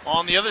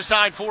 On the other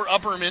side for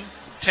Upperman,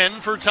 10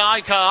 for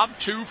Ty Cobb,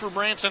 2 for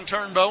Branson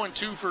Turnbow, and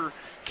 2 for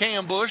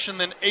Cam Bush, and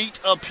then 8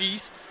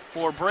 apiece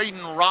for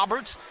Braden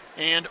Roberts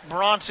and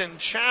Bronson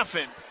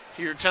Chaffin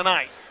here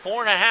tonight.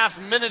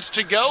 4.5 minutes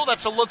to go.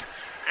 That's a look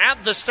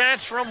at the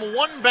stats from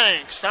One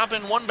Bank. Stop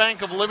in One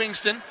Bank of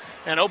Livingston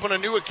and open a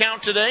new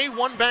account today.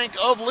 One Bank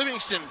of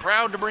Livingston,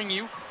 proud to bring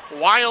you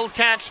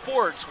Wildcat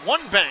Sports.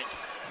 One Bank,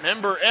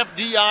 member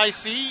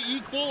FDIC,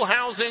 equal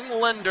housing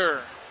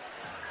lender.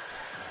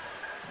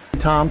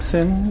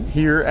 Thompson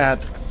here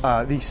at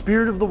the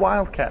Spirit of the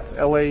Wildcats,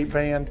 LA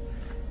band.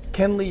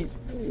 Kenley,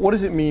 what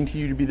does it mean to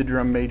you to be the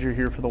drum major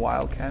here for the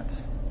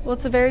Wildcats? Well,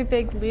 it's a very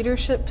big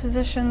leadership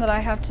position that I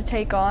have to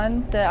take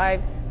on that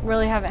I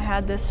really haven't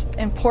had this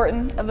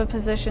important of a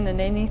position in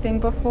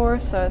anything before,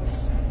 so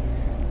it's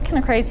kind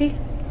of crazy,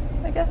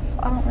 I guess.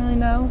 I don't really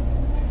know.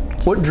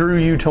 What drew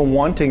you to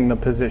wanting the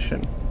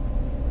position?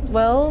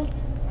 Well,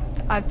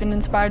 I've been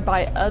inspired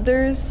by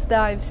others that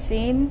I've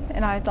seen,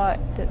 and I thought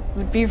that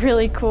would be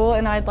really cool,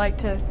 and I'd like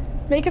to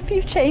make a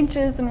few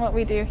changes in what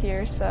we do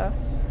here, so.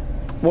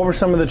 What were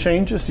some of the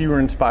changes you were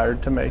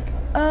inspired to make?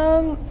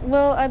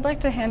 Well, I'd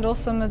like to handle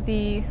some of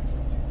the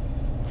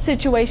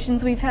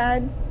situations we've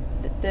had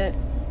that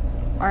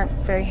aren't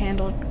very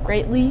handled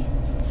greatly.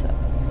 So.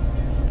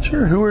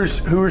 Sure. Who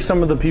are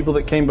some of the people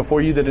that came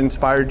before you that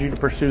inspired you to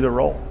pursue the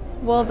role?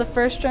 Well, the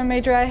first drum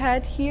major I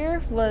had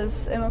here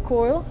was Emma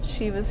Coyle.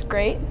 She was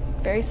great,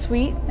 very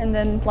sweet. And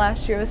then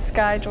last year was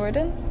Sky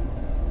Jordan,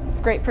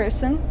 great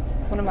person,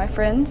 one of my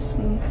friends,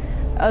 and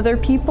other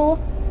people.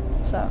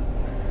 So,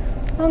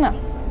 I don't know.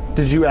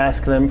 Did you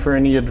ask them for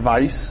any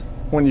advice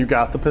when you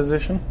got the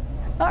position?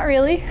 Not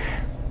really.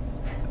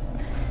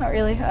 Not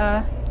really.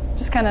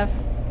 Just kind of,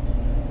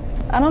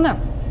 I don't know.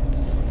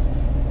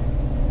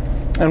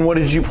 And what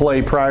did you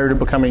play prior to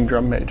becoming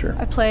drum major?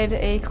 I played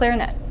a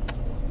clarinet.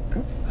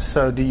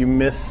 So do you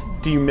miss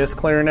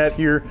clarinet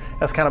here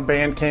as kind of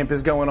band camp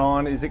is going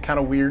on? Is it kind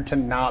of weird to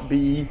not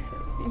be?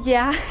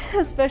 Yeah,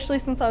 especially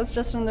since I was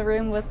just in the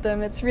room with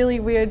them. It's really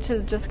weird to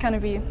just kind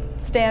of be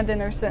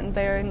standing or sitting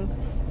there and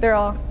they're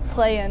all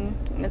playing,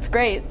 and it's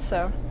great,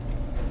 so.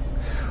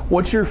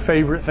 What's your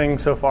favorite thing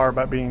so far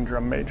about being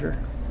drum major?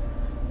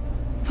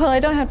 Well, I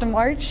don't have to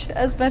march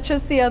as much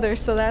as the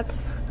others, so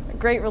that's a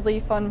great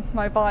relief on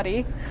my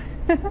body.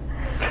 Go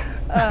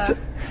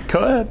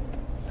ahead.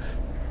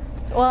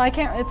 Well, I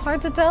can't, it's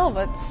hard to tell,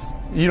 but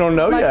you don't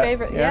know my yet.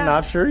 Favorite, yeah,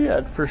 not sure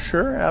yet, for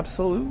sure,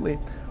 absolutely.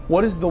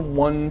 What is the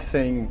one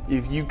thing,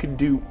 if you could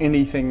do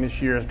anything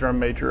this year as drum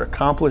major,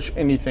 accomplish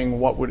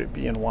anything, what would it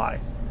be and why?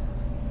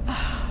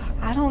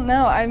 I don't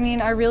know. I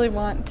mean, I really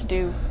want to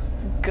do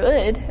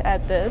good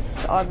at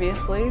this,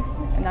 obviously,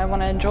 and I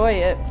want to enjoy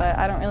it, but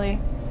I don't really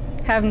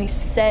have any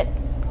set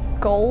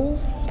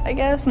goals, I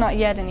guess. Not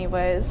yet,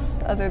 anyways,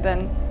 other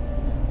than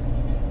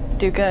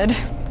do good.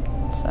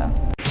 So.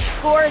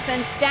 Scores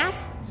and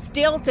stats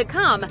still to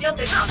come.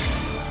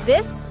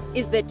 This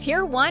is the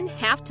Tier 1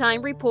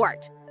 Halftime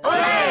Report.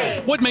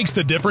 Hooray! What makes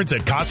the difference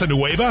at Casa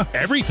Nueva?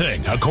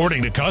 Everything,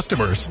 according to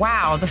customers.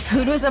 Wow, the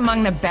food was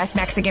among the best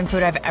Mexican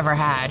food I've ever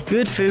had.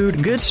 Good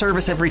food, good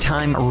service every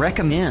time.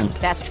 Recommend.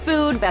 Best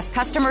food, best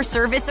customer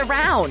service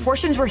around.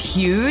 Portions were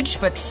huge,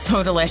 but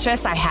so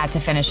delicious, I had to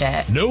finish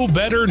it. No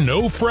better,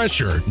 no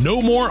fresher,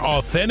 no more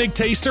authentic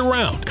taste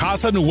around.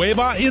 Casa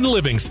Nueva in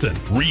Livingston.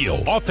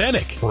 Real,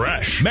 authentic,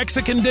 fresh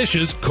Mexican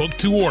dishes cooked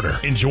to order.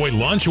 Enjoy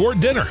lunch or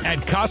dinner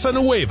at Casa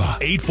Nueva,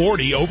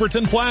 840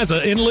 Overton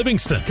Plaza in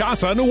Livingston.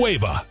 Casa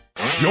Nueva.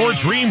 Your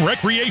dream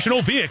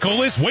recreational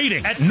vehicle is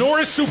waiting at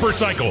Norris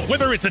Supercycle.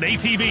 Whether it's an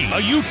ATV,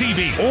 a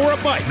UTV, or a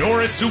bike,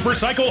 Norris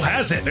Supercycle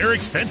has it. Their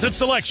extensive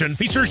selection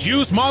features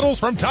used models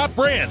from top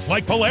brands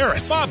like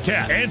Polaris,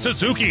 Bobcat, and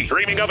Suzuki.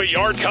 Dreaming of a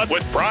yard cut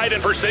with pride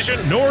and precision?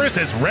 Norris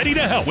is ready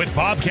to help with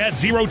Bobcat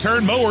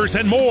zero-turn mowers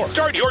and more.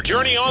 Start your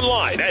journey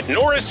online at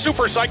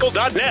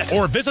norrissupercycle.net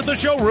or visit the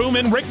showroom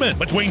in Rickman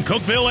between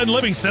Cookeville and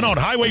Livingston on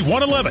Highway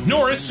 111.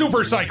 Norris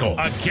Supercycle,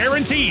 a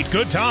guaranteed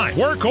good time.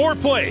 Work or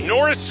play.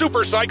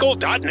 norrissupercycle.net.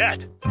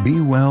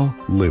 Be well,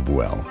 live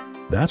well.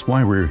 That's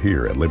why we're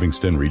here at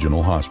Livingston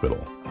Regional Hospital.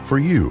 For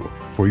you,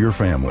 for your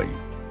family.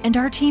 And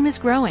our team is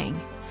growing,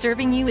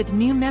 serving you with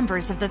new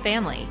members of the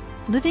family.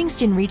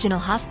 Livingston Regional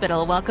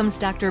Hospital welcomes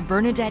Dr.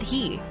 Bernadette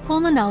He,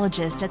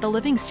 pulmonologist at the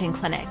Livingston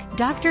Clinic.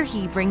 Dr.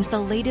 He brings the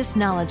latest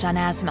knowledge on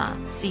asthma,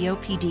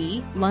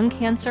 COPD, lung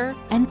cancer,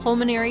 and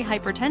pulmonary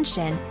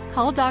hypertension.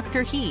 Call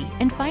Dr. He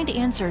and find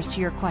answers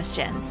to your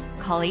questions.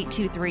 Call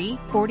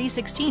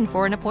 823-4016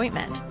 for an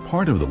appointment.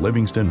 Part of the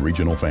Livingston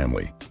Regional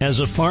family. As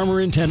a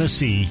farmer in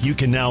Tennessee, you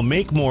can now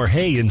make more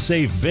hay and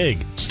save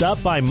big.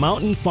 Stop by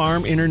Mountain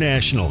Farm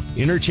International,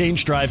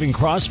 Interchange Drive in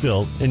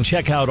Crossville, and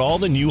check out all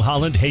the New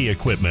Holland hay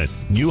equipment.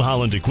 New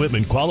Holland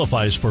equipment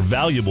qualifies for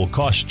valuable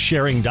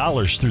cost-sharing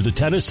dollars through the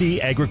Tennessee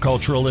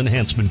Agricultural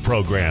Enhancement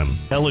Program.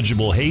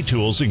 Eligible hay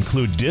tools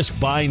include disc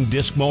bind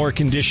disc mower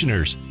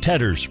conditioners,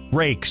 tedders,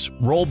 rakes,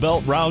 roll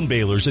belt round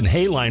balers, and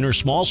hay liner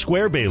small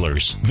square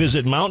balers.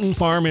 Visit Mountain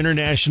Farm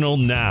International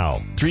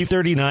now,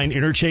 339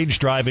 Interchange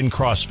Drive in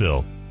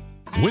Crossville.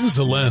 When's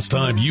the last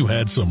time you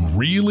had some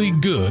really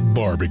good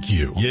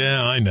barbecue?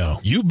 Yeah, I know.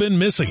 You've been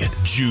missing it.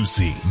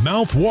 Juicy,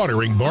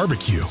 mouth-watering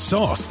barbecue.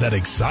 Sauce that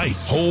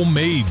excites.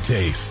 Homemade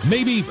taste.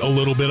 Maybe a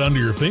little bit under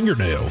your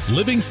fingernails.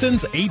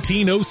 Livingston's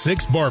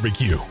 1806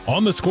 barbecue.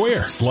 On the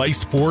square.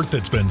 Sliced pork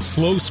that's been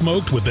slow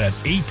smoked with that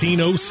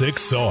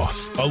 1806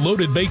 sauce. A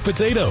loaded baked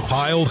potato.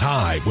 Piled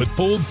high with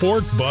pulled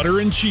pork, butter,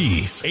 and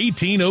cheese.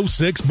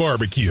 1806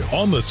 barbecue.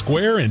 On the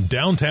square in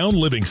downtown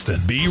Livingston.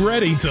 Be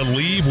ready to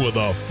leave with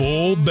a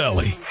full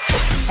belly.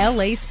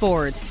 LA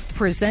Sports,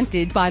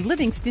 presented by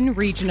Livingston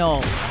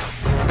Regional.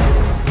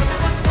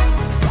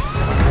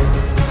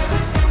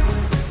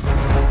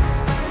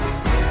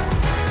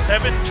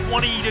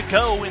 .7:20 to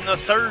go in the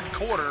third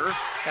quarter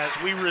as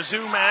we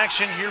resume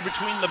action here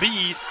between the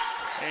Bees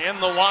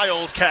and the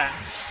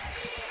Wildcats.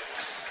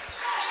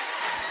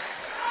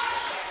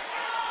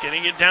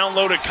 Getting it down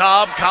low to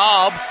Cobb.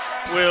 Cobb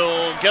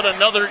will get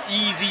another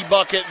easy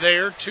bucket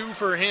there. 2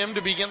 for him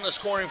to begin the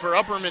scoring for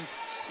Upperman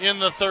in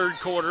the third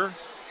quarter.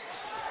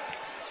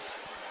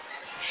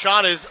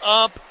 Shot is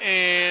up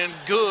and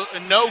good,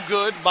 no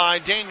good by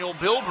Daniel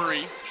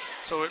Bilbrey.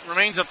 So it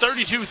remains a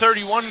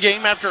 32-31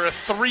 game after a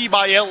 3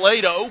 by LA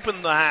to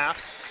open the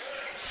half.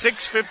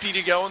 6:50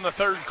 to go in the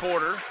third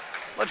quarter.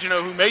 Let you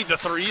know who made the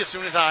 3 as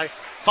soon as I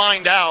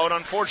find out.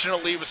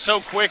 Unfortunately, it was so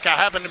quick I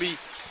happened to be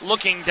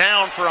looking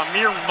down for a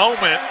mere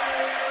moment.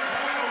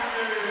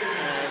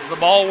 As the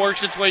ball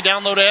works its way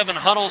down low to Evan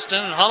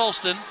Huddleston, and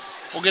Huddleston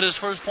will get his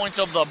first points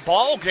of the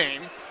ball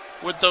game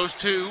with those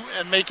 2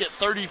 and make it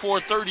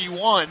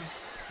 34-31.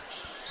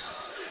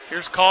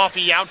 Here's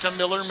Coffey out to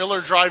Miller.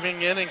 Miller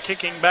driving in and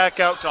kicking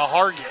back out to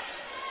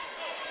Hargis.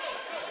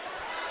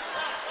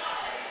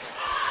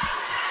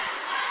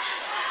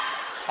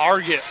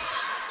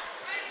 Hargis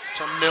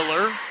to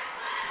Miller.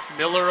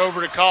 Miller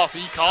over to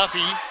Coffey.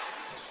 Coffey,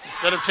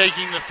 instead of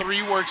taking the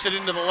 3, works it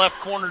into the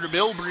left corner to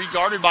Bilbrey,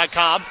 guarded by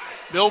Cobb.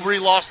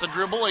 Bilbrey lost the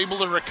dribble, able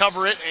to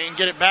recover it and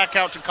get it back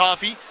out to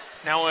Coffey.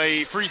 Now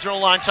a free throw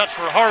line touch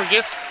for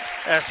Hargis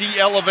as he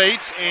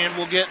elevates and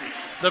will get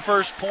the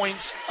first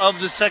points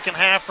of the second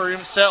half for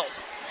himself.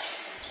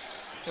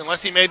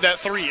 Unless he made that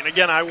 3. And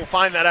again, I will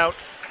find that out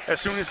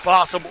as soon as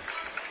possible.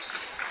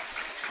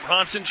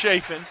 Bronson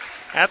Chafin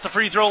at the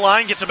free throw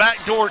line, gets a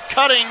backdoor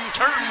cutting.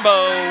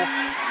 Turnbow.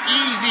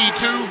 Easy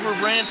 2 for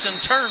Branson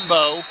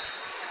Turnbow.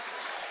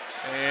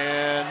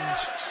 And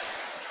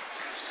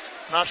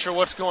not sure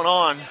what's going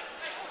on.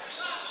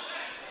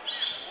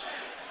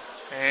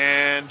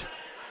 And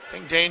I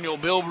think Daniel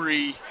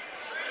Bilbrey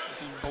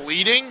Is he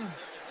bleeding?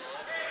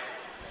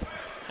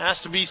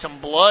 Has to be some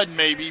blood,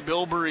 maybe.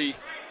 Bilbrey,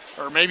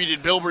 or maybe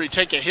did Bilbrey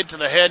take a hit to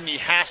the head and he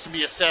has to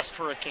be assessed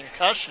for a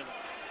concussion?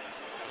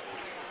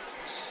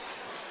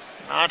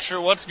 Not sure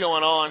what's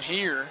going on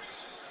here.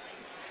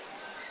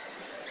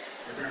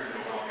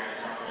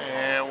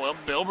 And, well,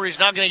 Bilbrey's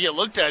not going to get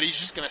looked at. He's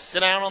just going to sit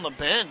down on the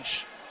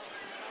bench.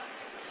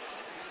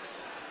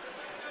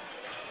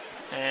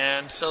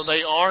 And so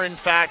they are, in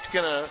fact,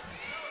 going to...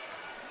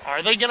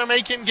 Are they going to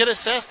make him get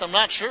assessed? I'm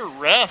not sure.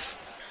 Ref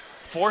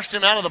forced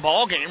him out of the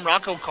ball game.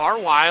 Rocco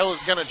Carwile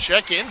is going to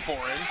check in for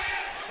him.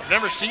 I've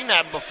never seen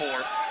that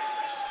before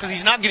because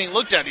he's not getting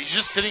looked at. He's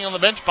just sitting on the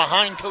bench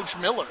behind Coach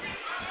Miller.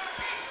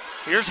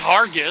 Here's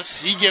Hargis.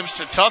 He gives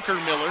to Tucker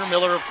Miller.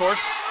 Miller, of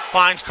course,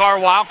 finds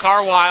Carwile.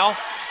 Carwile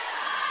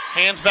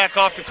hands back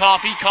off to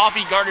Coffey.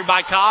 Coffey guarded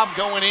by Cobb,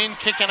 going in,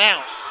 kicking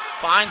out.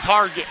 Finds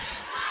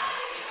Hargis.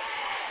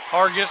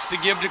 Hargis the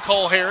give to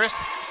Cole Harris.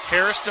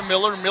 Harris to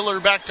Miller.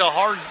 Miller back to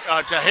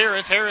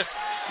Harris. Harris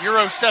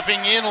Euro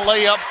stepping in.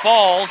 Layup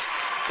falls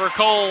for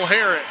Cole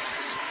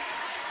Harris.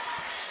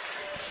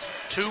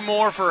 2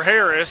 more for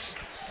Harris.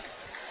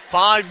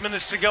 5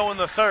 minutes to go in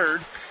the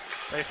third.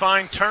 They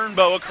find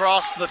Turnbow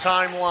across the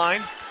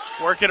timeline.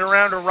 Work it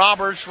around to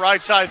Roberts.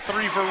 Right side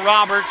 3 for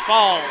Roberts.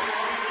 Falls.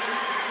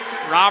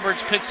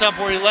 Roberts picks up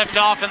where he left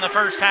off in the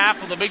first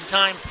half with a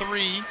big-time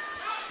 3.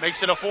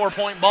 Makes it a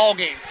 4-point ball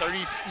game,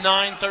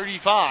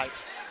 39-35.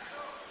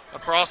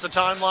 Across the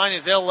timeline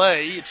is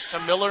L.A. It's to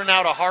Miller,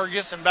 now to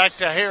Hargis, and back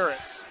to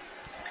Harris.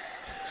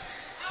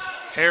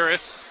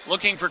 Harris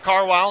looking for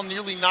Carwile,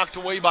 nearly knocked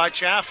away by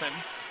Chaffin.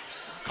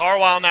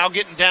 Carwile now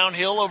getting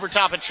downhill over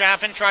top of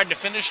Chaffin, tried to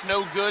finish,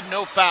 no good,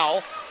 no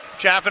foul.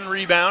 Chaffin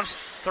rebounds,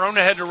 thrown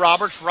ahead to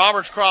Roberts.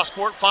 Roberts cross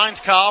court, finds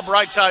Cobb,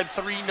 right side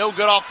 3, no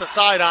good off the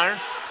side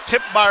iron.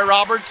 Tipped by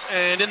Roberts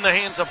and in the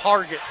hands of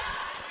Hargis.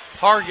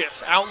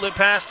 Hargis, outlet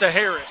pass to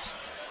Harris.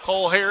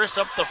 Cole Harris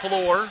up the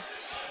floor.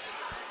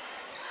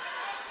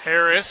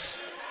 Harris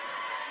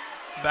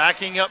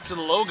backing up to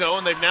the logo,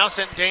 and they've now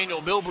sent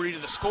Daniel Bilbrey to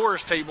the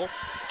scorer's table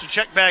to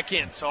check back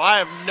in. So I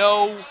have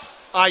no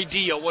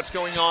idea what's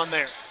going on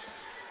there.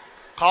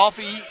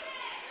 Coffey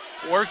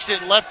works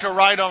it left to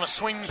right on a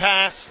swing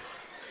pass,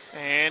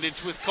 and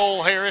it's with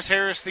Cole Harris.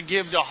 Harris the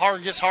give to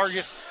Hargis.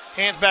 Hargis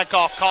hands back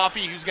off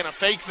Coffey, who's going to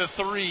fake the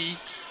 3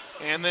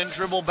 and then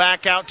dribble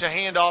back out to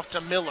hand off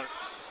to Miller.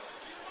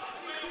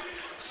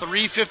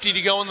 3:50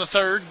 to go in the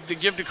third. The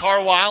give to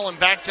Carwile and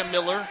back to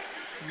Miller.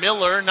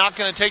 Miller not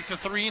going to take the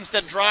 3,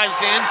 instead drives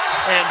in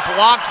and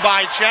blocked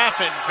by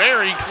Chaffin.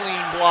 Very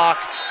clean block.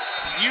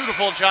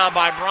 Beautiful job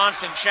by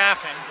Bronson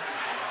Chaffin.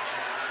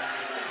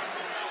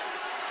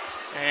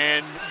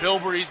 And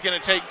Bilbrey's going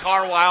to take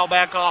Carwile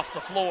back off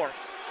the floor.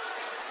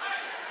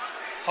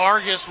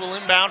 Hargis will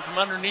inbound from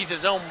underneath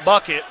his own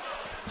bucket.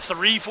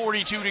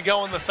 3:42 to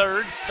go in the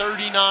third,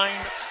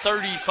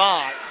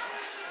 39-35.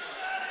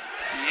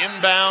 The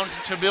inbound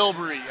to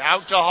Bilbrey,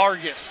 out to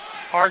Hargis.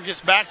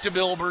 Hargis back to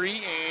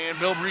Bilbrey, and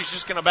Bilbrey's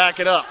just going to back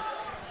it up.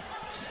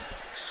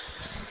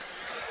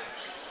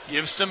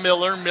 Gives to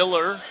Miller.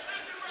 Miller,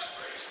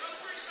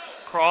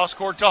 cross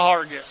court to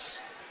Hargis.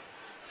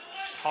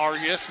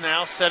 Hargis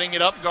now setting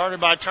it up,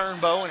 guarded by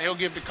Turnbow, and he'll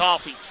give to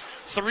Coffey.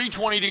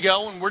 3:20 to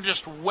go, and we're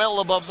just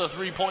well above the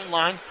three-point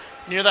line,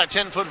 near that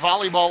 10-foot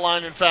volleyball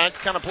line, in fact,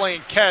 kind of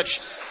playing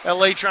catch.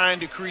 LA trying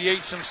to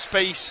create some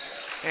space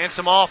and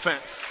some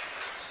offense.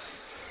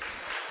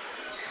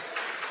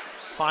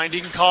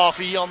 Finding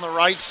Coffey on the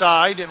right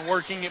side and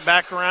working it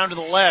back around to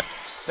the left.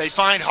 They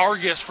find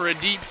Hargis for a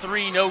deep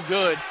 3, no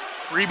good.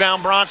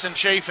 Rebound Bronson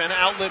Chaffin,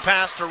 outlet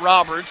pass to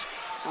Roberts.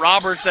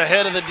 Roberts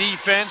ahead of the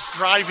defense,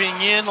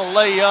 driving in,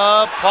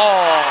 layup,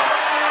 falls.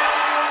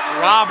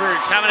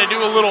 Roberts having to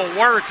do a little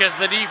work as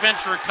the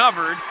defense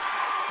recovered,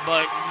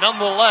 but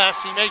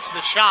nonetheless, he makes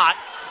the shot,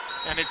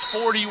 and it's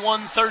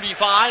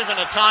 41-35, and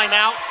a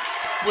timeout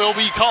will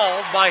be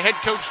called by head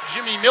coach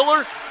Jimmy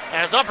Miller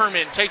as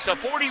Upperman takes a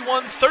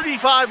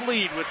 41-35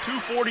 lead with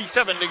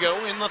 2:47 to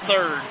go in the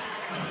third.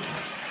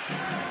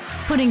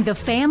 Putting the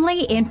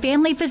family in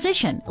family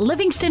physician,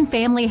 Livingston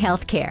Family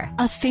Healthcare.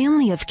 A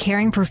family of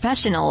caring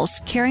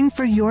professionals caring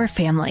for your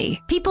family.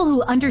 People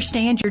who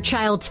understand your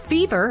child's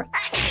fever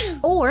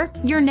or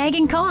your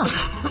nagging cough.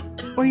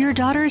 Or your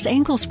daughter's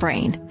ankle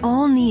sprain.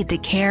 All need the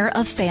care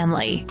of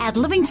family. At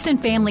Livingston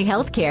Family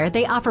Healthcare,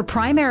 they offer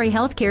primary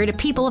health care to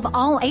people of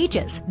all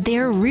ages.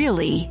 There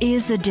really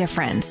is a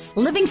difference.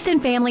 Livingston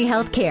Family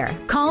Healthcare.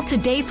 Call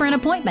today for an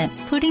appointment.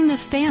 Putting the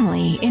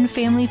family in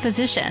family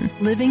physician.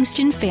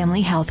 Livingston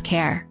Family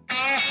Healthcare.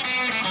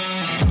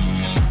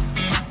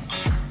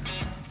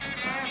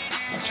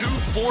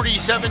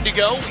 2:47 to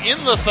go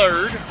in the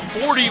third,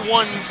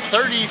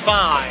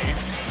 41-35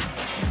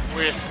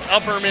 with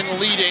Upperman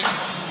leading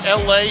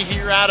LA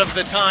here out of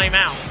the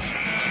timeout.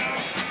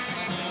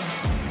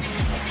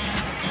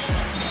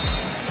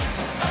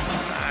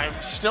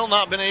 I've still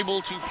not been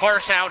able to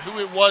parse out who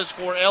it was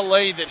for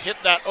LA that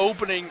hit that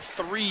opening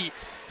 3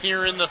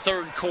 here in the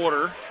third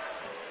quarter.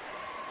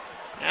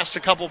 Asked a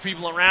couple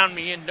people around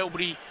me and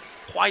nobody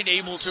quite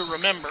able to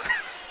remember.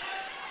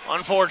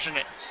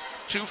 Unfortunate.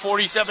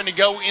 2:47 to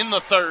go in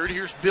the third.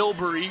 Here's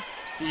Bilberry,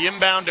 the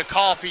inbound to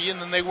Coffee,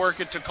 and then they work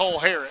it to Cole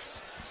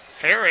Harris.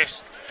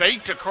 Harris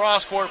faked a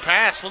cross-court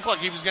pass. Looked like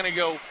he was going to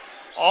go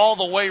all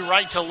the way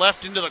right to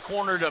left into the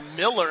corner to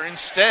Miller.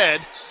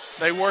 Instead,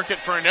 they work it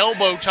for an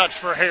elbow touch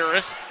for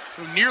Harris,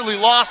 who nearly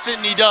lost it,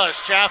 and he does.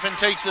 Chaffin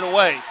takes it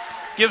away.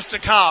 Gives to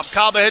Cobb.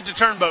 Cobb ahead to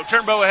Turnbow.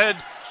 Turnbow ahead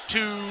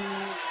to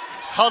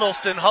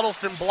Huddleston.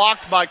 Huddleston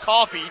blocked by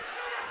Coffee,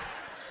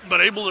 but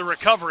able to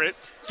recover it.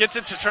 Gets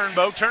it to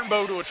Turnbow.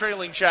 Turnbow to a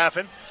trailing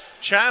Chaffin.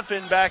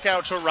 Chaffin back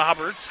out to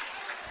Roberts.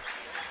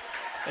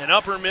 And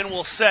Upperman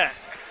will set.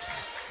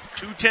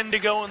 2:10 to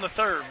go in the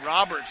third.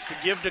 Roberts, the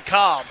give to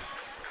Cobb.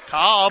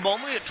 Cobb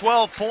only at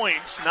 12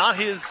 points. Not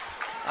his,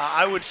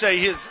 I would say,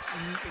 his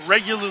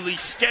regularly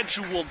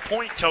scheduled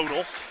point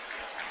total.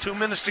 2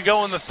 minutes to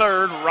go in the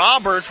third.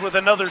 Roberts with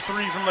another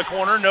three from the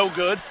corner. No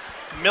good.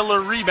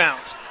 Miller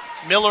rebounds.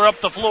 Miller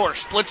up the floor.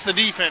 Splits the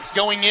defense.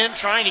 Going in,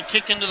 trying to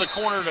kick into the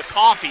corner to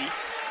Coffee.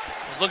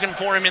 Was looking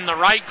for him in the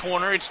right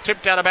corner. It's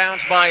tipped out of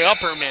bounds by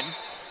Upperman.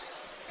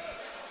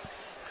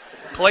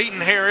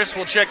 Clayton Harris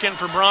will check in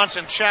for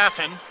Bronson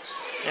Chaffin.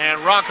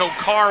 And Rocco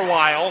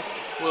Carwile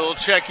will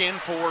check in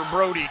for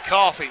Brody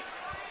Coffee.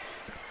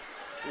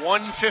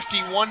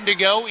 1:51 to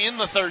go in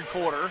the third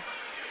quarter.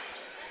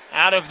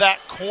 Out of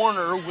that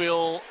corner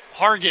will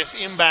Hargis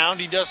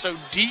inbound. He does so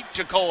deep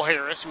to Cole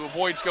Harris, who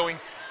avoids going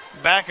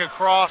back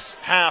across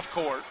half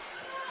court.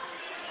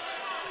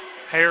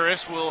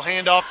 Harris will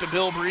hand off to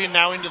Bilberry and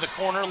now into the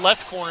corner,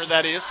 left corner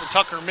that is, to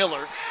Tucker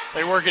Miller.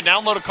 They work it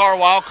down low to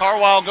Carwile.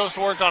 Carwile goes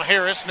to work on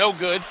Harris. No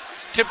good.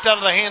 Tipped out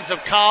of the hands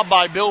of Cobb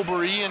by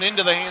Bilberry and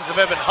into the hands of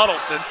Evan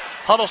Huddleston.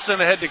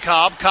 Huddleston ahead to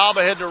Cobb. Cobb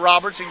ahead to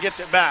Roberts and gets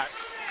it back.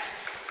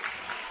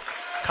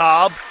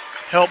 Cobb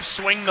helps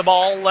swing the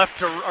ball left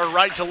to, or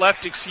right to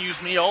left,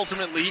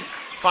 ultimately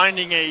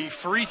finding a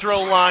free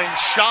throw line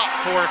shot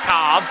for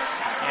Cobb,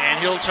 and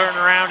he'll turn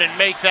around and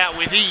make that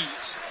with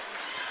ease.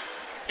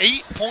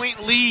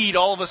 8-point lead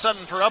all of a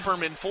sudden for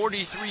Upperman,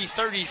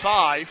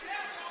 43-35.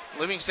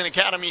 Livingston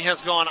Academy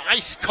has gone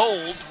ice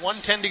cold.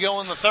 1:10 to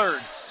go in the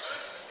third.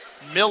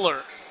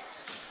 Miller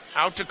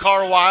out to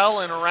Carwile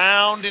and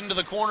around into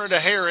the corner to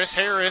Harris.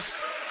 Harris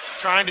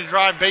trying to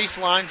drive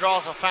baseline,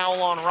 draws a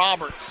foul on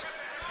Roberts.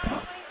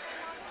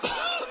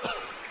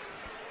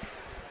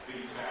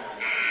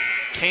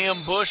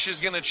 Cam Bush is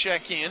going to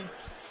check in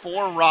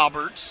for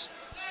Roberts.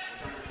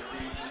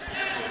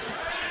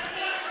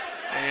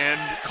 And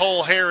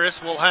Cole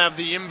Harris will have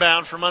the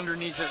inbound from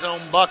underneath his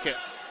own bucket.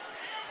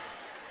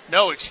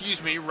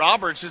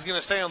 Roberts is going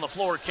to stay on the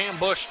floor. Cam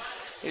Bush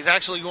is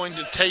actually going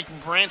to take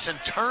Branson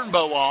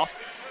Turnbow off.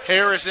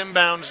 Harris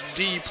inbounds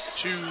deep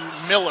to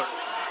Miller.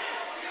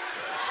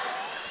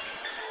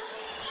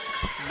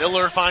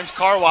 Miller finds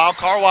Carwile.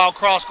 Carwile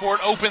cross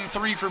court, open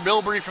three for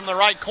Bilberry from the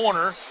right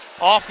corner.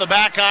 Off the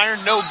back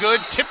iron, no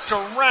good. Tipped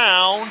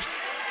around.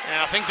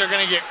 And I think they're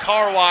going to get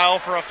Carwile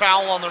for a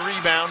foul on the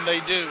rebound. They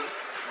do.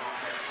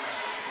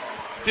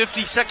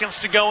 50 seconds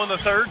to go in the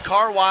third.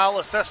 Carwile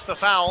assessed the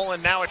foul,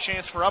 and now a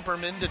chance for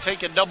Upperman to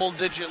take a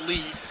double-digit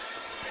lead.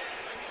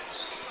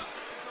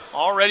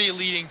 Already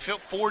leading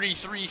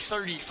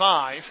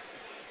 43-35.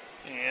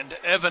 And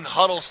Evan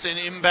Huddleston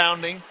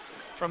inbounding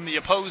from the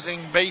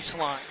opposing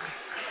baseline.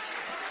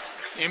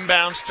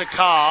 Inbounds to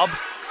Cobb.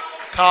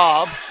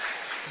 Cobb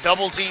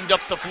double-teamed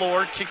up the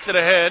floor, kicks it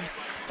ahead,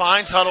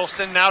 finds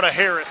Huddleston, now to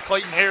Harris.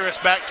 Clayton Harris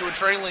back to a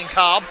trailing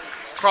Cobb.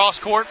 Cross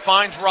court,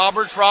 finds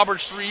Roberts.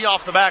 Roberts three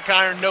off the back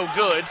iron, no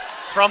good.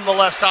 From the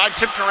left side,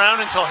 tipped around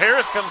until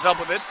Harris comes up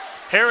with it.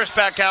 Harris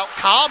back out.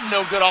 Cobb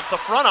no good off the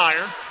front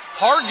iron.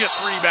 Hargis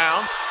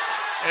rebounds,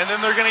 and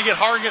then they're going to get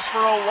Hargis for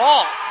a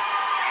walk.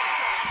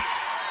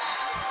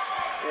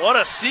 What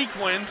a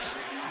sequence.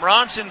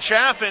 Bronson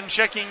Chaffin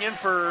checking in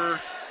for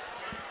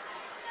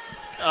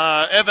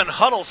Evan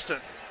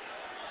Huddleston.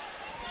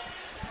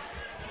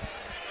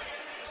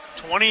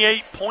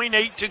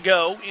 28.8 to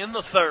go in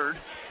the third.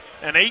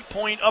 An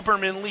 8-point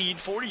Upperman lead,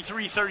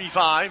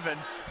 43-35, and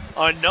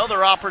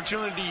another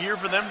opportunity here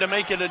for them to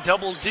make it a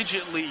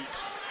double-digit lead.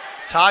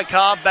 Ty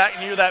Cobb back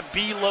near that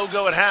B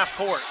logo at half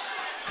court.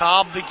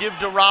 Cobb the give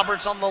to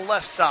Roberts on the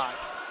left side.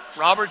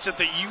 Roberts at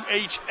the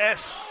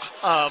UHS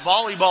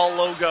volleyball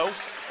logo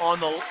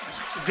on the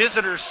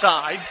visitor's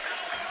side,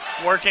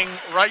 working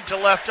right to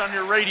left on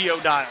your radio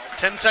dial.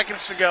 10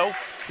 seconds to go.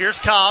 Here's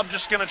Cobb,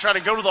 just going to try to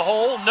go to the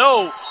hole.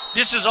 No,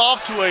 this is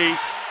off to a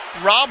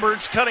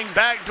Roberts cutting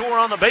back door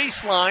on the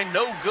baseline.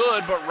 No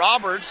good, but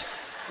Roberts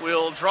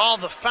will draw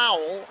the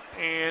foul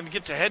and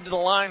get to head to the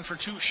line for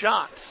two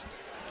shots.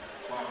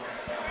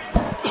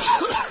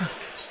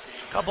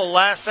 Couple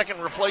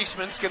last-second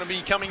replacements going to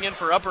be coming in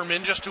for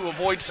Upperman just to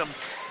avoid some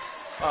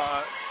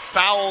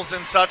fouls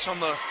and such on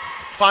the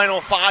final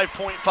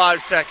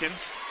 5.5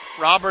 seconds.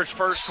 Roberts'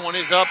 first one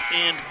is up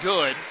and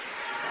good.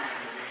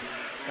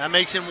 That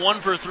makes him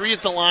 1 for 3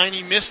 at the line.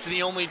 He missed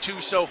the only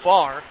two so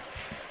far.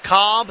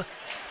 Cobb,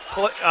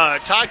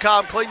 Ty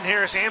Cobb, Clayton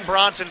Harris, and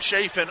Bronson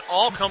Chaffin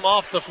all come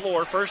off the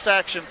floor. First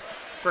action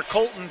for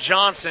Colton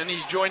Johnson.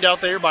 He's joined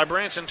out there by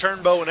Branson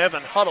Turnbow and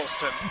Evan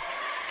Huddleston.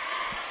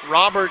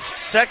 Roberts'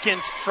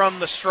 second from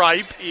the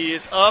stripe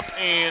is up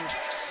and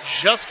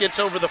just gets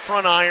over the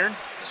front iron.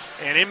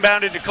 And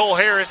inbounded to Cole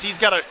Harris. He's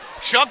got to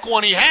chuck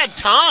one. He had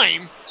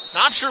time.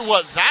 Not sure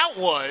what that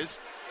was.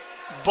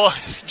 But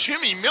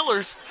Jimmy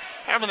Miller's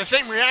having the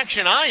same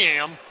reaction I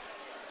am.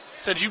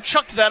 Said, you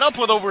chucked that up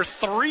with over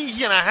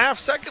 3.5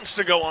 seconds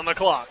to go on the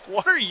clock.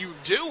 What are you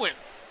doing?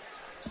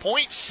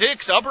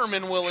 0.6,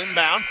 Upperman will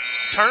inbound.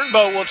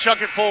 Turnbow will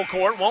chuck it full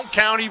court. Won't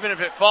count even if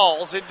it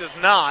falls. It does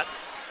not.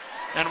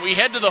 And we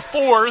head to the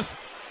fourth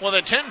with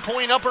a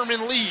 10-point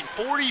Upperman lead,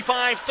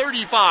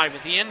 45-35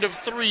 at the end of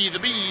 3. The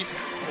Bees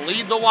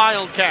lead the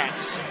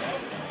Wildcats.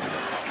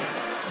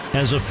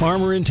 As a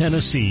farmer in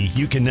Tennessee,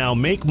 you can now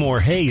make more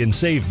hay and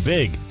save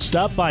big.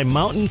 Stop by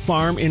Mountain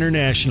Farm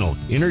International,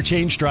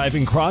 Interchange Drive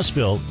in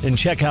Crossville, and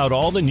check out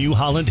all the New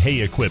Holland hay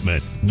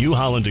equipment. New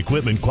Holland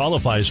equipment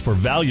qualifies for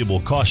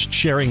valuable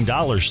cost-sharing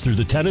dollars through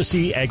the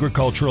Tennessee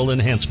Agricultural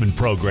Enhancement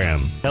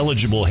Program.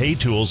 Eligible hay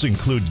tools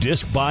include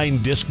disc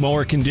bind disc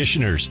mower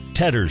conditioners,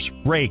 tedders,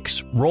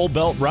 rakes, roll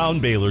belt round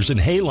balers, and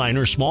hay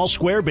liner small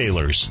square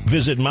balers.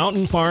 Visit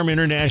Mountain Farm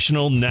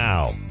International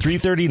now,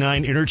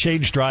 339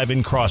 Interchange Drive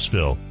in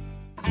Crossville.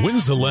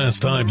 When's the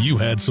last time you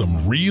had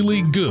some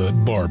really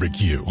good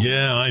barbecue?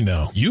 Yeah, I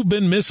know. You've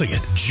been missing it.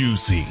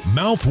 Juicy,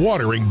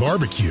 mouth-watering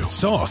barbecue.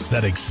 Sauce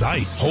that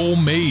excites.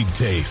 Homemade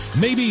taste.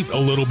 Maybe a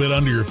little bit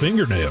under your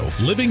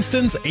fingernails.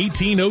 Livingston's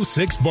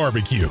 1806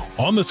 barbecue.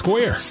 On the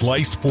square.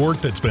 Sliced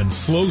pork that's been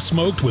slow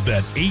smoked with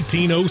that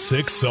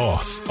 1806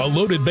 sauce. A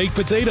loaded baked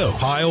potato.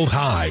 Piled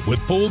high with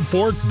pulled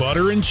pork,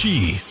 butter, and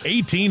cheese.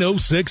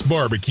 1806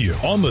 barbecue.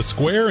 On the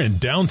square in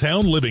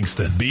downtown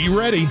Livingston. Be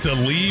ready to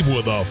leave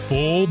with a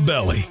full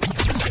belly.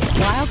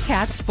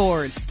 Wildcat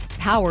Sports,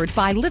 powered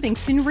by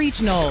Livingston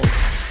Regional.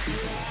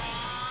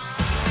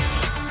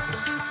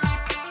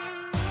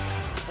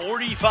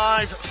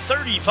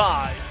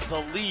 45-35, the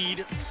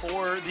lead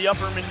for the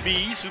Upperman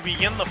Bees, who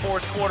begin the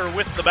fourth quarter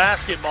with the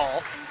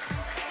basketball.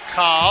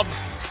 Cobb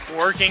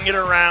working it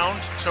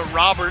around to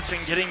Roberts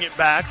and getting it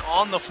back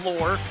on the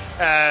floor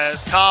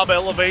as Cobb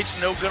elevates,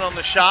 no good on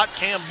the shot.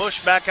 Cam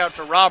Bush back out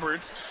to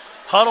Roberts.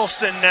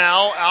 Huddleston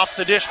now off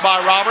the dish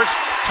by Roberts.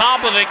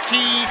 Top of the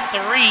key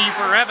 3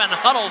 for Evan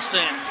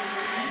Huddleston,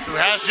 who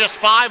has just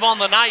 5 on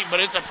the night,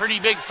 but it's a pretty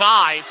big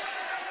 5.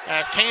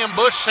 As Cam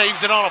Bush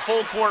saves it on a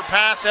full court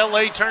pass,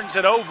 LA turns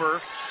it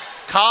over.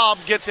 Cobb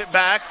gets it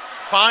back,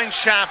 finds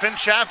Chaffin.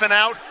 Chaffin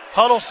out.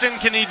 Huddleston,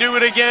 can he do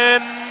it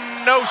again?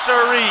 No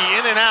siree.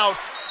 In and out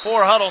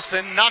for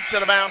Huddleston. Knocked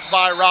out of bounds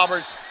by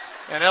Roberts,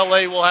 and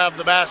LA will have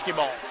the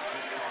basketball.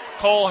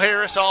 Cole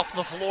Harris off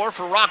the floor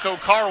for Rocco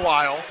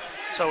Carwile.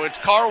 So it's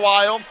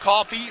Carwile,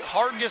 Coffey,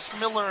 Hargis,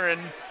 Miller,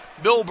 and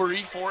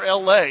Bilberry for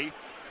L.A.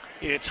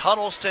 It's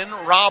Huddleston,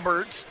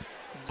 Roberts,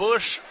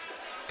 Bush,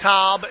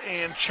 Cobb,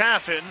 and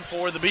Chaffin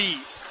for the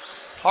Bees.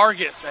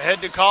 Hargis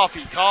ahead to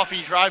Coffey.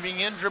 Coffey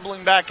driving in,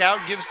 dribbling back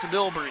out, gives to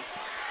Bilberry.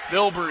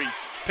 Bilberry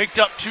picked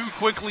up too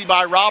quickly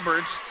by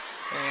Roberts,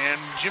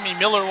 and Jimmy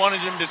Miller wanted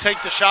him to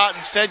take the shot.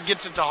 Instead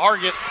gets it to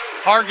Hargis.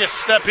 Hargis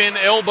step in,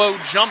 elbow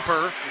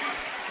jumper.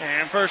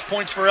 And first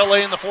points for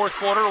L.A. in the fourth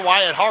quarter.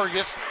 Wyatt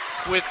Hargis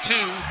with 2,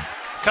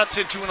 cuts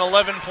it to an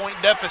 11-point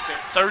deficit,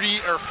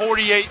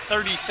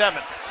 48-37.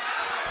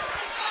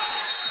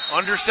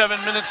 Under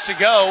 7 minutes to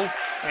go,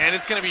 and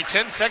it's going to be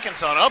 10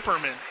 seconds on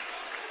Upperman.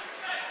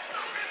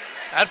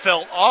 That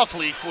felt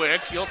awfully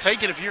quick. You'll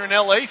take it if you're an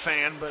LA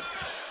fan, but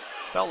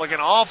felt like an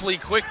awfully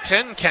quick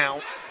 10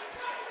 count.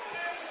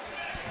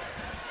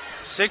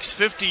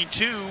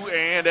 6:52,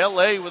 and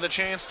LA with a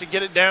chance to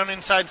get it down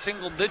inside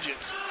single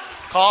digits.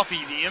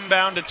 Coffey, the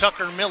inbound to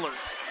Tucker Miller.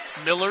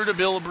 Miller to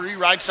Bilberry,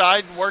 right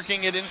side,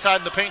 working it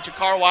inside the paint to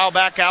Carwile,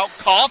 back out.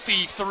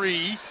 Coffey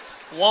 3,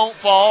 won't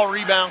fall,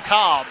 rebound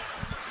Cobb.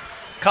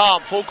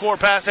 Cobb, full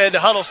court pass ahead to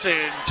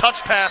Huddleston.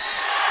 Touch pass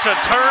to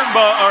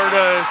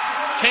to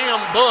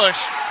Cam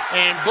Bush,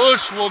 and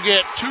Bush will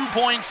get 2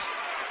 points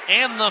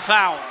and the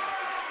foul.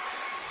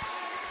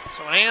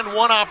 So an and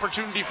one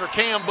opportunity for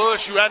Cam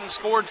Bush, who hadn't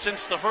scored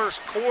since the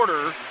first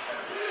quarter.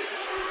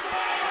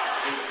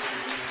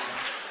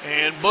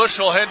 And Bush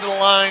will head to the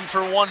line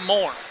for one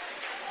more.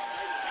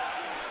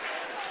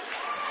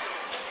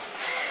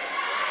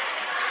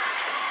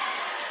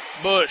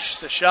 Bush,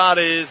 the shot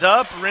is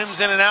up, rims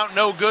in and out,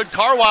 no good.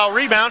 Carwile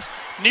rebounds,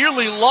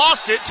 nearly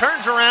lost it,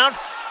 turns around,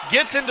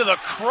 gets into the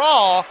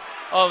craw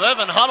of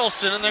Evan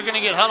Huddleston, and they're going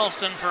to get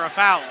Huddleston for a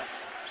foul.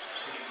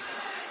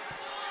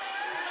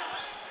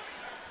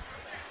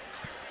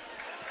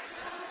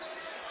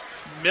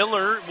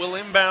 Miller will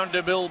inbound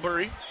to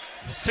Bilberry.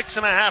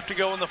 6.5 to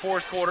go in the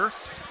fourth quarter.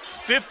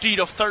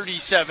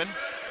 50-37.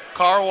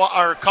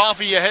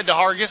 Coffey ahead to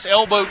Hargis.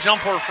 Elbow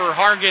jumper for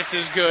Hargis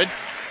is good.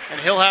 And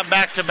he'll have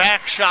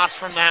back-to-back shots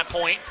from that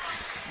point.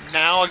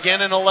 Now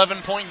again an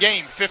 11-point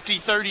game,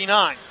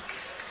 50-39.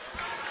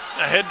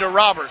 Ahead to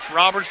Roberts.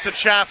 Roberts to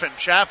Chaffin.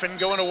 Chaffin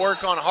going to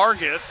work on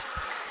Hargis.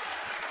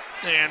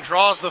 And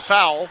draws the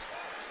foul.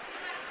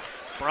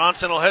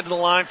 Bronson will head to the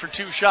line for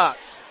 2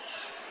 shots.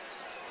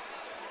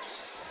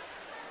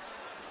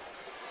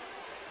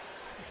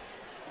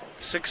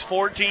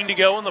 6:14 to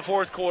go in the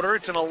fourth quarter.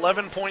 It's an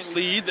 11-point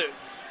lead that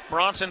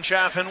Bronson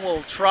Chaffin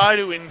will try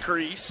to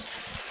increase.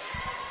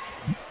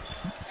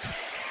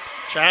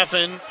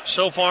 Chaffin,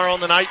 so far on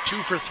the night,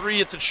 2 for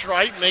 3 at the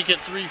stripe, make it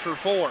 3 for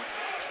 4.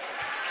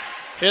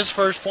 His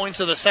first points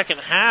of the second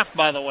half,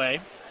 by the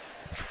way.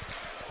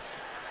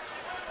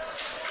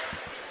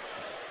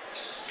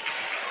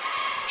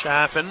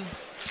 Chaffin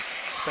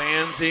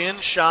stands in,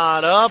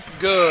 shot up,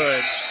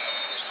 good.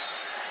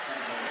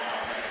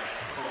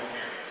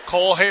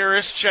 Cole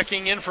Harris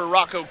checking in for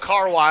Rocco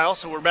Carwile,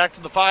 so we're back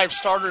to the 5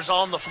 starters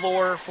on the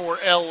floor for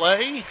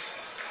LA.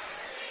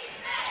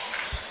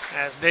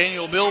 As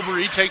Daniel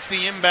Bilbrey takes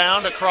the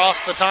inbound across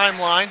the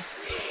timeline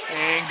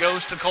and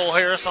goes to Cole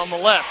Harris on the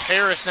left.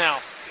 Harris now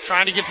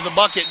trying to get to the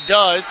bucket,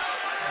 does.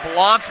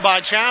 Blocked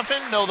by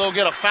Chaffin. No, they'll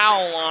get a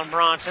foul on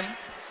Bronson.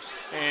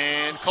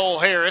 And Cole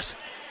Harris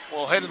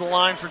will head to the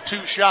line for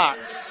 2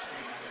 shots.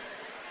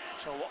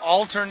 So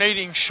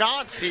alternating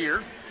shots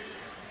here.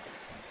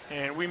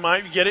 And we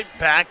might get it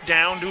back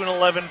down to an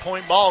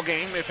 11-point ball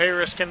game if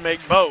Harris can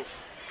make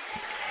both.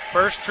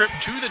 First trip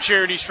to the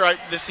charity stripe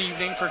this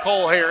evening for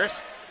Cole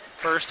Harris.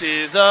 First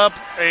is up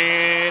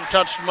and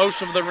touched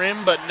most of the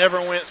rim, but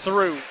never went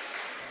through.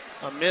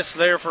 A miss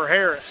there for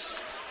Harris.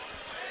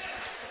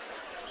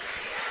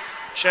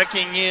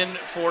 Checking in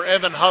for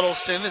Evan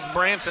Huddleston is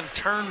Branson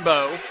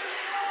Turnbow.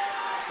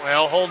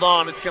 Well, hold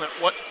on. It's going to,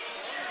 what?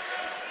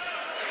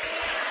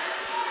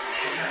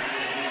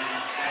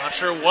 Not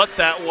sure what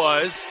that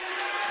was.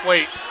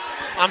 Wait,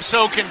 I'm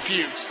so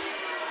confused.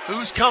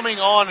 Who's coming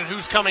on and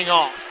who's coming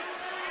off?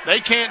 They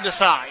can't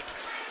decide.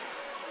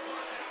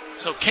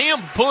 So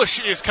Cam Bush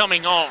is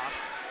coming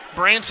off.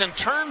 Branson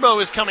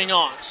Turnbow is coming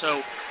on.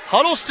 So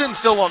Huddleston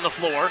still on the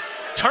floor.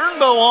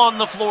 Turnbow on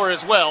the floor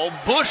as well.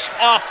 Bush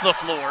off the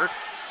floor.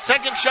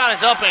 Second shot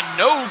is up and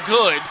no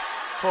good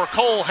for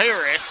Cole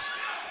Harris,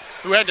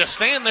 who had to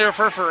stand there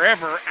for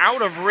forever,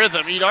 out of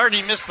rhythm. He'd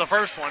already missed the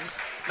first one.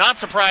 Not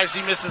surprised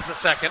he misses the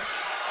second.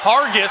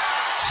 Hargis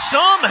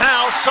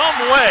somehow, some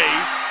way,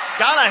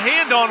 got a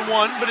hand on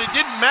one, but it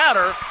didn't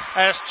matter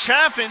as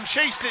Chaffin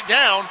chased it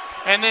down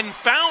and then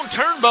found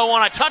Turnbow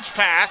on a touch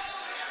pass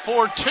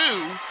for 2.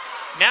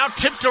 Now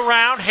tipped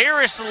around.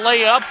 Harris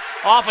layup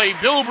off a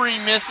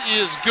Bilbrey miss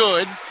is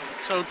good.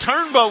 So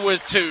Turnbow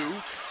with 2.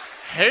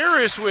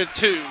 Harris with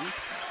 2.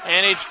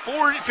 And it's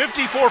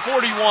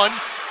 54-41.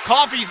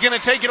 Coffey's going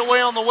to take it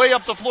away on the way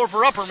up the floor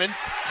for Upperman.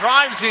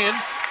 Drives in.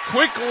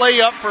 Quick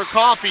layup for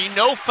Coffey.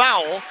 No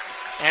foul.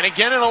 And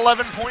again an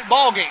 11-point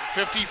ball game.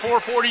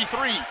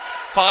 54-43.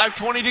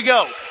 5:20 to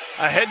go.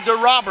 Ahead to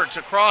Roberts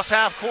across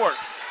half court.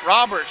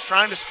 Roberts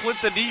trying to split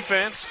the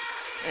defense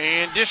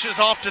and dishes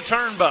off to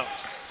Turnbow.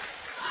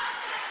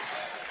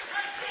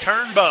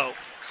 Turnbow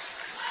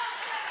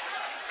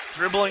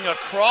dribbling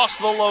across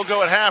the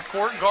logo at half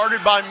court,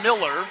 guarded by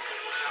Miller.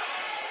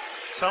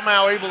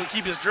 Somehow able to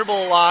keep his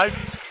dribble alive,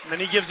 and then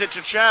he gives it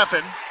to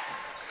Chaffin.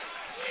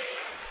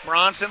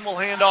 Bronson will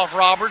hand off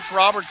Roberts.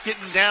 Roberts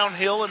getting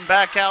downhill and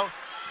back out,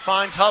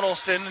 finds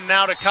Huddleston, and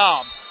now to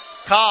Cobb.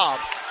 Cobb,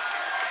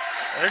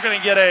 they're going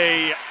to get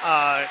a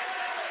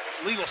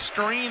legal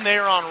screen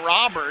there on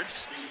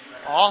Roberts.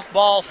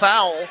 Off-ball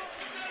foul.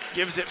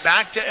 Gives it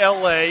back to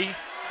L.A.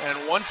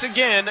 And once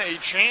again, a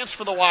chance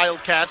for the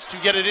Wildcats to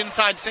get it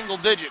inside single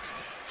digits.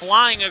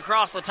 Flying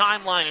across the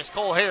timeline is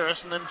Cole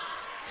Harris, and then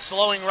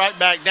slowing right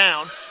back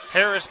down.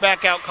 Harris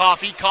back out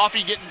Coffey.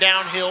 Coffey getting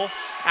downhill.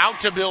 Out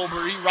to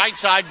Bilbrey. Right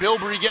side,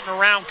 Bilbrey getting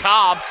around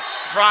Cobb.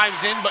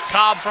 Drives in, but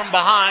Cobb from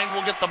behind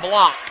will get the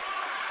block.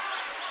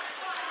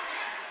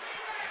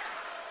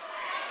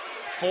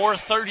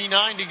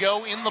 4:39 to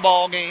go in the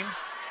ball game.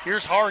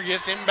 Here's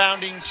Hargis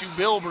inbounding to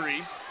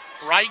Bilbrey.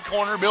 Right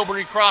corner,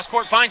 Bilbrey cross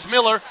court, finds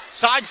Miller,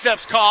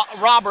 sidesteps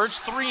Roberts,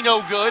 3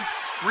 no good.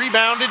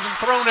 Rebounded and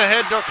thrown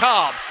ahead to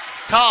Cobb.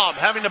 Cobb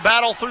having to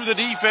battle through the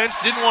defense,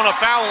 didn't want to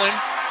foul him,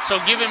 so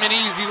give him an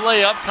easy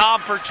layup.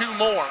 Cobb for 2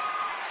 more.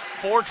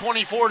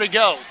 4:24 to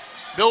go.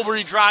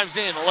 Bilbrey drives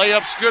in,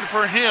 layup's good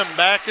for him.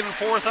 Back and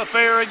forth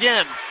affair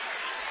again.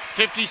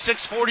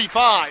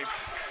 56-45.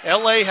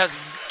 LA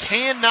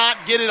cannot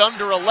get it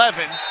under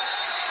 11.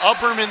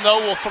 Upperman, though,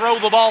 will throw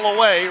the ball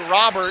away.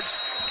 Roberts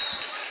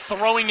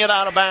throwing it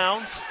out of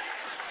bounds.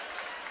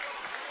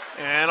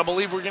 And I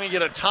believe we're going to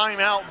get a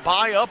timeout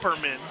by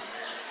Upperman.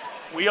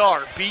 We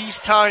are. Bees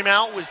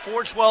timeout with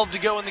 4:12 to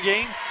go in the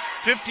game.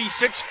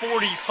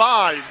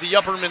 56-45, the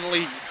Upperman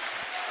lead.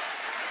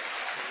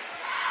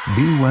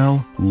 Be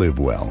well, live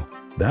well.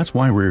 That's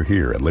why we're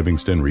here at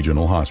Livingston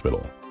Regional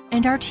Hospital.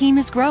 And our team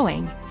is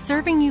growing,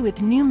 serving you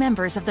with new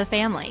members of the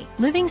family.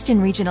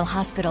 Livingston Regional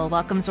Hospital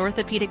welcomes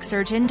orthopedic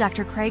surgeon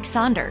Dr. Craig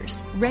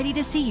Saunders, ready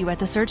to see you at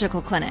the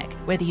surgical clinic.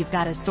 Whether you've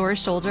got a sore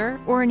shoulder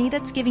or a knee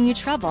that's giving you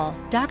trouble,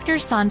 Dr.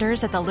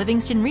 Saunders at the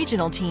Livingston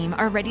Regional team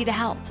are ready to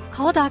help.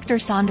 Call Dr.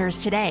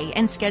 Saunders today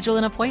and schedule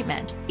an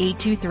appointment.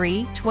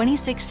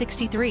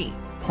 823-2663.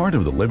 Part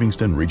of the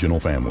Livingston Regional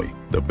family,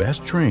 the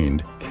best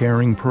trained,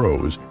 caring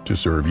pros to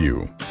serve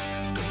you.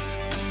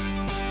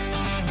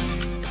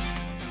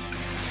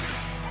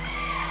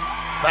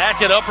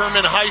 Back at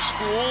Upperman High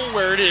School,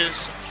 where it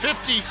is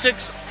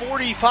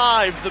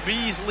 56-45, the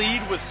Bees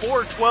lead with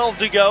 4:12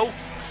 to go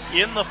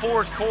in the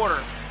fourth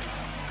quarter.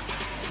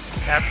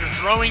 After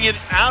throwing it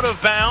out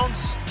of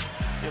bounds,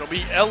 it'll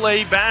be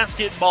LA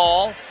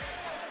basketball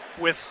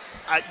with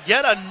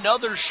yet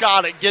another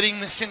shot at getting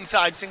this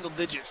inside single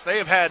digits. They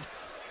have had,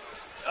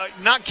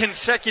 not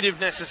consecutive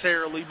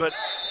necessarily, but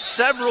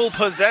several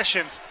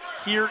possessions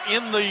here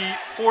in the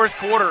fourth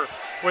quarter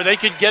where they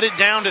could get it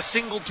down to a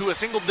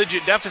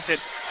single-digit deficit,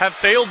 have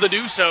failed to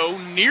do so,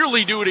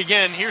 nearly do it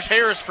again. Here's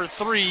Harris for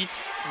three,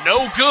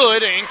 no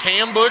good, and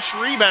Cam Bush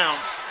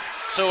rebounds.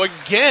 So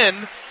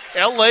again,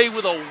 LA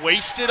with a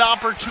wasted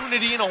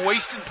opportunity and a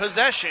wasted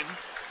possession.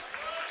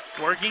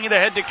 Working it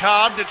ahead to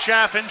Cobb, to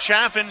Chaffin.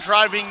 Chaffin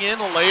driving in,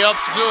 a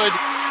layup's good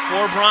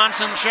for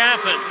Bronson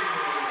Chaffin.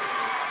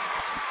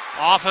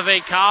 Off of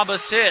a Cobb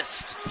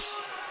assist.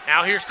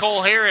 Now here's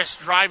Cole Harris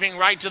driving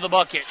right to the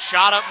bucket.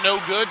 Shot up,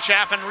 no good.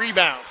 Chaffin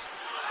rebounds.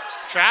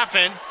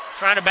 Chaffin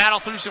trying to battle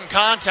through some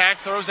contact.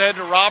 Throws ahead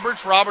to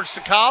Roberts. Roberts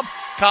to Cobb.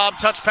 Cobb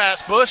touch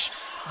pass Bush.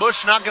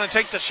 Bush not going to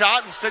take the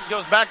shot. Instead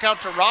goes back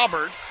out to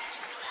Roberts.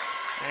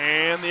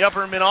 And the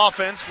Upperman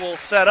offense will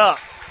set up.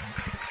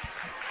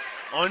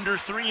 Under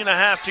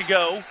 3.5 to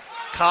go.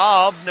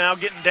 Cobb now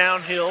getting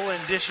downhill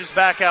and dishes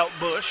back out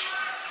Bush.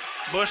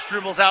 Bush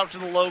dribbles out to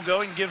the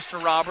logo and gives to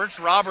Roberts.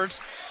 Roberts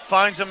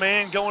finds a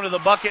man going to the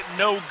bucket.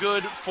 No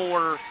good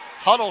for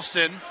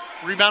Huddleston.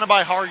 Rebounded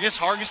by Hargis.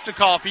 Hargis to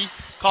Coffey.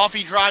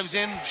 Coffey drives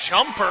in.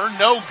 Jumper.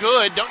 No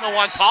good. Don't know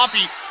why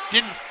Coffey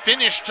didn't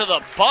finish to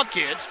the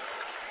bucket.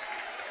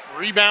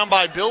 Rebound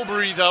by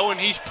Bilbrey, though, and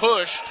he's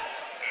pushed.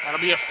 That'll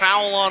be a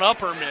foul on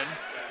Upperman.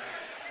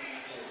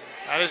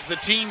 That is the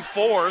team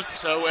fourth,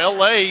 so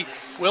LA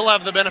will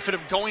have the benefit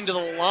of going to the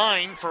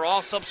line for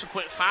all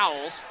subsequent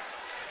fouls.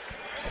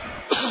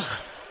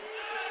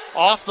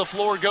 Off the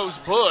floor goes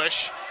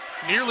Bush.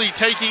 Nearly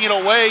taking it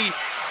away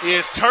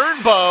is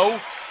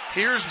Turnbow.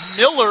 Here's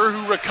Miller,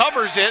 who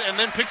recovers it and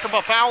then picks up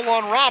a foul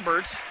on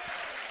Roberts.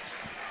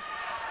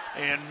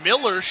 And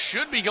Miller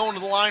should be going to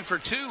the line for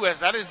two, as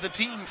that is the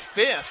team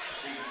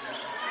fifth.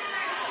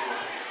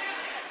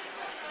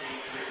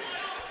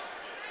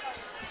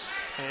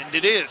 And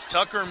it is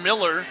Tucker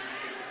Miller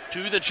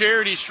to the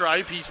charity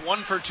stripe. He's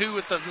 1 for 2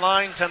 at the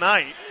line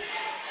tonight.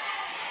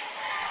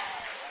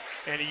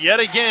 And yet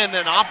again,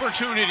 an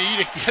opportunity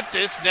to get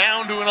this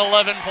down to an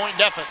 11-point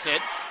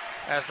deficit,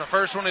 as the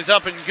first one is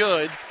up and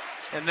good.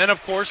 And then,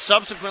 of course,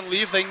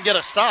 subsequently, if they can get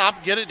a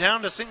stop, get it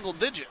down to single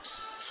digits.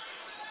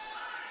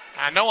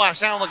 I know I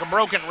sound like a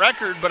broken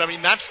record, but I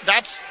mean, that's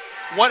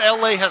what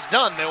LA has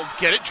done. They'll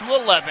get it to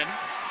 11.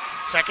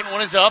 Second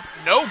one is up,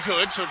 no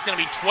good, so it's going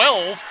to be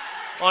 12,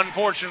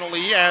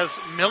 unfortunately, as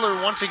Miller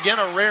once again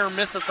a rare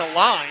miss at the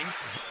line.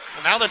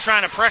 And now they're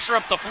trying to pressure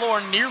up the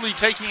floor, nearly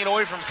taking it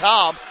away from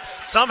Cobb.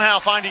 Somehow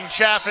finding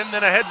Chaffin,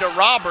 then ahead to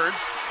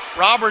Roberts.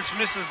 Roberts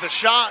misses the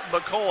shot,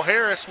 but Cole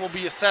Harris will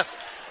be assessed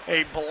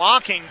a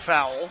blocking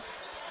foul.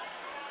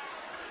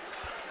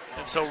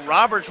 And so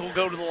Roberts will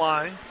go to the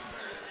line.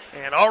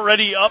 And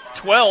already up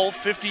 12,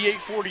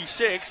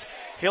 58-46.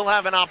 He'll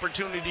have an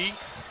opportunity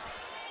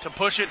to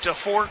push it to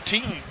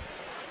 14.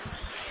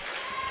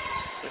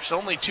 There's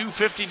only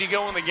 2:50 to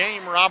go in the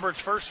game.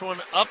 Roberts' first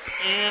one up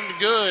and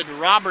good.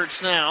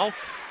 Roberts now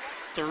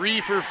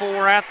 3 for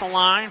 4 at the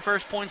line.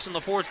 First points in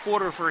the fourth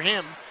quarter for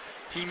him.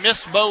 He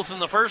missed both in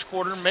the first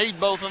quarter, made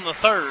both in the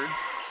third.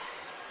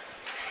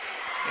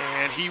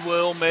 And he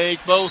will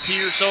make both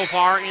here so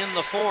far in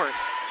the fourth.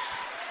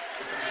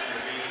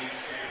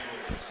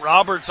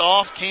 Roberts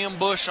off, Cam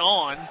Bush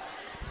on.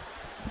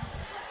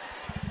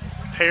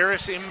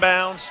 Harris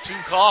inbounds to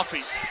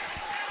Coffey.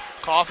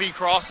 Coffey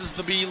crosses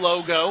the B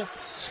logo,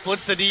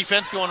 splits the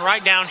defense, going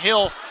right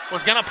downhill.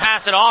 Was going to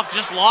pass it off,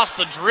 just lost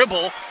the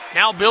dribble.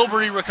 Now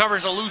Bilbrey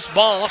recovers a loose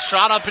ball.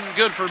 Shot up and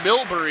good for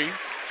Bilbrey.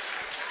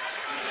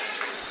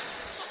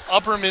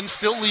 Upperman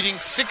still leading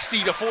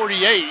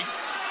 60-48.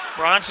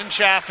 Bronson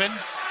Chaffin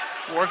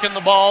working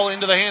the ball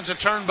into the hands of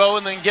Turnbow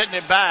and then getting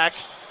it back.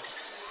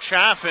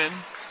 Chaffin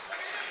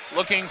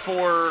looking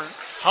for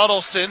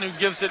Huddleston, who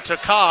gives it to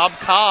Cobb.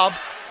 Cobb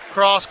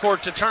cross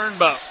court to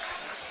Turnbow.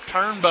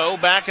 Turnbow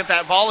back at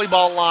that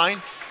volleyball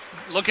line,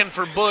 looking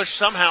for Bush,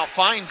 somehow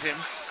finds him.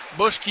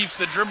 Bush keeps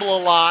the dribble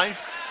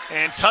alive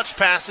and touch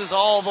passes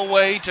all the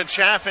way to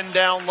Chaffin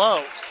down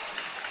low.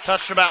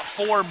 Touched about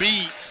 4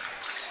 Bs.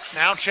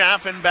 Now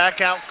Chaffin back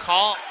out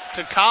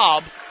to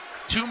Cobb.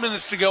 2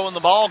 minutes to go in the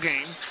ball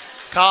game.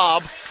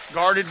 Cobb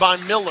guarded by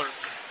Miller.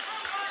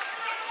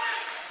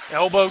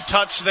 Elbow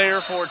touch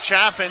there for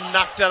Chaffin,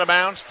 knocked out of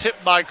bounds,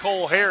 tipped by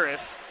Cole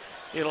Harris.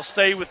 It'll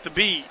stay with the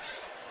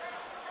Bees.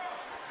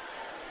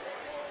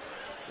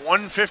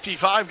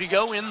 1:55 to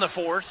go in the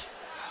fourth.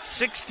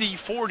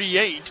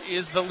 60-48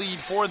 is the lead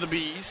for the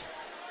Bees.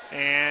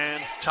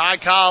 And Ty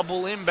Cobb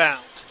will inbound.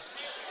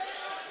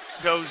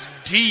 Goes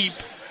deep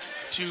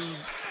to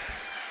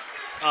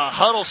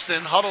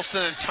Huddleston.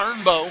 Huddleston and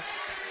Turnbow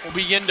will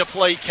begin to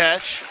play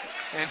catch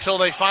until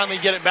they finally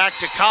get it back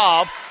to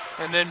Cobb.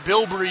 And then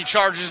Bilbrey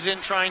charges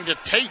in trying to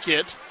take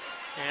it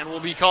and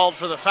will be called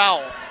for the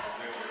foul.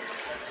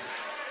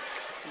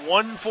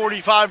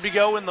 1:45 to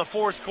go in the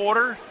fourth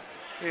quarter.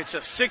 It's a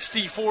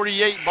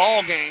 60-48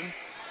 ball game.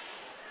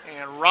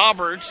 And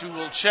Roberts, who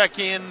will check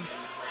in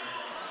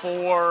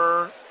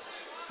for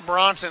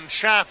Bronson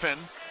Chaffin,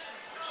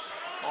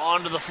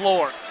 onto the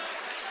floor.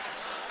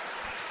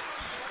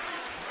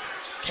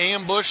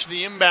 Cam Bush,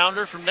 the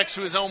inbounder from next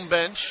to his own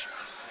bench,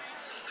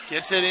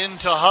 gets it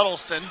into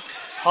Huddleston.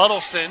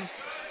 Huddleston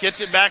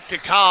gets it back to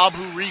Cobb,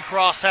 who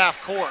recrossed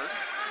half court.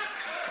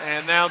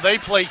 And now they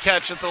play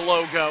catch at the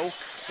logo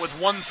with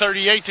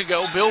 1:38 to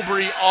go.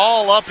 Bilbrey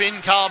all up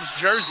in Cobb's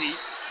jersey.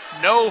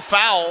 No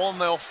foul, and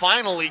they'll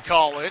finally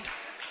call it.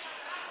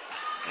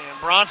 And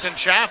Bronson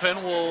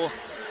Chaffin will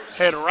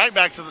head right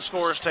back to the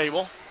scorer's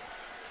table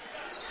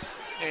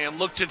and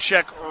look to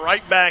check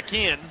right back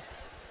in.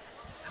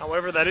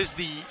 However, that is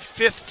the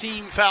 5th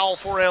team foul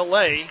for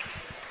LA.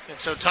 And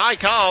so Ty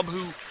Cobb,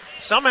 who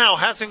somehow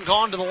hasn't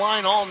gone to the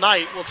line all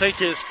night, will take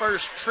his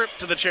first trip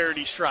to the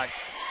charity stripe.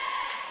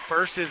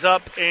 First is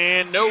up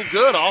and no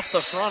good off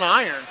the front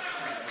iron.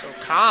 So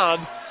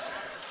Cobb,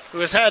 who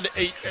has had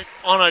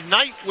on a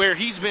night where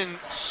he's been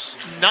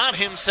not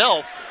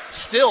himself,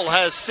 still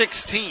has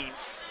 16.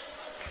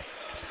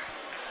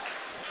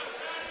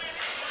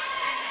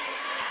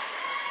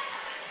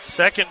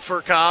 Second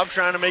for Cobb,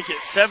 trying to make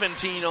it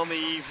 17 on the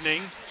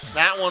evening.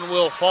 That one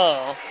will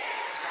fall.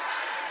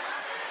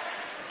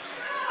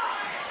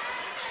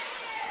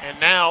 And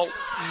now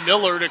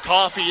Miller to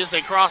Coffey as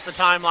they cross the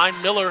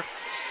timeline. Miller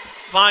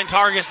finds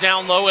Hargis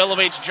down low,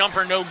 elevates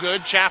jumper, no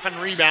good. Chaffin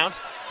rebounds.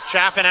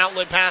 Chaffin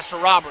outlet pass to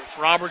Roberts.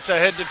 Roberts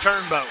ahead to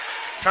Turnbow.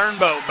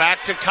 Turnbow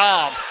back to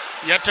Cobb.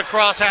 Yet to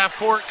cross half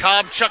court.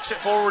 Cobb chucks it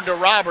forward to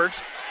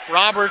Roberts.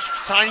 Roberts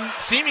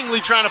seemingly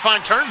trying to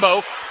find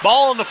Turnbow.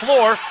 Ball on the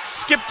floor,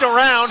 skipped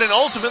around, and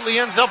ultimately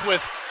ends up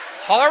with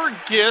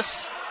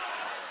Hargis.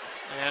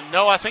 And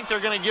no, I think they're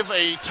going to give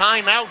a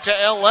timeout to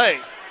LA.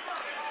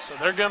 So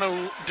they're going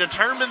to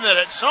determine that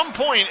at some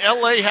point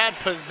LA had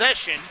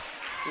possession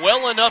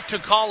well enough to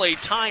call a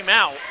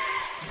timeout.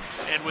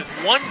 And with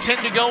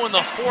 1:10 to go in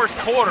the fourth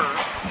quarter,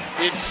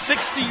 it's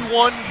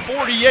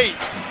 61-48.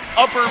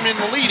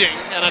 Upperman leading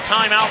and a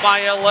timeout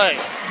by LA.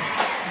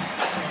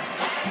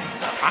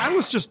 I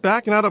was just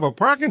backing out of a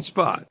parking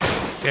spot,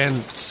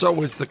 and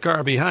so is the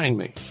car behind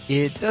me.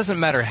 It doesn't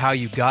matter how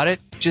you got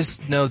it,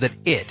 just know that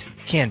it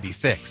can be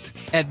fixed.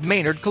 At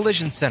Maynard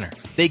Collision Center,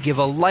 they give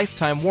a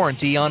lifetime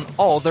warranty on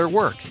all their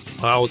work.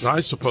 How was I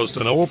supposed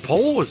to know a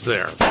pole was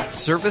there?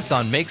 Service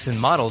on makes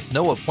and models,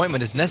 no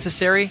appointment is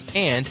necessary,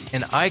 and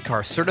an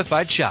I-CAR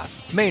certified shop.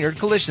 Maynard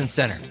Collision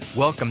Center.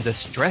 Welcome to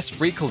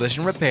stress-free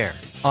collision repair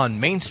on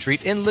Main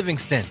Street in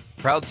Livingston.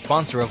 Proud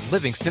sponsor of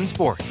Livingston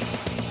Sports.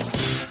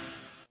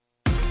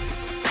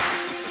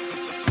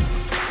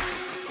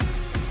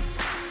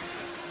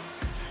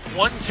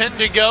 1:10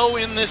 to go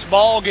in this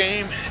ball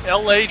game.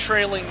 LA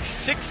trailing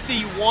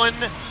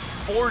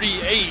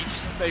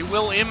 61-48. They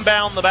will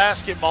inbound the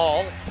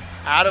basketball.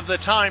 Out of the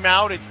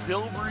timeout, it's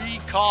Bilbrey,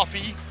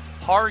 Coffey,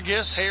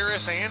 Hargis,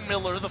 Harris, and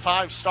Miller, the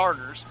 5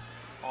 starters.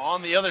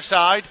 On the other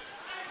side,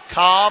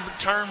 Cobb,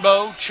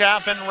 Turnbow,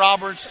 Chaffin,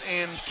 Roberts,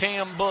 and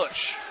Cam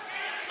Bush.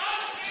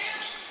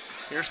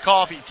 Here's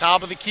Coffey,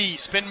 top of the key.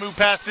 Spin move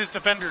past his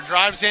defender.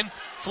 Drives in.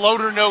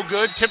 Floater no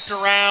good. Tipped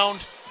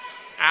around.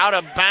 Out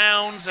of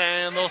bounds,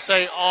 and they'll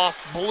say off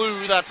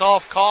blue. That's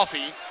off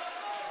Coffey.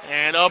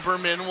 And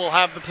Upperman will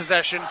have the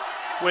possession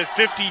with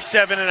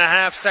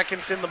 57.5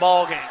 seconds in the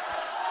ball game.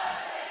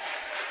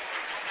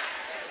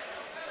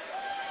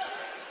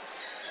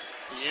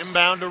 The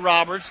inbound to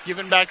Roberts,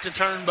 given back to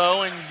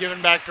Turnbow, and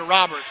given back to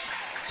Roberts.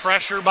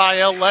 Pressure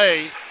by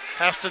LA.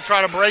 Has to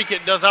try to break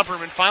it, does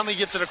Upperman. Finally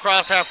gets it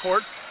across half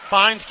court.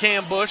 Finds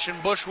Cam Bush,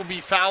 and Bush will be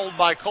fouled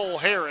by Cole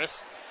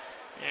Harris.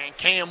 And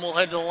Cam will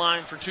head to the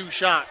line for 2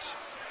 shots.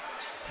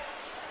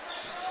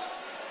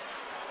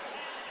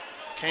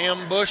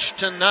 Cam Bush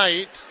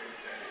tonight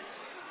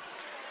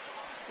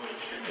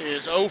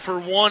is 0 for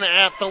 1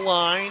 at the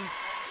line.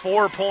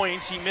 4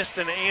 points. He missed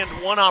an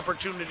and one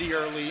opportunity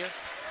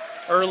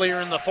earlier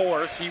in the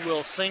fourth. He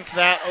will sink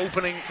that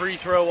opening free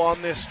throw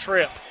on this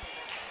trip.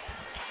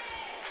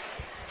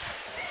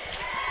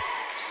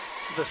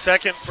 The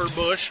second for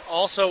Bush,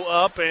 also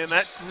up, and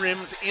that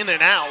rims in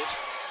and out.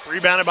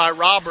 Rebounded by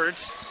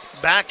Roberts.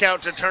 Back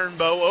out to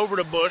Turnbow, over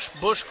to Bush.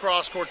 Bush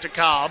cross court to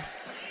Cobb.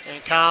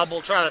 And Cobb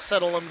will try to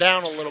settle him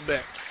down a little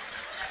bit.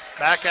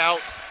 Back out.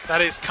 That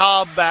is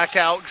Cobb back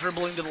out,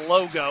 dribbling to the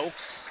logo.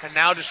 And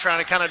now just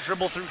trying to kind of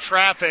dribble through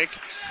traffic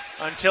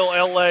until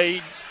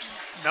LA.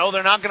 No,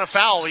 they're not going to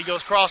foul. He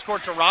goes cross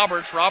court to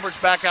Roberts. Roberts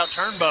back out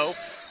Turnbow.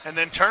 And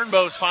then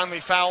Turnbow's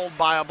finally fouled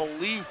by, I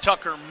believe,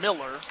 Tucker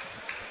Miller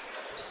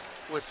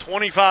with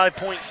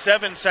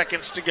 25.7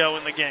 seconds to go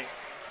in the game.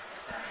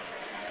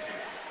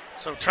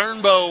 So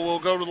Turnbow will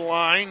go to the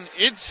line.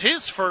 It's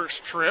his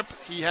first trip.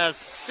 He has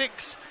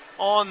 6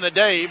 on the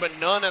day, but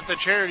none at the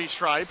charity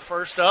stripe.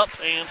 First up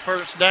and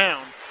first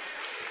down.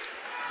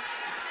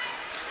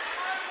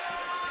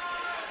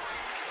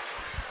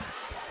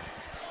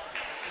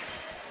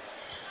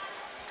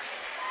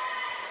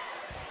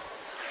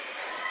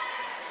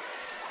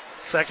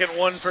 Second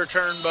one for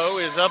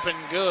Turnbow is up and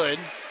good.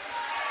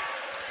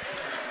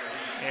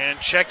 And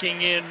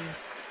checking in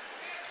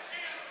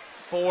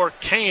for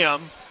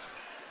Cam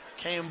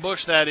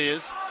Bush that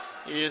is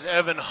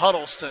Evan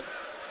Huddleston.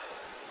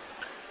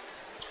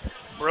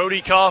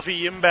 Brody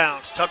Coffey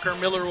inbounds. Tucker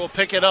Miller will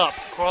pick it up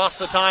across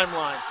the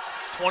timeline.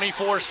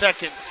 24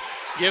 seconds.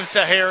 Gives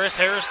to Harris.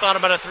 Harris thought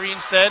about a three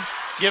instead.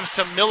 Gives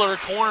to Miller.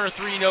 Corner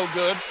three, no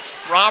good.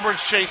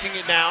 Roberts chasing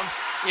it down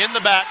in the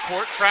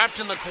backcourt, trapped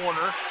in the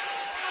corner.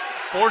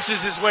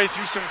 Forces his way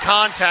through some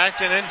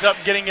contact and ends up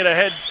getting it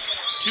ahead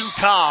to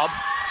Cobb.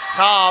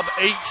 Cobb,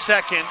 8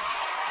 seconds.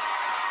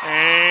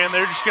 And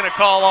they're just going to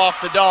call off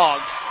the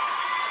Dogs.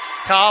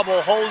 Cobb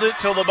will hold it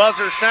till the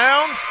buzzer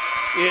sounds.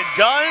 It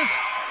does.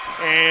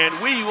 And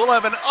we will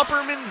have an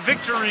Upperman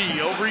victory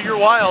over your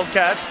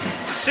Wildcats,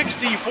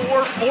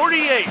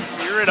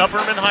 64-48 here at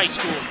Upperman High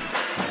School.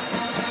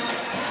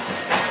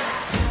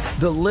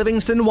 The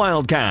Livingston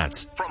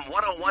Wildcats from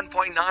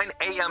 101.9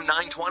 AM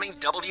 920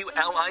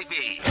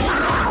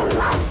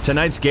 WLIV.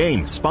 Tonight's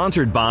game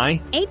sponsored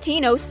by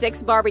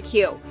 1806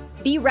 Barbecue.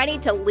 Be ready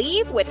to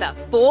leave with a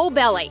full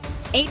belly.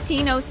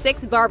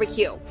 1806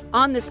 Barbecue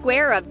on the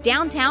square of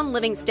downtown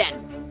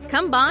Livingston.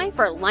 Come by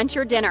for lunch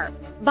or dinner.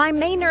 By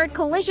Maynard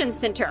Collision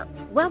Center.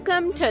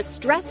 Welcome to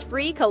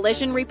Stress-Free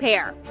Collision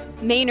Repair.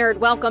 Maynard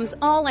welcomes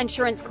all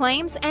insurance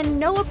claims and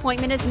no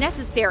appointment is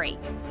necessary.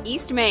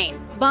 East Main.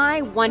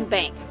 By One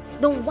Bank.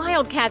 The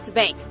Wildcats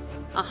Bank.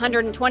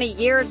 120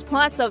 years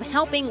plus of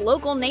helping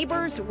local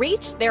neighbors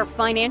reach their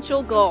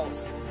financial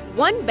goals.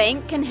 One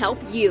Bank can help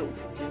you.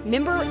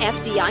 Member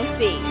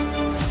FDIC.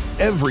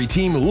 Every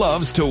team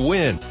loves to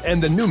win,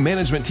 and the new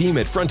management team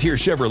at Frontier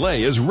Chevrolet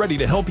is ready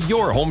to help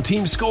your home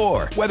team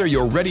score. Whether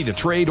you're ready to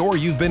trade or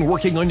you've been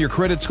working on your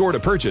credit score to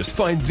purchase,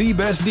 find the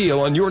best deal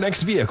on your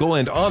next vehicle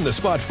and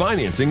on-the-spot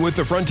financing with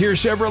the Frontier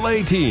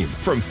Chevrolet team.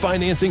 From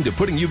financing to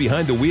putting you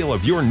behind the wheel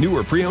of your new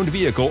or pre-owned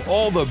vehicle,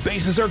 all the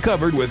bases are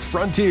covered with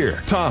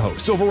Frontier. Tahoe,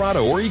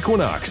 Silverado, or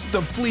Equinox,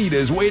 the fleet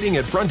is waiting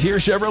at Frontier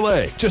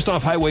Chevrolet, just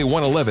off Highway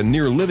 111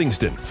 near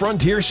Livingston.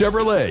 Frontier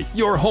Chevrolet,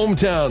 your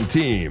hometown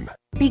team.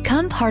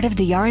 Become part of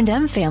the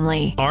R&M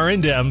family.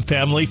 R&M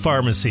Family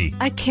Pharmacy.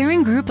 A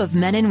caring group of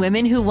men and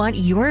women who want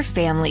your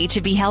family to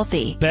be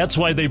healthy. That's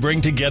why they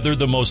bring together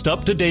the most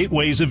up-to-date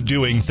ways of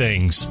doing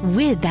things.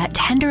 With that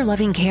tender,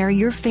 loving care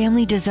your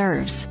family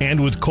deserves.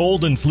 And with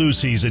cold and flu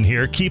season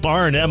here, keep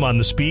R&M on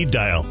the speed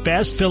dial.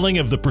 Fast filling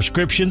of the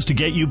prescriptions to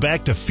get you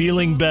back to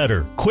feeling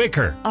better,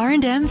 quicker.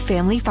 R&M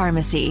Family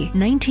Pharmacy,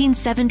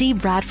 1970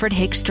 Bradford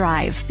Hicks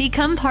Drive.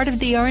 Become part of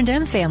the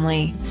R&M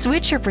family.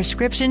 Switch your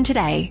prescription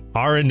today.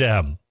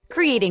 R&M.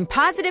 Creating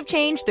positive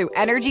change through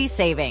energy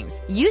savings.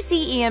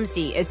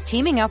 UCEMC is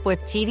teaming up with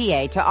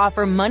TVA to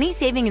offer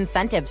money-saving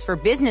incentives for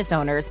business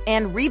owners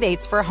and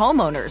rebates for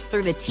homeowners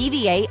through the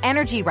TVA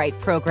Energy Right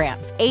program.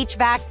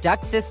 HVAC,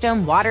 duct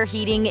system, water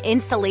heating,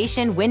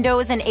 insulation,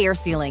 windows, and air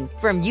sealing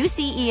from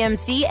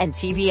UCEMC and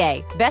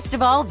TVA. Best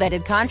of all,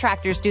 vetted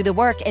contractors do the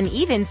work and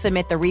even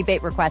submit the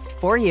rebate request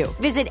for you.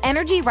 Visit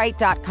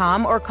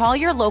EnergyRight.com or call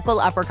your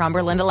local Upper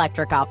Cumberland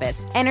Electric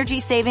office.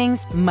 Energy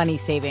savings, money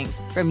savings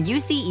from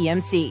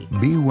UCEMC.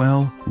 Be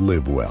well,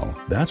 live well.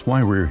 That's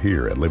why we're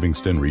here at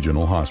Livingston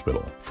Regional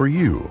Hospital. For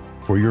you,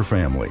 for your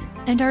family.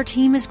 And our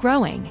team is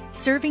growing,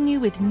 serving you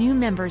with new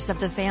members of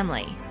the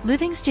family.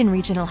 Livingston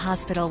Regional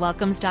Hospital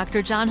welcomes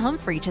Dr. John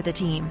Humphrey to the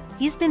team.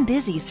 He's been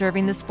busy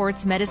serving the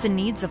sports medicine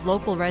needs of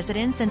local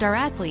residents and our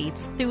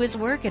athletes through his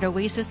work at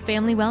Oasis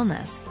Family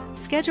Wellness.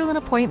 Schedule an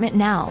appointment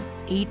now,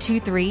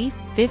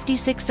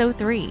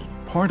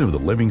 823-5603. Part of the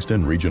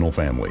Livingston Regional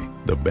family,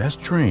 the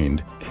best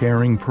trained,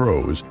 caring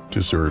pros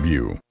to serve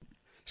you.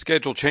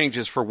 Schedule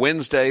changes for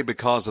Wednesday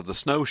because of the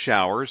snow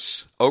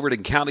showers.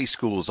 Overton County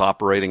Schools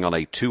operating on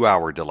a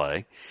 2-hour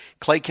delay.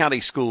 Clay County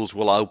Schools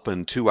will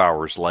open 2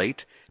 hours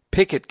late.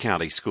 Pickett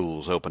County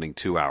Schools opening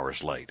 2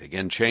 hours late.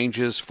 Again,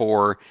 changes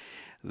for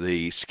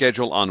the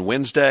schedule on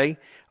Wednesday.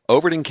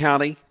 Overton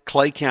County,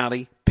 Clay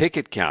County,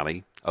 Pickett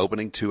County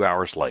opening 2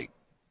 hours late.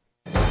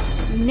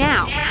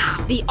 Now,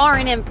 the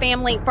R&M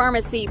Family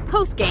Pharmacy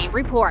post-game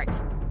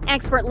report.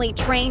 Expertly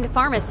trained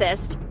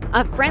pharmacist,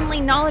 a friendly,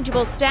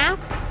 knowledgeable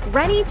staff,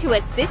 ready to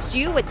assist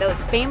you with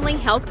those family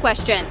health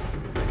questions.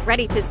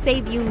 Ready to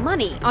save you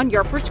money on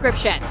your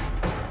prescriptions.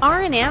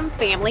 R&M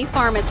Family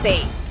Pharmacy.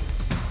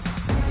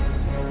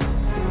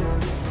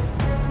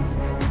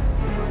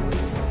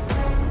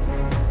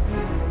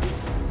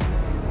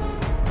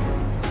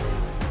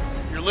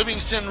 Your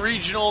Livingston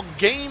Regional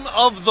Game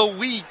of the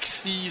Week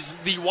sees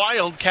the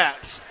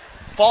Wildcats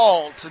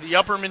fall to the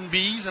Upperman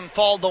Bees and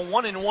fall to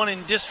 1-1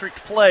 in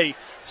district play.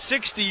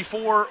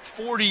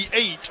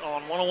 64-48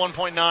 on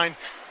 101.9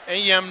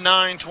 AM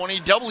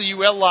 920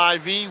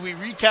 WLIV. We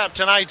recap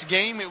tonight's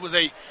game. It was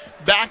a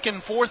back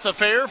and forth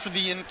affair for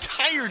the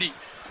entirety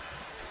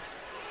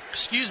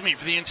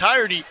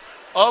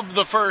of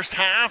the first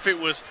half. It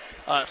was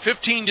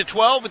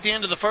 15-12 at the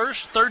end of the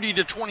first,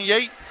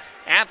 30-28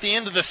 at the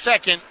end of the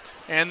second,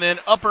 and then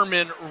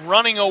Upperman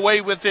running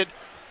away with it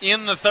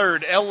in the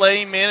third.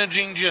 LA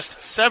managing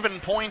just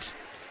 7 points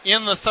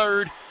in the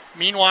third,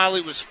 Meanwhile,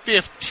 it was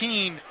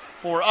 15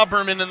 for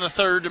Upperman in the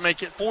third to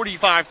make it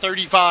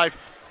 45-35.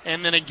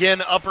 And then again,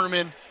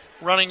 Upperman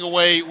running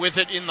away with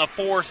it in the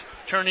fourth,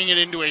 turning it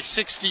into a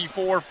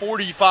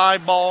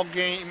 64-45 ball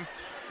game,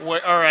 or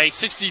a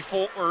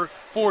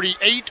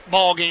 64-48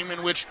 ball game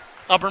in which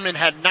Upperman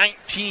had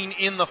 19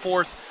 in the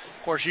fourth.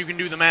 Of course, you can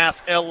do the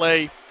math.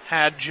 LA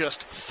had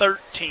just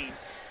 13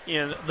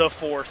 in the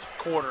fourth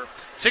quarter.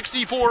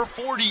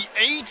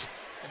 64-48.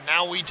 And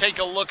now we take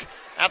a look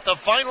at the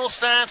final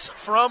stats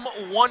from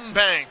One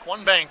Bank.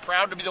 One Bank,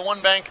 proud to be the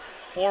One Bank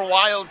for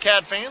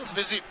Wildcat fans.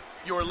 Visit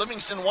your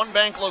Livingston One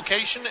Bank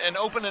location and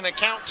open an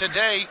account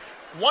today.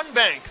 One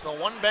Bank, the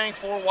One Bank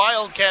for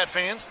Wildcat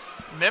fans.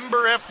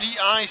 Member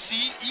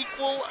FDIC,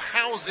 equal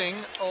housing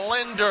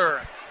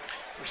lender.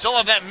 We still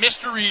have that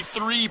mystery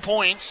 3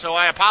 points, so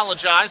I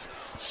apologize.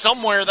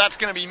 Somewhere that's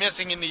going to be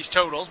missing in these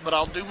totals, but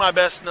I'll do my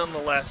best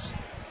nonetheless.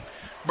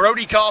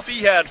 Brody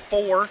Coffey had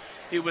 4.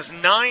 It was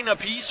 9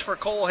 apiece for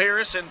Cole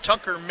Harris and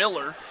Tucker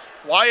Miller.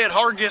 Wyatt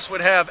Hargis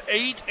would have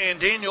 8, and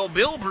Daniel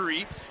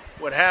Bilberry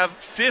would have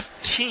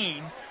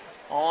 15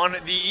 on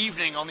the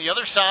evening. On the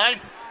other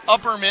side,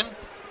 Upperman,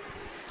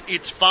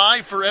 it's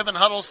 5 for Evan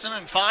Huddleston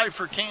and 5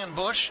 for Ken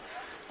Bush,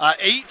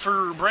 8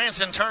 for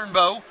Branson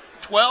Turnbow,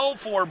 12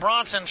 for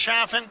Bronson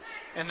Chaffin,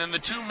 and then the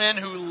two men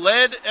who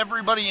led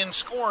everybody in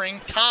scoring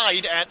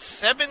tied at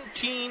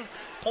 17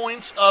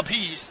 points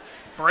apiece,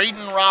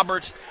 Braden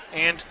Roberts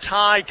and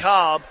Ty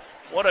Cobb.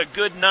 What a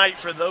good night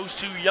for those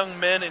two young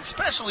men, and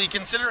especially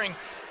considering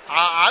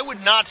I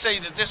would not say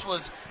that this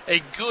was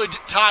a good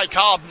Ty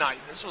Cobb night.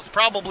 This was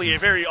probably a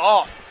very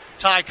off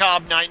Ty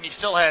Cobb night, and he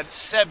still had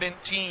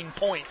 17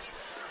 points.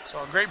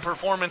 So a great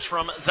performance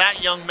from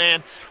that young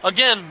man.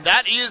 Again,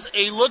 that is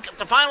a look at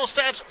the final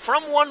stats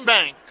from One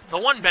Bank, the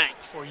One Bank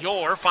for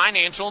your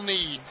financial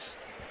needs.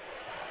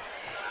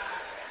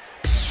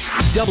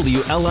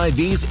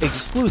 WLIV's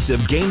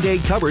exclusive game day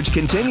coverage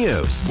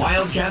continues.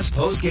 Wildcats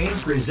postgame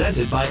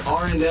presented by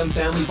R&M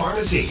Family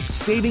Pharmacy,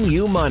 saving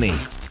you money.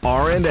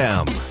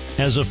 R&M.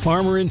 As a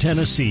farmer in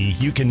Tennessee,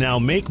 you can now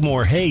make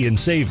more hay and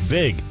save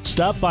big.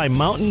 Stop by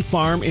Mountain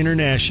Farm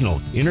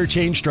International,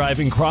 Interchange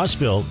Drive in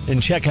Crossville,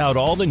 and check out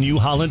all the New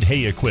Holland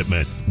hay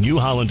equipment. New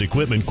Holland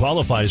equipment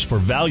qualifies for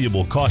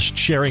valuable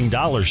cost-sharing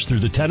dollars through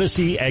the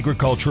Tennessee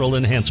Agricultural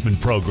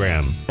Enhancement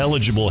Program.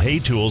 Eligible hay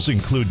tools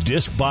include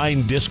disc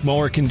bind disc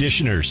mower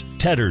conditioners,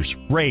 tedders,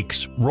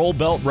 rakes, roll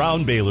belt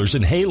round balers,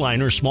 and hay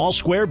liner small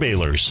square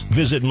balers.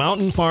 Visit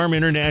Mountain Farm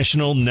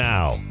International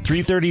now,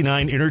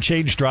 339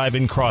 Interchange Drive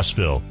in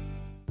Crossville.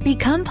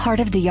 Become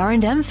part of the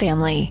R&M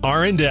family.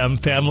 R&M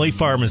Family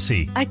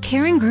Pharmacy. A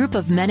caring group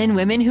of men and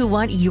women who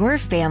want your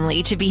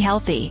family to be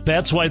healthy.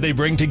 That's why they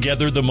bring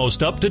together the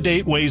most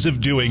up-to-date ways of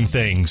doing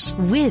things.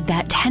 With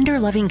that tender,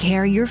 loving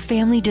care your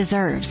family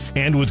deserves.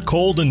 And with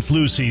cold and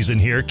flu season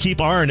here, keep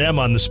R&M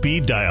on the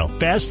speed dial.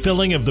 Fast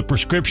filling of the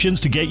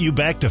prescriptions to get you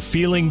back to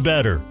feeling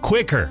better,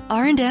 quicker.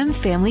 R&M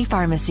Family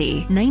Pharmacy,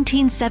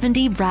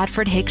 1970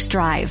 Bradford Hicks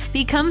Drive.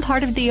 Become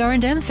part of the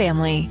R&M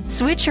family.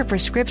 Switch your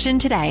prescription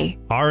today.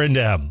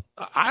 R&M.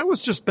 I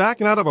was just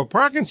backing out of a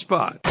parking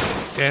spot,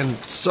 and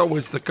so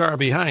was the car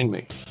behind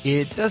me.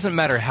 It doesn't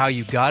matter how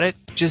you got it,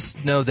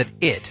 just know that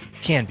it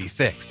can be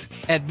fixed.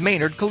 At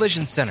Maynard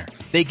Collision Center,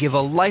 they give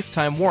a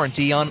lifetime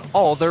warranty on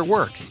all their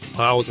work.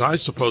 How was I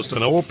supposed to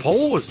know a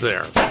pole was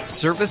there?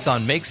 Service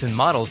on makes and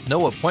models,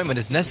 no appointment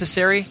is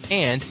necessary,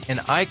 and an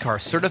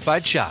iCar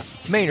certified shop.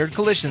 Maynard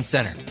Collision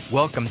Center.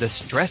 Welcome to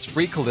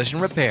stress-free collision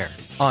repair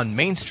on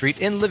Main Street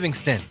in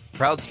Livingston.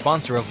 Proud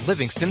sponsor of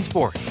Livingston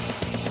Sports.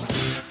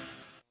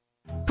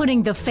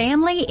 Putting the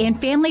family in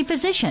family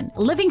physician,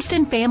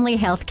 Livingston Family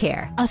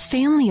Healthcare. A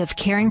family of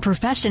caring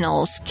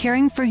professionals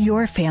caring for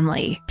your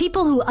family.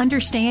 People who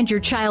understand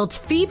your child's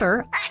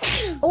fever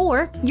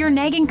or your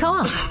nagging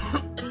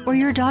cough. Or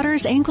your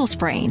daughter's ankle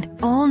sprain.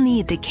 All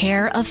need the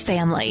care of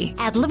family.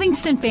 At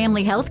Livingston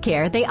Family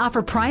Healthcare, they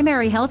offer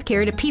primary health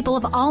care to people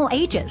of all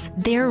ages.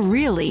 There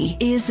really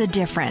is a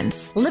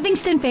difference.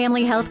 Livingston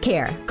Family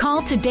Healthcare.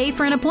 Call today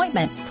for an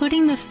appointment.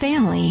 Putting the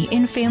family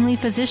in family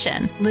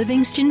physician.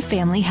 Livingston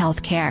Family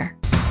Healthcare.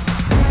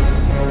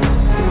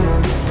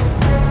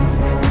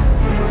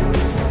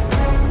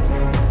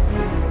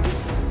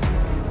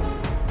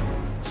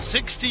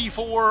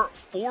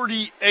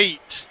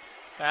 64-48.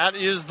 That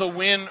is the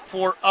win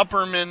for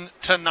Upperman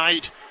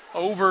tonight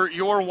over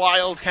your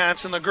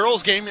Wildcats. In the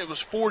girls' game, it was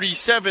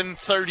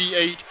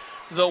 47-38,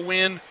 the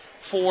win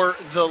for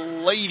the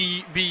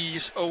Lady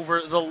Bees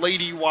over the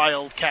Lady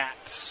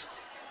Wildcats.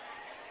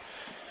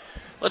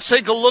 Let's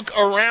take a look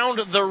around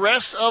the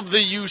rest of the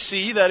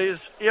UC. That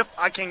is, if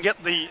I can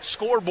get the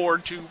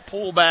scoreboard to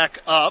pull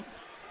back up.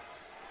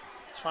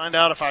 Let's find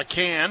out if I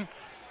can.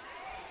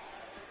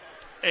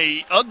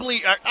 I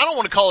don't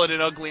want to call it an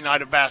ugly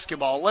night of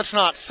basketball. Let's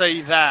not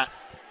say that.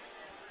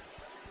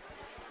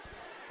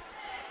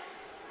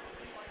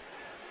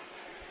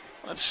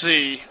 Let's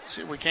see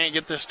if we can't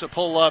get this to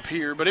pull up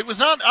here. But it was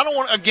not, I don't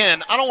want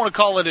to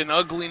call it an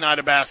ugly night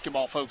of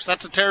basketball, folks.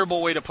 That's a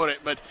terrible way to put it.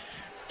 But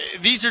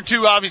these are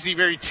two obviously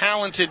very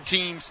talented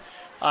teams,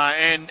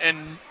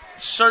 and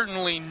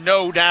certainly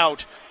no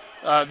doubt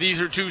these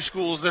are two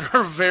schools that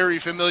are very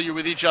familiar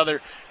with each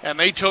other, and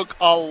they took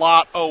a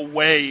lot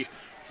away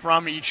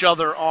from each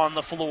other on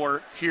the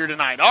floor here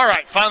tonight. All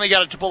right, finally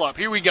got it to pull up.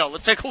 Here we go.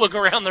 Let's take a look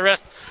around the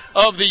rest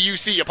of the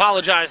UC.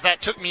 Apologize,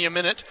 that took me a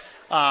minute.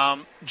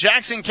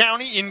 Jackson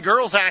County in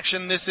girls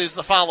action, this is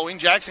the following.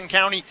 Jackson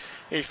County,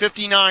 a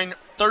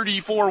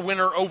 59-34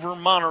 winner over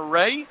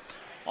Monterey.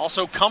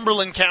 Also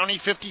Cumberland County,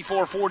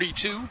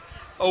 54-42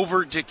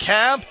 over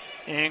DeKalb.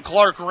 And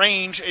Clark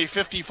Range, a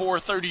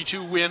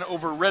 54-32 win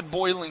over Red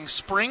Boiling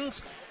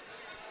Springs.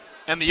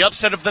 And the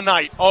upset of the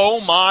night, oh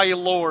my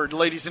Lord,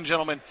 ladies and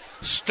gentlemen,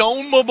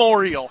 Stone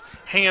Memorial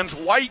hands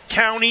White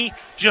County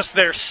just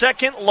their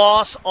second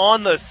loss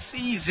on the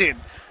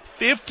season.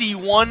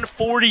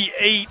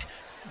 51-48,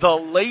 the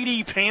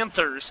Lady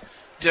Panthers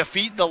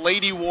defeat the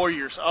Lady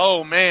Warriors.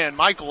 Oh man,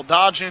 Michael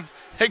Dodgen,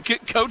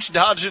 Coach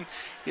Dodgen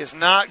is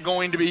not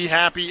going to be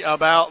happy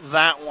about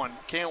that one.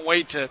 Can't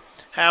wait to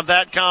have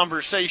that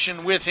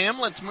conversation with him.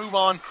 Let's move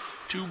on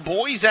to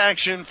boys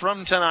action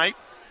from tonight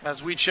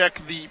as we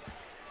check the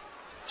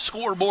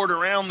scoreboard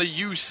around the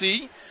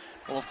UC.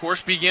 We'll, of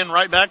course, begin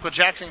right back with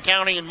Jackson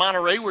County and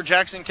Monterey, where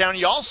Jackson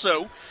County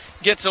also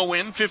gets a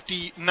win,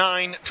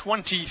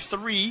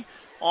 59-23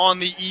 on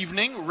the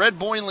evening. Red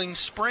Boiling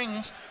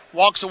Springs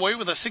walks away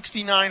with a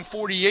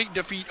 69-48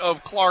 defeat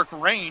of Clark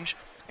Range,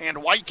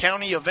 and White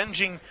County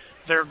avenging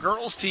their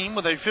girls team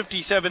with a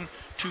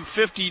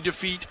 57-50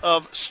 defeat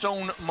of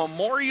Stone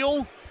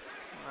Memorial.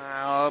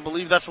 I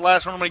believe that's the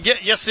last one I'm going to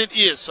get. Yes, it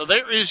is. So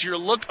there is your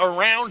look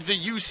around the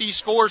UC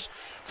scores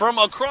from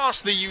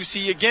across the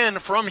UC. Again,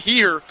 from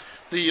here,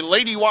 the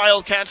Lady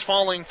Wildcats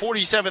falling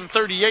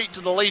 47-38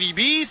 to the Lady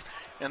Bees,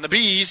 and the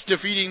Bees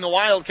defeating the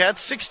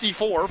Wildcats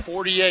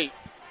 64-48.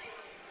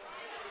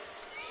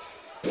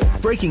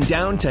 Breaking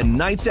down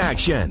tonight's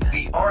action.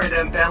 The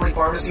R&M Family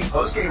Pharmacy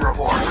postgame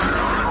report.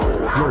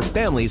 Your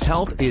family's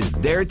health is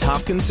their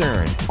top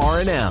concern.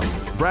 R&M,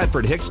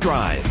 Bradford Hicks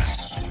Drive.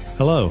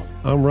 Hello,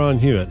 I'm Ron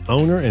Hewitt,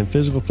 owner and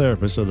physical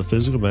therapist of the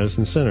Physical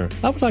Medicine Center.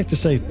 I would like to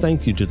say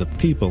thank you to the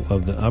people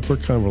of the Upper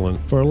Cumberland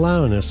for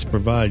allowing us to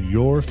provide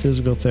your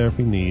physical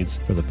therapy needs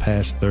for the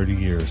past 30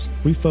 years.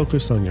 We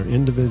focus on your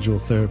individual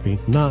therapy,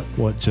 not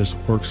what just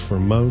works for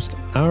most.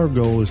 Our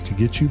goal is to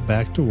get you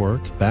back to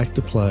work, back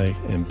to play,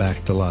 and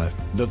back to life.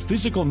 The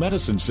Physical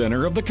Medicine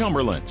Center of the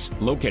Cumberlands,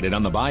 located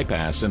on the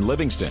bypass in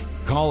Livingston.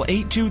 Call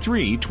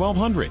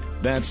 823-1200.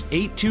 That's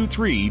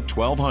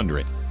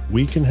 823-1200.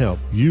 We can help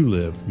you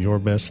live your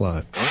best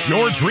life.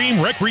 Your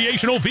dream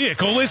recreational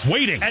vehicle is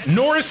waiting at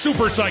Norris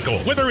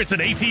Supercycle. Whether it's an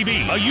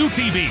ATV, a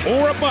UTV,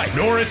 or a bike,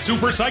 Norris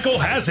Supercycle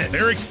has it.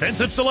 Their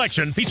extensive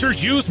selection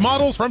features used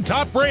models from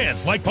top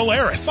brands like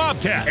Polaris,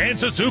 Bobcat, and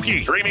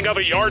Suzuki. Dreaming of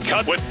a yard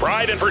cut with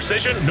pride and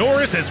precision?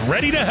 Norris is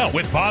ready to help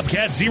with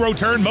Bobcat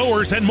zero-turn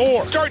mowers and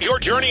more. Start your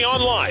journey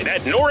online at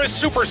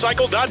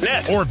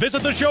norrissupercycle.net or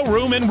visit the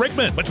showroom in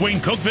Rickman between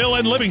Cookeville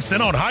and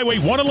Livingston on Highway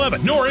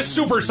 111. Norris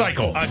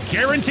Supercycle, a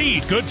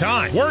guaranteed good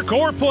time. Work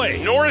or play.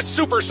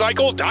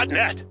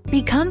 norrissupercycle.net.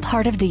 Become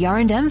part of the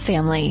R&M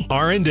family.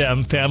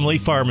 R&M Family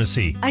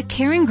Pharmacy. A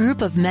caring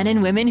group of men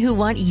and women who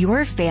want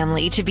your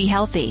family to be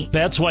healthy.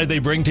 That's why they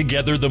bring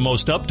together the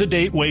most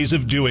up-to-date ways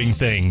of doing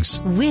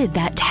things. With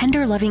that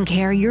tender, loving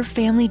care your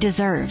family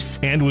deserves.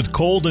 And with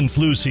cold and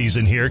flu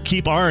season here,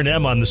 keep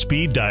R&M on the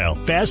speed dial.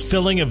 Fast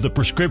filling of the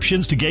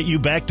prescriptions to get you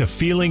back to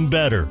feeling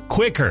better,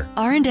 quicker.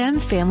 R&M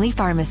Family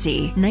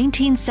Pharmacy,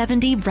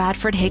 1970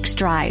 Bradford Hicks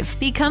Drive.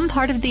 Become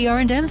part of the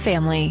R&M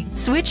family.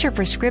 Switch your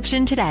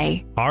prescription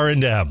today.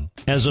 R&M.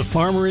 As a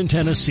farmer in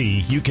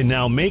Tennessee, you can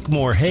now make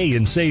more hay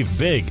and save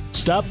big.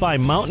 Stop by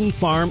Mountain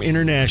Farm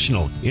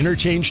International,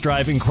 Interchange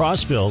Drive in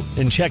Crossville,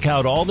 and check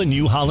out all the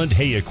New Holland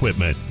hay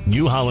equipment.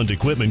 New Holland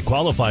equipment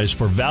qualifies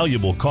for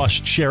valuable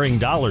cost-sharing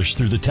dollars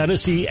through the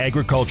Tennessee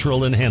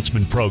Agricultural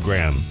Enhancement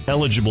Program.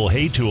 Eligible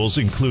hay tools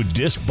include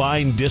disc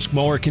bind disc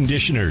mower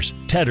conditioners,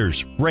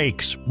 tedders,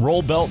 rakes,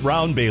 roll belt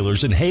round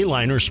balers, and hay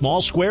liner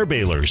small square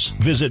balers.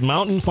 Visit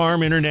Mountain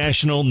Farm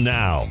International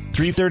now,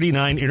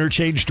 339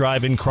 Interchange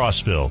Drive in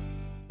Crossville.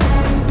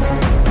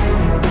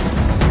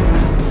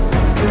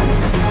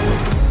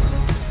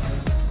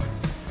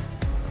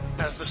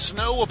 As the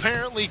snow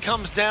apparently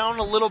comes down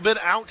a little bit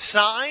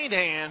outside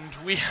and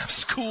we have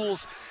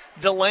schools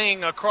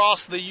delaying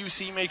across the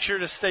UC, make sure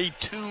to stay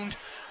tuned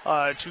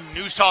to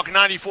News Talk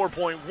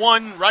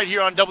 94.1 right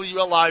here on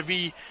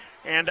WLIV,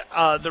 and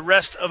the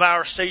rest of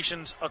our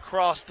stations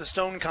across the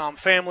Stonecom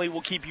family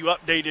will keep you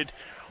updated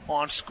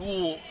on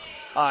school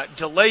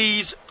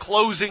delays,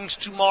 closings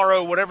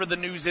tomorrow, whatever the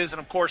news is, and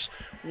of course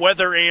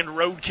weather and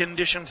road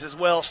conditions as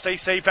well. Stay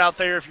safe out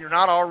there. If you're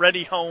not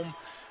already home,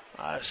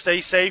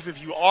 stay safe.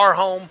 If you are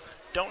home,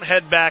 don't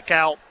head back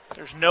out.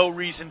 There's no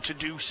reason to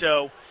do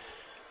so.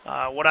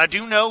 What I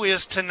do know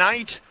is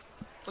tonight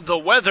the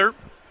weather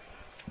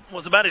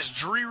was about as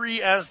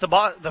dreary as the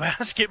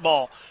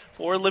basketball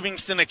for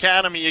Livingston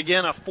Academy.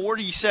 Again, a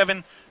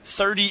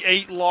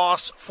 47-38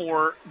 loss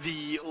for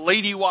the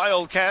Lady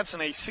Wildcats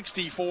and a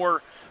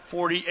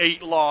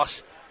 64-48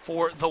 loss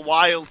for the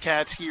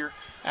Wildcats here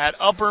at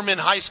Upperman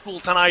High School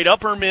tonight.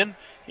 Upperman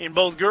in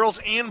both girls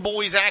and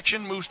boys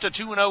action moves to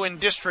 2-0 in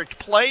district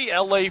play.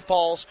 LA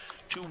falls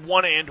to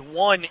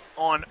 1-1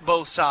 on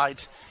both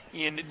sides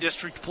in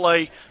district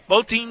play.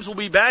 Both teams will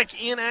be back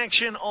in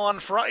action on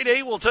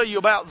Friday. We'll tell you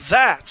about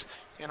that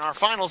in our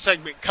final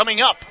segment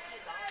coming up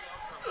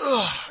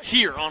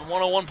here on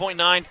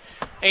 101.9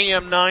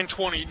 AM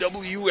 920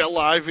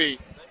 WLIV.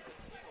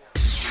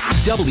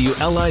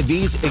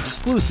 WLIV's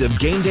exclusive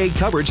game day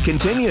coverage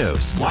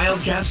continues.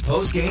 Wildcats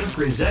postgame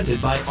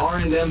presented by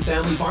R&M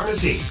Family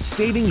Pharmacy,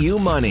 saving you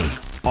money.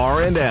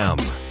 R&M.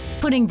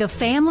 Putting the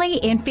family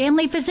in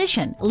family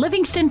physician,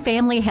 Livingston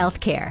Family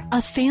Healthcare.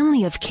 A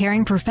family of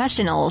caring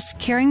professionals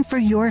caring for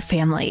your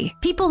family.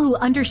 People who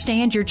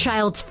understand your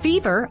child's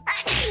fever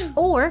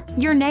or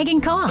your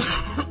nagging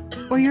cough.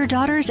 Or your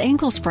daughter's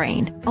ankle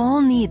sprain,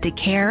 all need the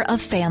care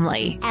of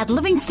family. At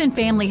Livingston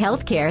Family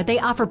Healthcare, they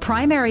offer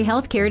primary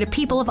health care to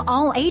people of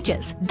all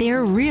ages.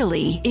 There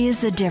really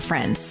is a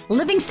difference.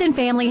 Livingston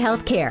Family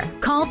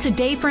Healthcare. Call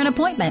today for an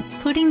appointment.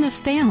 Putting the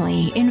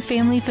family in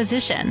family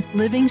physician.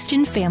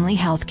 Livingston Family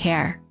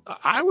Healthcare.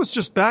 I was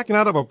just backing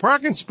out of a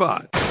parking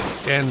spot,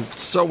 and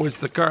so was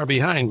the car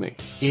behind me.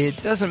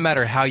 It doesn't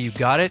matter how you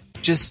got it,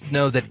 just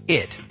know that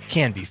it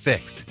can be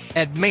fixed.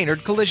 At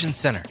Maynard Collision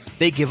Center,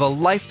 they give a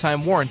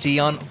lifetime warranty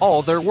on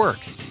all their work.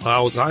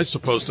 How was I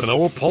supposed to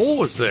know a pole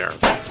was there?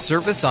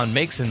 Service on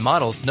makes and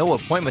models, no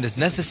appointment is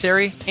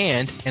necessary,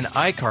 and an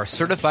I-CAR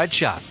certified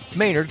shop.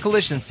 Maynard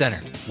Collision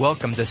Center.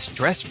 Welcome to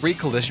stress-free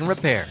collision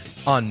repair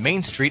on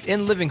Main Street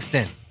in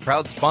Livingston.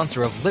 Proud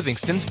sponsor of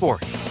Livingston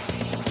Sports.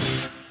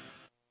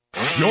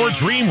 Your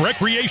dream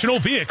recreational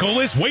vehicle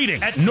is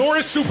waiting at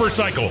Norris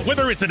Supercycle.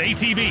 Whether it's an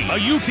ATV, a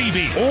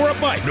UTV, or a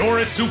bike,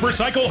 Norris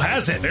Supercycle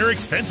has it. Their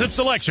extensive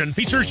selection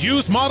features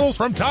used models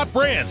from top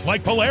brands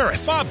like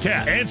Polaris,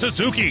 Bobcat, and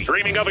Suzuki.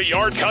 Dreaming of a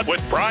yard cut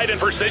with pride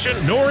and precision?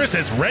 Norris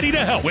is ready to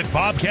help with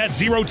Bobcat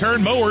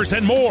zero-turn mowers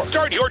and more.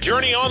 Start your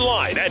journey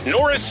online at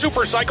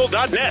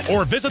norrissupercycle.net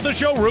or visit the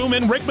showroom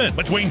in Rickman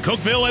between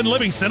Cookeville and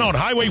Livingston on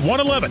Highway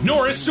 111.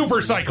 Norris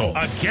Supercycle,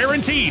 a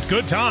guaranteed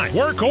good time.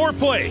 Work or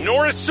play.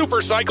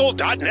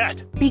 norrissupercycle.net.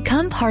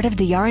 Become part of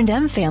the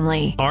R&M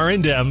family.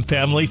 R&M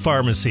Family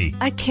Pharmacy.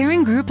 A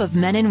caring group of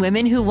men and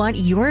women who want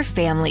your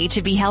family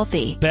to be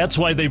healthy. That's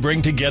why they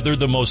bring together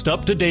the most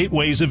up-to-date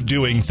ways of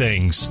doing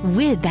things.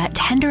 With that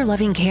tender,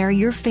 loving care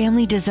your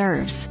family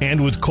deserves.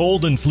 And with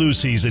cold and flu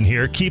season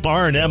here, keep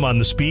R&M on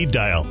the speed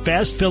dial.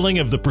 Fast filling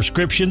of the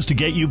prescriptions to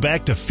get you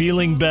back to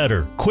feeling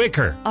better,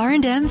 quicker.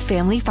 R&M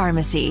Family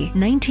Pharmacy,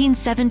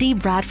 1970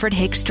 Bradford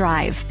Hicks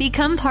Drive.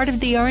 Become part of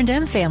the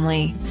R&M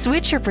family.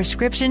 Switch your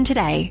prescription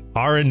today.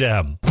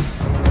 R&M.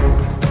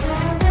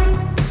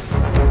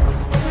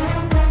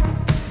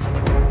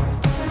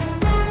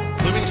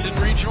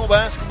 Livingston Regional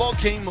Basketball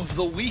Game of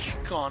the Week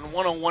on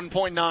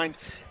 101.9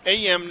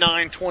 AM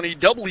 920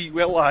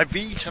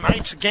 WLIV.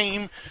 Tonight's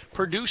game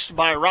produced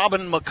by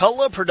Robin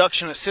McCullough,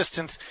 production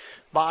assistance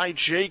by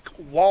Jake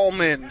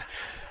Wallman.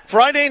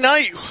 Friday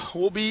night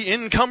will be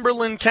in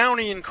Cumberland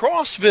County in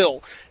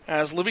Crossville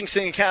as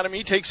Livingston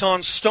Academy takes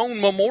on Stone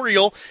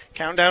Memorial.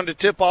 Countdown to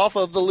tip-off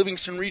of the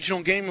Livingston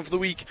Regional Game of the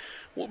Week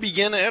will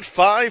begin at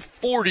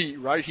 5:40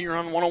 right here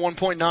on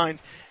 101.9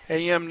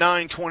 AM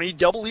 920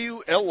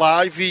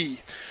 WLIV.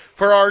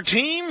 For our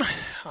team,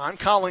 I'm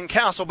Colin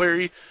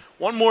Castleberry.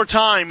 One more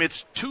time,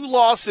 it's 2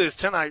 losses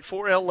tonight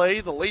for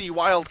LA. The Lady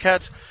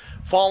Wildcats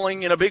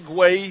falling in a big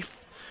way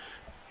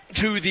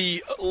to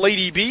the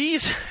Lady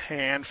Bees,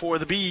 and for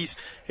the Bees,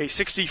 a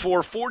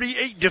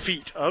 64-48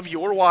 defeat of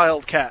your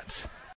Wildcats.